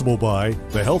made possible by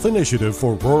the Health Initiative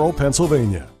for Rural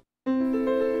Pennsylvania.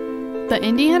 The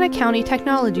Indiana County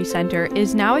Technology Center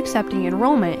is now accepting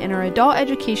enrollment in our adult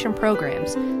education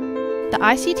programs. The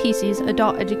ICTC's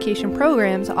adult education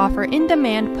programs offer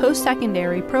in-demand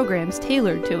post-secondary programs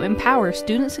tailored to empower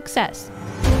student success.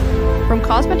 From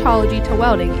cosmetology to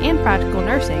welding and practical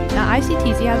nursing, the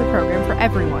ICTC has a program for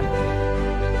everyone.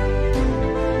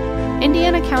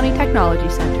 Indiana County Technology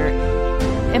Center,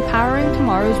 empowering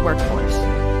tomorrow's workforce.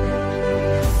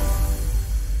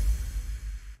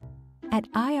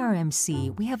 At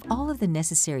IRMC, we have all of the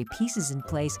necessary pieces in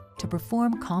place to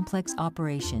perform complex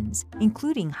operations,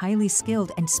 including highly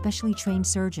skilled and specially trained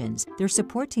surgeons, their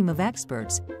support team of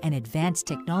experts, and advanced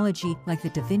technology like the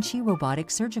Da Vinci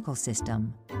robotic surgical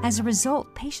system. As a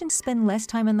result, patients spend less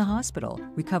time in the hospital,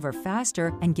 recover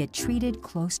faster, and get treated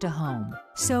close to home.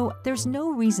 So there's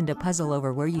no reason to puzzle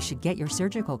over where you should get your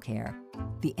surgical care.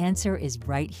 The answer is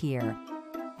right here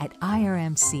at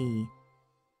IRMC.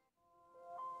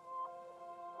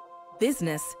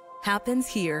 Business happens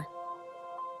here,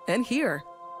 and here,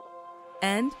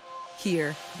 and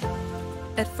here.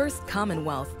 At First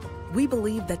Commonwealth, we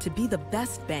believe that to be the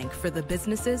best bank for the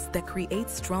businesses that create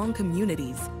strong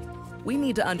communities, we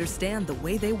need to understand the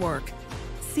way they work,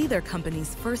 see their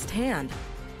companies firsthand,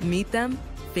 meet them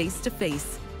face to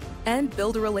face, and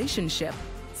build a relationship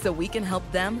so we can help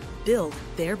them build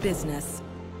their business.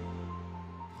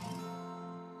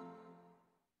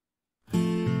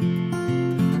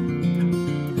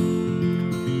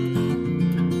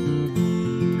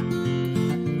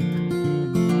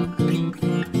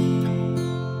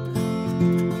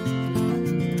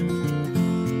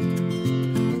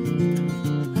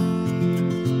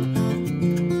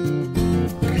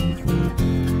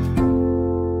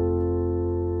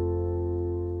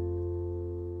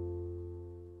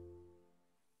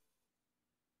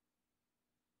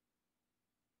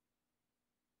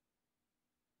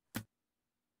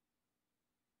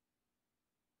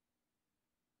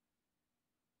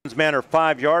 Penns Manor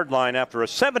 5-yard line after a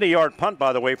 70-yard punt,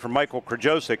 by the way, from Michael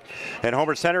Krajosik. And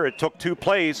Homer Center, it took 2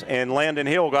 plays, and Landon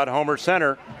Hill got Homer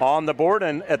Center on the board.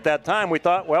 And at that time, we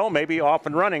thought, well, maybe off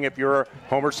and running if you're a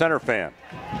Homer Center fan.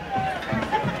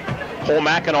 Cole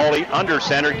McAnally under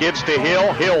center, gives to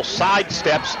Hill. Hill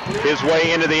sidesteps his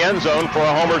way into the end zone for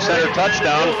a Homer Center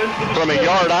touchdown from a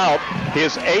yard out.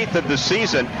 His 8th of the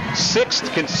season,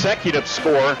 6th consecutive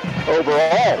score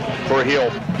overall for Hill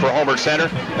for Homer Center.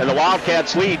 And the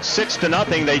Wildcats lead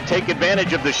 6-0. They take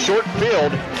advantage of the short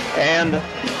field and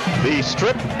the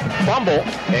strip fumble,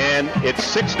 and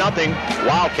it's 6-0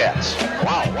 Wildcats.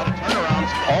 Wow, what a turnaround.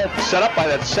 All set up by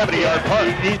that 70-yard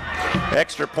punt.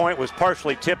 Extra point was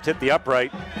partially tipped, hit the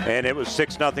upright, and it was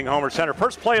 6-0 Homer Center.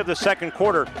 First play of the second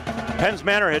quarter, Penns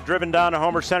Manor had driven down to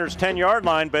Homer Center's 10-yard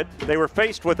line, but they were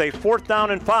faced with a 4th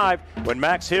down and 5 when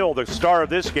Max Hill, the star of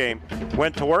this game,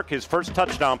 went to work, his first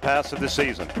touchdown pass of the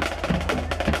season.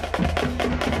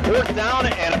 4th down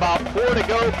and about 4 to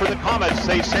go for the Comets.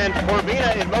 They send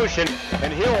Corvina in motion,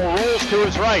 and Hill rolls to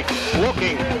his right,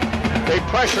 looking. They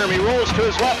pressure him. He rolls to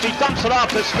his left. He dumps it off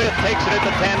to Smith. Takes it at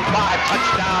the 10-5.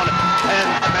 Touchdown,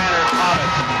 Penns Manor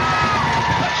Comets.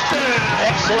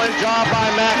 Excellent job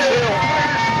by Max Hill,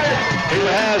 who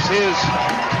has his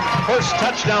first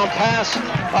touchdown pass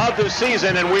of the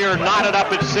season, and we are knotted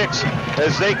up at 6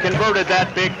 as they converted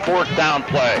that big 4th down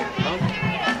play.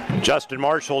 Justin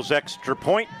Marshall's extra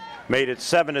point made it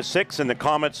 7-6, and the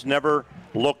Comets never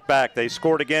looked back. They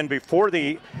scored again before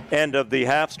the end of the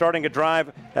half, starting a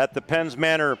drive at the Penns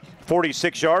Manor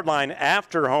 46-yard line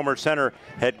after Homer Center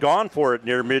had gone for it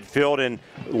near midfield and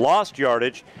lost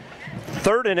yardage.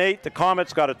 3rd and 8, the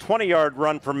Comets got a 20-yard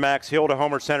run from Max Hill to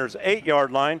Homer Center's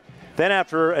 8-yard line. Then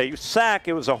after a sack,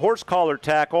 it was a horse collar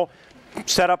tackle,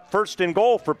 set up 1st and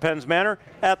goal for Penns Manor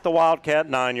at the Wildcat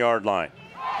 9-yard line.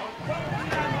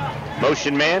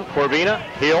 Motion man, Corvina,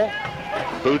 Hill,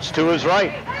 boots to his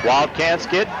right. Wildcats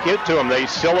get to him. They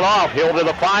seal it off. Hill to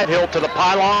the 5, Hill to the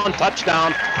pylon,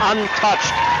 touchdown,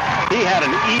 untouched. He had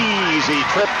an easy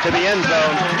trip to the end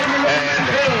zone, and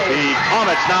the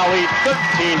Comets now lead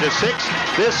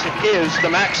 13-6. This is the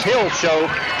Max Hill show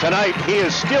tonight. He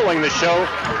is stealing the show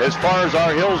as far as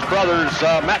our Hills brothers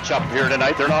matchup here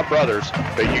tonight. They're not brothers,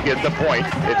 but you get the point.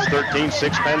 It's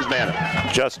 13-6 Penns Manor.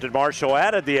 Justin Marshall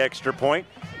added the extra point.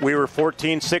 We were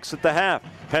 14-6 at the half.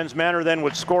 Penns Manor then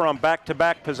would score on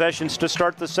back-to-back possessions to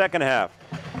start the second half.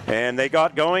 And they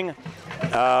got going,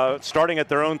 starting at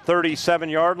their own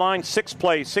 37-yard line.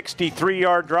 6-play,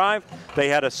 63-yard drive. They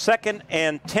had a 2nd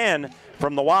and 10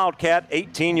 from the Wildcat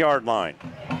 18-yard line.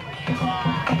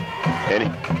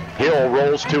 And Hill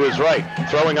rolls to his right,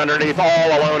 throwing underneath. All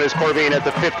alone is Corvina at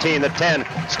the 15, the 10,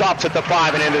 stops at the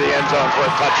 5 and into the end zone for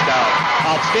a touchdown.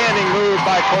 Outstanding move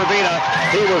by Corvina.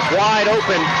 He was wide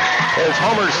open as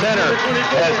Homer Center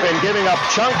has been giving up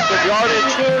chunks of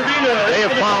yardage. They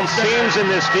have found seams in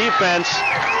this defense,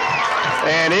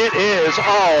 and it is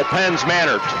all Penns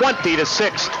Manor,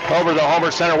 20-6 over the Homer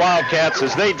Center Wildcats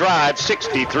as they drive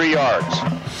 63 yards.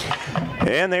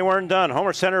 And they weren't done.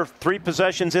 Homer Center, 3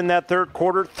 possessions in that third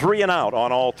quarter, 3 and out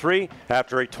on all 3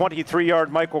 after a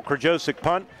 23-yard Michael Krajosik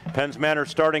punt. Penns Manor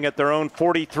starting at their own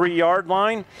 43-yard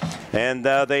line, and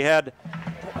they had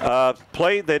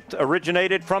Play that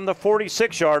originated from the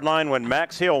 46-yard line when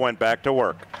Max Hill went back to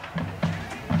work.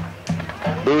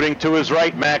 Booting to his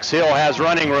right, Max Hill has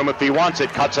running room if he wants it.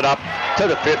 Cuts it up to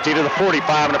the 50, to the 45,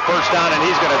 and a first down, and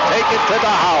he's going to take it to the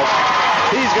house.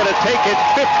 He's going to take it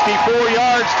 54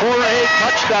 yards for a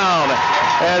touchdown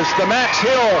as the Max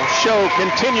Hill show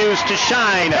continues to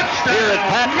shine here at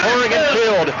Pat Corrigan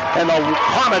Field, and the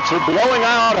Comets are blowing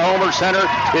out Homer Center.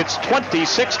 It's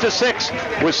 26-6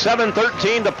 with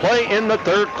 7:13 to play in the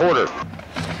third quarter.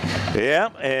 Yeah,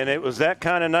 and it was that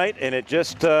kind of night, and it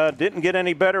just didn't get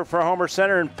any better for Homer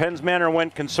Center, and Penns Manor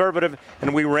went conservative,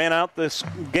 and we ran out this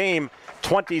game.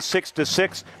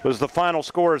 26-6 was the final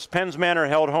score as Penns Manor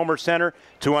held Homer Center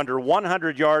to under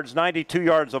 100 yards, 92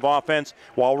 yards of offense,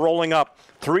 while rolling up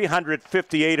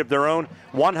 358 of their own,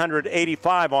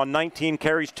 185 on 19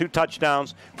 carries, 2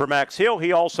 touchdowns for Max Hill.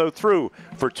 He also threw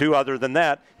for 2. Other than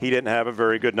that, he didn't have a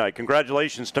very good night.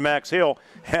 Congratulations to Max Hill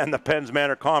and the Penns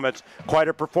Manor Comets. Quite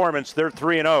a performance. They're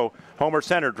 3-0. Homer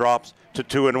Center drops to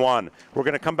 2-1. We're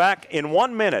going to come back in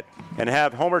 1 minute and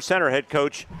have Homer Center head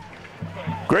coach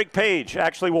Greg Page.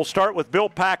 Actually, we'll start with Bill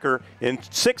Packer in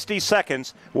 60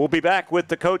 seconds. We'll be back with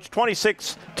the coach.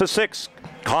 26-6.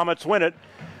 Comets win it.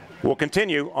 We'll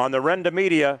continue on the Renda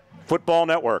Media Football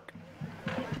Network.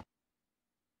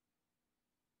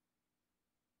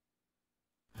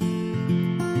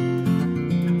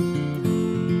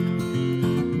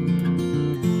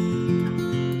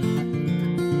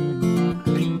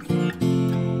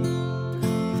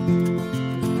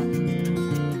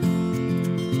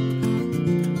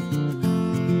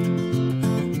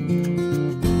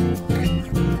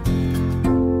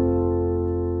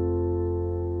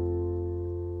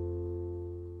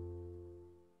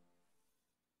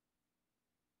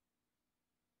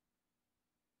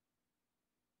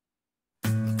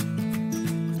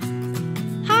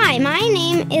 Hi, my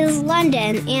name is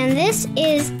London, and this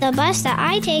is the bus that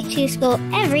I take to school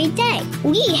every day.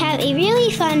 We have a really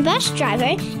fun bus driver,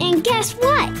 and guess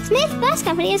what? Smith Bus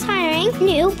Company is hiring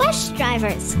new bus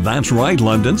drivers. That's right,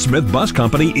 London. Smith Bus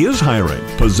Company is hiring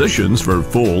positions for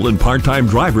full and part-time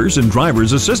drivers and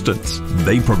driver's assistants.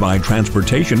 They provide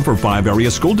transportation for 5 area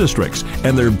school districts,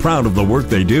 and they're proud of the work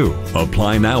they do.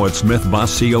 Apply now at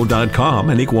smithbusco.com,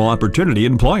 an equal opportunity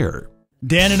employer.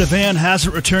 Dan in a van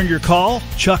hasn't returned your call?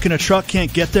 Chuck in a truck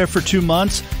can't get there for 2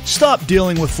 months? Stop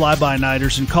dealing with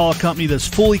fly-by-nighters and call a company that's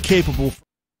fully capable.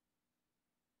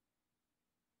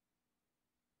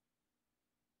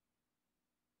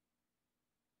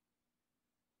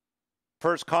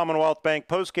 First Commonwealth Bank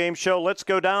postgame show. Let's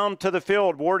go down to the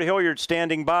field. Ward Hilliard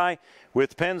standing by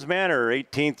with Penns Manor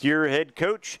 18th year head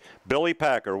coach Billy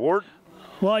Packer. Ward?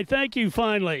 Well, I thank you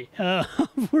finally.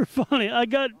 We're finally. I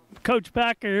got Coach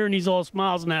Packer here, and he's all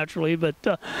smiles naturally. But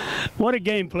what a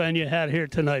game plan you had here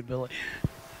tonight, Billy.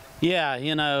 Yeah,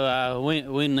 you know,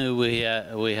 we knew we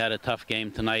had a tough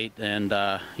game tonight, and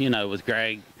you know, with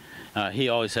Greg, he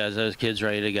always has those kids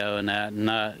ready to go and that.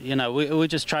 And you know, we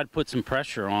just tried to put some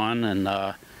pressure on,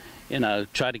 and you know,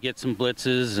 try to get some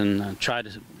blitzes and try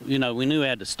to, you know, we knew we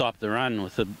had to stop the run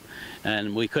with the,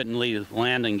 and we couldn't leave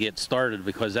Landon get started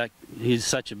because he's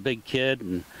such a big kid,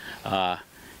 and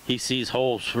he sees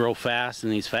holes real fast,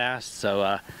 and he's fast.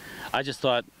 So I just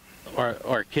thought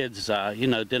our kids, you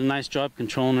know, did a nice job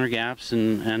controlling their gaps,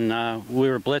 and we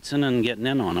were blitzing and getting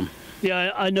in on them.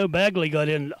 Yeah, I know Bagley got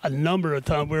in a number of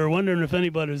times. We were wondering if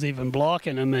anybody was even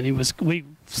blocking him, and we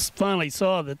finally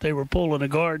saw that they were pulling a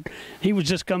guard. He was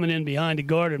just coming in behind the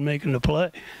guard and making the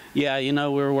play. Yeah, you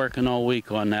know, we were working all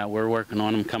week on that. We were working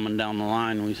on him coming down the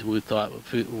line. We thought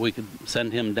if we could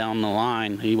send him down the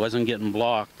line, he wasn't getting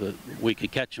blocked, that we could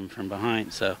catch him from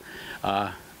behind. So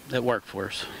that worked for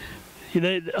us.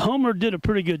 Homer did a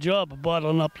pretty good job of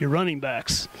bottling up your running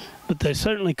backs, but they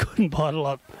certainly couldn't bottle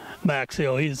up Max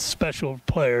Hill. He's a special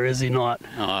player, is he not?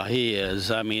 Oh, he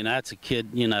is. I mean, that's a kid,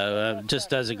 you know, just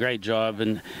does a great job,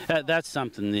 and that's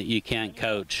something that you can't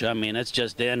coach. I mean, it's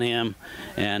just in him,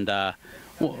 and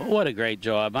what a great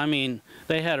job. I mean,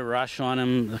 they had a rush on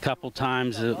him a couple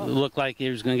times. It looked like he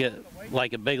was going to get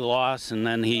like a big loss, and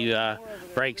then he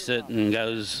breaks it and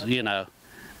goes, you know,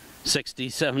 60,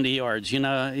 70 yards. You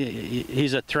know,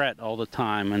 he's a threat all the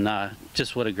time, and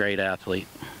just what a great athlete.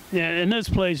 Yeah, and those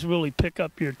plays really pick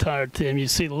up your entire team. You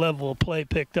see the level of play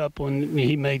picked up when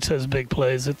he makes those big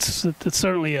plays. It's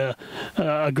certainly a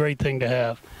great thing to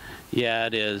have. Yeah,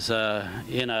 it is.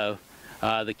 You know,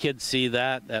 the kids see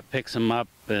that picks them up,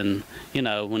 and you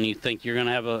know, when you think you're going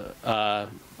to have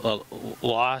a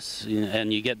loss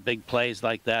and you get big plays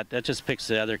like that, that just picks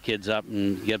the other kids up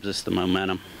and gives us the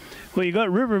momentum. Well, you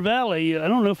got River Valley. I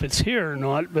don't know if it's here or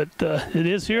not, but it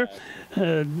is here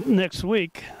next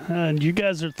week. And you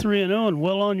guys are 3-0 and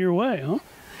well on your way, huh?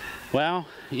 Well,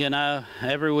 you know,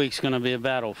 every week's going to be a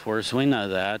battle for us. We know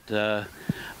that.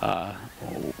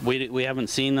 We haven't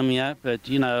seen them yet, but,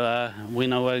 you know, we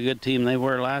know what a good team they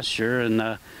were last year.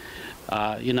 And,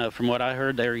 you know, from what I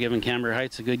heard, they were giving Cambria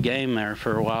Heights a good game there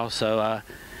for a while. So,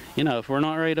 you know, if we're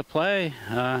not ready to play,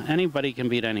 anybody can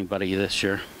beat anybody this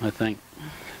year, I think.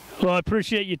 Well, I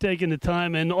appreciate you taking the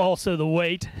time and also the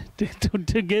wait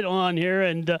to get on here,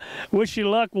 and wish you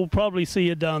luck. We'll probably see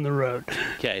you down the road.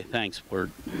 Okay, thanks,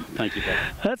 Ward. Thank you,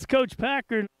 Pat. That's Coach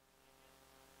Packard.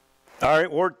 All right,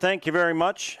 Ward, thank you very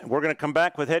much. We're going to come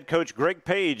back with head coach Greg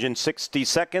Page in 60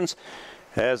 seconds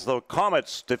as the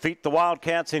Comets defeat the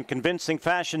Wildcats in convincing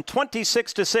fashion,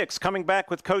 26-6. Coming back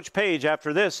with Coach Page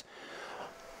after this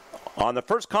on the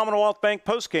First Commonwealth Bank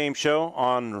postgame show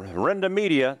on Renda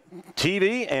Media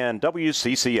TV and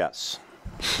WCCS.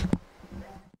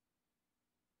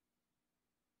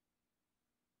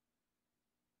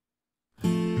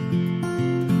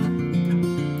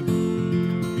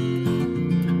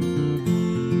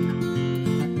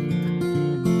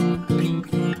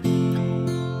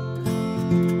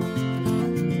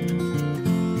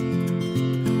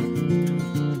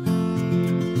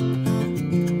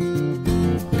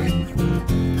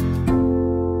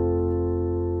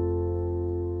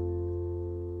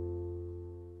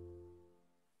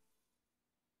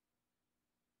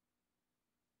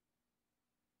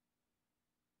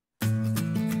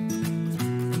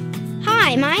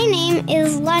 Hi, my name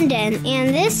is London,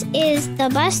 and this is the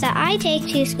bus that I take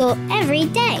to school every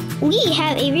day. We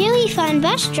have a really fun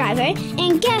bus driver,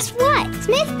 and guess what?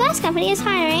 Smith Bus Company is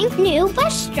hiring new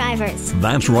bus drivers.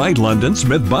 That's right, London.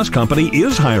 Smith Bus Company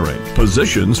is hiring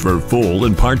positions for full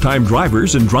and part-time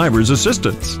drivers and driver's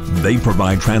assistants. They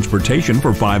provide transportation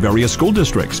for 5 area school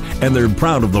districts, and they're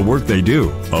proud of the work they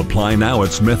do. Apply now at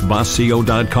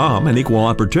smithbusco.com, an equal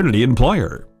opportunity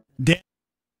employer.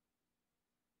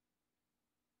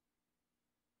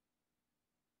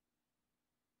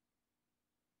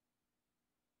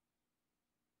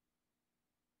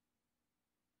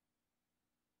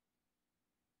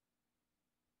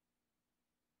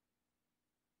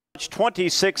 match,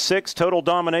 26-6 total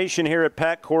domination here at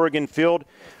Pat Corrigan Field.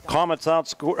 Comets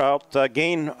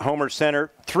outgain Homer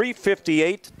Center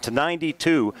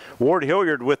 358-92. Ward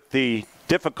Hilliard with the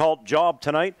difficult job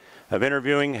tonight of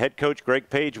interviewing head coach Greg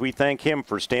Page. We thank him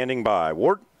for standing by.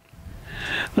 Ward?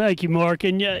 Thank you, Mark.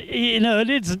 And yeah, you know,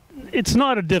 it's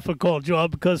not a difficult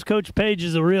job because Coach Page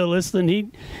is a realist, and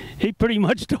he pretty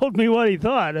much told me what he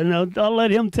thought, and I'll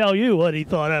let him tell you what he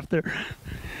thought after.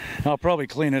 I'll probably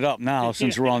clean it up now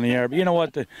since we're on the air. But you know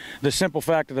what? The simple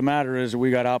fact of the matter is we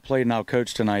got outplayed and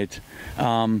outcoached tonight.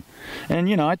 And,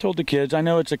 you know, I told the kids, I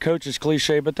know it's a coach's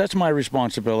cliche, but that's my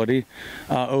responsibility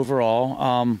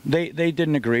overall. They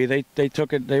didn't agree. They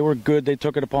took it. They were good. They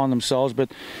took it upon themselves.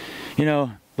 But, you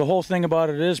know, the whole thing about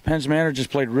it is Penns Manor just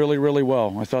played really, really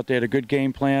well. I thought they had a good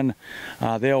game plan.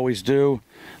 They always do.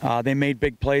 They made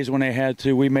big plays when they had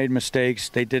to. We made mistakes.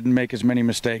 They didn't make as many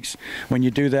mistakes. When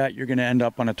you do that, you're going to end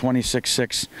up on a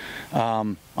 26-6,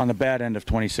 on the bad end of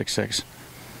 26-6.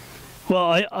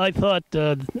 Well, I thought,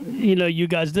 you know, you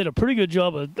guys did a pretty good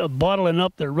job of bottling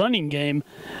up their running game.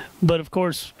 But, of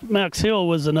course, Max Hill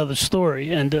was another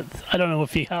story. And I don't know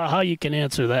how you can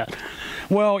answer that.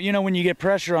 Well, you know, when you get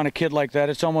pressure on a kid like that,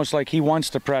 it's almost like he wants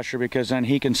the pressure because then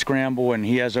he can scramble and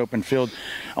he has open field.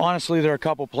 Honestly, there are a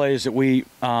couple plays that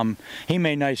he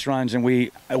made nice runs and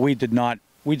we did not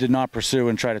pursue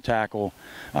and try to tackle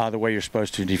the way you're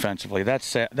supposed to defensively.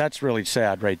 That's really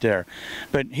sad right there.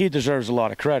 But he deserves a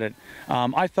lot of credit.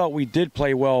 I thought we did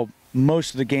play well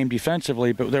most of the game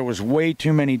defensively, but there was way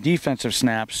too many defensive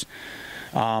snaps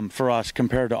for us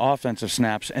compared to offensive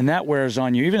snaps, and that wears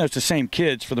on you. Even though it's the same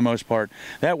kids for the most part,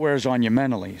 that wears on you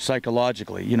mentally,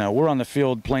 psychologically. You know, we're on the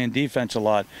field playing defense a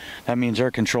lot. That means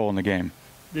they're controlling the game.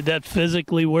 Did that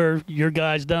physically wear your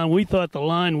guys down? We thought the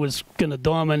line was going to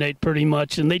dominate pretty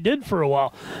much, and they did for a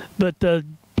while. But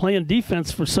playing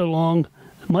defense for so long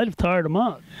might have tired them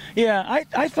out. Yeah,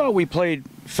 I thought we played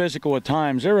physical at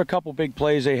times. There were a couple big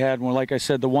plays they had. Well, like I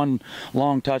said, the one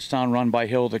long touchdown run by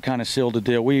Hill that kind of sealed the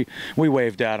deal. We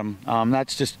waved at him.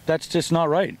 That's just not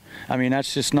right. I mean,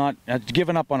 that's just not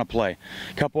giving up on a play.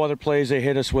 A couple other plays they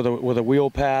hit us with a wheel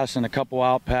pass and a couple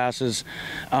out passes,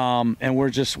 and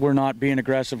we're not being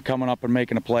aggressive coming up and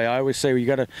making a play. I always say you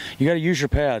got to use your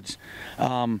pads.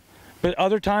 But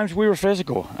other times we were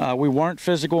physical. We weren't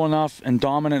physical enough and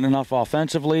dominant enough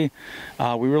offensively.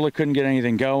 We really couldn't get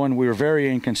anything going. We were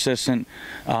very inconsistent,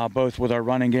 both with our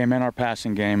running game and our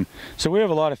passing game. So we have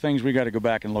a lot of things we got to go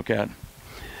back and look at.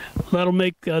 That'll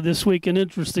make this week an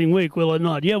interesting week, will it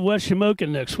not? You have West Shamokin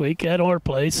next week at our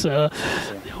place.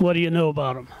 What do you know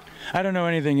about them? I don't know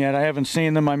anything yet. I haven't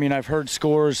seen them. I mean, I've heard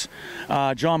scores.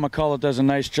 John McCullough does a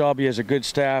nice job. He has a good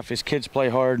staff. His kids play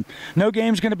hard. No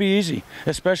game's going to be easy,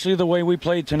 especially the way we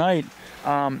played tonight.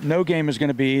 No game is going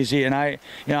to be easy, and I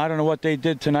don't know what they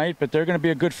did tonight, but they're going to be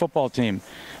a good football team.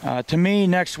 To me,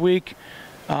 next week,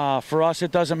 for us,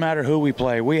 it doesn't matter who we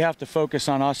play. We have to focus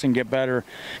on us and get better.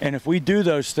 And if we do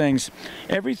those things,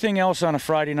 everything else on a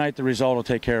Friday night, the result will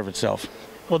take care of itself.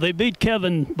 Well, they beat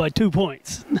Kevin by 2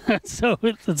 points, so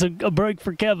it's a break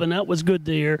for Kevin. That was good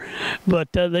to hear.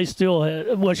 But they still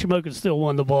had, West Shamokin still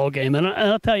won the ball game, and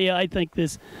I'll tell you, I think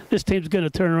this team's going to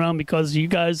turn around because you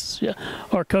guys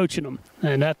are coaching them,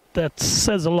 and that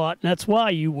says a lot. And that's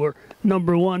why you were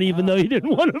number one, even though you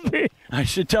didn't want to be. I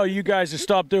should tell you guys to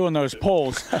stop doing those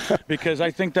polls because I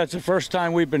think that's the first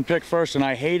time we've been picked first, and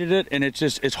I hated it. And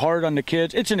it's hard on the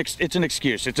kids. It's an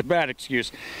excuse. It's a bad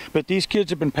excuse, but these kids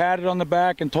have been patted on the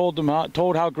back and told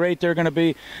how great they're going to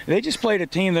be. They just played a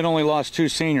team that only lost 2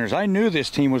 seniors. I knew this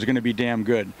team was going to be damn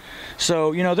good.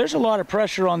 So there's a lot of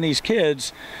pressure on these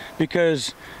kids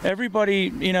because everybody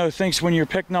thinks when you're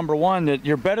picked number one that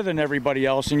you're better than everybody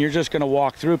else and you're just going to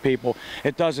walk through people.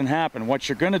 It doesn't happen. What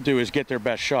you're going to do is get their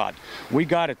best shot. We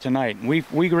got it tonight.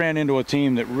 We ran into a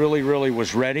team that really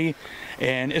was ready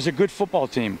and is a good football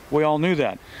team. We all knew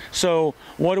that. So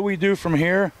what do we do from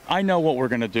here? I know what we're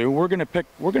going to do. We're going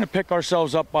to pick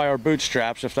ourselves up by our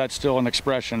bootstraps, if that's still an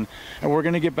expression, and we're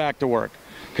going to get back to work.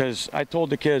 Because I told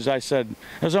the kids, I said,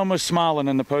 I was almost smiling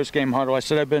in the post-game huddle. I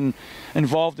said, I've been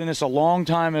involved in this a long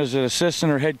time as an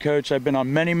assistant or head coach. I've been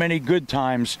on many good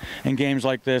times in games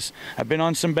like this. I've been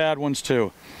on some bad ones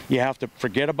too. You have to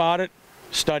forget about it,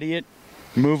 study it,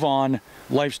 move on.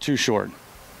 Life's too short.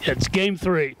 It's game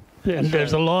 3. And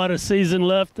there's a lot of season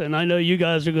left, and I know you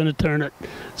guys are going to turn it.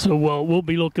 So we'll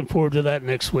be looking forward to that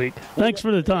next week. Thanks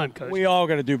for the time, Coach. We all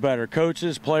got to do better,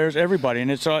 coaches, players, everybody,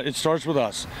 and it starts with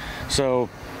us. So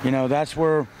that's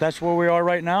where we are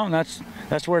right now, and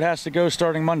that's where it has to go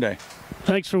starting Monday.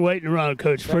 Thanks for waiting around,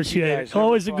 Coach. Appreciate it.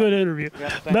 Always a good interview.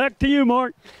 Back to you,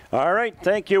 Mark. All right.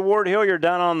 Thank you, Ward Hill. You're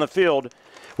down on the field.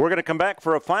 We're going to come back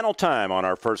for a final time on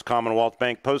our first Commonwealth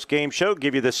Bank post-game show,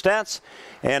 give you the stats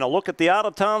and a look at the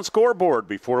out-of-town scoreboard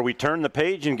before we turn the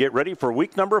page and get ready for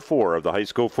week number 4 of the high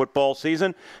school football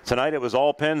season. Tonight it was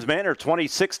all Penns Manor,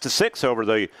 26-6 over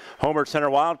the Homer Center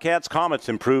Wildcats. Comets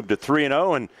improved to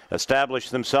 3-0 and established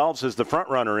themselves as the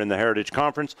front-runner in the Heritage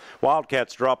Conference.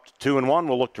 Wildcats dropped to 2-1.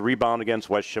 We'll look to rebound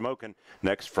against West Shamokin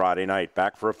next Friday night.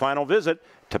 Back for a final visit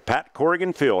to Pat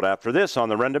Corrigan Field after this on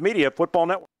the Renda Media Football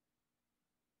Network.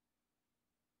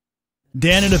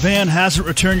 Dan in a van hasn't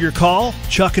returned your call?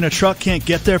 Chuck in a truck can't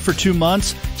get there for 2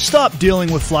 months? Stop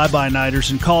dealing with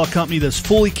fly-by-nighters and call a company that's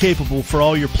fully capable for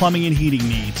all your plumbing and heating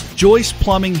needs. Joyce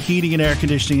Plumbing, Heating, and Air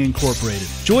Conditioning Incorporated.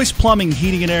 Joyce Plumbing,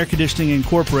 Heating, and Air Conditioning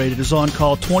Incorporated is on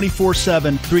call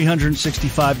 24/7,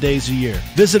 365 days a year.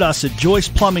 Visit us at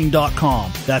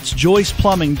joyceplumbing.com. That's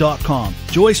joyceplumbing.com.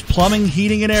 Joyce Plumbing,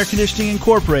 Heating, and Air Conditioning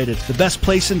Incorporated, the best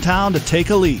place in town to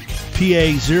take a leak.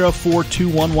 PA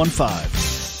 042115.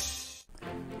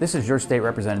 This is your state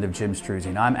representative, Jim Struzzi,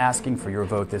 and I'm asking for your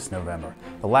vote this November.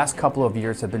 The last couple of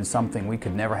years have been something we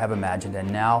could never have imagined,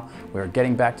 and now we are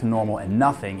getting back to normal, and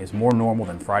nothing is more normal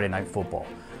than Friday night football.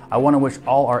 I want to wish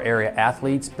all our area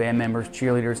athletes, band members,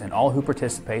 cheerleaders, and all who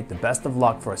participate the best of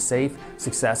luck for a safe,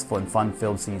 successful, and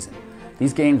fun-filled season.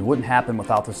 These games wouldn't happen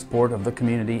without the support of the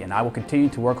community, and I will continue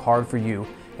to work hard for you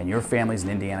and your families in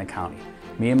Indiana County.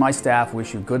 Me and my staff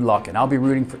wish you good luck, and I'll be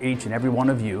rooting for each and every one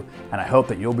of you, and I hope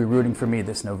that you'll be rooting for me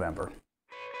this November.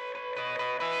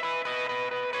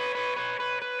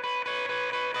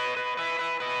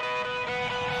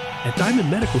 At Diamond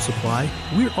Medical Supply,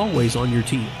 we're always on your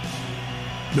team.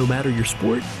 No matter your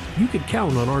sport, you can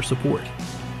count on our support.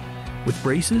 With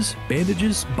braces,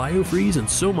 bandages, biofreeze, and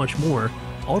so much more,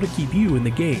 all to keep you in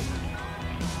the game.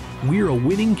 We're a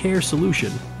winning care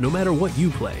solution, no matter what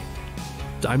you play.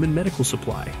 Diamond Medical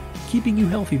Supply, keeping you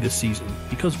healthy this season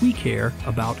because we care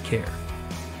about care.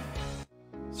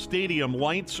 Stadium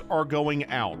lights are going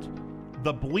out.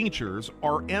 The bleachers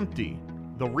are empty.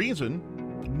 The reason?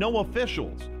 No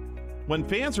officials. when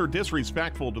fans are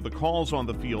disrespectful to the calls on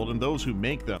the field and those who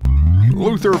make them.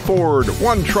 Luther Ford,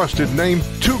 one trusted name,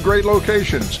 two great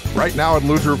locations. Right now at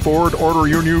Luther Ford, order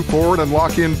your new Ford and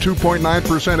lock in 2.9%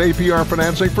 APR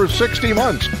financing for 60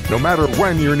 months, no matter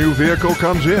when your new vehicle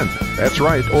comes in. That's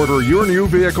right, order your new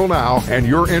vehicle now, and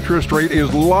your interest rate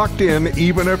is locked in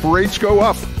even if rates go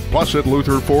up. Plus at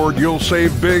Luther Ford, you'll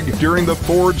save big during the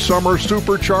Ford Summer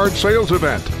Supercharged Sales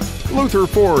Event. Luther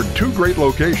Ford, two great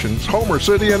locations, Homer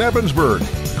City and Evansburg.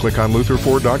 Click on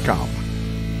lutherford.com.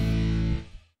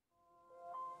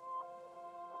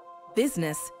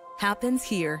 Business happens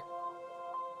here,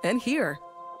 and here,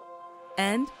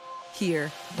 and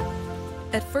here.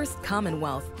 At First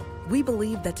Commonwealth, we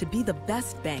believe that to be the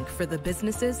best bank for the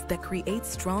businesses that create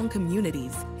strong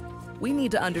communities, we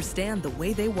need to understand the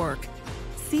way they work,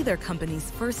 see their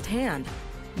companies firsthand,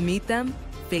 meet them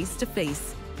face to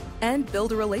face, and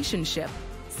build a relationship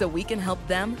so we can help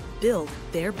them build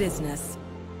their business.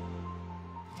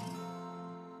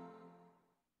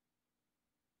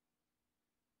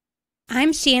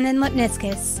 I'm Shannon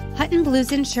Lipniskis. Hutton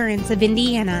Blues Insurance of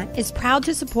Indiana is proud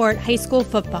to support high school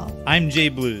football. I'm Jay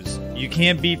Blues. You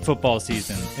can't beat football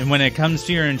season, and when it comes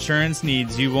to your insurance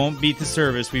needs, you won't beat the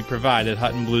service we provide at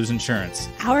Hutton Blues Insurance.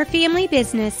 Our family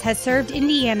business has served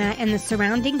Indiana and the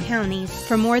surrounding counties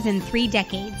for more than 3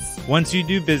 decades. Once you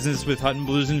do business with Hutton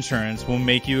Blues Insurance, we'll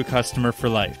make you a customer for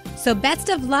life. So best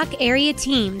of luck, area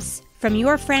teams, from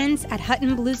your friends at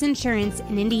Hutton Blues Insurance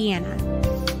in Indiana.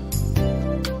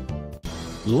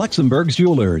 Luxembourg's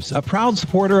Jewelers, a proud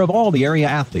supporter of all the area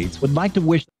athletes, would like to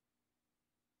wish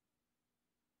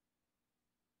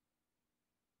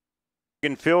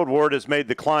Field. Ward has made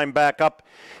the climb back up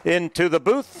into the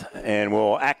booth and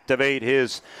will activate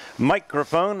his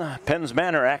microphone. Penns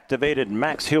Manor activated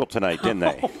Max Hill tonight, didn't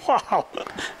they? Oh, wow,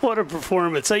 what a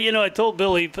performance. You know, I told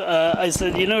Billy, I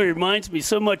said, you know, he reminds me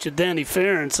so much of Danny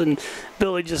Ferentz, and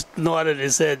Billy just nodded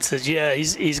his head, says, yeah,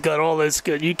 he's got all this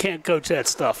good. You can't coach that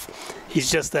stuff.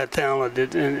 He's just that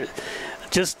talented, and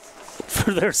just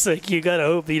for their sake, you got to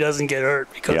hope he doesn't get hurt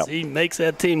because he makes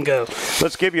that team go.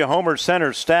 Let's give you Homer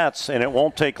Center stats, and it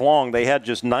won't take long. They had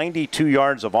just 92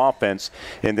 yards of offense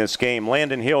in this game.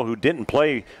 Landon Hill, who didn't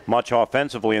play much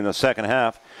offensively in the second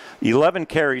half, 11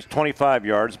 carries, 25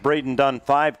 yards. Braden Dunn,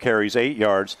 5 carries, 8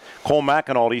 yards. Cole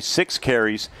McAnulty, 6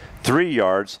 carries, 3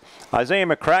 yards. Isaiah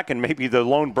McCracken, maybe the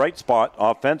lone bright spot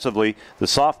offensively. The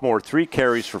sophomore, 3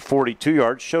 carries for 42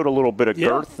 yards. Showed a little bit of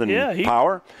girth and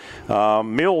power.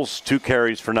 Mills, 2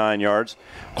 carries for 9 yards.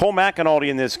 Cole McAnulty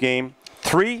in this game,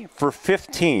 3 for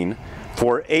 15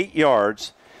 for 8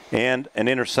 yards and an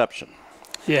interception.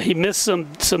 Yeah, he missed some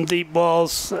deep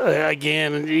balls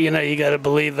again, and you know you got to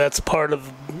believe that's part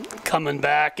of coming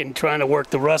back and trying to work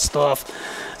the rust off.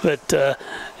 But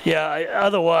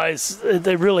otherwise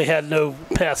they really had no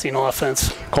passing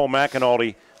offense. Cole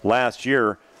McAnulty last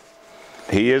year,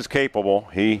 he is capable.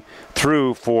 He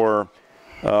threw for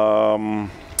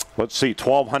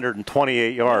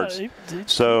 1,228 yards.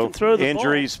 So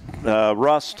injuries,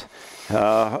 rust.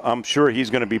 I'm sure he's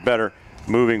going to be better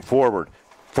moving forward.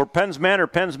 For Penns Manor,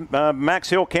 Max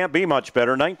Hill can't be much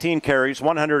better. 19 carries,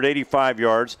 185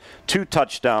 yards, 2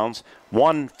 touchdowns,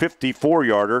 1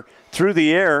 54-yarder. Through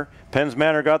the air, Penns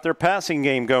Manor got their passing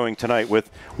game going tonight with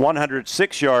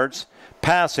 106 yards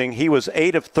passing. He was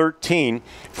 8 of 13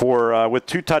 with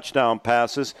 2 touchdown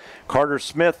passes. Carter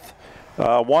Smith,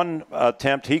 1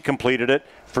 attempt, he completed it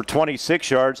for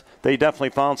 26 yards. They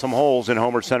definitely found some holes in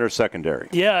Homer Center secondary.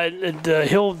 Yeah,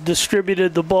 Hill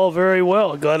distributed the ball very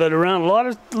well. Got it around. A lot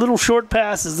of little short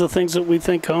passes, the things that we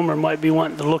think Homer might be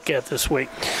wanting to look at this week.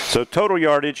 So total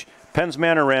yardage, Penns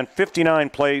Manor ran 59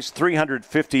 plays,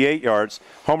 358 yards.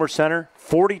 Homer Center,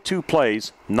 42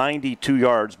 plays, 92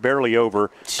 yards, barely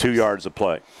over 2 yards a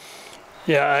play.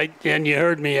 Yeah, and you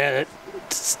heard me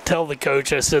tell the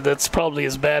coach, I said, that's probably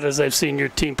as bad as I've seen your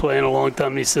team play in a long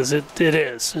time. And he says, it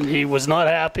is. And he was not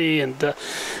happy,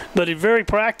 but he's very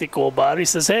practical about it. He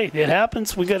says, hey, it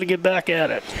happens. We got to get back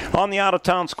at it. On the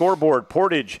out-of-town scoreboard,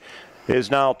 Portage is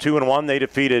now 2-1. They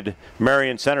defeated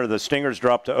Marion Center. The Stingers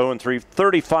dropped to 0-3,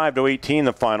 35-18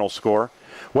 the final score.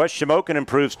 West Shamokin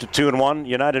improves to 2-1.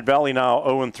 United Valley now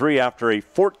 0-3 after a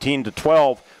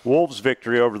 14-12 Wolves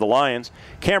victory over the Lions.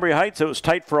 Cambria Heights, it was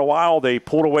tight for a while. They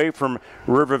pulled away from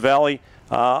River Valley,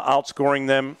 outscoring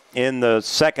them in the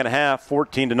second half,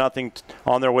 14-0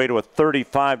 on their way to a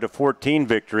 35-14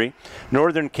 victory.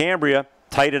 Northern Cambria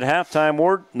tight at halftime,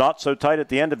 Ward. Not so tight at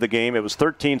the end of the game. It was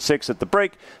 13-6 at the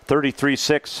break,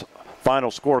 33-6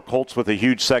 final score. Colts with a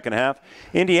huge second half.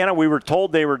 Indiana, we were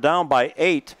told they were down by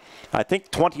 8. I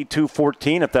think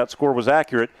 22-14, if that score was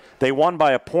accurate. They won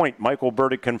by a point. Michael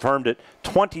Burdick confirmed it.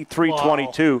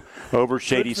 23-22 over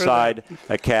Shadyside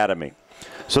Academy.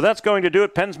 So that's going to do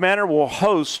it. Penns Manor will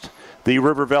host the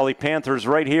River Valley Panthers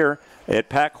right here at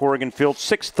Pat Corrigan Field.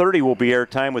 6:30 will be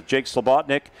airtime with Jake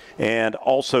Slobotnik and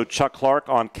also Chuck Clark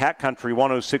on Cat Country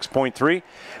 106.3.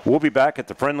 We'll be back at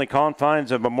the friendly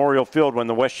confines of Memorial Field when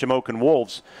the West Shamokin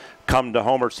Wolves come to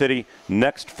Homer City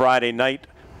next Friday night,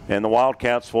 and the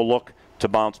Wildcats will look to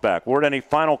bounce back. Ward, any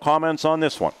final comments on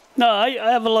this one? No, I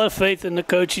have a lot of faith in the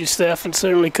coaching staff and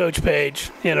certainly Coach Page.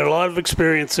 A lot of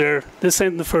experience there. This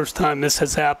ain't the first time this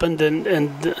has happened,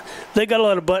 and they got a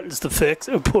lot of buttons to fix,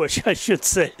 or push, I should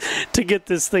say, to get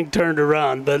this thing turned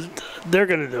around, but they're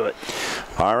going to do it.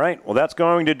 All right, well, that's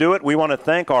going to do it. We want to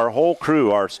thank our whole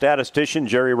crew, our statistician,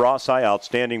 Jerry Rossai,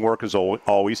 outstanding work as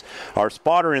always, our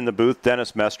spotter in the booth,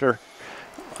 Dennis Mester.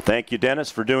 Thank you,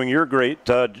 Dennis, for doing your great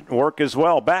work as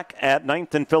well. Back at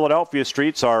 9th and Philadelphia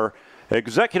Streets, our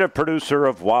executive producer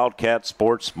of Wildcat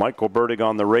Sports, Michael Burdick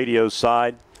on the radio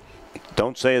side.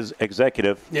 Don't say as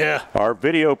executive. Yeah. Our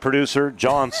video producer,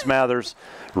 John Smathers,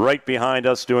 right behind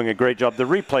us, doing a great job. The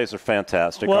replays are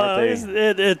fantastic, aren't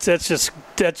they? That's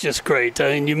just great.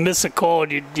 I mean, you miss a call,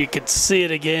 you could see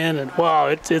it again, and wow,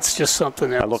 it's just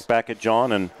something else. I look back at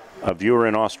John and a viewer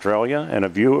in Australia and a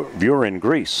viewer in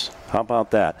Greece. How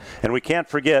about that? And we can't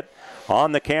forget,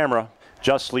 on the camera,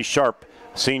 Justly Sharp,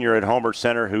 senior at Homer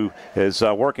Center, who is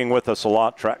working with us a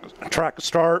lot. Track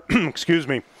star, excuse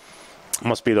me,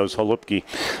 must be those Holupki.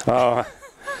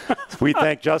 We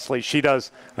thank Justly. She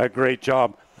does a great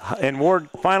job. And Ward,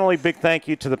 finally, big thank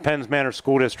you to the Penns Manor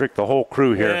School District, the whole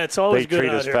crew here. Yeah, it's always good out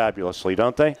here. They treat us fabulously,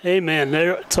 don't they? Hey, man,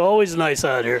 it's always nice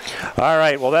out here. All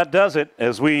right, well, that does it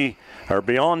as we are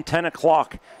beyond 10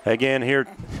 o'clock again here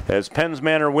as Penns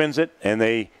Manor wins it, and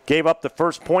they gave up the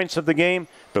first points of the game,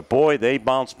 but boy, they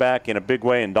bounced back in a big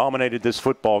way and dominated this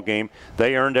football game.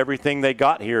 They earned everything they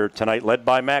got here tonight, led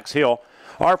by Max Hill.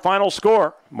 Our final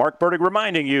score, Mark Burdick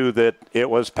reminding you that it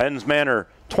was Penns Manor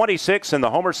 26 and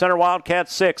the Homer Center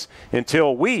Wildcats 6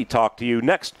 until we talk to you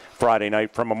next Friday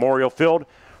night from Memorial Field.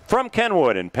 From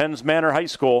Kenwood and Penns Manor High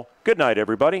School, good night,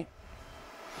 everybody.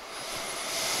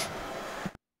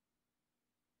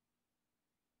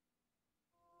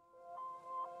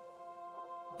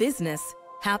 Business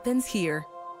happens here,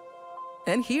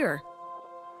 and here,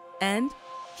 and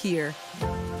here.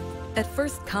 At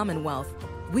First Commonwealth,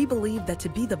 we believe that to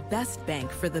be the best bank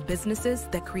for the businesses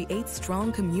that create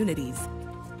strong communities,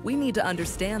 we need to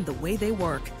understand the way they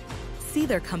work, see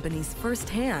their companies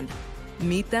firsthand,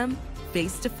 meet them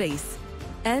face to face,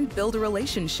 and build a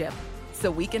relationship so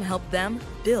we can help them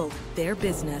build their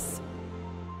business.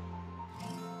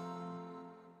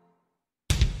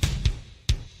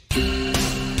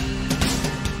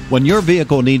 When your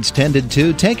vehicle needs tended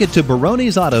to, take it to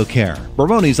Baroni's Auto Care.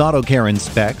 Baroni's Auto Care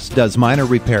inspects, does minor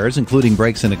repairs including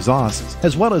brakes and exhausts,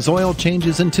 as well as oil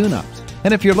changes and tune-ups.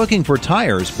 And if you're looking for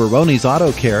tires, Baroni's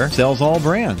Auto Care sells all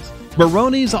brands.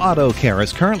 Baroni's Auto Care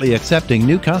is currently accepting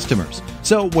new customers.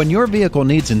 So when your vehicle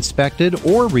needs inspected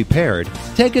or repaired,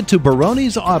 take it to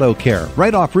Baroni's Auto Care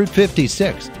right off Route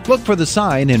 56. Look for the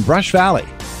sign in Brush Valley.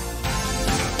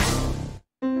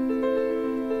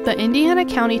 The Indiana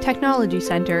County Technology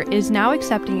Center is now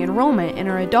accepting enrollment in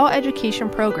our adult education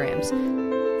programs.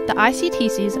 The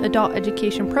ICTC's adult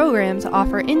education programs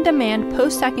offer in-demand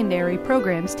post-secondary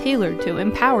programs tailored to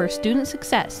empower student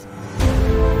success.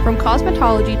 From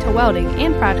cosmetology to welding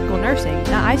and practical nursing,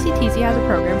 the ICTC has a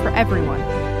program for everyone.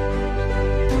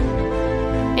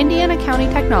 Indiana County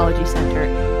Technology Center,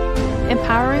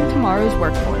 empowering tomorrow's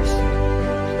workforce.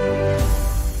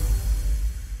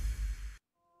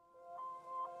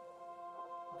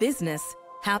 Business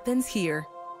happens here,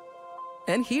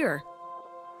 and here,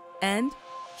 and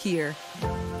here.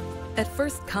 At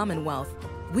First Commonwealth,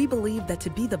 we believe that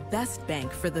to be the best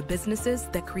bank for the businesses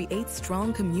that create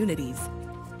strong communities,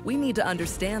 we need to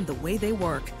understand the way they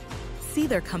work, see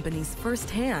their companies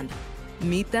firsthand,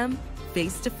 meet them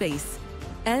face to face,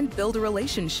 and build a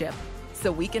relationship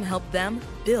so we can help them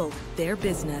build their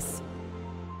business.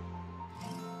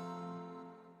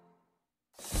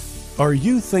 Are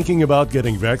you thinking about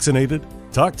getting vaccinated?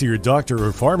 Talk to your doctor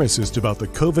or pharmacist about the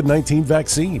COVID-19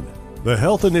 vaccine. The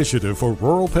Health Initiative for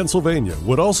Rural Pennsylvania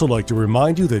would also like to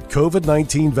remind you that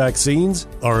COVID-19 vaccines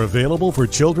are available for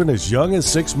children as young as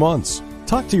 6 months.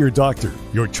 Talk to your doctor,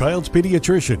 your child's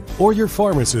pediatrician, or your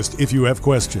pharmacist if you have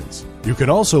questions. You can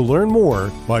also learn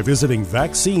more by visiting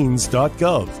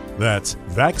vaccines.gov. That's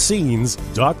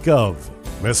vaccines.gov.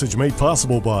 Message made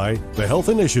possible by the Health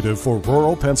Initiative for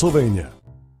Rural Pennsylvania.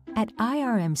 At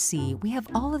IRMC, we have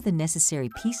all of the necessary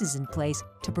pieces in place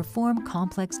to perform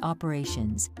complex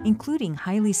operations, including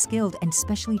highly skilled and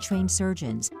specially trained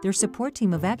surgeons, their support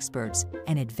team of experts,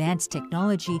 and advanced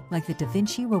technology like the Da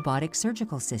Vinci robotic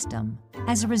surgical system.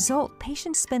 As a result,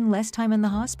 patients spend less time in the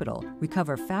hospital,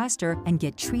 recover faster, and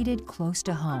get treated close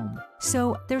to home.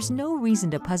 So there's no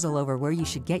reason to puzzle over where you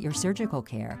should get your surgical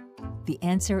care. The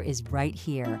answer is right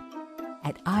here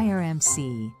at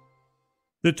IRMC.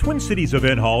 The Twin Cities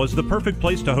Event Hall is the perfect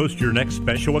place to host your next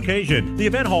special occasion. The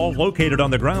event hall, located on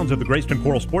the grounds of the Greyston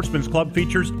Coral Sportsman's Club,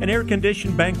 features an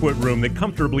air-conditioned banquet room that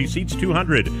comfortably seats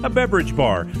 200, a beverage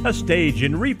bar, a stage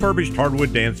and refurbished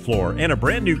hardwood dance floor, and a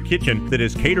brand new kitchen that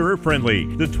is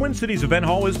caterer-friendly. The Twin Cities Event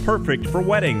Hall is perfect for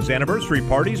weddings, anniversary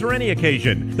parties, or any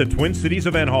occasion. The Twin Cities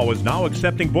Event Hall is now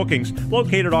accepting bookings,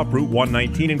 located off Route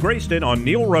 119 in Greyston on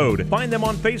Neal Road. Find them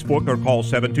on Facebook or call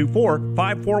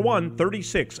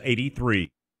 724-541-3683.